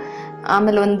ಮಾಡ್ಕೊಬೇಕು.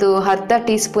 ಆಮೇಲೆ ಒಂದು ಅರ್ಧ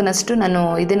ಟೀ ಸ್ಪೂನಷ್ಟು ನಾನು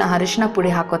ಇದನ್ನು ಅರಿಶಿನ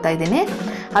ಪುಡಿ ಹಾಕೋತಾ ಇದ್ದೀನಿ.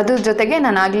 ಅದ್ರ ಜೊತೆಗೆ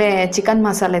ನಾನು ಆಗಲೇ ಚಿಕನ್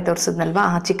ಮಸಾಲೆ ತೋರಿಸಿದ್ನಲ್ವಾ,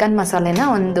 ಆ ಚಿಕನ್ ಮಸಾಲೆನ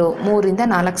ಒಂದು 3 ರಿಂದ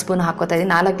 4 ಸ್ಪೂನ್ ಹಾಕೋತಾ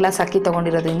ಇದ್ದೀನಿ. 4 ಗ್ಲಾಸ್ ಅಕ್ಕಿ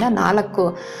ತೊಗೊಂಡಿರೋದ್ರಿಂದ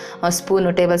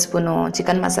 4 ಟೇಬಲ್ ಸ್ಪೂನು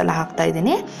ಚಿಕನ್ ಮಸಾಲ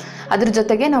ಹಾಕ್ತಾಯಿದ್ದೀನಿ. ಅದ್ರ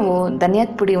ಜೊತೆಗೆ ನಾವು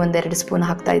ಧನಿಯಾದ ಪುಡಿ 1-2 ಸ್ಪೂನ್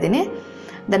ಹಾಕ್ತಾಯಿದ್ದೀನಿ.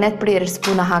 ಧನಿಯಾದ ಪುಡಿ 2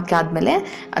 ಸ್ಪೂನ್ ಹಾಕಿ ಆದಮೇಲೆ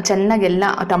ಚೆನ್ನಾಗೆಲ್ಲ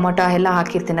ಟೊಮೊಟೊ ಎಲ್ಲ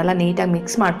ಹಾಕಿರ್ತೀನಲ್ಲ, ನೀಟಾಗಿ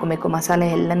ಮಿಕ್ಸ್ ಮಾಡ್ಕೊಬೇಕು. ಮಸಾಲೆ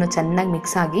ಎಲ್ಲನೂ ಚೆನ್ನಾಗಿ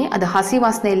ಮಿಕ್ಸ್ ಆಗಿ ಅದು ಹಸಿ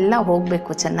ವಾಸನೆ ಎಲ್ಲ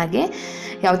ಹೋಗಬೇಕು ಚೆನ್ನಾಗಿ.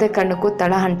 ಯಾವುದೇ ಕಾರಣಕ್ಕೂ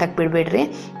ತಳ ಹಂಟಕ್ಕೆ ಬಿಡಬೇಡ್ರಿ.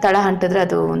 ತಳ ಹಂಟಿದ್ರೆ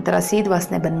ಅದು ಒಂಥರ ಸೀದ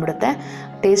ವಾಸನೆ ಬಂದ್ಬಿಡುತ್ತೆ,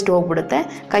 ಟೇಸ್ಟ್ ಹೋಗ್ಬಿಡುತ್ತೆ.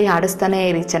 ಕೈ ಆಡಿಸ್ತಾನೇ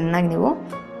ಇರಿ ಚೆನ್ನಾಗಿ ನೀವು.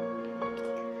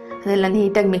 ಅದೆಲ್ಲ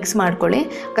ನೀಟಾಗಿ ಮಿಕ್ಸ್ ಮಾಡ್ಕೊಳ್ಳಿ.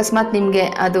 ಅಕಸ್ಮಾತ್ ನಿಮಗೆ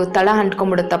ಅದು ತಳ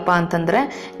ಅಂಟ್ಕೊಂಡ್ಬಿಡುತ್ತಪ್ಪ ಅಂತಂದರೆ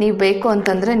ನೀವು ಬೇಕು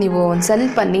ಅಂತಂದರೆ ನೀವು ಒಂದು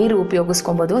ಸ್ವಲ್ಪ ನೀರು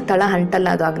ಉಪಯೋಗಿಸ್ಕೊಬೋದು. ತಳ ಅಂಟಲ್ಲ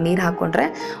ಅದು ಆಗ ನೀರು ಹಾಕ್ಕೊಂಡ್ರೆ.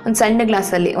 ಒಂದು ಸಣ್ಣ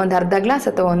ಗ್ಲಾಸಲ್ಲಿ ಒಂದು ಅರ್ಧ ಗ್ಲಾಸ್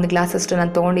ಅಥವಾ 1 ಗ್ಲಾಸಷ್ಟು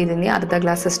ನಾನು ತೊಗೊಂಡಿದ್ದೀನಿ. ಅರ್ಧ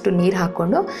ಗ್ಲಾಸಷ್ಟು ನೀರು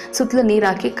ಹಾಕ್ಕೊಂಡು ಸುತ್ತಲೂ ನೀರು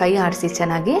ಹಾಕಿ ಕೈ ಆಡಿಸಿ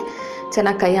ಚೆನ್ನಾಗಿ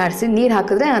ಕೈ ಆಡಿಸಿ. ನೀರು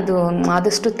ಹಾಕಿದ್ರೆ ಅದು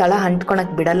ಆದಷ್ಟು ತಳ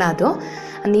ಅಂಟ್ಕೊಳಕ್ಕೆ ಬಿಡಲ್ಲ. ಅದು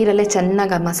ನೀರಲ್ಲೇ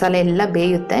ಚೆನ್ನಾಗಿ ಆ ಮಸಾಲೆ ಎಲ್ಲ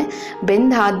ಬೇಯುತ್ತೆ.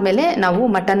 ಬೆಂದಾದಮೇಲೆ ನಾವು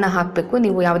ಮಟನ್ನ ಹಾಕಬೇಕು.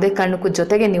 ನೀವು ಯಾವುದೇ ಕಾರಣಕ್ಕೂ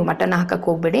ಜೊತೆಗೆ ನೀವು ಮಟನ್ನ ಹಾಕಕ್ಕೆ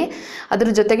ಹೋಗಬೇಡಿ. ಅದ್ರ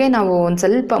ಜೊತೆಗೆ ನಾವು ಒಂದು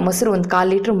ಸ್ವಲ್ಪ ಮೊಸರು, 1/4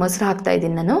 ಲೀಟ್ರ್ ಮೊಸರು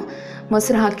ಹಾಕ್ತಾಯಿದ್ದೀನಿ ನಾನು.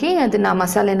 ಮೊಸರು ಹಾಕಿ ಅದನ್ನು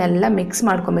ಮಸಾಲೆನೆಲ್ಲ ಮಿಕ್ಸ್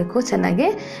ಮಾಡ್ಕೊಬೇಕು ಚೆನ್ನಾಗಿ.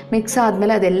 ಮಿಕ್ಸ್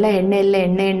ಆದಮೇಲೆ ಅದೆಲ್ಲ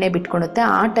ಎಣ್ಣೆ ಬಿಟ್ಕೊಳುತ್ತೆ.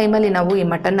 ಆ ಟೈಮಲ್ಲಿ ನಾವು ಈ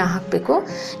ಮಟನ್ನ ಹಾಕಬೇಕು.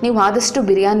 ನೀವು ಆದಷ್ಟು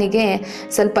ಬಿರಿಯಾನಿಗೆ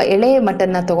ಸ್ವಲ್ಪ ಎಳೆ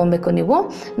ಮಟನ್ನ ತೊಗೊಬೇಕು ನೀವು.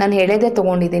 ನಾನು ಎಳೆದೇ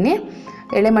ತೊಗೊಂಡಿದ್ದೀನಿ.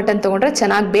 ಎಳೆ ಮಟನ್ ತೊಗೊಂಡ್ರೆ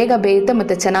ಚೆನ್ನಾಗಿ ಬೇಗ ಬೇಯುತ್ತೆ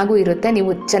ಮತ್ತು ಚೆನ್ನಾಗೂ ಇರುತ್ತೆ.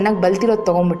 ನೀವು ಚೆನ್ನಾಗಿ ಬಲ್ತಿರೋದು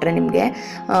ತೊಗೊಂಬಿಟ್ರೆ ನಿಮಗೆ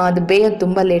ಅದು ಬೇಯೋದು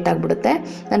ತುಂಬ ಲೇಟ್ ಆಗಿಬಿಡುತ್ತೆ.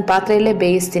 ನಾನು ಪಾತ್ರೆಯಲ್ಲೇ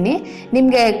ಬೇಯಿಸ್ತೀನಿ.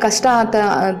 ನಿಮಗೆ ಕಷ್ಟ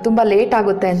ತುಂಬ ಲೇಟ್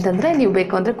ಆಗುತ್ತೆ ಅಂತಂದರೆ ನೀವು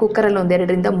ಬೇಕು ಅಂದರೆ ಕುಕ್ಕರಲ್ಲಿ 1-2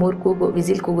 ರಿಂದ 3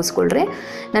 ವಿಸಿಲ್ ಕೂಗಿಸ್ಕೊಳ್ರಿ.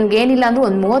 ನನಗೇನಿಲ್ಲ ಅಂದರೂ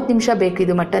ಒಂದು 30 ನಿಮಿಷ ಬೇಕು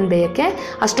ಇದು ಮಟನ್ ಬೇಯೋಕ್ಕೆ.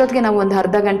 ಅಷ್ಟೊತ್ತಿಗೆ ನಾವು ಒಂದು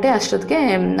ಅರ್ಧ ಗಂಟೆ ಅಷ್ಟೊತ್ತಿಗೆ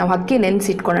ನಾವು ಅಕ್ಕಿ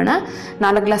ನೆನೆಸಿಟ್ಕೊಳ್ಳೋಣ.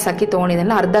 4 ಗ್ಲಾಸ್ ಅಕ್ಕಿ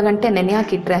ತೊಗೊಂಡಿದ್ದೆನಲ್ಲ, ಅರ್ಧ ಗಂಟೆ ನೆನೆ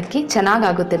ಹಾಕಿಟ್ರೆ ಅಕ್ಕಿ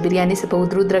ಚೆನ್ನಾಗಾಗುತ್ತೆ. ಬಿರಿಯಾನಿ ಸ್ವಲ್ಪ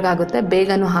ಉದ್ರುದ್ರಾಗುತ್ತೆ,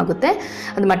 ಬೇಗನೂ ಆಗುತ್ತೆ.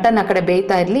 ಅದು ಮಟನ್ ಆ ಕಡೆ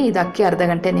ಬೇಯ್ತಾ ಇರಲಿ, ಇದು ಅಕ್ಕಿ ಅರ್ಧ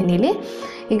ಗಂಟೆ ನೆನೀಲಿ.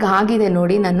 ಈಗ ಆಗಿದೆ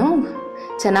ನೋಡಿ. ನಾನು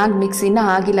ಚೆನ್ನಾಗಿ ಮಿಕ್ಸ್, ಇನ್ನೂ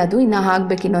ಆಗಿಲ್ಲ ಅದು, ಇನ್ನೂ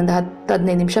ಆಗಬೇಕು. ಇನ್ನೊಂದು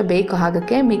 10-15 ನಿಮಿಷ ಬೇಕು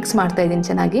ಆಗೋಕ್ಕೆ. ಮಿಕ್ಸ್ ಮಾಡ್ತಾಯಿದ್ದೀನಿ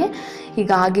ಚೆನ್ನಾಗಿ.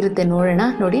 ಈಗ ಆಗಿರುತ್ತೆ ನೋಡೋಣ.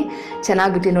 ನೋಡಿ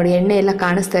ಚೆನ್ನಾಗಿಬಿಟ್ಟು ನೋಡಿ, ಎಣ್ಣೆ ಎಲ್ಲ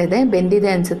ಕಾಣಿಸ್ತಾ ಇದೆ,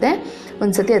 ಬೆಂದಿದೆ ಅನಿಸುತ್ತೆ.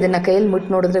 ಒಂದು ಸತಿ ಅದನ್ನು ಕೈಯಲ್ಲಿ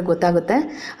ಮುಟ್ಟು ನೋಡಿದ್ರೆ ಗೊತ್ತಾಗುತ್ತೆ.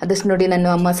 ಅದಷ್ಟು ನೋಡಿ,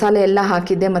 ನಾನು ಮಸಾಲೆ ಎಲ್ಲ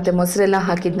ಹಾಕಿದ್ದೆ ಮತ್ತು ಮೊಸರೆಲ್ಲ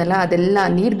ಹಾಕಿದ್ನಲ್ಲ, ಅದೆಲ್ಲ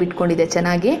ನೀರು ಬಿಟ್ಕೊಂಡಿದೆ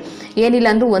ಚೆನ್ನಾಗಿ. ಏನಿಲ್ಲ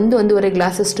ಅಂದರೂ 1-1.5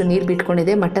 ಗ್ಲಾಸಷ್ಟು ನೀರು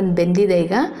ಬಿಟ್ಕೊಂಡಿದೆ. ಮಟನ್ ಬೆಂದಿದೆ.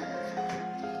 ಈಗ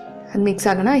ಅದು ಮಿಕ್ಸ್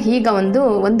ಆಗೋಣ. ಈಗ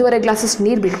 1-1.5 ಗ್ಲಾಸಷ್ಟು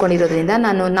ನೀರು ಬಿಟ್ಕೊಂಡಿರೋದ್ರಿಂದ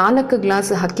ನಾನು 4 ಗ್ಲಾಸ್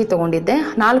ಅಕ್ಕಿ ತೊಗೊಂಡಿದ್ದೆ.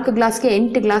 4 ಗ್ಲಾಸ್ಗೆ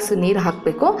 8 ಗ್ಲಾಸ್ ನೀರು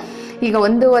ಹಾಕಬೇಕು. ಈಗ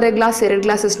 1.5 ಗ್ಲಾಸ್ 2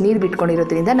 ಗ್ಲಾಸಷ್ಟು ನೀರು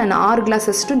ಬಿಟ್ಕೊಂಡಿರೋದ್ರಿಂದ ನಾನು 6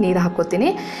 ಗ್ಲಾಸಷ್ಟು ನೀರು ಹಾಕ್ಕೋತೀನಿ.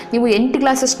 ನೀವು 8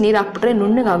 ಗ್ಲಾಸಷ್ಟು ನೀರು ಹಾಕ್ಬಿಟ್ರೆ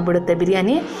ನುಣ್ಣಗಾಗ್ಬಿಡುತ್ತೆ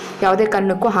ಬಿರಿಯಾನಿ. ಯಾವುದೇ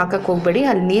ಕಾರಣಕ್ಕೂ ಹಾಕಕ್ಕೆ ಹೋಗಬೇಡಿ,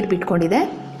 ಅಲ್ಲಿ ನೀರು ಬಿಟ್ಕೊಂಡಿದೆ.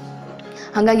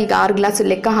 ಹಾಗಾಗಿ ಈಗ 6 ಗ್ಲಾಸ್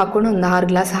ಲೆಕ್ಕ ಹಾಕ್ಕೊಂಡು ಒಂದು 6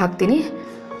 ಗ್ಲಾಸ್ ಹಾಕ್ತೀನಿ.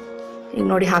 ಈಗ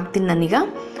ನೋಡಿ ಹಾಕ್ತೀನಿ ನಾನೀಗ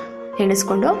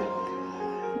ಎಣಿಸ್ಕೊಂಡು.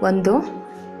 1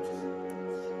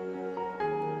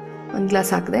 ಗ್ಲಾಸ್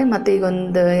ಹಾಕಿದೆ. ಮತ್ತು ಈಗ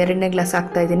 2ನೇ ಗ್ಲಾಸ್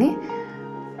ಹಾಕ್ತಾಯಿದ್ದೀನಿ.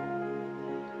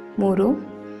 3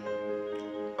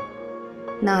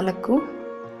 4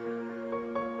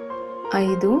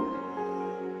 5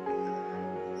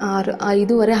 6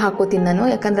 5.5 ಹಾಕೋತೀನಿ ನಾನು,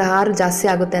 ಯಾಕಂದರೆ 6 ಜಾಸ್ತಿ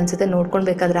ಆಗುತ್ತೆ ಅನಿಸುತ್ತೆ, ನೋಡ್ಕೊಂಡು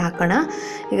ಬೇಕಾದರೆ ಹಾಕೋಣ.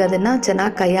 ಈಗ ಅದನ್ನು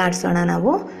ಚೆನ್ನಾಗಿ ಕೈ ಆಡಿಸೋಣ.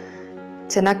 ನಾವು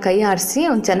ಚೆನ್ನಾಗಿ ಕೈ ಆಡಿಸಿ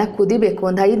ಒಂದು ಚೆನ್ನಾಗಿ ಕುದಿಬೇಕು.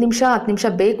 ಒಂದು 5 ನಿಮಿಷ 10 ನಿಮಿಷ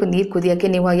ಬೇಕು ನೀರು ಕುದಿಯೋಕ್ಕೆ.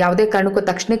 ನೀವು ಯಾವುದೇ ಕಾರಣಕ್ಕೂ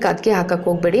ತಕ್ಷಣಕ್ಕೆ ಅಕ್ಕಿ ಹಾಕಕ್ಕೆ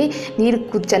ಹೋಗಬೇಡಿ. ನೀರು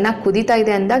ಚೆನ್ನಾಗಿ ಕುದೀತಾ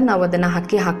ಇದೆ ಅಂದಾಗ ನಾವು ಅದನ್ನು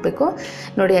ಅಕ್ಕಿ ಹಾಕಬೇಕು.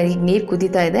 ನೋಡಿ ಈಗ ನೀರು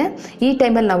ಕುದೀತಾ ಇದೆ. ಈ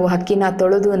ಟೈಮಲ್ಲಿ ನಾವು ಅಕ್ಕಿನ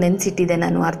ತೊಳೆದು ನೆನೆಸಿಟ್ಟಿದ್ದೆ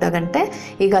ನಾನು ಅರ್ಧ ಗಂಟೆ.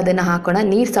 ಈಗ ಅದನ್ನು ಹಾಕೋಣ.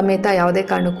 ನೀರು ಸಮೇತ ಯಾವುದೇ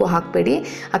ಕಾರಣಕ್ಕೂ ಹಾಕಬೇಡಿ,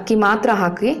 ಅಕ್ಕಿ ಮಾತ್ರ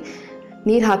ಹಾಕಿ.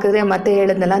 ನೀರು ಹಾಕಿದ್ರೆ ಮತ್ತೆ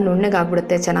ಹೇಳಿದ್ನಲ್ಲ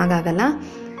ನುಣ್ಣಗಾಗ್ಬಿಡುತ್ತೆ, ಚೆನ್ನಾಗಾಗಲ್ಲ.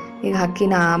 ಈಗ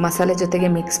ಅಕ್ಕಿನ ಮಸಾಲೆ ಜೊತೆಗೆ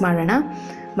ಮಿಕ್ಸ್ ಮಾಡೋಣ.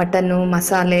 ಮಟನ್ನು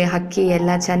ಮಸಾಲೆ ಅಕ್ಕಿ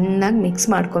ಎಲ್ಲ ಚೆನ್ನಾಗಿ ಮಿಕ್ಸ್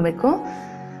ಮಾಡ್ಕೊಬೇಕು.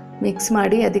 ಮಿಕ್ಸ್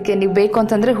ಮಾಡಿ ಅದಕ್ಕೆ ನೀವು ಬೇಕು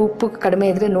ಅಂತಂದರೆ ಉಪ್ಪು ಕಡಿಮೆ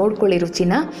ಇದ್ದರೆ ನೋಡ್ಕೊಳ್ಳಿ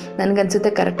ರುಚಿನ. ನನಗನ್ಸುತ್ತೆ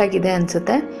ಕರೆಕ್ಟಾಗಿದೆ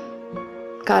ಅನಿಸುತ್ತೆ.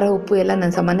 ಖಾರ ಉಪ್ಪು ಎಲ್ಲ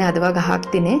ನಾನು ಸಾಮಾನ್ಯ ಹದವಾಗ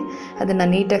ಹಾಕ್ತೀನಿ. ಅದನ್ನು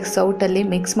ನೀಟಾಗಿ ಸೌಟಲ್ಲಿ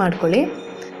ಮಿಕ್ಸ್ ಮಾಡ್ಕೊಳ್ಳಿ.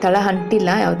 ತಳ ಅಂಟಿಲ್ಲ,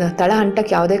 ತಳ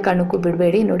ಅಂಟಕ್ಕೆ ಯಾವುದೇ ಕಾರಣಕ್ಕೂ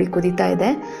ಬಿಡಬೇಡಿ. ನೋಡಿ ಕುದೀತಾ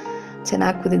ಇದೆ,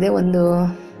 ಚೆನ್ನಾಗಿ ಕುದಿದೆ. ಒಂದು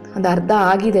ಅರ್ಧ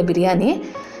ಆಗಿದೆ ಬಿರಿಯಾನಿ,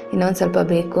 ಇನ್ನೊಂದು ಸ್ವಲ್ಪ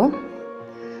ಬೇಕು.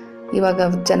 ಇವಾಗ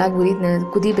ಚೆನ್ನಾಗಿ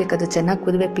ಕುದಿಬೇಕದು, ಚೆನ್ನಾಗಿ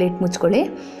ಕುದಿಬೇಕು. ಪ್ಲೇಟ್ ಮುಚ್ಕೊಳ್ಳಿ.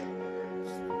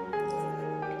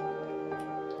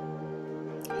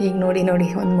 ಈಗ ನೋಡಿ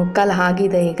ಒಂದು ಮುಕ್ಕಾಲು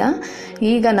ಆಗಿದೆ.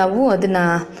 ಈಗ ನಾವು ಅದನ್ನು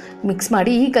ಮಿಕ್ಸ್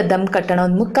ಮಾಡಿ ಈಗ ದಮ್ ಕಟ್ಟೋಣ.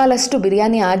 ಒಂದು ಮುಕ್ಕಾಲಷ್ಟು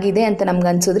ಬಿರಿಯಾನಿ ಆಗಿದೆ ಅಂತ ನಮ್ಗೆ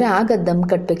ಅನಿಸಿದ್ರೆ ಆಗ ದಮ್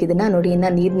ಕಟ್ಟಬೇಕು. ಇದನ್ನು ನೋಡಿ ಇನ್ನೂ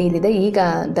ನೀರಿದೆ. ಈಗ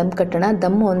ದಮ್ ಕಟ್ಟೋಣ.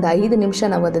 ದಮ್ಮು ಒಂದು 5 ನಿಮಿಷ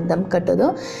ನಾವು ಅದನ್ನು ದಮ್ ಕಟ್ಟೋದು.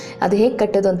 ಅದು ಹೇಗೆ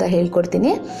ಕಟ್ಟೋದು ಅಂತ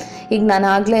ಹೇಳ್ಕೊಡ್ತೀನಿ. ಈಗ ನಾನು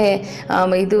ಆಗಲೇ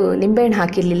ಇದು ನಿಂಬೆಹಣ್ಣು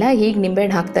ಹಾಕಿರಲಿಲ್ಲ, ಈಗ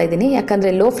ನಿಂಬೆಹಣ್ಣು ಹಾಕ್ತಾಯಿದ್ದೀನಿ.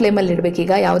 ಯಾಕಂದರೆ ಲೋ ಫ್ಲೇಮಲ್ಲಿ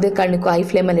ಇಡಬೇಕೀಗ, ಯಾವುದೇ ಕಾರಣಕ್ಕೂ ಹೈ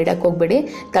ಫ್ಲೇಮಲ್ಲಿ ಇಡಕ್ಕೆ ಹೋಗಬೇಡಿ,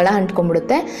 ತಳ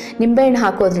ಅಂಟ್ಕೊಂಡ್ಬಿಡುತ್ತೆ. ನಿಂಬೆಹಣ್ಣು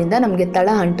ಹಾಕೋದ್ರಿಂದ ನಮಗೆ ತಳ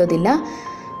ಅಂಟೋದಿಲ್ಲ.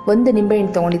 1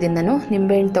 ನಿಂಬೆಹಣ್ಣು ತೊಗೊಂಡಿದ್ದೀನಿ ನಾನು.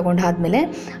 ನಿಂಬೆಹಣ್ಣು ತೊಗೊಂಡಾದ್ಮೇಲೆ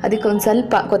ಅದಕ್ಕೆ ಒಂದು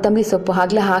ಸ್ವಲ್ಪ ಕೊತ್ತಂಬರಿ ಸೊಪ್ಪು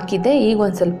ಆಗಲೇ ಹಾಕಿದ್ದೆ, ಈಗ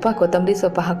ಒಂದು ಸ್ವಲ್ಪ ಕೊತ್ತಂಬರಿ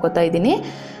ಸೊಪ್ಪು ಹಾಕ್ಕೋತಾ ಇದ್ದೀನಿ.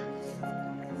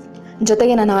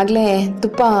 ಜೊತೆಗೆ ನಾನು ಆಗಲೇ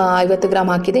ತುಪ್ಪ 50 ಗ್ರಾಮ್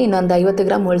ಹಾಕಿದ್ದೆ, ಇನ್ನೊಂದು 50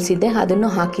 ಗ್ರಾಮ್ ಉಳಿಸಿದ್ದೆ, ಅದನ್ನು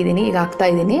ಹಾಕಿದ್ದೀನಿ. ಈಗ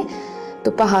ಹಾಕ್ತಾಯಿದ್ದೀನಿ.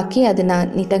 ತುಪ್ಪ ಹಾಕಿ ಅದನ್ನು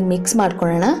ನೀಟಾಗಿ ಮಿಕ್ಸ್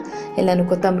ಮಾಡ್ಕೊಳ್ಳೋಣ. ಎಲ್ಲನೂ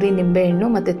ಕೊತ್ತಂಬರಿ, ನಿಂಬೆಹಣ್ಣು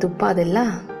ಮತ್ತು ತುಪ್ಪ ಅದೆಲ್ಲ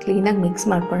ಕ್ಲೀನಾಗಿ ಮಿಕ್ಸ್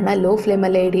ಮಾಡ್ಕೊಳ್ಳೋಣ. ಲೋ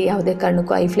ಫ್ಲೇಮಲ್ಲೇ ಇಡಿ, ಯಾವುದೇ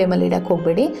ಕಾರಣಕ್ಕೂ ಹೈ ಫ್ಲೇಮಲ್ಲಿ ಇಡಕ್ಕೆ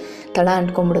ಹೋಗಬೇಡಿ, ತಳ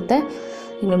ಅಂಟ್ಕೊಂಡ್ಬಿಡುತ್ತೆ.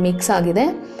 ಇನ್ನು ಮಿಕ್ಸ್ ಆಗಿದೆ.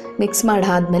 ಮಿಕ್ಸ್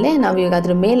ಮಾಡಾದ್ಮೇಲೆ ನಾವು ಈಗ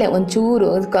ಅದ್ರ ಮೇಲೆ ಒಂಚೂರು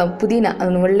ಪುದೀನ,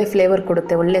 ಒಳ್ಳೆ ಫ್ಲೇವರ್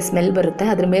ಕೊಡುತ್ತೆ, ಒಳ್ಳೆ ಸ್ಮೆಲ್ ಬರುತ್ತೆ.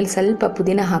 ಅದ್ರ ಮೇಲೆ ಸ್ವಲ್ಪ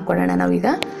ಪುದೀನ ಹಾಕ್ಕೊಳ್ಳೋಣ. ನಾವೀಗ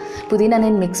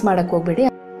ಪುದೀನನೇನು ಮಿಕ್ಸ್ ಮಾಡೋಕ್ಕೆ ಹೋಗಬೇಡಿ.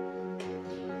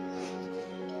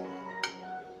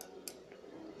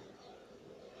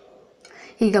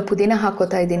 ಈಗ ಪುದೀನ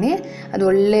ಹಾಕೋತಾ ಇದ್ದೀನಿ. ಅದು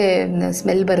ಒಳ್ಳೆ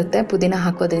ಸ್ಮೆಲ್ ಬರುತ್ತೆ ಪುದೀನ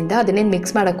ಹಾಕೋದ್ರಿಂದ. ಅದನ್ನೇನು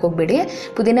ಮಿಕ್ಸ್ ಮಾಡೋಕ್ಕೆ ಹೋಗಬೇಡಿ.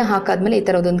 ಪುದೀನ ಹಾಕಾದ್ಮೇಲೆ ಈ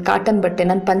ಥರದೊಂದು ಕಾಟನ್ ಬಟ್ಟೆ,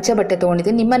 ನಾನು ಪಂಚೆ ಬಟ್ಟೆ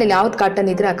ತೊಗೊಂಡಿದ್ದೀನಿ. ನಿಮ್ಮನೇಲಿ ಯಾವ್ದು ಕಾಟನ್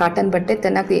ಇದ್ದರೆ ಆ ಕಾಟನ್ ಬಟ್ಟೆ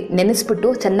ಚೆನ್ನಾಗಿ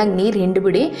ನೆನೆಸ್ಬಿಟ್ಟು ಚೆನ್ನಾಗಿ ನೀರು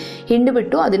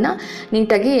ಹಿಂಡಿಬಿಟ್ಟು ಅದನ್ನು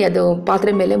ನೀಟಾಗಿ ಅದು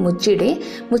ಪಾತ್ರೆ ಮೇಲೆ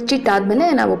ಮುಚ್ಚಿಟ್ಟಾದಮೇಲೆ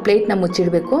ನಾವು ಪ್ಲೇಟ್ನ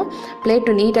ಮುಚ್ಚಿಡಬೇಕು. ಪ್ಲೇಟು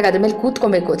ನೀಟಾಗಿ ಅದ್ರ ಮೇಲೆ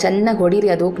ಕೂತ್ಕೊಬೇಕು. ಚೆನ್ನಾಗಿ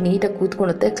ಹೊಡೀರಿ, ಅದು ನೀಟಾಗಿ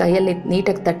ಕೂತ್ಕೊಳುತ್ತೆ. ಕೈಯಲ್ಲಿ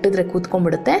ನೀಟಾಗಿ ತಟ್ಟಿದ್ರೆ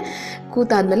ಕೂತ್ಕೊಂಡ್ಬಿಡುತ್ತೆ.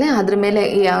 ಕೂತಾದ್ಮೇಲೆ ಅದ್ರ ಮೇಲೆ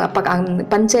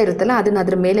ಪಂಚೆ ಇರುತ್ತಲ್ಲ ಅದನ್ನು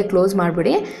ಅದ್ರ ಮೇಲೆ ಕ್ಲೋಸ್ ಮಾಡಿಬಿಡಿ.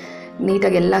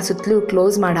 ನೀಟಾಗಿ ಎಲ್ಲ ಸುತ್ತಲೂ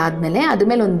ಕ್ಲೋಸ್ ಮಾಡಾದ್ಮೇಲೆ ಅದ್ರ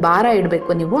ಮೇಲೆ ಒಂದು ಭಾರ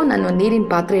ಇಡಬೇಕು ನೀವು. ನಾನು ನೀರಿನ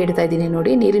ಪಾತ್ರೆ ಇಡ್ತಾ ಇದ್ದೀನಿ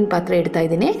ನೋಡಿ, ನೀರಿನ ಪಾತ್ರೆ ಇಡ್ತಾ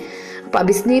ಇದ್ದೀನಿ.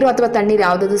 ಬಿಸಿನೀರು ಅಥವಾ ತಣ್ಣೀರು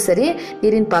ಯಾವುದಾದ್ರು ಸರಿ,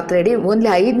 ನೀರಿನ ಪಾತ್ರೆ ಇಡಿ. ಓನ್ಲಿ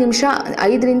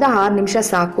 5 ರಿಂದ 6 ನಿಮಿಷ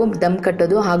ಸಾಕು ದಮ್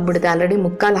ಕಟ್ಟೋದು. ಆಗಿಬಿಡುತ್ತೆ. ಆಲ್ರೆಡಿ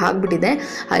ಮುಕ್ಕಾಲು ಆಗಿಬಿಟ್ಟಿದೆ.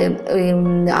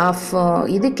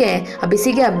 ಇದಕ್ಕೆ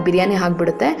ಬಿಸಿಗೆ ಬಿರಿಯಾನಿ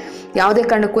ಆಗಿಬಿಡುತ್ತೆ. ಯಾವುದೇ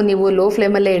ಕಾರಣಕ್ಕೂ ನೀವು ಲೋ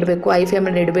ಫ್ಲೇಮಲ್ಲೇ ಇಡಬೇಕು, ಹೈ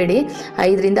ಫ್ಲೇಮಲ್ಲಿ ಇಡಬೇಡಿ.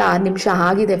 5 ರಿಂದ 6 ನಿಮಿಷ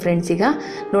ಆಗಿದೆ ಫ್ರೆಂಡ್ಸ್. ಈಗ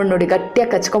ನೋಡಿ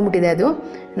ಗಟ್ಟಿಯಾಗಿ ಕಚ್ಕೊಂಡ್ಬಿಟ್ಟಿದೆ ಅದು.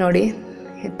 ನೋಡಿ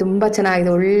ತುಂಬ ಚೆನ್ನಾಗಿದೆ,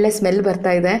 ಒಳ್ಳೆ ಸ್ಮೆಲ್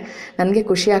ಬರ್ತಾ ಇದೆ. ನನಗೆ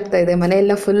ಖುಷಿ ಆಗ್ತಾ ಇದೆ.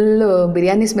 ಮನೆಯೆಲ್ಲ ಫುಲ್ಲು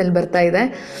ಬಿರಿಯಾನಿ ಸ್ಮೆಲ್ ಬರ್ತಾ ಇದೆ.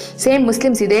 ಸೇಮ್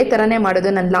ಮುಸ್ಲಿಮ್ಸ್ ಇದೇ ಥರನೇ ಮಾಡೋದು.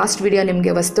 ನಾನು ಲಾಸ್ಟ್ ವಿಡಿಯೋ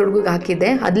ನಿಮಗೆ ಹೊಸ್ತೊಡ್ಗಿಗೆ ಹಾಕಿದ್ದೆ,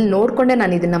 ಅದ್ರಲ್ಲಿ ನೋಡಿಕೊಂಡೆ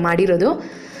ನಾನು ಇದನ್ನು ಮಾಡಿರೋದು.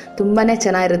 ತುಂಬಾ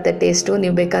ಚೆನ್ನಾಗಿರುತ್ತೆ ಟೇಸ್ಟು.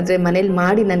 ನೀವು ಬೇಕಾದರೆ ಮನೇಲಿ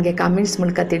ಮಾಡಿ ನನಗೆ ಕಾಮೆಂಟ್ಸ್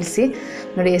ಮೂಲಕ ತಿಳಿಸಿ.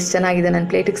 ನೋಡಿ ಎಷ್ಟು ಚೆನ್ನಾಗಿದೆ. ನಾನು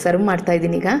ಪ್ಲೇಟಿಗೆ ಸರ್ವ್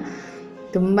ಮಾಡ್ತಾಯಿದ್ದೀನಿ. ಈಗ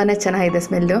ತುಂಬಾ ಚೆನ್ನಾಗಿದೆ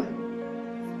smell.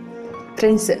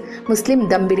 Friends, Muslim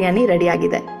dum biryani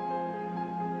ರೆಡಿಯಾಗಿದೆ.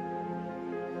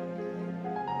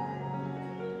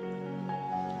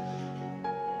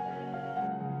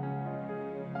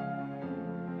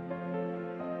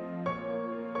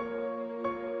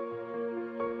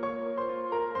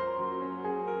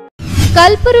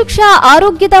 ಕಲ್ಪವೃಕ್ಷ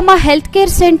ಆರೋಗ್ಯಧಾಮ ಹೆಲ್ತ್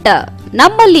ಕೇರ್ ಸೆಂಟರ್.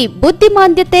 ನಮ್ಮಲ್ಲಿ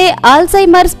ಬುದ್ಧಿಮಾಂದ್ಯತೆ,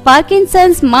 ಆಲ್ಝೈಮರ್ಸ್,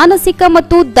 ಪಾರ್ಕಿನ್ಸನ್ಸ್, ಮಾನಸಿಕ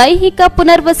ಮತ್ತು ದೈಹಿಕ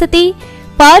ಪುನರ್ವಸತಿ,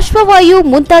 ಪಾರ್ಶ್ವವಾಯು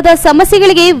ಮುಂತಾದ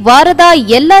ಸಮಸ್ಯೆಗಳಿಗೆ ವಾರದ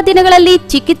ಎಲ್ಲಾ ದಿನಗಳಲ್ಲಿ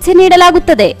ಚಿಕಿತ್ಸೆ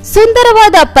ನೀಡಲಾಗುತ್ತದೆ.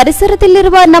 ಸುಂದರವಾದ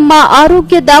ಪರಿಸರದಲ್ಲಿರುವ ನಮ್ಮ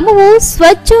ಆರೋಗ್ಯ ಧಾಮವು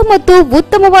ಸ್ವಚ್ಛ ಮತ್ತು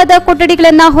ಉತ್ತಮವಾದ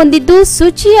ಕೊಠಡಿಗಳನ್ನು ಹೊಂದಿದ್ದು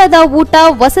ಶುಚಿಯಾದ ಊಟ,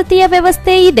 ವಸತಿಯ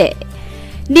ವ್ಯವಸ್ಥೆ ಇದೆ.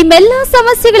 ನಿಮ್ಮೆಲ್ಲ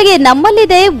ಸಮಸ್ಯೆಗಳಿಗೆ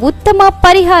ನಮ್ಮಲ್ಲಿದೆ ಉತ್ತಮ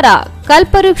ಪರಿಹಾರ.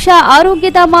 ಕಲ್ಪವೃಕ್ಷ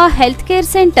Arogyadhama health care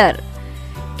centre,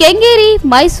 Kengeri,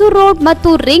 Mysuru road ಮತ್ತು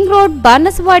ring road,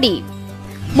 Banaswadi.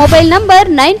 Mobile number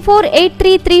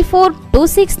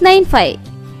 9483342695,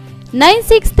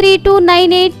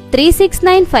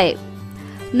 9632983695,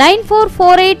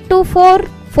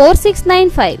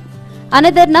 9448244695.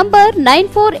 Another number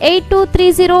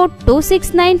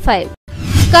 9482302695.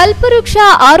 ಕಲ್ಪವೃಕ್ಷ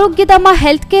ಆರೋಗ್ಯಧಾಮ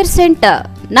ಹೆಲ್ತ್ ಕೇರ್ ಸೆಂಟರ್.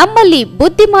 ನಮ್ಮಲ್ಲಿ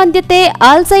ಬುದ್ಧಿಮಾಂದ್ಯತೆ,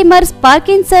 ಆಲ್ಝೈಮರ್ಸ್,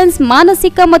 ಪಾರ್ಕಿನ್ಸನ್ಸ್,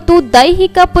 ಮಾನಸಿಕ ಮತ್ತು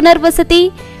ದೈಹಿಕ ಪುನರ್ವಸತಿ,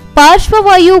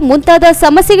 ಪಾರ್ಶ್ವವಾಯು ಮುಂತಾದ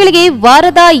ಸಮಸ್ಯೆಗಳಿಗೆ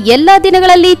ವಾರದ ಎಲ್ಲಾ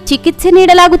ದಿನಗಳಲ್ಲಿ ಚಿಕಿತ್ಸೆ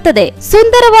ನೀಡಲಾಗುತ್ತದೆ.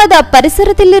 ಸುಂದರವಾದ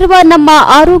ಪರಿಸರದಲ್ಲಿರುವ ನಮ್ಮ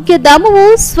ಆರೋಗ್ಯ ಧಾಮವು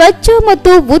ಸ್ವಚ್ಛ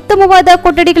ಮತ್ತು ಉತ್ತಮವಾದ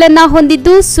ಕೊಠಡಿಗಳನ್ನು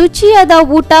ಹೊಂದಿದ್ದು ಶುಚಿಯಾದ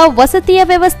ಊಟ, ವಸತಿಯ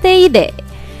ವ್ಯವಸ್ಥೆ ಇದೆ.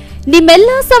 ನಿಮ್ಮೆಲ್ಲ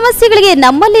ಸಮಸ್ಯೆಗಳಿಗೆ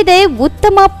ನಮ್ಮಲ್ಲಿದೆ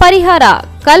ಉತ್ತಮ ಪರಿಹಾರ.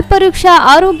 ಕಲ್ಪವೃಕ್ಷ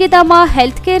Arogyadhama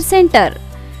health care centre,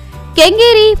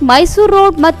 Kengeri, Mysuru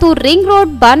road ಮತ್ತು ring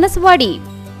road, Banaswadi.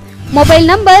 Mobile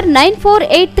number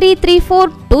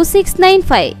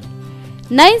 9483342695,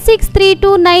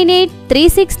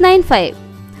 9632983695,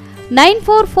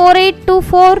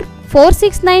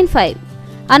 9448244695.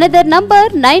 Another number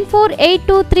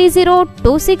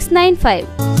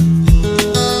 9482302695.